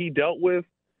 yeah, he dealt with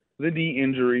the knee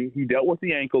injury. He dealt with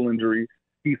the ankle injury.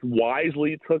 He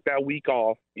wisely took that week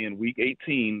off in week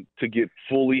 18 to get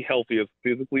fully healthy as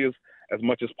physically as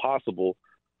much as possible.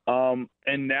 And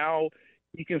now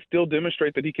he can still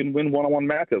demonstrate that he can win one-on-one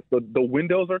matchups. The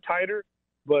windows are tighter,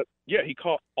 but, yeah, he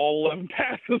caught all 11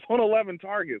 passes on 11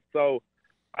 targets. So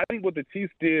I think what the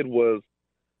Chiefs did was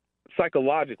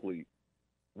psychologically,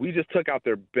 we just took out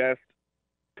their best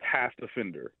pass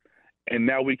defender, and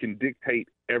now we can dictate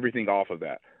everything off of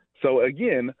that. So,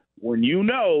 again, when you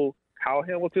know Kyle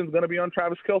Hamilton's going to be on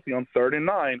Travis Kelsey on 3rd and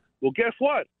 9, well, guess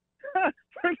what?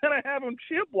 We're going to have him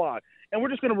chip block, and we're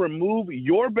just going to remove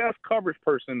your best coverage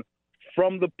person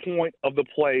from the point of the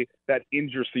play that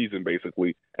ends your season,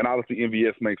 basically. And obviously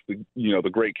MVS makes the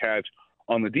great catch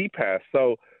on the deep pass.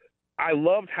 So I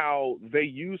loved how they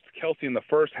used Kelsey in the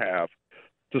first half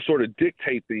to sort of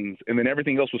dictate things, and then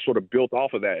everything else was sort of built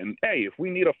off of that. And, hey, if we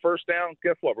need a first down,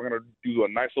 guess what? We're going to do a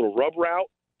nice little rub route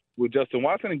with Justin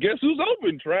Watson, and guess who's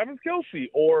open? Travis Kelsey.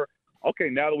 Or, okay,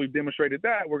 now that we've demonstrated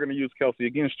that, we're going to use Kelsey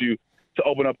against you to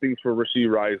open up things for Rashee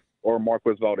Rice or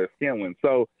Marquez Valdes-Scantling.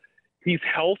 So he's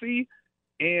healthy,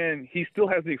 and he still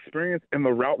has the experience and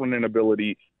the route running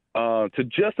ability to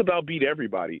just about beat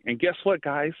everybody. And guess what,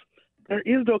 guys? There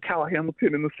is no Kyle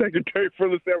Hamilton in the secondary for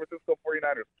the San Francisco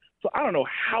 49ers. So I don't know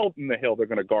how in the hell they're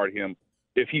going to guard him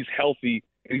if he's healthy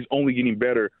and he's only getting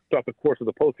better throughout the course of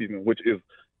the postseason, which is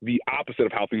the opposite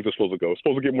of how things are supposed to go. It's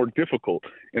supposed to get more difficult.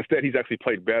 Instead, he's actually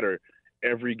played better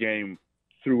every game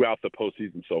throughout the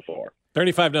postseason so far.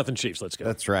 35-0 Chiefs. Let's go.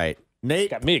 That's right.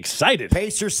 Nate, got me excited.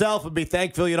 Pace yourself and be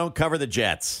thankful you don't cover the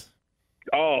Jets.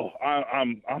 Oh,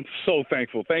 I'm so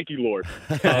thankful. Thank you, Lord.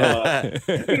 Have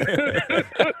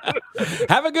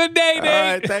a good day, Nate. All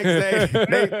right, thanks,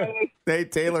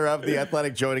 Nate Taylor of The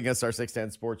Athletic joining us, our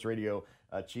 610 Sports Radio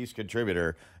Chiefs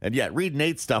contributor. And, yeah, read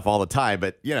Nate's stuff all the time.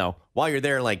 But, while you're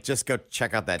there, just go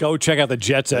check out that. Go check out the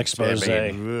Jets expose.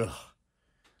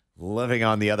 Living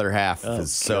on the other half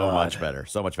is so much better.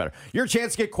 So much better. Your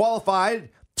chance to get qualified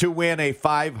to win a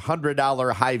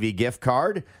 $500 Hy-Vee gift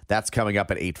card. That's coming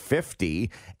up at 8:50.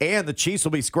 And the Chiefs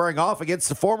will be squaring off against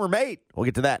the former mate. We'll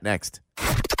get to that next.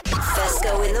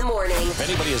 Fescoe in the morning. If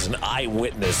anybody is an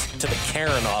eyewitness to the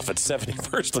Karen off at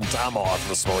 71st and Tomahawk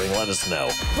this morning, let us know.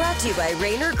 Brought to you by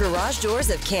Rainer Garage Doors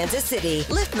of Kansas City.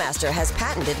 LiftMaster has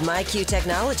patented MyQ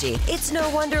technology. It's no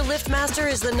wonder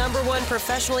LiftMaster is the #1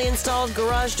 professionally installed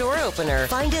garage door opener.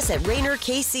 Find us at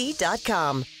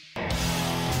RainerKC.com.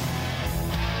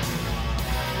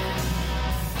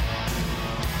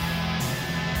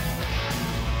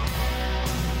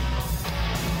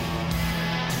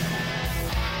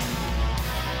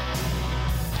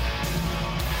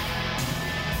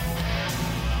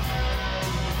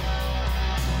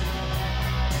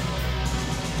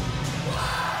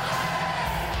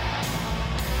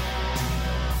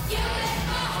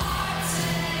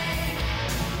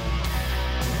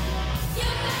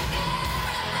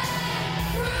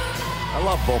 I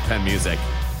love bullpen music.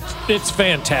 It's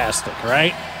fantastic,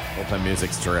 right? Bullpen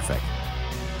music's terrific.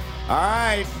 All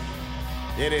right.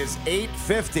 It is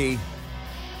 8:50.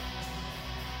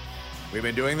 We've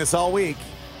been doing this all week,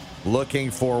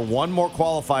 looking for one more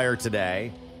qualifier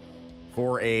today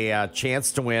for a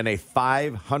chance to win a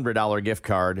 $500 gift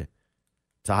card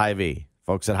to Hy-Vee.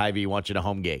 Folks at Hy-Vee want you to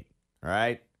home gate. All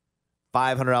right?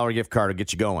 $500 gift card will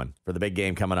get you going for the big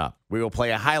game coming up. We will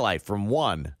play a highlight from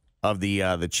one of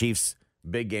the Chiefs'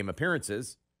 big game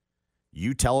appearances.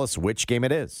 You tell us which game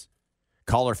it is.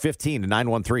 Caller 15 to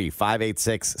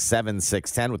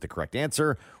 913-586-7610 with the correct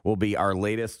answer will be our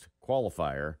latest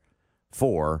qualifier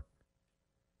for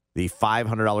the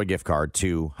 $500 gift card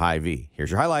to Hy-Vee. Here's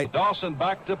your highlight. Dawson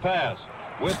back to pass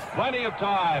with plenty of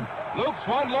time. Loops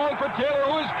one long for Taylor,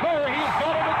 who is clear. He's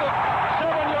got it at the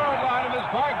 7-yard line and is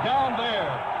back down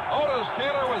there. Otis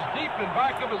Taylor was deep in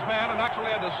back of his man and actually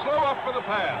had to slow up for the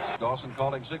pass. Dawson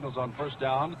calling signals on first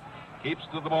down. Keeps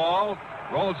to the ball.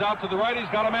 Rolls out to the right. He's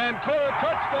got a man clear.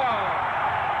 Touchdown.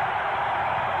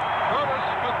 Curtis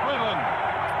McMillan.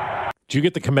 Did you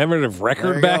get the commemorative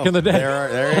record back in the day?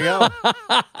 There you go.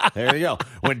 There you go.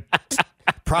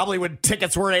 Probably when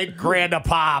tickets were $8,000 a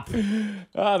pop.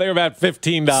 Oh, they were about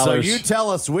 $15. So you tell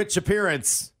us which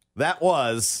appearance that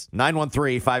was.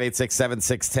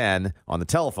 913-586-7610 on the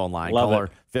telephone line. Caller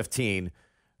 15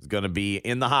 is going to be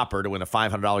in the hopper to win a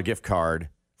 $500 gift card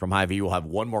from Hy-Vee. We'll have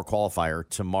one more qualifier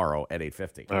tomorrow at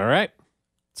 8:50. All right.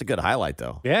 It's a good highlight,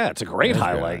 though. Yeah, it's a great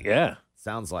highlight. Yeah.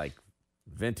 Sounds like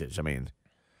vintage. I mean,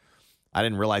 I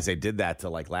didn't realize they did that to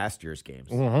like last year's games.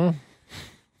 Mm-hmm.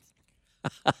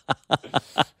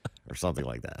 Or something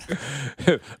like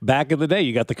that. Back in the day,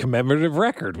 you got the commemorative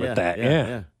record with that.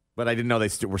 Yeah. But I didn't know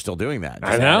they were still doing that.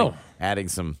 I know. Adding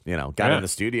some, got in the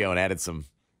studio and added some.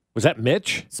 Was that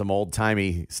Mitch? Some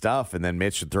old-timey stuff, and then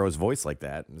Mitch would throw his voice like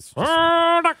that. It's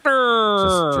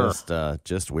just, doctor!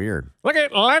 Just weird. Look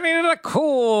at Lenny the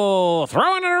Cool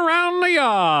throwing it around the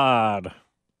yard. All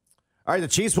right, the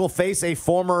Chiefs will face a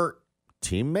former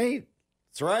teammate.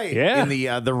 That's right. Yeah. In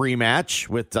the rematch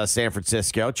with San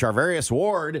Francisco. Charvarius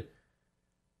Ward,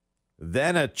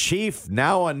 then a Chief,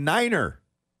 now a Niner,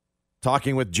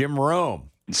 talking with Jim Rome.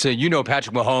 So you know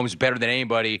Patrick Mahomes better than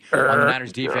anybody on the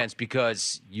Niners defense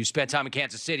because you spent time in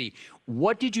Kansas City.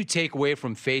 What did you take away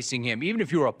from facing him, even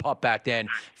if you were a pup back then,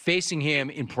 facing him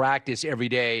in practice every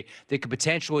day that could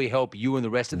potentially help you and the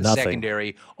rest of the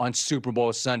secondary on Super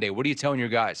Bowl Sunday? What are you telling your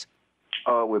guys?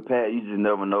 With Pat, you just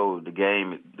never know. The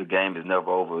game is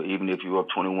never over. Even if you're up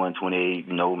 21, 28,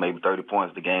 maybe 30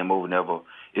 points, the game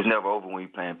it's never over when you're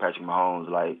playing Patrick Mahomes.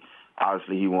 Like,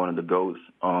 obviously, he one of the GOATs.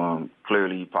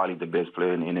 Clearly, probably the best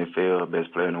player in the NFL,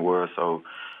 best player in the world. So,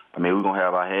 I mean, we're going to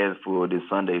have our hands full this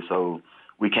Sunday. So,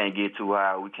 we can't get too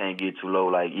high. We can't get too low.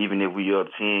 Like, even if we up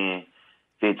 10,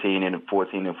 15, and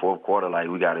 14 in the fourth quarter, like,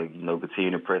 we got to,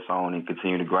 continue to press on and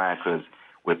continue to grind because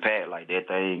with Pat, like, that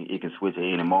thing, it can switch at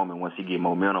any moment. Once he get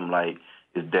momentum, like,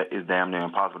 it's damn near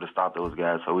impossible to stop those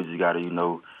guys. So, we just got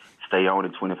to, stay on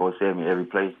it 24/7 every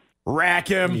play. Rack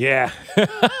him. Yeah.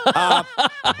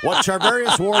 What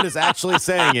Charvarius Ward is actually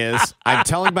saying is, I'm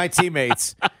telling my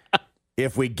teammates,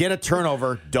 if we get a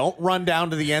turnover, don't run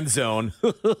down to the end zone,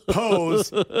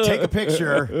 pose, take a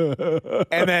picture,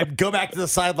 and then go back to the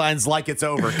sidelines like it's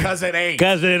over, because it ain't.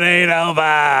 Because it ain't over.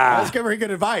 That's very good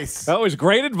advice. That was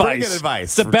great advice. Pretty good advice.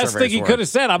 It's the best thing he could have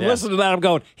said. I'm listening to that. I'm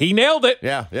going, he nailed it.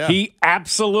 Yeah. He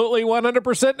absolutely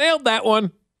 100% nailed that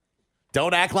one.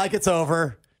 Don't act like it's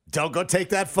over. Don't go take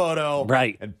that photo.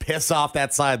 Right. And piss off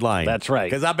that sideline. That's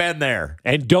right. Because I've been there.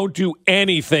 And don't do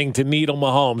anything to needle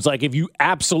Mahomes. Like, if you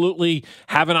absolutely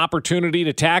have an opportunity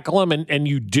to tackle him and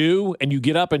you do, and you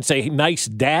get up and say, nice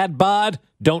dad bod,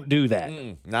 don't do that.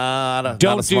 Don't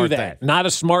do that. Not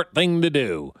a smart thing to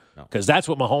do. Because that's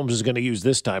what Mahomes is going to use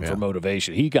this time for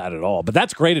motivation. He got it all. But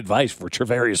that's great advice for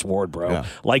Charvarius Ward, bro. Yeah.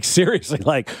 Like, seriously,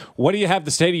 what do you have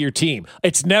to say to your team?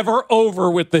 It's never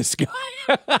over with this guy.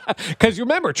 Because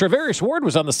remember, Charvarius Ward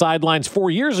was on the sidelines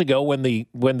 4 years ago when the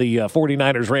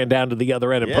 49ers ran down to the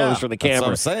other end and posed for the camera.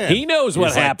 That's what I'm saying. He knows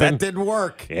what happened. That didn't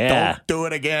work. Yeah. Don't do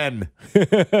it again.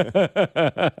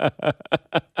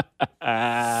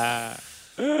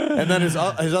 And then his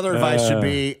other advice should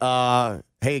be,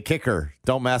 hey, kicker,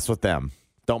 don't mess with them.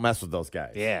 Don't mess with those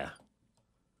guys. Yeah.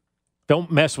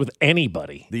 Don't mess with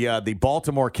anybody. The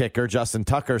Baltimore kicker, Justin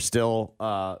Tucker, still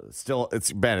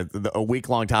it's been a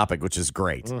week-long topic, which is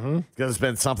great. Because it's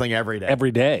been something every day.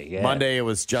 Every day, yeah. Monday, it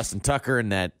was Justin Tucker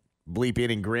and that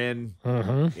bleep-eating grin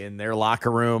in their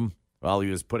locker room while he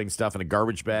was putting stuff in a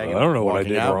garbage bag. I don't know what I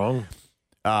did wrong.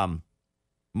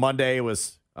 Monday, it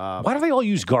was... why do they all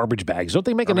use garbage bags? Don't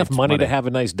they make enough money to have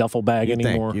a nice duffel bag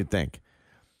anymore? You'd think.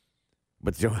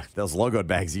 But those logoed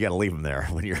bags, you got to leave them there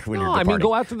when you're departing. I mean,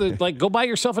 go out to go buy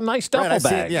yourself a nice duffel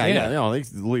bag. Yeah.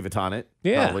 Louis Vuitton it.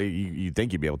 Yeah. Probably, you'd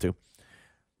think you'd be able to.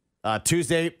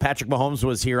 Tuesday, Patrick Mahomes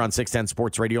was here on 610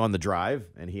 Sports Radio on The Drive,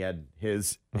 and he had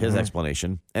his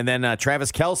explanation. And then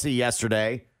Travis Kelce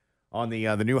yesterday on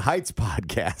the New Heights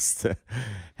podcast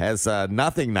has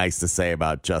nothing nice to say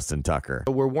about Justin Tucker.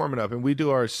 We're warming up, and we do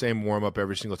our same warm-up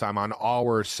every single time on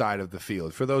our side of the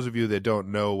field. For those of you that don't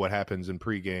know what happens in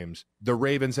pre-games, the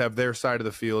Ravens have their side of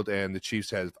the field, and the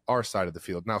Chiefs have our side of the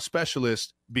field. Now,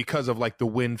 specialists, because of like the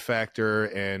win factor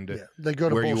and they go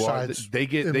to where both you are, sides. they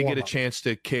get a chance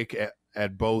to kick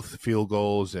at both field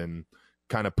goals and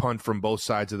kind of punt from both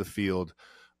sides of the field.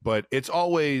 But it's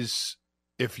always,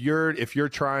 if you're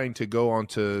trying to go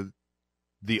onto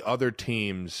the other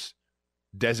team's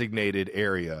designated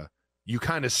area, you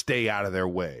kind of stay out of their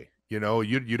way. You know,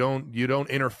 you don't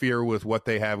interfere with what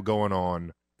they have going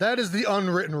on. That is the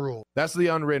unwritten rule. That's the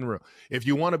unwritten rule. If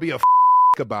you want to be a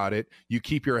about it, you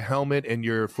keep your helmet and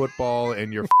your football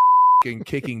and your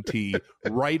kicking tee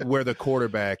right where the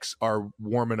quarterbacks are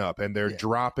warming up, and they're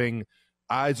dropping.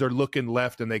 Eyes are looking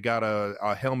left, and they got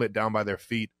a helmet down by their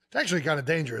feet. It's actually kind of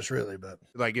dangerous, really. But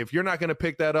like, if you're not going to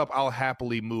pick that up, I'll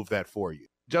happily move that for you.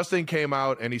 Justin came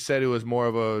out and he said it was more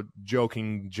of a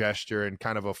joking gesture and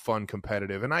kind of a fun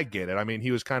competitive, and I get it. I mean,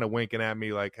 he was kind of winking at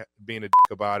me, like being a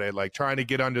dick about it, like trying to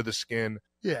get under the skin.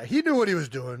 Yeah, he knew what he was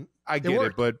doing. I get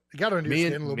it, but he got under your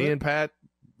skin a little bit. Me and Pat,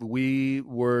 we've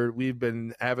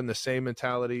been having the same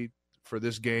mentality for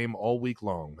this game all week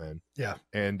long, man. Yeah.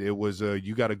 And it was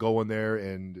you got to go in there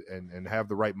and have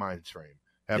the right mind frame,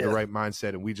 have the right mindset,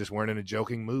 and we just weren't in a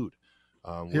joking mood.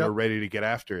 We were ready to get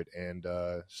after it, and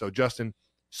so Justin,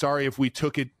 sorry if we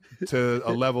took it to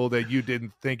a level that you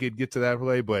didn't think it'd get to that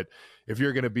way, but if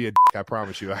you're going to be a dick, I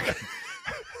promise you,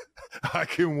 I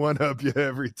can one-up you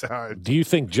every time. Do you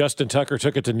think Justin Tucker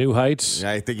took it to new heights?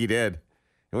 Yeah, I think he did.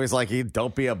 It was like,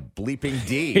 don't be a bleeping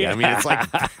D. I mean, it's like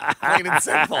plain and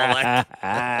simple. Like.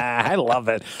 I love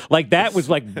it. Like, that was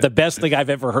like the best thing I've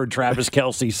ever heard Travis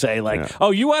Kelce say. Like,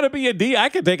 oh, you want to be a D? I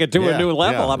can take it to a new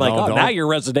level. Yeah. I'm like, now you're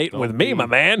resonating with me, my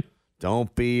man.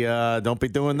 Don't be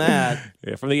doing that.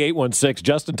 Yeah, from the 816,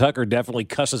 Justin Tucker definitely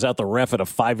cusses out the ref at a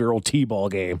 5-year-old T-ball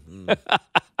game.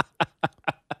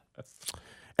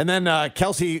 And then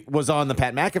Kelce was on the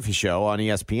Pat McAfee show on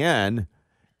ESPN.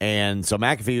 And so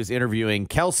McAfee was interviewing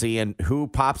Kelce, and who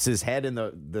pops his head in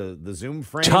the Zoom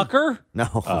frame? Tucker? No.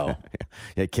 Oh.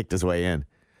 Yeah, kicked his way in.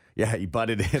 Yeah, he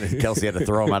butted in, and Kelce had to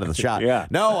throw him out of the shot. Yeah.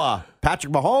 No,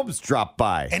 Patrick Mahomes dropped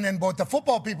by. And then both the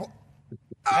football people.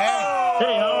 Hey,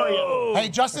 how are you? Hey,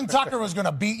 Justin Tucker was going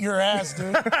to beat your ass,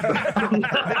 dude.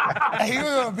 He was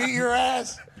going to beat your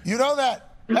ass. You know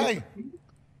that? Hey,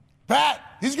 Pat,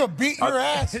 he's going to beat your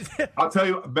ass. I'll tell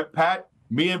you, Pat,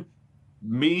 me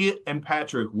and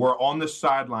Patrick were on the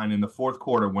sideline in the fourth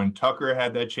quarter when Tucker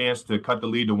had that chance to cut the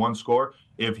lead to one score.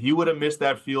 If he would have missed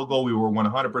that field goal, we were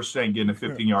 100% getting a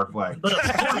 15-yard flag. But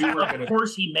of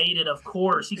course he made it, of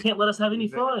course. He can't let us have any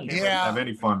fun. Yeah. Have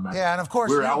any fun, man. Yeah, and of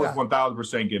course. I was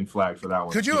 1,000% getting flagged for that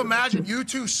one. Could you imagine you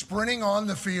two sprinting on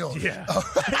the field? Yeah.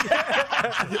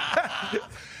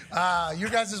 Your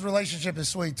guys' relationship is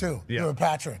sweet, too. Yeah. You and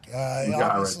Patrick. You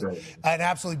got it right there. An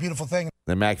absolutely beautiful thing.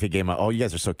 Then McAfee gave him, you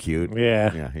guys are so cute.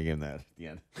 Yeah. Yeah, he gave him that at the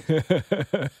end.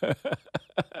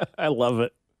 I love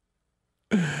it.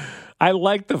 I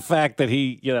like the fact that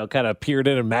he, kind of peered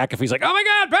in, and McAfee's like, "Oh my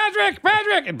God,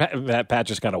 Patrick!" And Pat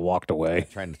just kind of walked away,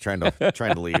 trying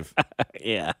to leave.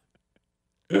 Yeah.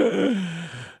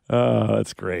 Oh,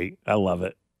 that's great. I love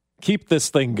it. Keep this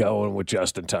thing going with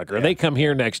Justin Tucker. And they come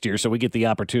here next year, so we get the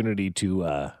opportunity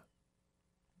to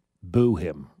boo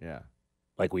him. Yeah,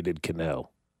 like we did Cano.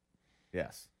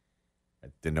 Yes. I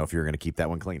didn't know if you were going to keep that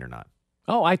one clean or not.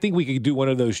 Oh, I think we could do one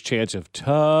of those chants of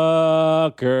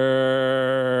Tucker,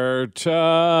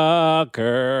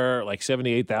 like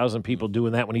 78,000 people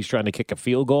doing that when he's trying to kick a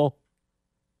field goal.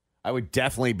 I would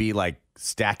definitely be like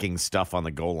stacking stuff on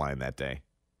the goal line that day,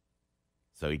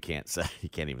 so he can't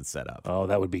even set up. Oh,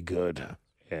 that would be good.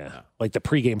 Yeah. Like the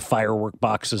pregame firework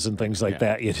boxes and things like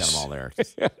that. You got them all there.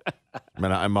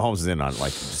 Mahomes is in on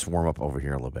just warm up over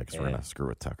here a little bit because we're gonna screw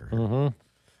with Tucker. Mm-hmm.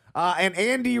 An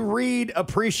Andy Reid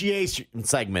appreciation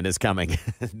segment is coming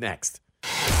next.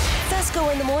 Fescoe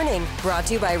in the Morning, brought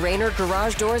to you by Rainer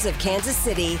Garage Doors of Kansas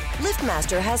City.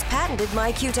 LiftMaster has patented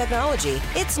MyQ technology.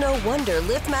 It's no wonder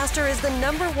LiftMaster is the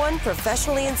 #1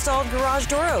 professionally installed garage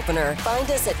door opener. Find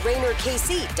us at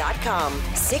RainerKC.com.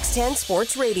 610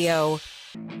 Sports Radio.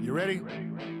 You ready?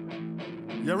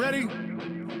 You ready?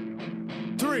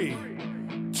 3,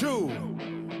 2,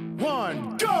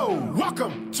 1, go!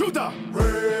 Welcome to the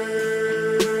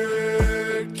Red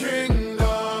Kingdom.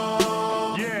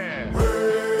 Yeah. Red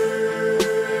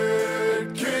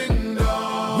Kingdom.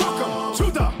 Welcome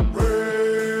to the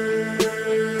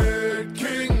Red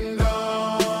Kingdom.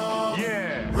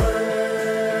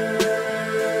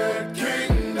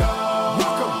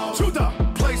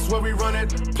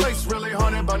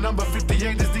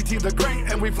 T the great,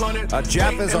 and we've flown it.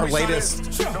 Jeff is our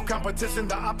latest No competition,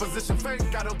 the opposition fake.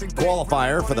 I don't think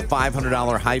qualifier for the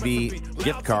 $500 Hy-Vee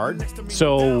gift card.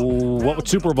 So what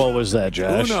Super Bowl was that,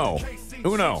 Josh?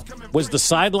 Uno. Was the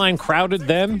sideline crowded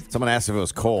then? Someone asked if it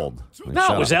was cold.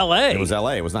 No, it was L.A. It was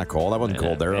L.A. It was not cold. I wasn't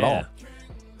cold there at all.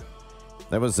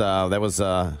 That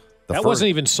wasn't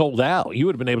even sold out. You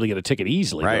would have been able to get a ticket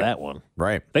easily for that one.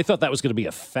 Right. They thought that was going to be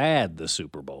a fad, the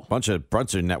Super Bowl. Bunch of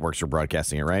networks are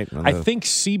broadcasting it, right? I think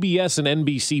CBS and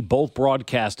NBC both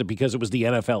broadcast it because it was the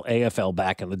NFL, AFL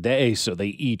back in the day, so they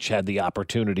each had the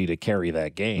opportunity to carry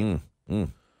that game.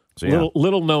 So, yeah.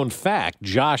 Little known fact,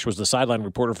 Josh was the sideline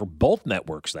reporter for both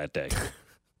networks that day.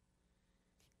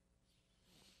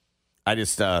 I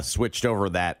just switched over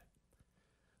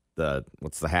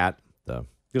what's the hat?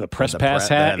 The press pass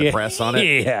hat? The press on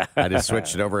it? Yeah. I just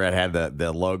switched it over. It had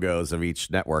the logos of each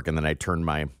network, and then I turned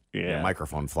my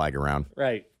microphone flag around.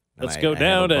 Right. And Let's go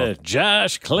down to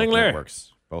Josh Klingler.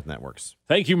 Both networks.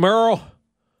 Thank you, Merle.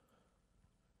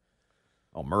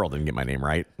 Oh, Merle didn't get my name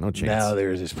right. No chance. No,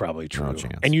 it's probably true. No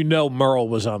chance. And Merle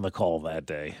was on the call that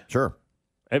day. Sure.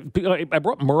 I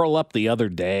brought Merle up the other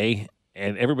day,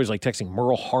 and everybody's like texting.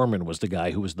 Merle Harmon was the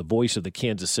guy who was the voice of the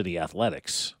Kansas City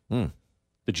Athletics.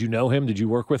 Did you know him? Did you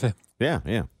work with him?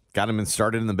 Yeah. Got him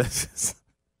started in the business.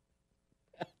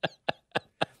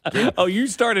 Oh, you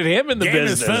started him in the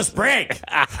business. His first break.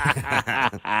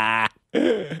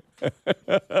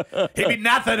 He'd be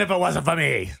nothing if it wasn't for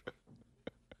me.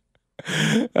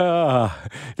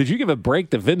 Did you give a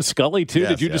break to Vin Scully, too?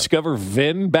 Did you discover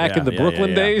Vin back in the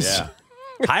Brooklyn days? Yeah.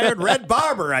 Hired Red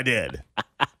Barber, I did.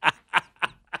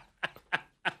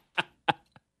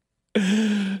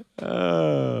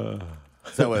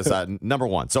 So it was number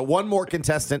one. So one more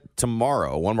contestant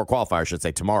tomorrow, one more qualifier, I should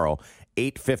say, tomorrow,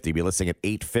 8:50. Be listening at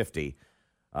 8:50.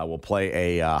 We'll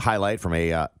play a highlight from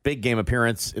a big game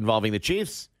appearance involving the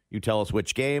Chiefs. You tell us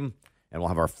which game, and we'll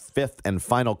have our fifth and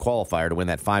final qualifier to win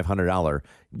that $500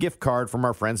 gift card from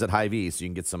our friends at Hy-Vee, so you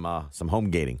can get some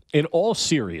home gating. In all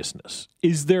seriousness,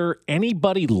 is there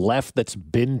anybody left that's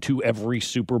been to every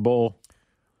Super Bowl?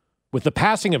 With the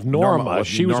passing of Norma,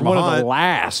 she was one of the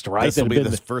last, right? This will be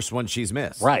the first one she's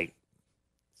missed. Right.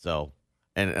 So,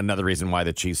 and another reason why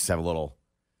the Chiefs have a little,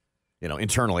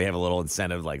 internally have a little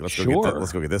incentive, like, let's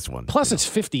go get this one. Plus, it's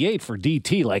 58 for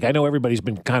DT. Like, I know everybody's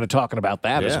been kind of talking about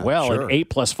that as well. Sure. And 8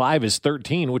 plus 5 is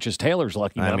 13, which is Taylor's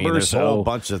lucky number. I mean, there's a whole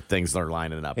bunch of things that are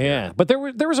lining up. Yeah, here. but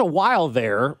there was a while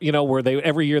there, where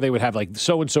every year they would have, like,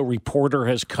 so-and-so reporter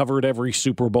has covered every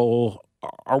Super Bowl.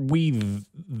 Are we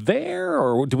there,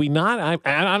 or do we not?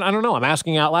 I don't know. I'm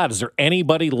asking out loud. Is there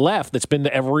anybody left that's been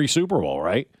to every Super Bowl,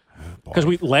 right? Because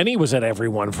Lenny was at every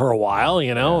one for a while,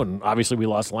 and obviously we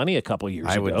lost Lenny a couple years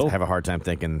ago. I would have a hard time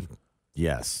thinking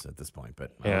yes at this point,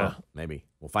 but maybe.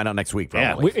 We'll find out next week,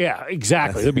 probably. Yeah,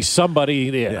 exactly. There'll be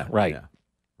somebody, right. Yeah.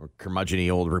 Or curmudgeon-y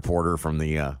old reporter from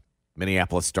the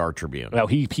Minneapolis Star-Tribune. Well,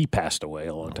 he passed away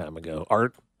a long time ago.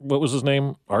 Art, what was his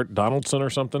name? Art Donaldson or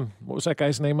something? What was that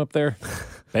guy's name up there?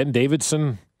 Ben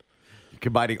Davidson?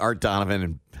 Combining Art Donovan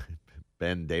and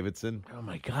Ben Davidson? Oh,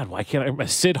 my God. Why can't I remember?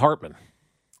 Sid Hartman.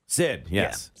 Sid,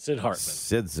 yes. Yeah, Sid Hartman.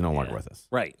 Sid's no longer with us.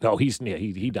 Right. No, he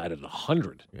died at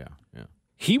 100. Yeah.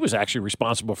 He was actually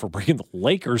responsible for bringing the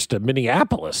Lakers to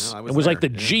Minneapolis. No, it was like the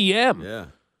GM. Yeah.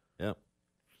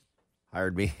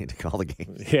 Hired me to call the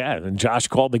games. Yeah, and Josh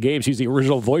called the games. He's the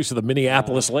original voice of the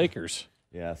Minneapolis Lakers.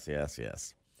 Yes.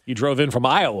 You drove in from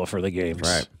Iowa for the games.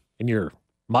 Right. In your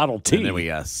Model T. And then we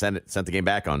sent the game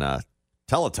back on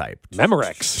teletype.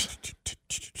 Memorex.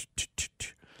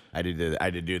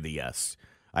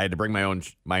 I had to bring my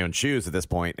own shoes at this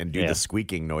point and do the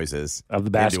squeaking noises of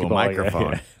the basketball into a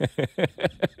microphone.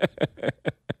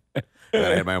 And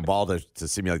I had my own ball to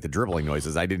simulate the dribbling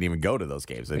noises. I didn't even go to those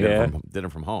games. I did them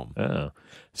from home. Oh.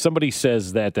 Somebody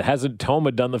says that hasn't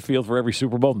Toma done the field for every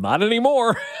Super Bowl? Not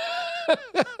anymore.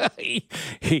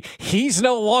 He's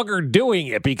no longer doing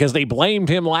it because they blamed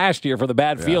him last year for the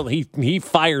bad field. He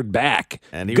fired back.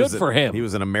 And good for him. He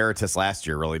was an emeritus last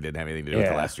year. Really didn't have anything to do with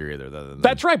the last year either.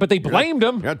 That's right, but they blamed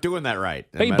him. You're not doing that right.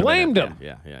 They blamed him.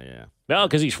 Yeah. No,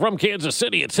 because he's from Kansas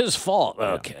City. It's his fault.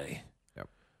 Okay.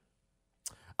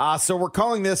 So we're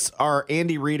calling this our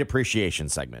Andy Reid appreciation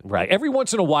segment. Right. Every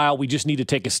once in a while, we just need to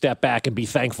take a step back and be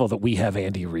thankful that we have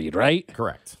Andy Reid, right?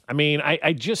 Correct. I mean,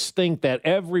 I just think that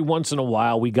every once in a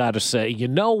while, we got to say, you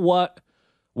know what?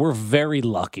 We're very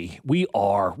lucky.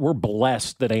 We're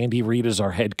blessed that Andy Reid is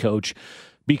our head coach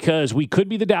because we could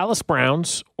be the Dallas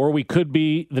Browns or we could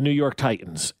be the New York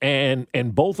Titans. And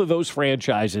both of those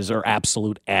franchises are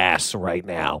absolute ass right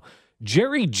now.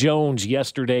 Jerry Jones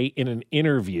yesterday in an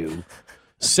interview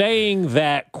saying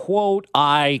that, quote,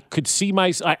 I could see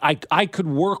I could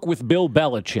work with Bill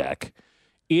Belichick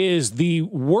is the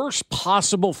worst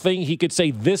possible thing he could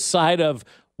say this side of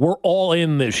we're all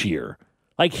in this year.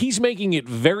 Like, he's making it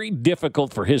very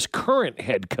difficult for his current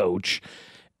head coach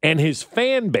and his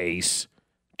fan base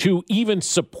to even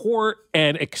support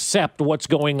and accept what's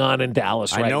going on in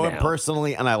Dallas right now. I know him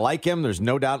personally, and I like him. There's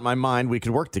no doubt in my mind we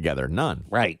could work together. None.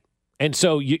 Right. And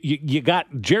so you got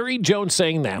Jerry Jones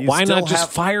saying that. Why not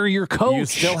just fire your coach? You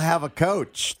still have a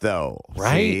coach, though.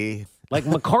 Right? See? Like,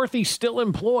 McCarthy's still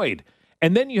employed.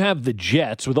 And then you have the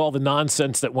Jets with all the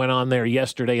nonsense that went on there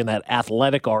yesterday in that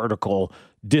Athletic article.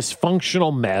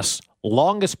 Dysfunctional mess.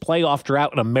 Longest playoff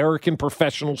drought in American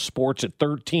professional sports at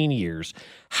 13 years.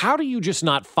 How do you just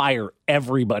not fire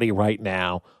everybody right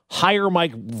now, hire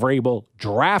Mike Vrabel,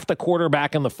 draft a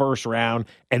quarterback in the first round,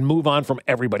 and move on from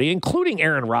everybody, including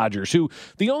Aaron Rodgers, who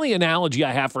the only analogy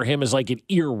I have for him is like an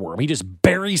earworm. He just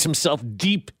buries himself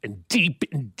deep and deep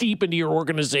and deep into your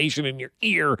organization, in your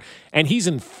ear, and he's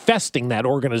infesting that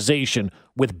organization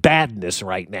with badness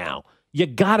right now. You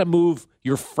got to move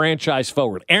your franchise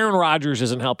forward. Aaron Rodgers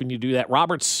isn't helping you do that.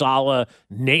 Robert Saleh,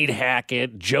 Nate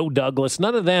Hackett, Joe Douglas,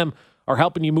 none of them are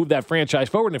helping you move that franchise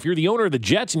forward. And if you're the owner of the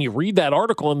Jets and you read that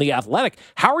article in The Athletic,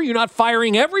 how are you not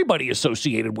firing everybody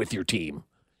associated with your team?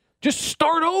 Just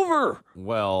start over.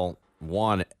 Well,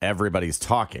 one, everybody's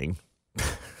talking.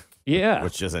 Yeah.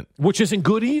 Which isn't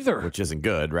good either. Which isn't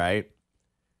good, right?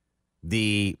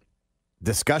 The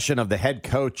discussion of the head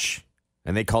coach,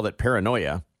 and they called it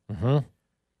paranoia,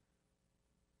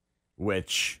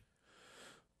 which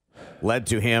led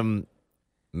to him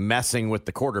messing with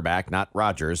the quarterback, not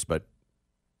Rodgers, but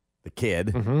the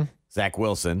kid, Zach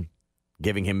Wilson,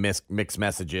 giving him mixed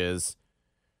messages.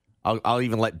 I'll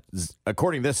even let,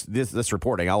 according to this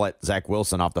reporting, I'll let Zach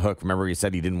Wilson off the hook. Remember, he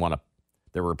said he didn't want to.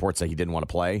 There were reports that he didn't want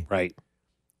to play. Right.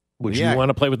 Would you want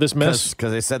to play with this mess?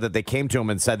 Because they said that they came to him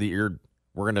and said that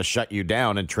we're going to shut you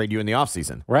down and trade you in the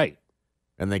offseason. Right.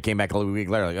 And they came back a week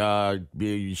later, like,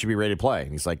 you should be ready to play.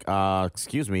 And he's like,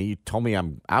 excuse me, you told me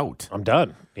I'm out. I'm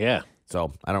done. Yeah.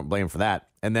 So I don't blame him for that.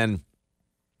 And then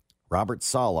Robert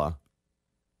Saleh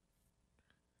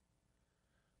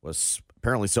was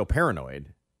apparently so paranoid,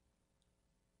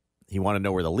 he wanted to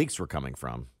know where the leaks were coming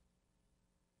from.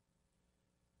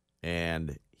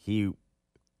 And he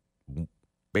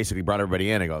basically brought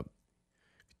everybody in and go,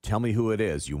 tell me who it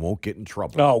is. You won't get in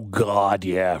trouble. Oh, God.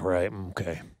 Yeah, right.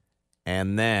 Okay.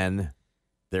 And then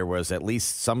there was at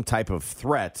least some type of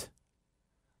threat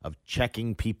of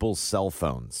checking people's cell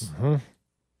phones.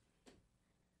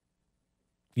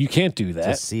 You can't do that.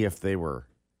 To see if they were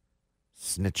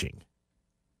snitching.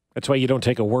 That's why you don't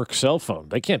take a work cell phone.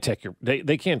 They can't check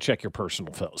they can't check your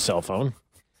personal cell phone.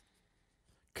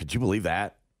 Could you believe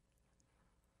that?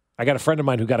 I got a friend of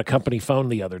mine who got a company phone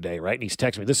the other day, right? And he's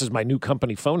texting me, this is my new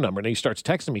company phone number. And he starts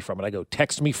texting me from it. I go,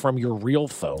 text me from your real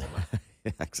phone.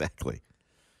 Yeah, exactly.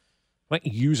 I'm not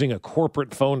using a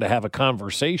corporate phone to have a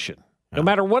conversation, no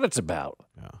matter what it's about.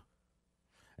 Yeah.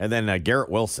 And then Garrett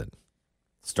Wilson,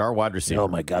 star wide receiver. Oh,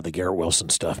 my God, the Garrett Wilson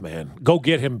stuff, man. Go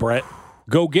get him, Brett.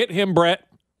 Go get him, Brett.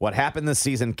 What happened this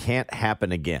season can't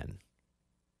happen again.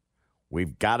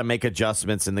 We've got to make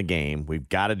adjustments in the game. We've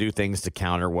got to do things to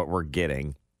counter what we're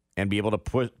getting and be able to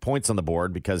put points on the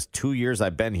board because 2 years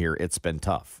I've been here, it's been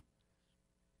tough.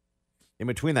 In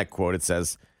between that quote, it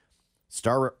says,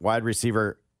 star wide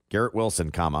receiver Garrett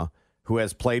Wilson, who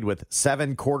has played with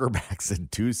 7 quarterbacks in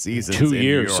 2 seasons. 2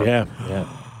 years, yeah.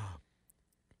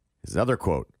 His other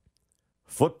quote,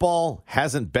 football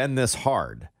hasn't been this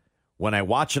hard. When I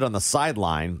watch it on the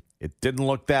sideline, it didn't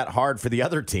look that hard for the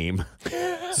other team.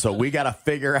 So we got to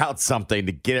figure out something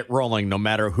to get it rolling no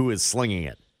matter who is slinging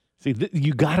it. See,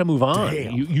 you got to move on.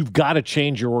 You've got to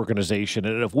change your organization.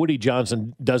 And if Woody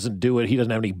Johnson doesn't do it, he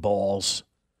doesn't have any balls.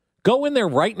 Go in there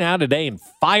right now today and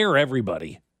fire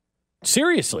everybody.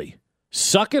 Seriously.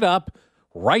 Suck it up,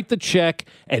 write the check,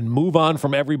 and move on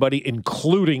from everybody,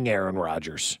 including Aaron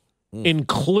Rodgers.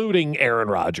 Including Aaron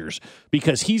Rodgers,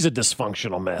 because he's a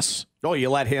dysfunctional mess. Oh, you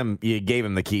gave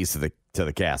him the keys to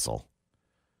the castle.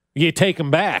 You take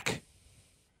him back.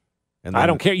 And then, I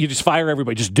don't care. You just fire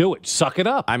everybody. Just do it. Suck it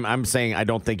up. I'm saying I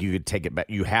don't think you could take it back.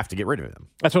 You have to get rid of him.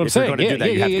 That's what I'm saying. If you're going to do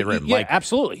that, you have to get rid of him. Yeah,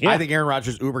 absolutely. Yeah. I think Aaron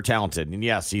Rodgers is uber talented, and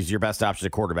yes, he's your best option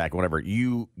at quarterback, whatever.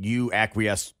 You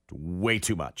acquiesce way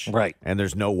too much. Right. And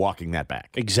there's no walking that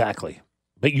back. Exactly.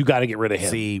 But you got to get rid of him.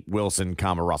 See Wilson,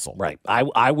 Russell. Right.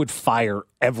 I would fire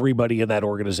everybody in that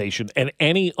organization, and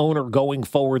any owner going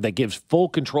forward that gives full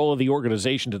control of the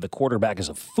organization to the quarterback is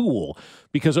a fool,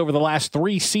 because over the last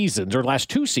 3 seasons, or last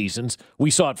 2 seasons,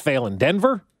 we saw it fail in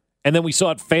Denver, And then we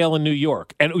saw it fail in New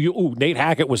York. And Nate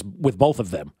Hackett was with both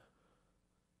of them.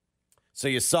 So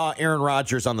you saw Aaron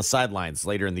Rodgers on the sidelines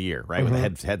later in the year, right, with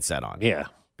the headset on. Yeah.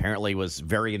 Apparently was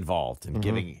very involved in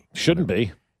giving. Shouldn't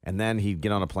be. And then he'd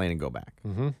get on a plane and go back.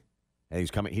 Mm-hmm. And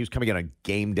he was coming on a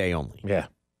game day only. Yeah.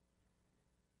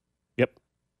 Yep.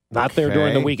 Not there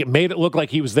during the week. It made it look like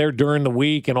he was there during the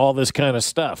week and all this kind of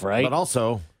stuff, right? But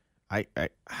also,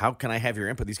 how can I have your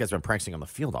input? These guys have been practicing on the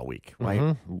field all week, right?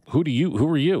 Mm-hmm. Who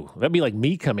are you? That'd be like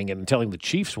me coming in and telling the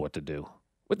Chiefs what to do.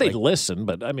 But they'd listen,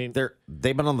 but I mean,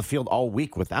 they've been on the field all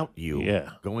week without you,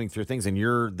 going through things, and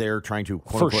you're there trying to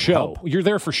quote, for show. Help. You're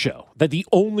there for show. That the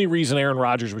only reason Aaron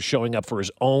Rodgers was showing up for his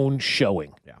own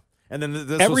showing. Yeah, and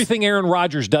then everything Aaron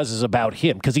Rodgers does is about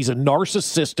him because he's a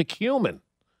narcissistic human.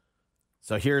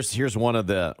 So here's one of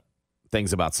the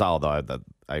things about Saleh, though, that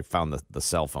I found the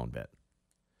cell phone bit.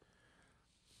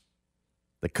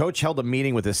 The coach held a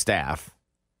meeting with his staff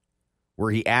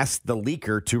where he asked the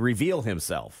leaker to reveal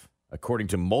himself, according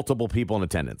to multiple people in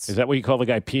attendance. Is that what you call the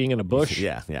guy peeing in a bush?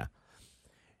 Yeah.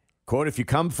 Quote, if you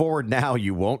come forward now,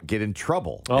 you won't get in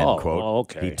trouble, end quote.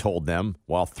 Okay. He told them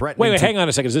while threatening Wait, hang on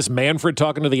a second. Is this Manfred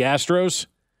talking to the Astros?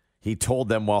 He told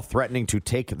them while threatening to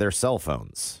take their cell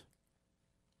phones.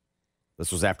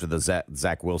 This was after the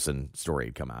Zach Wilson story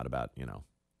had come out about,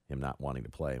 him not wanting to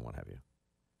play and what have you.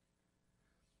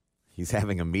 He's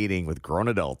having a meeting with grown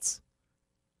adults.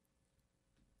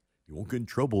 You won't get in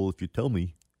trouble if you tell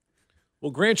me.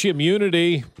 We'll grant you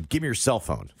immunity. Give me your cell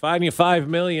phone. Fine you $5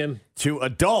 million. To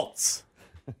adults.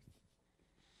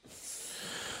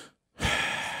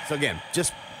 So again,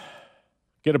 just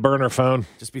get a burner phone.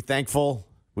 Just be thankful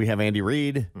we have Andy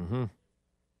Reid. Mm-hmm.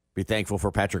 Be thankful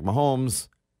for Patrick Mahomes.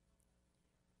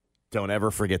 Don't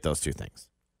ever forget those two things.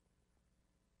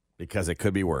 Because it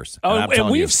could be worse. And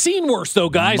we've seen worse, though,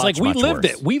 guys. Much, we lived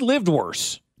worse. it. We lived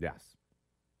worse. Yes.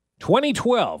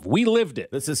 2012, we lived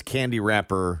it. This is candy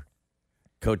wrapper,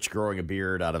 coach growing a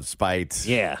beard out of spite.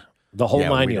 Yeah, the whole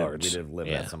 9 yards. We did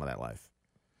live some of that life.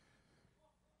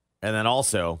 And then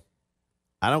also,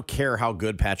 I don't care how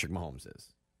good Patrick Mahomes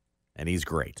is, and he's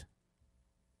great.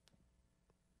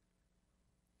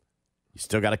 You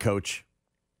still got a coach.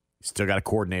 You still got a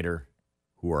coordinator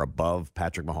who are above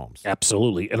Patrick Mahomes.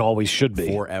 Absolutely, and always should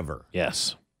be. Forever.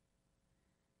 Yes.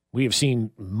 We have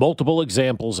seen multiple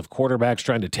examples of quarterbacks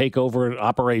trying to take over an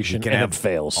operation, and it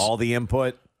fails. All the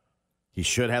input. He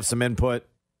should have some input.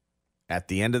 At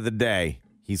the end of the day,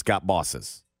 he's got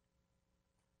bosses.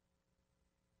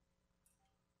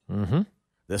 Mm-hmm.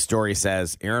 This story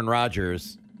says Aaron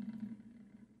Rodgers,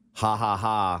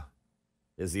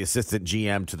 is the assistant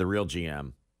GM to the real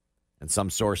GM. And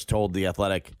some source told The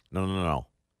Athletic, no.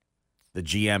 The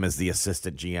GM is the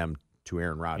assistant GM to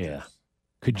Aaron Rodgers. Yeah.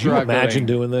 Could you imagine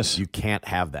doing this? You can't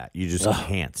have that. You just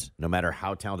can't. No matter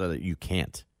how talented, you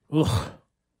can't. Ugh.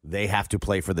 They have to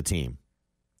play for the team.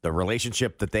 The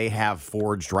relationship that they have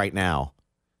forged right now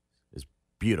is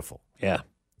beautiful. Yeah.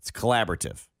 It's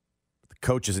collaborative. The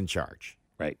coach is in charge.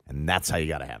 Right. And that's how you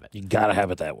got to have it. You got to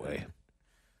have it that way.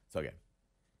 It's okay.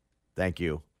 Thank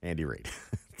you, Andy Reid.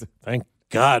 Thank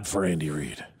God for Andy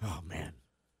Reid. Oh, man.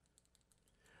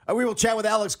 We will chat with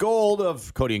Alex Gold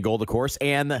of Cody and Gold, of course,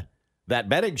 and that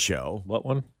betting show. What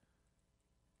one?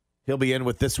 He'll be in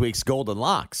with this week's Golden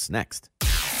Locks next.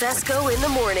 Fescoe in the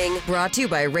morning, brought to you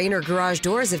by Rainer Garage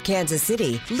Doors of Kansas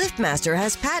City. LiftMaster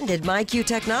has patented MyQ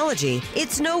technology.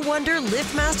 It's no wonder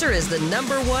LiftMaster is the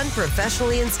 #1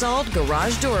 professionally installed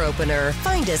garage door opener.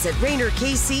 Find us at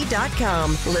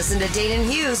RainerKC.com. Listen to Dayton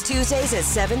Hughes Tuesdays at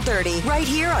 7:30, right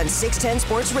here on 610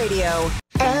 Sports Radio.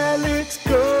 Alex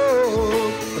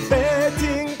Gold, the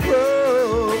betting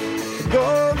pro, the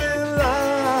Golden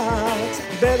Locks,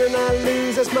 better not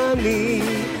lose us money.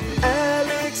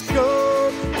 Alex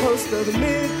Gold, host of the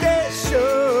midday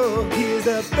show, he is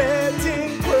a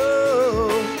betting pro,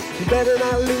 you better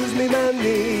not lose me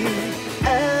money.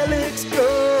 Alex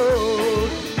Gold,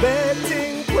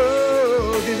 betting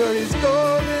pro, these are his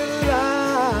Golden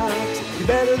Locks, you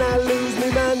better not lose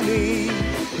me money.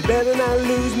 You better not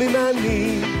lose me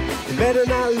money. You better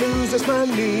not lose us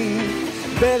money.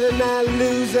 You better not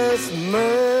lose us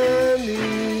money.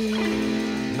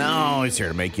 No, he's here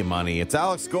to make you money. It's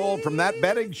Alex Gold from that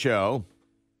betting show.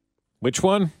 Which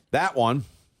one? That one.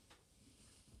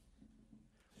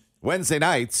 Wednesday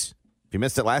nights. If you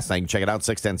missed it last night, you can check it out,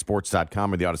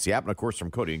 610sports.com or the Odyssey app. And, of course,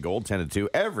 from Cody and Gold, 10 to 2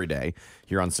 every day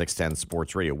here on 610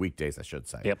 Sports Radio. Weekdays, I should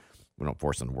say. Yep. We don't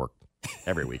force them to work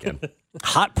every weekend.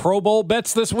 Hot Pro Bowl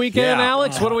bets this weekend,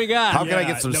 Alex? What do we got? How can I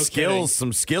get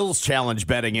some skills challenge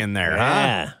betting in there?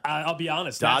 Yeah. Huh? I'll be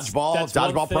honest. Dodgeball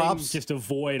one thing props. Just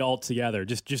avoid altogether.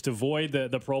 Just avoid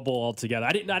the Pro Bowl altogether.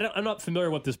 I'm not familiar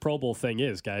with what this Pro Bowl thing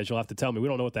is, guys. You'll have to tell me. We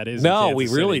don't know what that is. No, we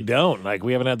really don't. Like,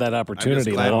 we haven't had that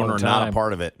opportunity in a long we're time. not a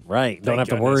part of it. Right. Don't have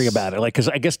to worry about it. Like, because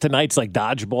I guess tonight's like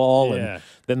dodgeball, and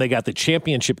then they got the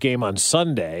championship game on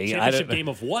Sunday. Championship game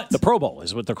of what? The Pro Bowl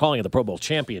is what they're calling it. The Pro Bowl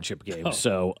championship game. Oh.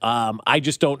 So I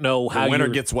just don't know how the winner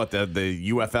gets what the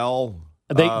UFL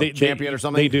champion or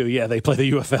something. They do, yeah. They play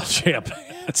the UFL champ.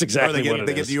 That's exactly what it is.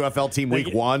 They get the UFL team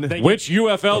week one. Which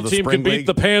UFL team can beat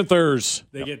the Panthers?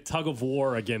 They get tug of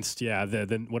war against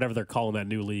the whatever they're calling that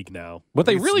new league now. What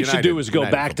they really should do is go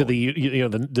back to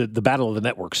the Battle of the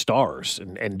Network Stars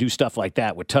and do stuff like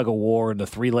that with tug of war and the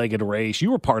 3-legged race.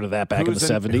 You were part of that back in the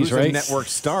 70s, who's right? a network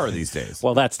star these days?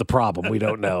 Well, that's the problem. We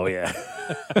don't know. Yeah.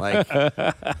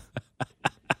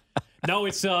 No,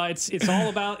 it's all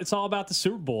about the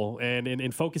Super Bowl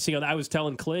and focusing on. I was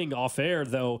telling Kling off air,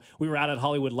 though, we were out at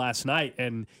Hollywood last night,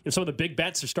 and some of the big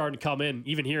bets are starting to come in.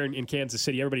 Even here in Kansas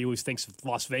City, everybody always thinks of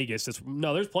Las Vegas.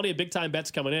 There's plenty of big time bets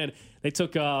coming in. They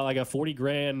took like a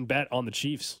 $40,000 bet on the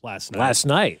Chiefs last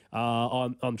night.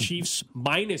 On Chiefs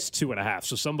minus 2.5.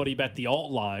 So somebody bet the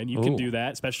alt line. You can do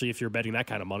that, especially if you're betting that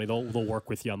kind of money. They'll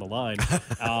work with you on the line.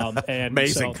 And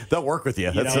amazing. They'll work with you.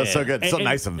 That's so good. So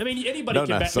nice of them. I mean, anybody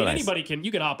can bet.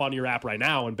 You can hop on your app right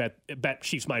now and bet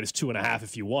Chiefs minus 2.5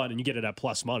 if you want, and you get it at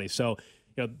plus money. So,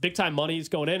 big time money is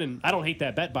going in, and I don't hate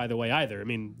that bet, by the way, either. I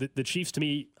mean, the Chiefs, to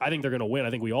me, I think they're going to win. I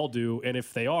think we all do, and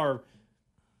if they are,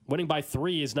 winning by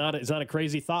 3 is not a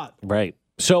crazy thought. Right.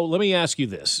 So let me ask you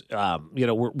this.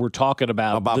 We're talking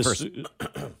about this.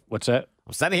 What's that?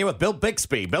 I'm standing here with Bill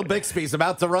Bixby. Bill Bixby's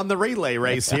about to run the relay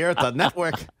race here at the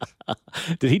network.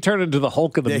 Did he turn into the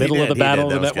Hulk in the middle of the Battle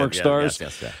of the Network Stars?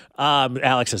 Yes.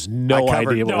 Alex has no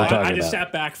idea what we're talking about. I just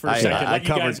sat back for a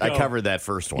second. I covered that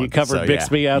first one. You covered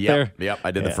Bixby out there? Yep,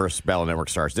 I did the first Battle of the Network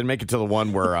Stars. Didn't make it to the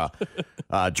one where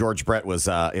George Brett was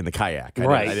in the kayak.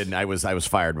 I was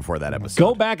fired before that episode.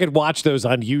 Go back and watch those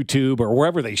on YouTube or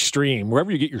wherever they stream,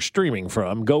 wherever you get your streaming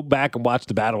from. Go back and watch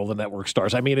the Battle of the Network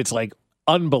Stars. I mean, it's like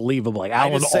unbelievable. Like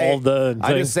Alan Alda.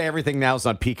 I just say everything now is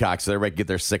on Peacock, so everybody get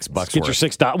their $6. Get your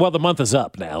 $6. Well, the month is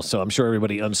up now, so I'm sure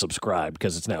everybody unsubscribed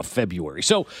because it's now February.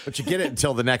 So, but you get it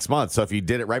until the next month. So if you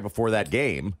did it right before that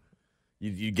game,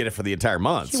 you get it for the entire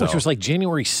month. Which was like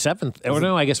January 7th. Oh,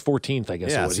 no, I guess 14th, I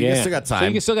guess it was. So you still got time. So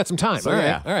you still got some time. So, all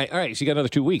right. So you got another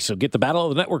 2 weeks. So get the Battle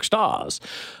of the Network Stars.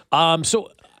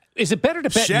 Is it better to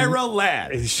bet? Cheryl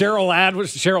Ladd.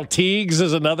 Cheryl Teagues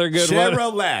is another good one.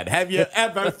 Cheryl Ladd. Have you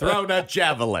ever thrown a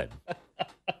javelin?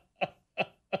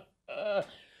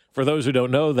 For those who don't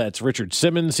know, that's Richard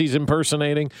Simmons he's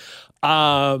impersonating.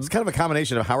 It's kind of a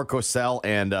combination of Howard Cosell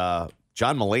and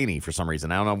John Mulaney for some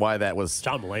reason. I don't know why that was.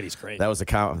 John Mulaney's great. That was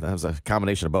a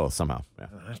combination of both somehow. Yeah.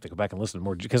 I have to go back and listen to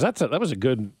more because that was a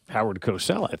good Howard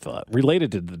Cosell, I thought,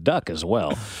 related to the Duck as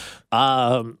well.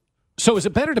 So is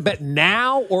it better to bet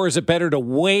now or is it better to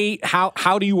wait?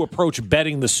 How do you approach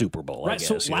betting the Super Bowl? Right.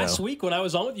 So last week when I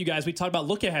was on with you guys, we talked about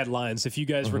look-ahead lines. If you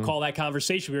guys recall that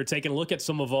conversation, we were taking a look at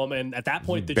some of them, and at that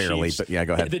point, Chiefs, but yeah,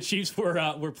 go ahead. The Chiefs were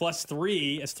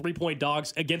 +3 as 3-point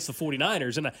dogs against the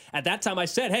 49ers, and at that time I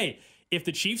said, hey, if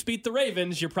the Chiefs beat the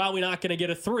Ravens, you're probably not going to get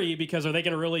a 3 because are they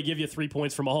going to really give you 3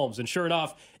 points for Mahomes? And sure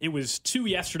enough, it was 2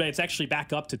 yesterday. It's actually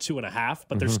back up to 2.5,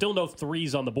 but there's still no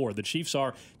 3s on the board. The Chiefs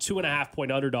are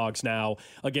 2.5-point underdogs now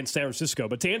against San Francisco.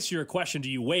 But to answer your question, do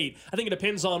you wait? I think it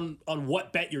depends on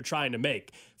what bet you're trying to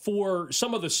make. For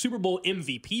some of the Super Bowl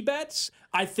MVP bets,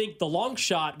 I think the long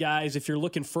shot, guys, if you're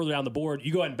looking further down the board,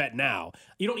 you go ahead and bet now.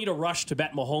 You don't need a rush to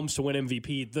bet Mahomes to win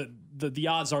MVP. The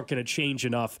odds aren't going to change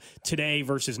enough today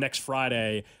versus next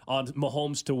Friday on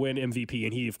Mahomes to win MVP,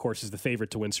 and he, of course, is the favorite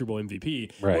to win Super Bowl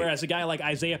MVP. Right. Whereas a guy like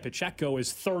Isaiah Pacheco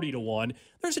is 30-1.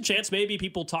 There's a chance maybe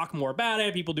people talk more about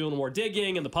it, people doing more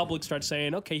digging, and the public starts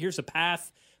saying, okay, here's a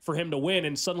path for him to win,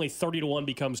 and suddenly 30-1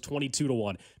 becomes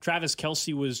 22-1. Travis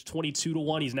Kelce was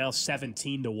 22-1. He's now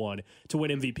 17-1 to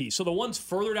win MVP. So the ones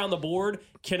further down the board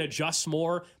can adjust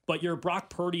more, but your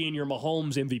Brock Purdy and your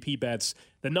Mahomes MVP bets,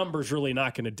 the number's really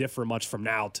not going to differ much from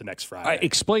now to next Friday.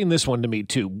 Explain this one to me,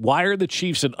 too. Why are the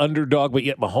Chiefs an underdog, but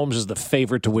yet Mahomes is the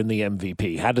favorite to win the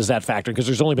MVP? How does that factor? Because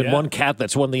there's only been one cat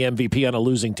that's won the MVP on a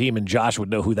losing team, and Josh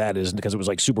would know who that is because it was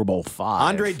like Super Bowl V.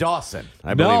 Andre Dawson,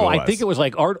 I believe it was. I think it was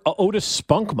like Otis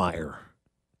Spunkmeyer.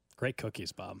 Great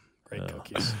cookies, Bob. Great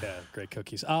cookies. Yeah, great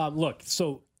cookies. Look,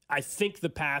 so I think the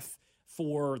path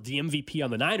for the MVP on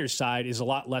the Niners side is a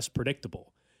lot less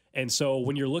predictable. And so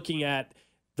when you're looking at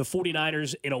the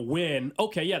 49ers in a win,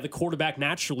 okay, yeah, the quarterback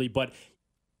naturally, but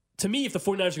to me, if the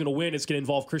 49ers are going to win, it's going to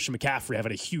involve Christian McCaffrey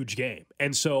having a huge game.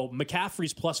 And so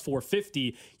McCaffrey's plus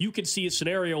 450, you can see a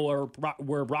scenario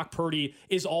where Brock Purdy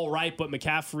is all right, but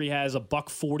McCaffrey has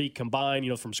 $140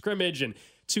 combined, from scrimmage and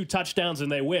 2 touchdowns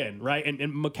and they win, right? And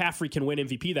McCaffrey can win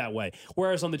MVP that way.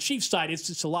 Whereas on the Chiefs side, it's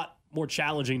just a lot more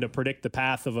challenging to predict the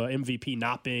path of an MVP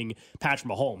not being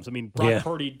Patrick Mahomes. I mean, Brock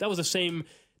Purdy, that was the same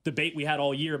debate we had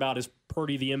all year about is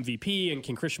Purdy the MVP and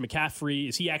can Christian McCaffrey,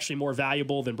 is he actually more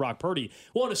valuable than Brock Purdy?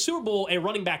 Well, in a Super Bowl, a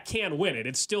running back can win it.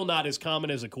 It's still not as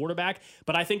common as a quarterback,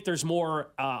 but I think there's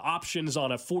more options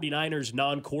on a 49ers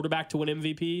non-quarterback to win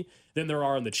MVP than there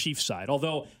are on the Chiefs side.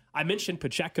 Although I mentioned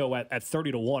Pacheco at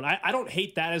 30-1. I don't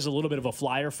hate that as a little bit of a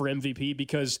flyer for MVP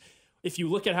because if you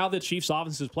look at how the Chiefs'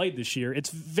 offense has played this year,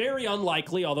 it's very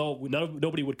unlikely, although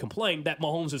nobody would complain, that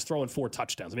Mahomes is throwing 4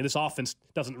 touchdowns. I mean, this offense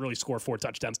doesn't really score 4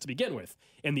 touchdowns to begin with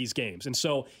in these games. And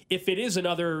so if it is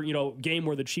another, game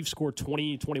where the Chiefs score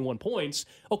 20, 21 points,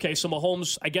 okay, so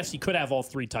Mahomes, I guess he could have all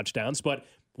 3 touchdowns, but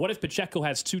what if Pacheco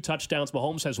has 2 touchdowns,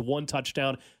 Mahomes has 1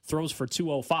 touchdown, throws for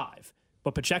 205?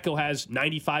 But Pacheco has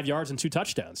 95 yards and 2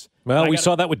 touchdowns. Well, we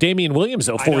saw that with Damian Williams,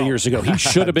 though, 4 years ago. He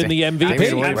should have been the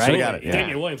MVP, right?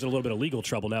 Damian Williams in a little bit of legal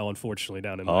trouble now, unfortunately,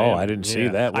 down in Miami. I didn't see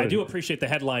that. I do appreciate the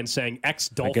headline saying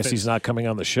ex-Dolphins. I guess he's not coming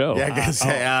on the show. Yeah, I guess.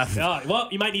 Well,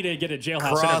 you might need to get a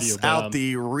jailhouse cross interview. Out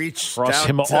the reach. Cross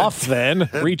him off then.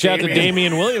 Reach out to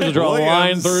Damian Williams and draw a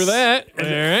line through that. All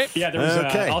right. Yeah, there was.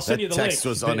 Okay. I'll send you the link. Text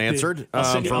was unanswered for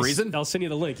a reason. I'll send you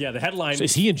the link. Yeah, the headline. So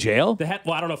is he in jail?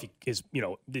 Well, I don't know if he is.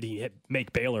 Did he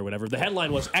make bail or whatever? The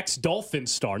headline was ex-Dolphin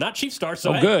star, not Chief star.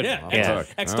 So good.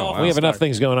 Ex-Dolphin. We have enough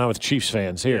things going on with Chiefs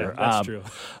fans here. Yeah, that's true.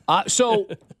 So,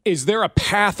 is there a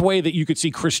pathway that you could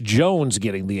see Chris Jones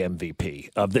getting the MVP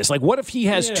of this? Like, what if he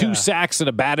has 2 sacks and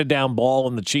a batted down ball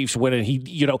and the Chiefs win, and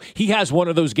he has one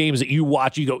of those games that you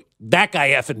watch, you go, that guy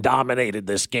effing dominated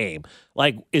this game.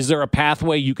 Like, is there a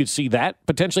pathway you could see that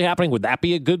potentially happening? Would that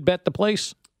be a good bet to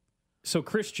place? So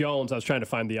Chris Jones, I was trying to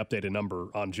find the updated number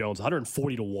on Jones.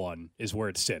 140-1 is where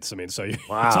it sits. I mean, so you're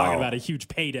talking about a huge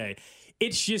payday.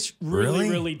 It's just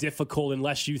really difficult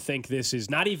unless you think this is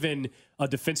not even a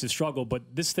defensive struggle, but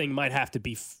this thing might have to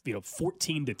be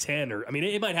 14-10, or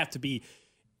it might have to be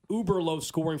uber low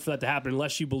scoring for that to happen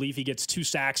unless you believe he gets 2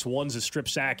 sacks. One's a strip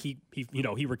sack. He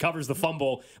recovers the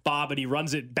fumble, Bob, and he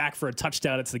runs it back for a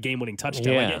touchdown. It's the game-winning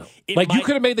touchdown. Yeah. You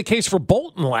could have made the case for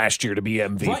Bolton last year to be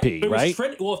MVP, right?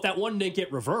 Well, if that one didn't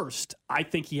get reversed, I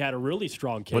think he had a really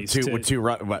strong case. With two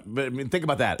run, but think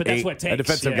about that. But that's what it takes. A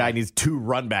defensive guy needs 2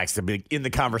 run backs to be in the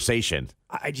conversation.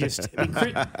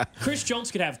 Chris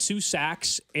Jones could have 2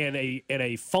 sacks and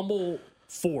a fumble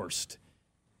forced,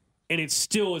 and it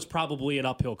still is probably an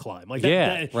uphill climb.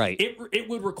 Right. It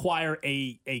would require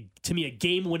a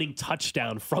game-winning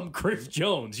touchdown from Chris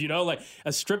Jones. Like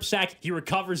a strip sack, he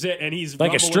recovers it, and he's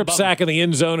like a strip sack in the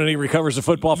end zone, and he recovers the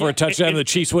football for a touchdown, and the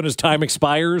Chiefs win as time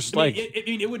expires.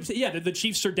 It would. Yeah, the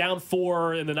Chiefs are down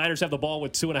 4, and the Niners have the ball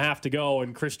with 2.5 to go,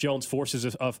 and Chris Jones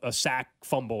forces a sack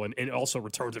fumble, and also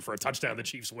returns it for a touchdown. The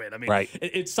Chiefs win.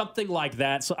 It's something like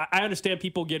that. So I understand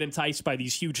people get enticed by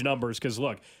these huge numbers because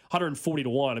look,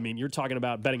 140-1. You're talking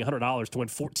about betting $100 to win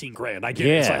 $14,000. I get it.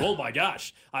 It's like, oh my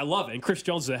gosh, I love it. And Chris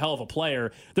Jones is a hell of a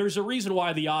player. There's a reason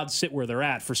why the odds sit where they're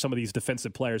at for some of these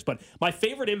defensive players. But my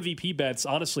favorite MVP bets,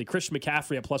 honestly, Christian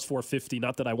McCaffrey at plus 450.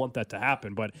 Not that I want that to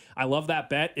happen, but I love that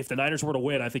bet. If the Niners were to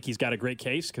win, I think he's got a great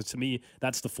case because to me,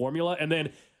 that's the formula. And then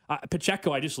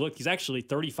Pacheco, I just looked. He's actually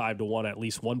 35-1 at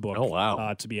least one book. Oh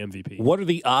wow, to be MVP. What are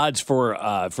the odds for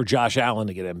Josh Allen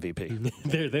to get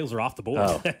MVP? Those are off the board.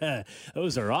 Oh.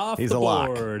 Those are off the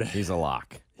board. He's a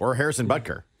lock. Or Harrison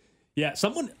Butker. Yeah,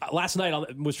 someone last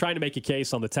night was trying to make a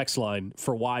case on the text line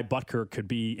for why Butker could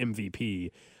be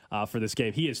MVP. For this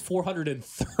game. He is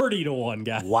 430-1,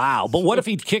 guys. Wow. But what if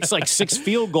he kicks like 6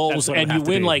 field goals and you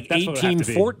win like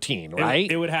 18-14,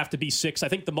 right? It would have to be 6. I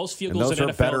think the most field goals in NFL. Those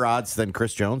are better odds than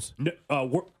Chris Jones?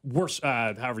 Worse,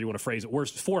 however you want to phrase it.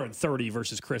 Worse, 430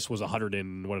 versus Chris was 100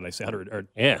 and, what did I say?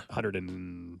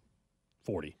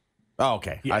 140. Oh,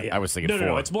 okay. Yeah, I was thinking 4.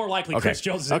 No. It's more likely Chris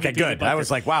Jones is MVP. Okay, good. I was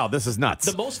like, wow, this is nuts.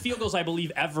 The most field goals I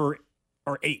believe ever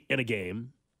are 8 in a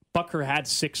game. Butker had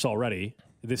 6 already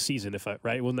this season,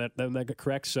 wouldn't that get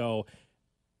correct? So,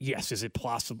 yes, is it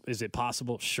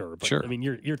possible? Sure, but sure.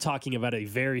 You're talking about a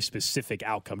very specific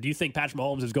outcome. Do you think Patrick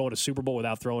Mahomes is going to Super Bowl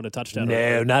without throwing a touchdown?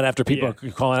 No, not after people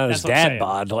are calling out his dad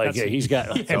bod. He's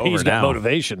got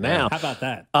motivation now. How about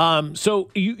that? So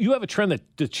you have a trend that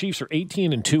the Chiefs are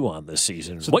 18-2 on this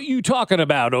season. So what are you talking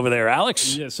about over there,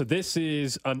 Alex? Yeah, so this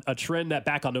is a trend that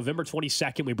back on November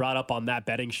 22nd we brought up on that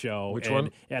betting show. Which one?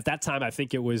 At that time, I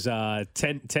think it was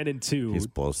 10-2. He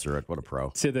blows through it. What a pro.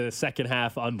 To the second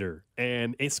half under.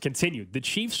 And it's continued. The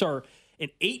Chiefs are In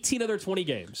 18 of their 20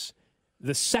 games,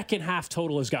 the second half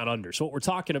total has gone under. So what we're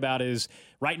talking about is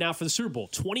right now for the Super Bowl,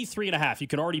 23.5. You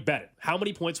can already bet it. How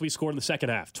many points we scored in the second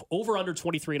half? Over under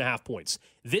 23.5 points.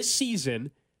 This season,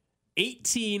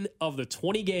 18 of the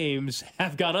 20 games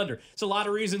have gone under. There's a lot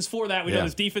of reasons for that. We know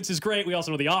this defense is great. We also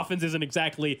know the offense isn't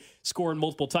exactly scoring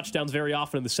multiple touchdowns very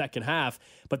often in the second half.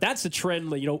 But that's a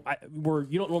trend, where you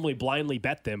don't normally blindly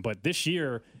bet them. But this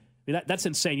year, that's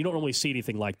insane. You don't normally see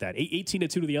anything like that. 18-2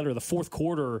 to the under. The fourth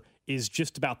quarter is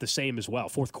just about the same as well.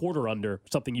 Fourth quarter under,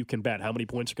 something you can bet. How many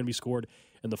points are going to be scored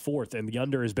in the fourth? And the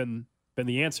under has been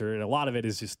the answer, and a lot of it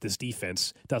is just this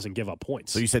defense doesn't give up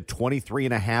points. So you said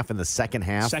 23.5 in the second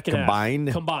half combined?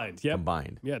 Half. Combined, yep.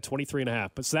 Combined. Yeah, 23.5.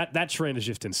 But so that trend is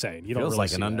just insane. You don't Feels really like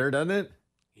see an that. under, doesn't it?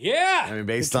 Yeah. I mean,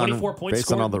 based on 24 points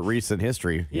based on all the recent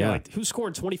history. Yeah. Like, who's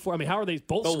scoring 24? I mean, how are they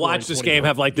both They'll scoring watch this 24? game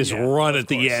have like this run at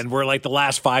the end where like the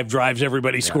last 5 drives,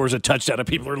 everybody scores a touchdown and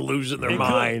people are losing their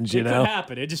minds, It could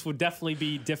happen. It just would definitely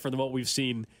be different than what we've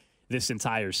seen this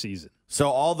entire season. So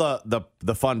all the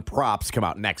fun props come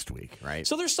out next week, right?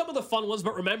 So there's some of the fun ones,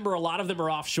 but remember, a lot of them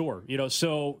are offshore.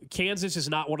 So Kansas is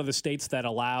not one of the states that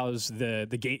allows the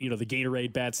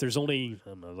Gatorade bets. There's only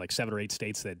like 7 or 8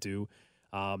 states that do.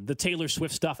 The Taylor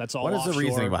Swift stuff, that's all offshore. What is the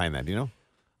reasoning behind that? Do you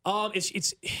know?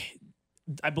 It's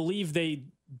I believe they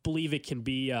believe it can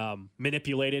be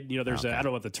manipulated. There's I don't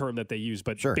know what the term that they use,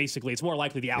 but basically it's more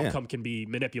likely the outcome can be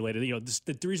manipulated.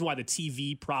 The reason why the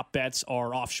TV prop bets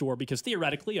are offshore, because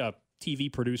theoretically a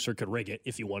TV producer could rig it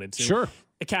if you wanted to. Sure.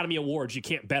 Academy Awards, you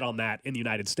can't bet on that in the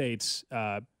United States.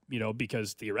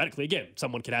 Because theoretically, again,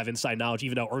 someone could have inside knowledge,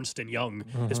 even though Ernst & Young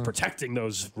is protecting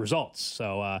those results.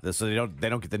 So they don't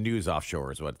get the news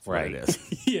offshore is what it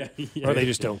is. yeah. Or they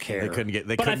just don't care. They couldn't get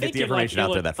the information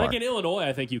out there that far. Like in Illinois,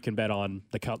 I think you can bet on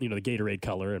the Gatorade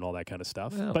color and all that kind of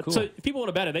stuff. Oh, but cool. so if people want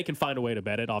to bet it, they can find a way to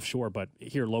bet it offshore. But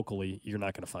here locally, you're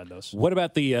not going to find those. What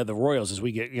about the Royals as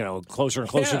we get closer and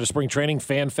closer to spring training?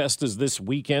 Fan Fest is this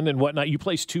weekend and whatnot. You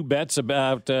placed 2 bets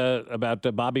about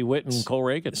Bobby Witt and Cole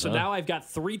Reagan. So now I've got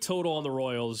 3 total on the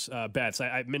Royals bets.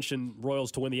 I mentioned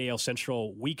Royals to win the AL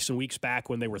Central weeks and weeks back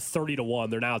when they were 30-1.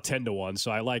 They're now 10-1.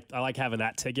 So I like having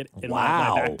that ticket in my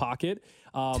back pocket.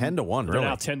 10-1, they're really?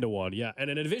 now 10-1. Yeah, and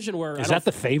in a division where is that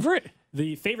the favorite?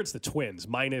 The favorite's the Twins,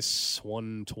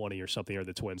 -120 or something. Are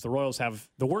the Twins? The Royals have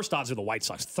the worst odds are the White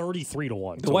Sox,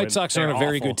 33-1. The White Sox aren't a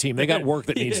very good team. They got work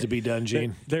that needs to be done,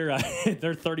 Gene. They're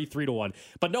 33-1.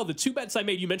 But no, the 2 bets I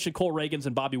made. You mentioned Cole Reagans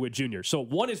and Bobby Witt Jr. So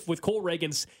one is with Cole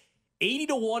Reagans.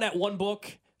 80-1 at one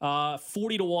book,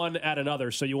 40-1 at another.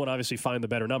 So you want to obviously find the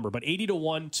better number. But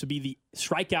 80-1 to be the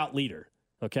strikeout leader.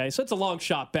 Okay, so it's a long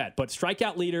shot bet. But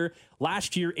strikeout leader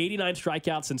last year, 89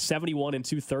 strikeouts and 71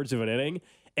 2/3 of an inning.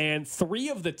 And 3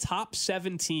 of the top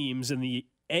 7 teams in the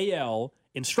AL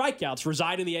in strikeouts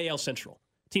reside in the AL Central.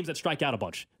 Teams that strike out a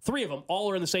bunch. 3 of them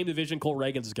all are in the same division. Cole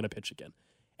Reagans is going to pitch again.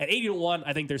 At 80-1,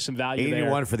 I think there's some value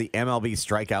 81 there. for the MLB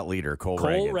strikeout leader, Cole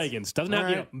Reagans. Reagans. Doesn't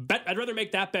have, I'd rather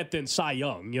make that bet than Cy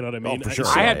Young. You know what I mean? Oh, for sure.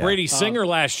 I had Brady Singer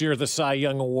last year at the Cy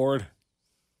Young Award.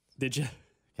 Did you?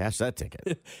 Cash that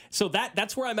ticket. So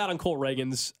that's where I'm at on Cole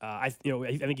Reagans. I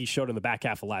think he showed in the back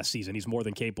half of last season. He's more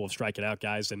than capable of striking out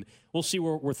guys, and we'll see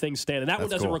where things stand. And that one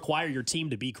doesn't require your team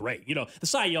to be great. The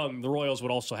Cy Young, the Royals would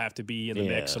also have to be in the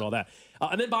mix and all that.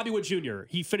 And then Bobby Witt Jr.,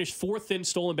 he finished 4th in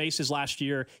stolen bases last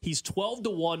year. He's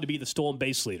 12-1 to be the stolen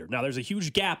base leader. Now, there's a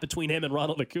huge gap between him and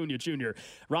Ronald Acuna Jr.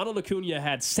 Ronald Acuna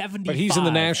had 75. But he's in the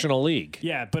National League.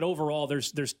 Yeah, but overall,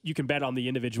 there's you can bet on the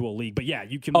individual league. But yeah,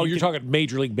 you can. Oh, you're talking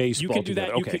Major League Baseball. You can do that.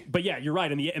 Okay. But yeah, you're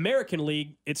right. In the American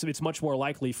League, it's much more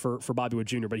likely for Bobby Witt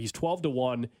Jr., but he's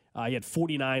 12-1. He had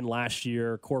 49 last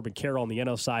year. Corbin Carroll on the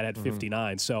NL side had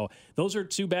 59. So those are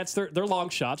 2 bets. They're long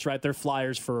shots, right? They're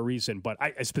flyers for a reason. But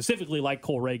I specifically like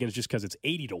Cole Reagans just because it's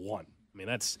 80-1. I mean,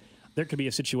 there could be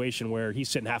a situation where he's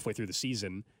sitting halfway through the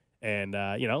season and,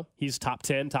 he's top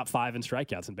 10, top 5 in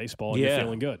strikeouts in baseball, and you're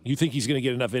feeling good. You think he's going to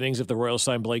get enough innings if the Royals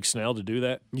sign Blake Snell to do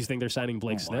that? You think they're signing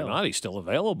Blake Snell? Why not? He's still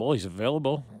available. He's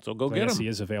available. So go get him. He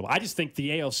is available. I just think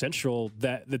the AL Central,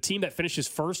 that the team that finishes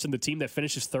first and the team that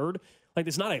finishes third, like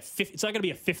it's not going to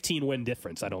be a 15-win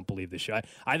difference. I don't believe this year.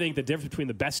 I think the difference between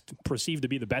the best perceived to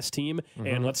be the best team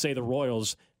and let's say the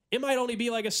Royals, it might only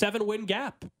be like a 7-win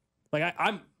gap. Like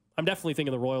I'm definitely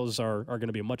thinking the Royals are going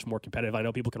to be much more competitive. I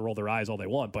know people can roll their eyes all they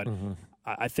want, but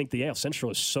I think the AL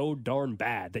Central is so darn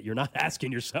bad that you're not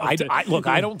asking yourself. I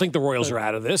don't think the Royals are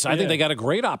out of this. I think they got a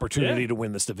great opportunity to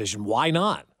win this division. Why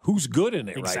not? Who's good in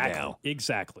it right now?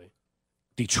 Exactly.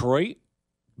 Detroit.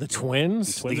 The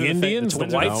Twins, Twins the are Indians, the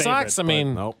Twins are White the Sox. I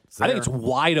mean, I think it's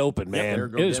wide open,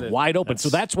 man. It is wide open. So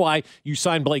that's why you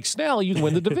sign Blake Snell. You can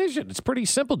win the division. It's pretty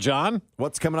simple, John.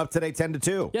 What's coming up today,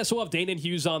 10-2? Yeah, so we'll have Dana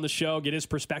Hughes on the show, get his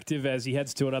perspective as he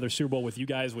heads to another Super Bowl with you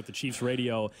guys with the Chiefs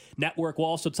Radio Network. We'll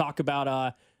also talk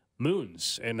about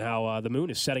moons and how the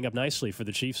moon is setting up nicely for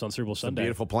the Chiefs on Super Bowl Sunday.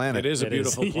 Beautiful planet. It is a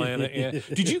beautiful planet. Yeah.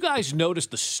 Did you guys notice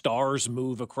the stars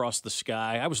move across the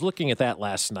sky? I was looking at that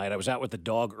last night. I was out with the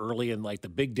dog early, and like the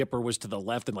Big Dipper was to the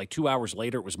left, and like 2 hours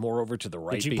later, it was more over to the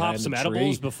right. Did you behind pop some the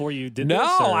edibles tree. before you did no,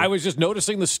 this? No, I was just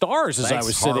noticing the stars as I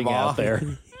was sitting out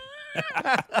there.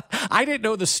 I didn't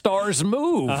know the stars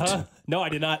moved. No, I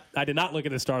did not. I did not look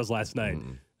at the stars last night.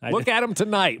 Look at them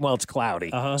tonight. Well, it's cloudy.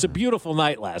 It's a beautiful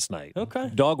night last night. Okay.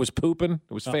 Dog was pooping.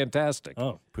 It was fantastic.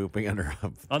 Pooping under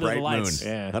a Under the bright lights.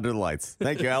 moon. Yeah. Under the lights.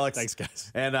 Thank you, Alex. Thanks,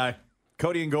 guys. And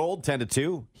Cody and Gold,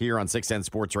 10-2, here on 610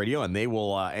 Sports Radio, and they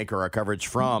will anchor our coverage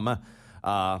from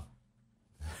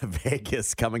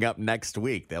Vegas coming up next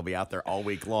week. They'll be out there all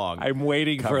week long. I'm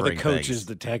waiting for the covering coaches things.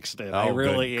 to text in. Oh, I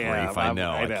really good am. grief, I know.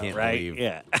 I know, can't right? believe.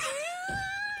 Yeah.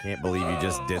 Can't believe you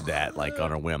just did that, like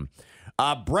on a whim.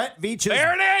 Brett Veach's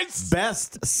There it is!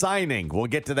 best signing. We'll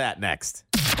get to that next.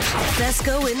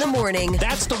 Fescoe in the morning.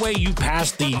 That's the way you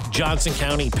pass the Johnson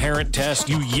County parent test.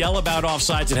 You yell about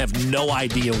offsides and have no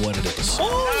idea what it is.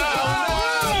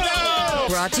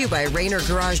 Brought to you by Rainer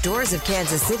Garage Doors of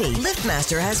Kansas City.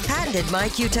 LiftMaster has patented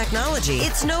MyQ technology.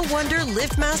 It's no wonder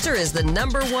LiftMaster is the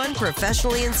 #1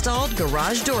 professionally installed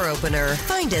garage door opener.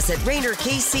 Find us at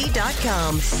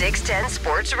RainerKC.com. 610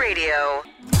 Sports Radio.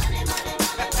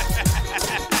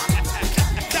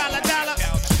 Dollar, dollar,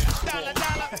 dollar,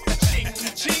 dollar. Ching,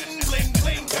 ching, bling,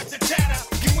 bling, cut the chatter.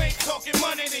 You ain't talking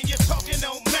money, then your talking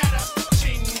don't matter.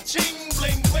 Ching, ching,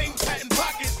 bling, bling, patent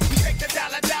pockets. We take the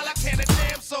dollar, dollar, can a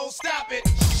damn soul stop it.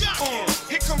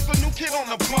 Here comes the new kid on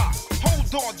the block.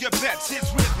 Hold on, your bets, here's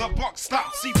where the buck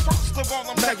stops. See, first of all,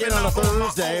 I'm Back in on a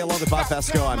Thursday, along with Bob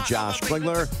Fescoe. I'm Josh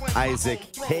Klingler. Isaac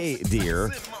K.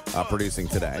 Deere producing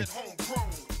today.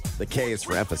 The K is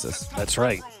for emphasis. That's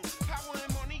right.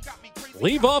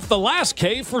 Leave off the last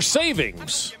K for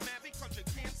savings.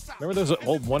 Remember those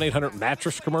old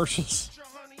 1-800-mattress commercials?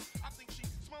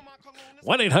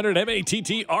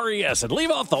 1-800-MATTRES and leave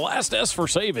off the last S for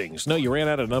savings. No, you ran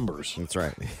out of numbers. That's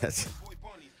right. Yes.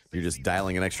 You're just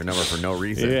dialing an extra number for no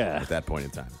reason at that point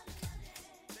in time.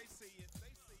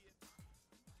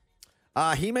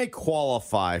 He may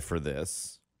qualify for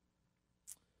this.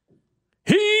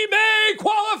 He may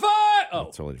qualify.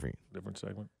 Oh, totally different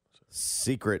segment.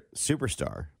 Secret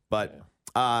superstar. But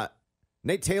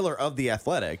Nate Taylor of The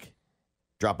Athletic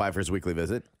dropped by for his weekly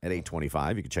visit at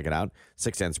 8:25. You can check it out,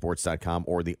 610sports.com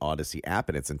or the Odyssey app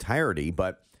in its entirety.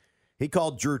 But he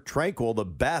called Drew Tranquill the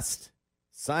best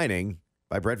signing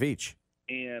by Brett Veach.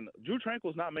 And Drew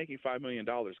Tranquill's not making $5 million,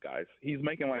 guys. He's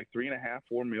making like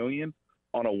 $3.5-4 million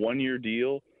on a one-year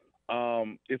deal.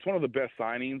 It's one of the best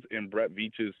signings in Brett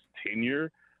Veach's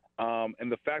tenure. And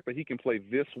the fact that he can play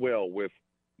this well with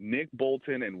Nick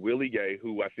Bolton and Willie Gay,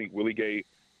 who I think Willie Gay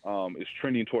is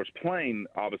trending towards playing,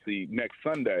 obviously, next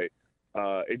Sunday,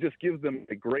 it just gives them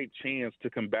a great chance to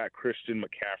combat Christian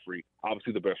McCaffrey,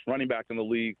 obviously the best running back in the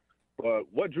league. But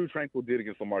what Drew Tranquill did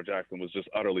against Lamar Jackson was just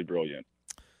utterly brilliant.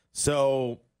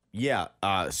 So, yeah,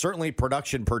 certainly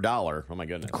production per dollar. Oh, my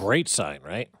goodness. Great sign,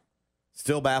 right?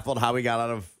 Still baffled how he got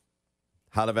out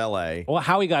of L.A. Well,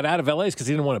 how he got out of L.A. is because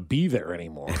he didn't want to be there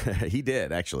anymore. He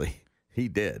did, actually. He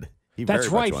did. He That's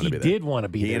very right. much he wanted to be there. did want to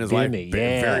be there. He and his didn't wife he?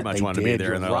 Yeah, very much wanted to be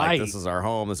there. And they're right. like, this is our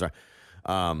home. This is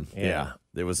our, yeah.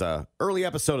 There was a early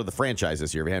episode of the franchise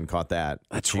this year. We hadn't caught that.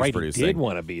 That's Chiefs right. producing. He did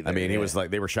want to be there. I mean, he was like,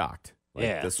 they were shocked. Like,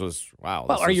 yeah. This was, wow.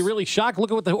 Well, are you really shocked?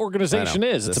 Look at what the organization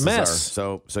is. It's a mess.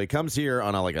 So he comes here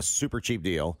on a super cheap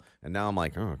deal. And now I'm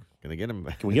like, oh, can I get him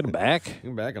back? Can we get him back? Get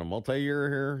him back in a multi-year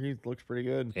here. He looks pretty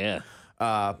good. Yeah.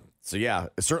 So, yeah,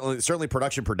 certainly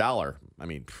production per dollar. I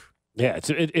mean, yeah,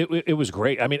 it was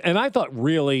great. I mean, and I thought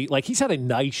really, like, he's had a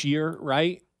nice year,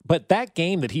 right? But that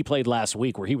game that he played last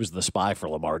week where he was the spy for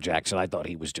Lamar Jackson, I thought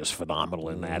he was just phenomenal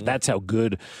in that. That's how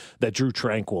good that Drew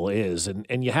Tranquill is.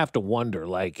 And you have to wonder,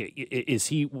 like, is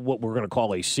he what we're going to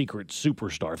call a secret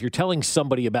superstar? If you're telling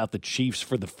somebody about the Chiefs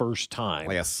for the first time.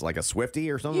 Like a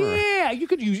Swiftie or something? Yeah, you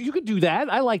could do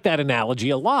that. I like that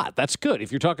analogy a lot. That's good.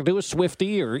 If you're talking to a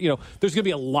Swiftie or, there's going to be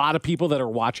a lot of people that are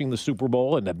watching the Super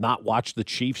Bowl and have not watched the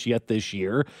Chiefs yet this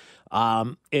year.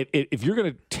 If you're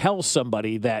going to tell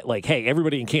somebody that, like, hey,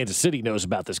 everybody in Kansas City knows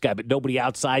about this guy, but nobody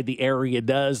outside the area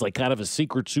does, like kind of a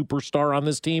secret superstar on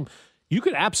this team, you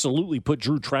could absolutely put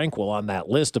Drew Tranquill on that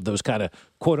list of those kind of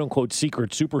quote-unquote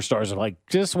secret superstars and, like,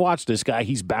 just watch this guy.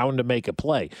 He's bound to make a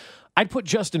play. I'd put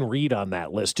Justin Reed on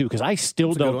that list, too, because I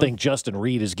still don't think Justin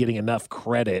Reed is getting enough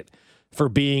credit for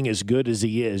being as good as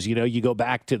he is. You know, you go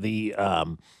back to the,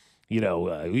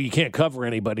 you can't cover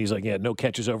anybody. He's like, no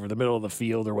catches over the middle of the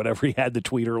field or whatever he had the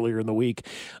tweet earlier in the week.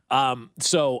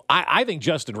 So I think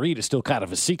Justin Reed is still kind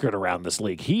of a secret around this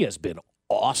league. He has been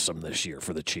awesome this year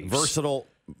for the Chiefs. Versatile.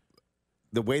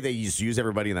 The way they use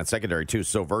everybody in that secondary, too, is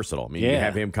so versatile. I mean, you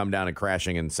have him come down and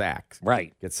crashing and sacks.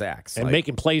 Right. Get sacks. And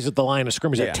making plays at the line of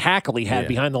scrimmage. That tackle he had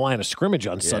behind the line of scrimmage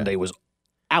on Sunday was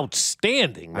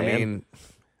outstanding, man. I mean,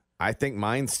 I think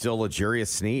mine's still L'Jarius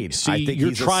Sneed. See, I think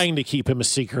you're trying to keep him a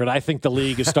secret. I think the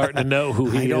league is starting to know who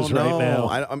he is right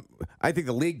now. I think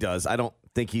the league does. I don't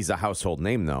think he's a household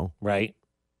name, though. Right.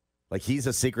 Like, he's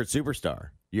a secret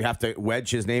superstar. You have to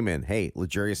wedge his name in. Hey,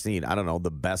 L'Jarius Sneed, I don't know,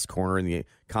 the best corner in the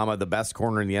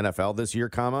NFL this year,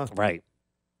 Right.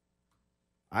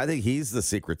 I think he's the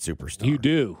secret superstar. You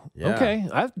do. Yeah. Okay.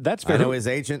 That's fair. I know his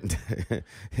agent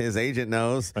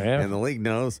knows, and the league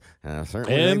knows.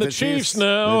 Certainly and the Chiefs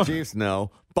know. The Chiefs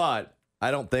know. But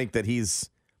I don't think that he's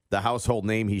the household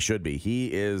name he should be. He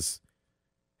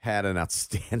had an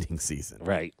outstanding season.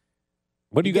 Right.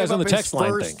 What do you guys on the text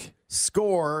line think?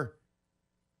 Score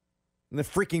in the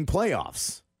freaking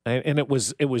playoffs. And it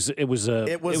was a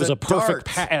perfect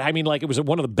pass. I mean, like, it was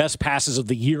one of the best passes of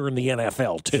the year in the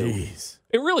NFL, too. Jeez.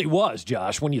 It really was,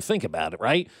 Josh, when you think about it,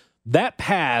 right? That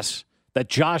pass that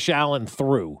Josh Allen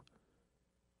threw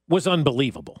was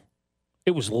unbelievable.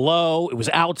 It was low. It was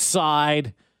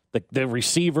outside. The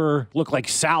receiver looked like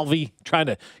Salvi trying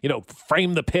to,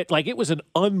 frame the pit. Like, it was an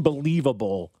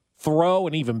unbelievable throw,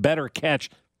 an even better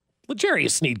catch.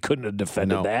 L'Jarius Sneed couldn't have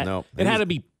defended that. No. It had to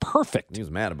be perfect. He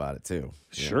was mad about it, too.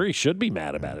 Sure, he should be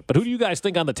mad about it. But who do you guys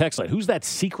think on the text line? Who's that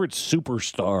secret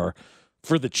superstar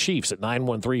for the Chiefs at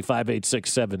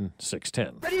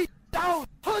 913-586-7610? Ready, down,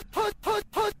 put.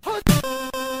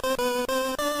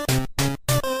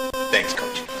 Thanks,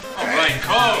 Coach. All right,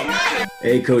 Coach.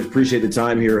 Hey, Coach, appreciate the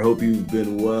time here. Hope you've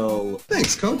been well.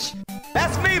 Thanks, Coach.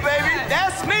 That's me, baby.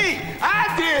 That's me.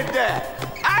 I did that.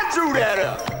 I drew that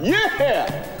up.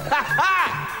 Yeah.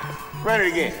 Run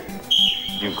it again.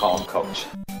 You can call him Coach.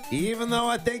 Even though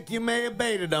I think you may have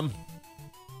baited him,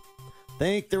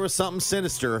 think there was something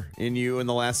sinister in you in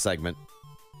the last segment.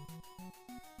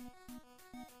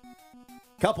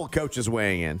 Couple coaches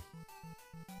weighing in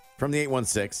from the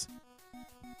 816.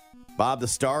 Bob, the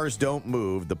stars don't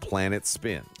move, the planet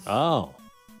spins. Oh.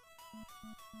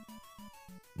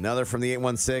 Another from the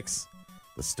 816.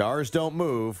 The stars don't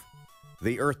move,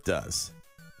 the earth does.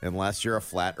 Unless you're a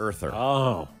flat earther.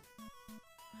 Oh.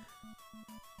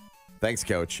 Thanks,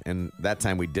 Coach. And that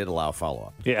time we did allow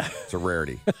follow-up. Yeah. It's a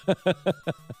rarity.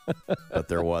 But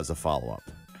there was a follow-up.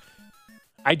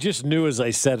 I just knew as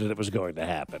I said it was going to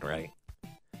happen, right?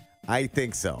 I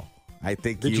think so. I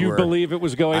think Did you believe it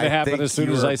was going to happen as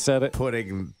soon as I said it?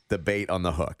 Putting the bait on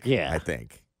the hook. Yeah. I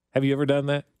think. Have you ever done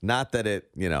that? Not that it,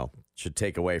 should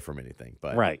take away from anything,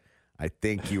 but right. I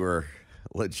think you were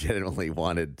legitimately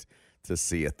wanted to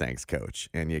see a thanks, Coach,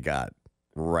 and you got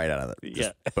right out of it.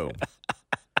 Just boom.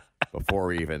 Before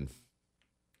we even.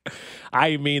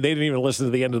 I mean, they didn't even listen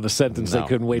to the end of the sentence. They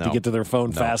couldn't wait to get to their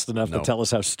phone fast enough to tell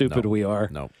us how stupid we are.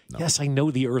 No. Yes, I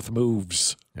know the earth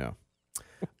moves. Yeah.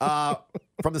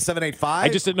 From the 785. I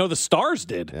just didn't know the stars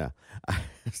did. Yeah.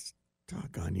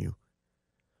 Doggone you.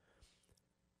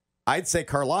 I'd say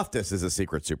Karlaftis is a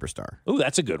secret superstar. Ooh,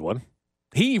 that's a good one.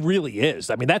 He really is.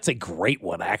 I mean, that's a great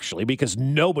one, actually, because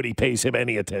nobody pays him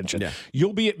any attention. Yeah.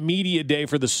 You'll be at Media Day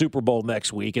for the Super Bowl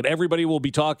next week, and everybody will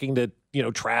be talking to,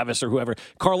 Travis or whoever.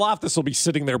 Karlaftis will be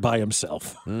sitting there by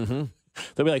himself. Mm-hmm.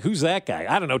 They'll be like, who's that guy?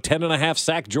 I don't know, 10.5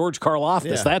 sack George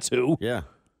Karlaftis. Yeah. That's who. Yeah.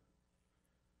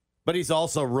 But he's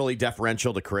also really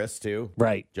deferential to Chris, too.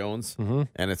 Right. Jones. Mm-hmm.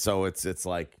 And it's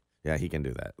like, yeah, he can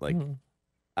do that. Like,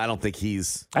 I don't think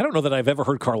he's. I don't know that I've ever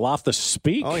heard Karlaftis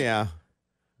speak. Oh, yeah.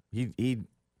 He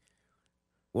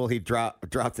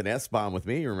dropped an S-bomb with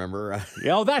me, remember?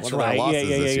 Oh, that's right.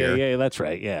 Yeah, that's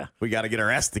right, yeah. We got to get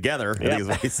our S together, I think is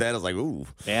what he said. I was like, ooh.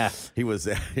 Yeah. He was,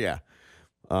 yeah.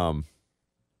 I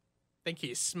think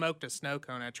he smoked a snow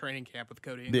cone at training camp with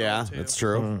Cody. Yeah, too. that's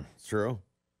true. It's true.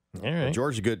 All right.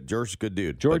 George is a good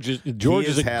dude. George is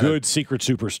a good secret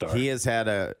superstar. He has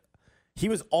had he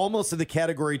was almost in the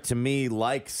category to me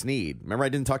like Sneed. Remember, I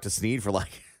didn't talk to Sneed for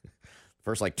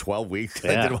first 12 weeks.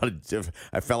 Yeah.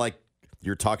 I felt like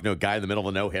you're talking to a guy in the middle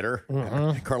of a no-hitter.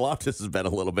 Mm-hmm. Karlaftis has been a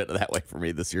little bit that way for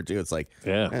me this year, too. It's like,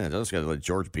 man, just got to let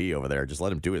George B over there. Just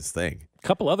let him do his thing. A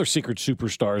couple other secret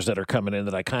superstars that are coming in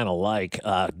that I kind of like.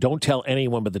 Don't tell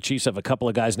anyone, but the Chiefs have a couple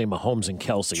of guys named Mahomes and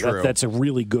Kelsey. That's a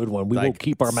really good one. We will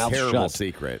keep our mouths shut. Terrible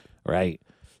secret. Right.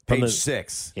 Page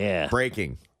 6. Yeah.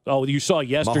 Breaking. Oh, you saw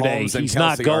yesterday. Mahomes and He's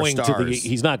not Kelsey are going to the. stars.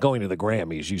 He's not going to the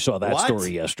Grammys. You saw that What?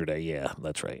 story yesterday. Yeah,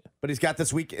 that's right. But he's got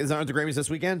this week. Aren't the Grammys this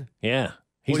weekend? Yeah,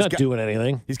 he's not doing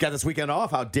anything. He's got this weekend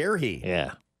off. How dare he?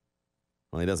 Yeah.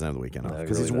 Well, he doesn't have the weekend off No, he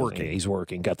because really he's doesn't. working. Yeah, he's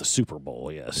working. Got the Super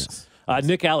Bowl. Yes.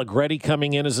 Nick Allegretti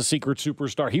coming in as a secret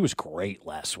superstar. He was great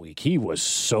last week. He was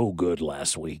so good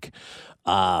last week.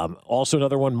 Also,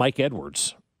 another one, Mike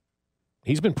Edwards.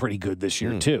 He's been pretty good this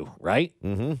year too, right?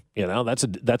 Mm-hmm. You know, that's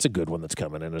a good one that's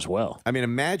coming in as well. I mean,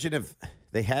 imagine if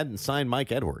they hadn't signed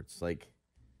Mike Edwards. Like,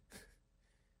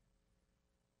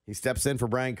 he steps in for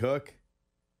Brian Cook.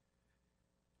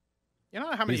 You know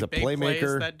how many He's a big playmaker.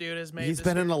 plays that dude has made? He's this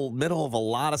been year? in the middle of a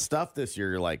lot of stuff this year.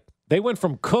 You're like, They went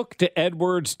from Cook to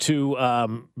Edwards to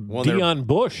Deion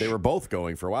Bush. They were both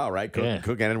going for a while, right? Cook, Yeah.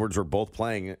 Cook and Edwards were both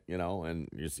playing, and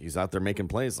he's out there making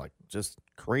plays like just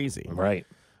crazy. Right.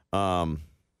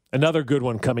 Another good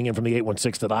one coming in from the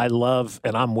 816 that I love,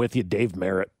 and I'm with you, Dave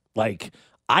Merritt. Like,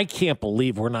 I can't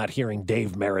believe we're not hearing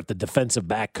Dave Merritt, the defensive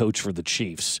back coach for the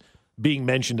Chiefs, being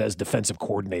mentioned as defensive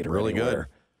coordinator. Really anywhere. good.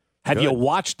 Have Good. you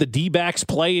watched the D-backs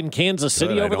play in Kansas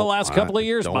City Good. over the last couple of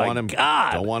years? Don't My want him,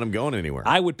 God. Don't want him going anywhere.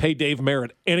 I would pay Dave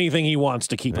Merritt anything he wants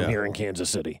to keep him Yeah. here in Kansas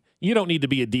City. You don't need to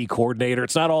be a D coordinator.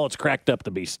 It's not all it's cracked up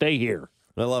to be. Stay here.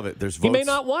 I love it. There's votes. He may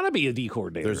not want to be a D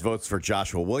coordinator. There's votes for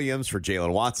Joshua Williams, for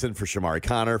Jalen Watson, for Shamari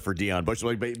Connor, for Deion Bush.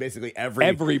 Like, basically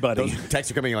everybody. Those texts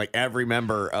are coming like every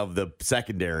member of the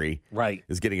secondary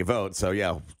is getting a vote. So,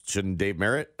 yeah, shouldn't Dave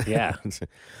Merritt? Yeah.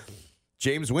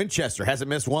 James Winchester hasn't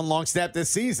missed one long snap this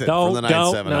season Don't, from the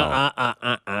don't, 9-7-0.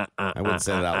 no, I wouldn't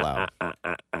say that out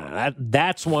loud.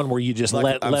 That's one where you just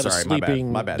let I'm a sorry,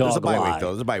 sleeping my bad. There's a dog bye lie. week, though.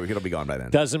 There's a bye week. It'll be gone by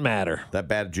then. Doesn't matter. That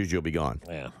bad juju will be gone.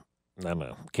 Yeah.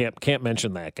 No. Can't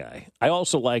mention that guy. I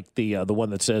also like the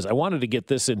one that says, I wanted to get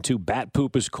this into bat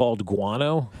poop is called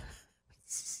guano.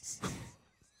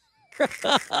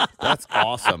 That's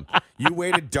awesome. You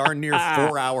waited darn near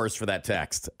 4 hours for that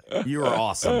text. You are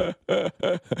awesome.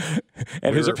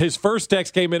 And his first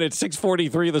text came in at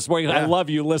 6:43 this morning. I love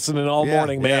you listening all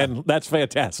morning, man. That's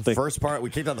fantastic. We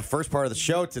kicked out the first part of the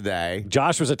show today.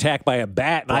 Josh was attacked by a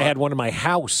bat, and I had one in my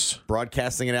house.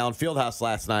 Broadcasting at Allen Fieldhouse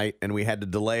last night, and we had to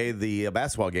delay the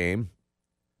basketball game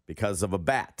because of a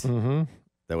bat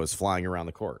that was flying around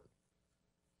the court.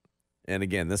 And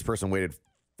again, this person waited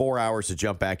 4 hours to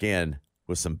jump back in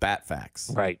with some bat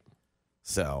facts. Right.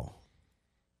 So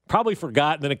probably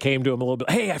forgot, and then it came to him a little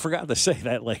bit. Hey, I forgot to say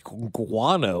that, like,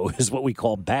 guano is what we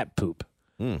call bat poop.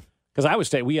 Because I was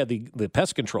saying we had the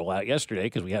pest control out yesterday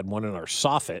because we had one in our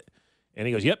soffit. And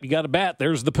he goes, yep, you got a bat.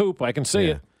 There's the poop. I can see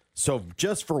it. So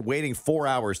just for waiting 4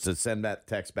 hours to send that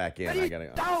text back in,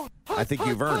 I think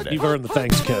you've earned it. You've earned the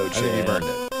thanks, coach. I think you've earned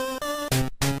it.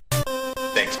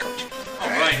 Thanks, Coach. All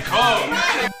right,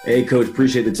 Coach. Hey, Coach,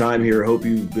 appreciate the time here. Hope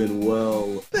you've been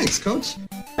well. Thanks, Coach.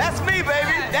 That's me,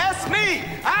 baby. That's me.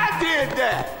 I did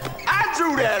that. I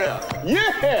drew that up.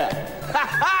 Yeah. Ha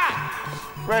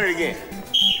ha. Run it again.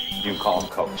 You can call him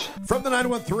Coach. From the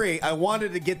 913, I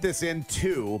wanted to get this in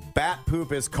too. Bat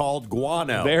poop is called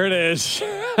guano. There it is.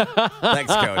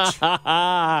 Thanks, Coach.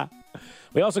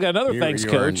 We also got another thanks,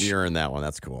 Coach. You earned that one.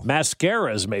 That's cool.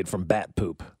 Mascara is made from bat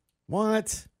poop.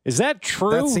 What? Is that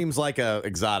true? That seems like a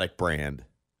exotic brand.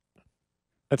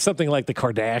 That's something like the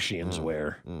Kardashians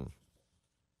wear.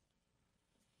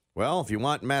 Well, if you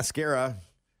want mascara,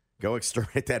 go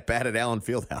exterminate that bat at Allen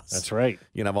Fieldhouse. That's right.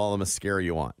 You can have all the mascara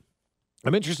you want.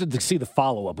 I'm interested to see the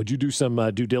follow-up. Would you do some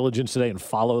due diligence today and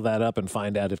follow that up and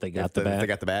find out if they got the bat? If they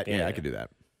got the bat? Yeah, I could do that.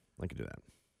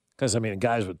 Because, I mean,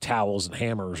 guys with towels and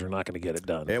hammers are not going to get it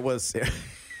done. It was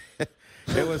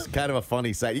kind of a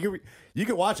funny sight. You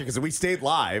could watch it because we stayed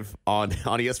live on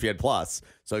ESPN Plus.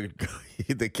 So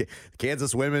the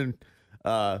Kansas women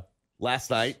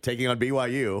last night taking on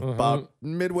BYU about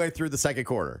midway through the second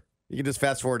quarter. You can just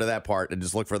fast forward to that part and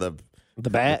just look for the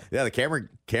bat. Yeah, the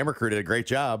camera crew did a great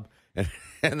job,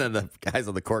 and then the guys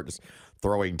on the court just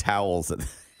throwing towels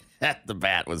at the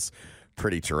bat was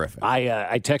pretty terrific.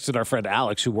 I texted our friend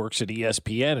Alex, who works at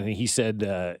ESPN, and he said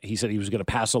he was going to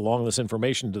pass along this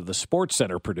information to the Sports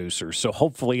Center producers. So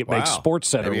hopefully it makes Sports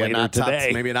Center later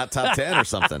today. Maybe not top 10 or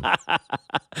something.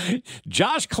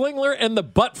 Josh Klingler and the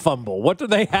butt fumble. What do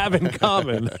they have in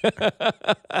common?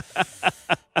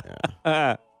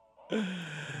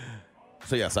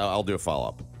 So yes, I'll do a follow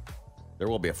up. There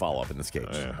will be a follow up in this case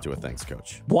to a thanks,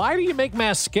 Coach. Why do you make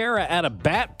mascara out of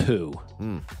bat poo?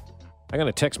 I'm going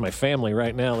to text my family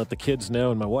right now, let the kids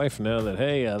know and my wife know that,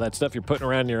 hey, that stuff you're putting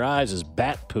around your eyes is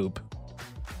bat poop.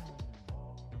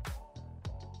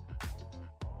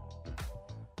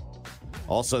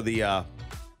 Also, the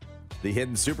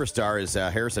hidden superstar is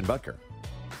Harrison Butker.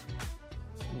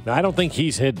 No, I don't think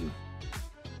he's hidden.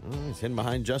 Well, he's hidden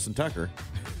behind Justin Tucker.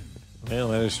 Well,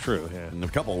 that is true. Yeah. In a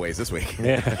couple of ways this week.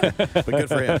 Yeah. But good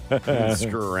for him.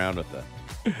 Screw around with the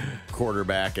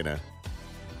quarterback and a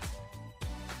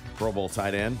Pro Bowl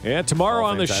tight end. Yeah, tomorrow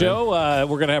on the show,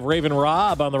 we're going to have Raven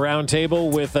Robb on the round table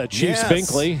with Chiefs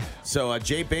Binkley. So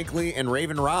Jay Binkley and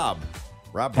Raven Robb.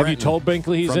 Rob have you Brenton told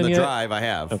Binkley he's from in the yet? drive? I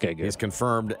have. Okay, good. He's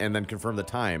confirmed and then confirmed the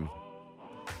time.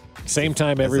 Same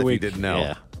time every week. You didn't know.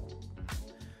 Yeah.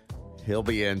 He'll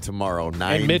be in tomorrow.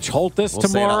 And Mitch Holthus we'll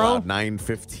tomorrow?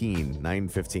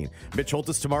 9:15. Mitch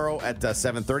Holthus tomorrow at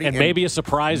 7:30. And maybe a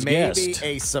surprise guest. Maybe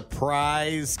a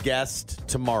surprise guest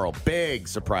tomorrow. Big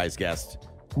surprise guest.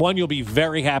 One you'll be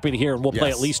very happy to hear, and we'll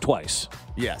play at least twice.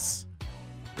 Yes.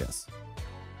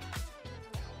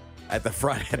 At the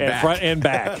front and At back. front and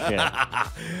back, yeah.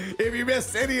 If you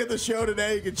missed any of the show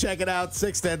today, you can check it out,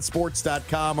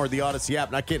 610sports.com or the Odyssey app.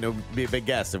 Not kidding, it would be a big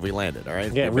guest if we landed, all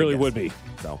right? Yeah, it really would be.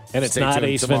 So, and it's stay not tuned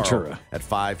Ace tomorrow Ventura. At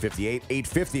 5:58,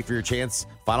 8:50 for your chance.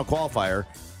 Final qualifier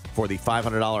for the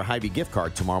 $500 Hy-Vee gift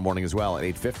card tomorrow morning as well at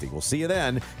 8:50. We'll see you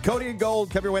then. Cody and Gold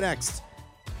come your way next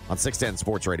on 610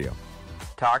 Sports Radio.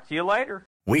 Talk to you later.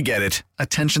 We get it.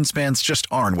 Attention spans just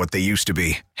aren't what they used to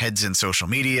be. Heads in social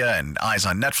media and eyes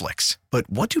on Netflix. But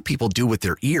what do people do with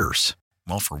their ears?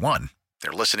 Well, for one,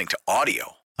 they're listening to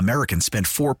audio. Americans spend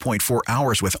 4.4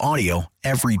 hours with audio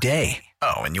every day.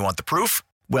 Oh, and you want the proof?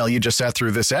 Well, you just sat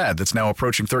through this ad that's now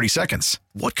approaching 30 seconds.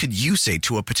 What could you say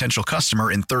to a potential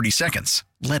customer in 30 seconds?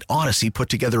 Let Odyssey put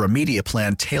together a media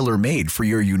plan tailor-made for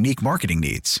your unique marketing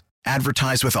needs.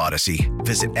 Advertise with Odyssey.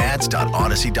 Visit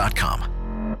ads.odyssey.com.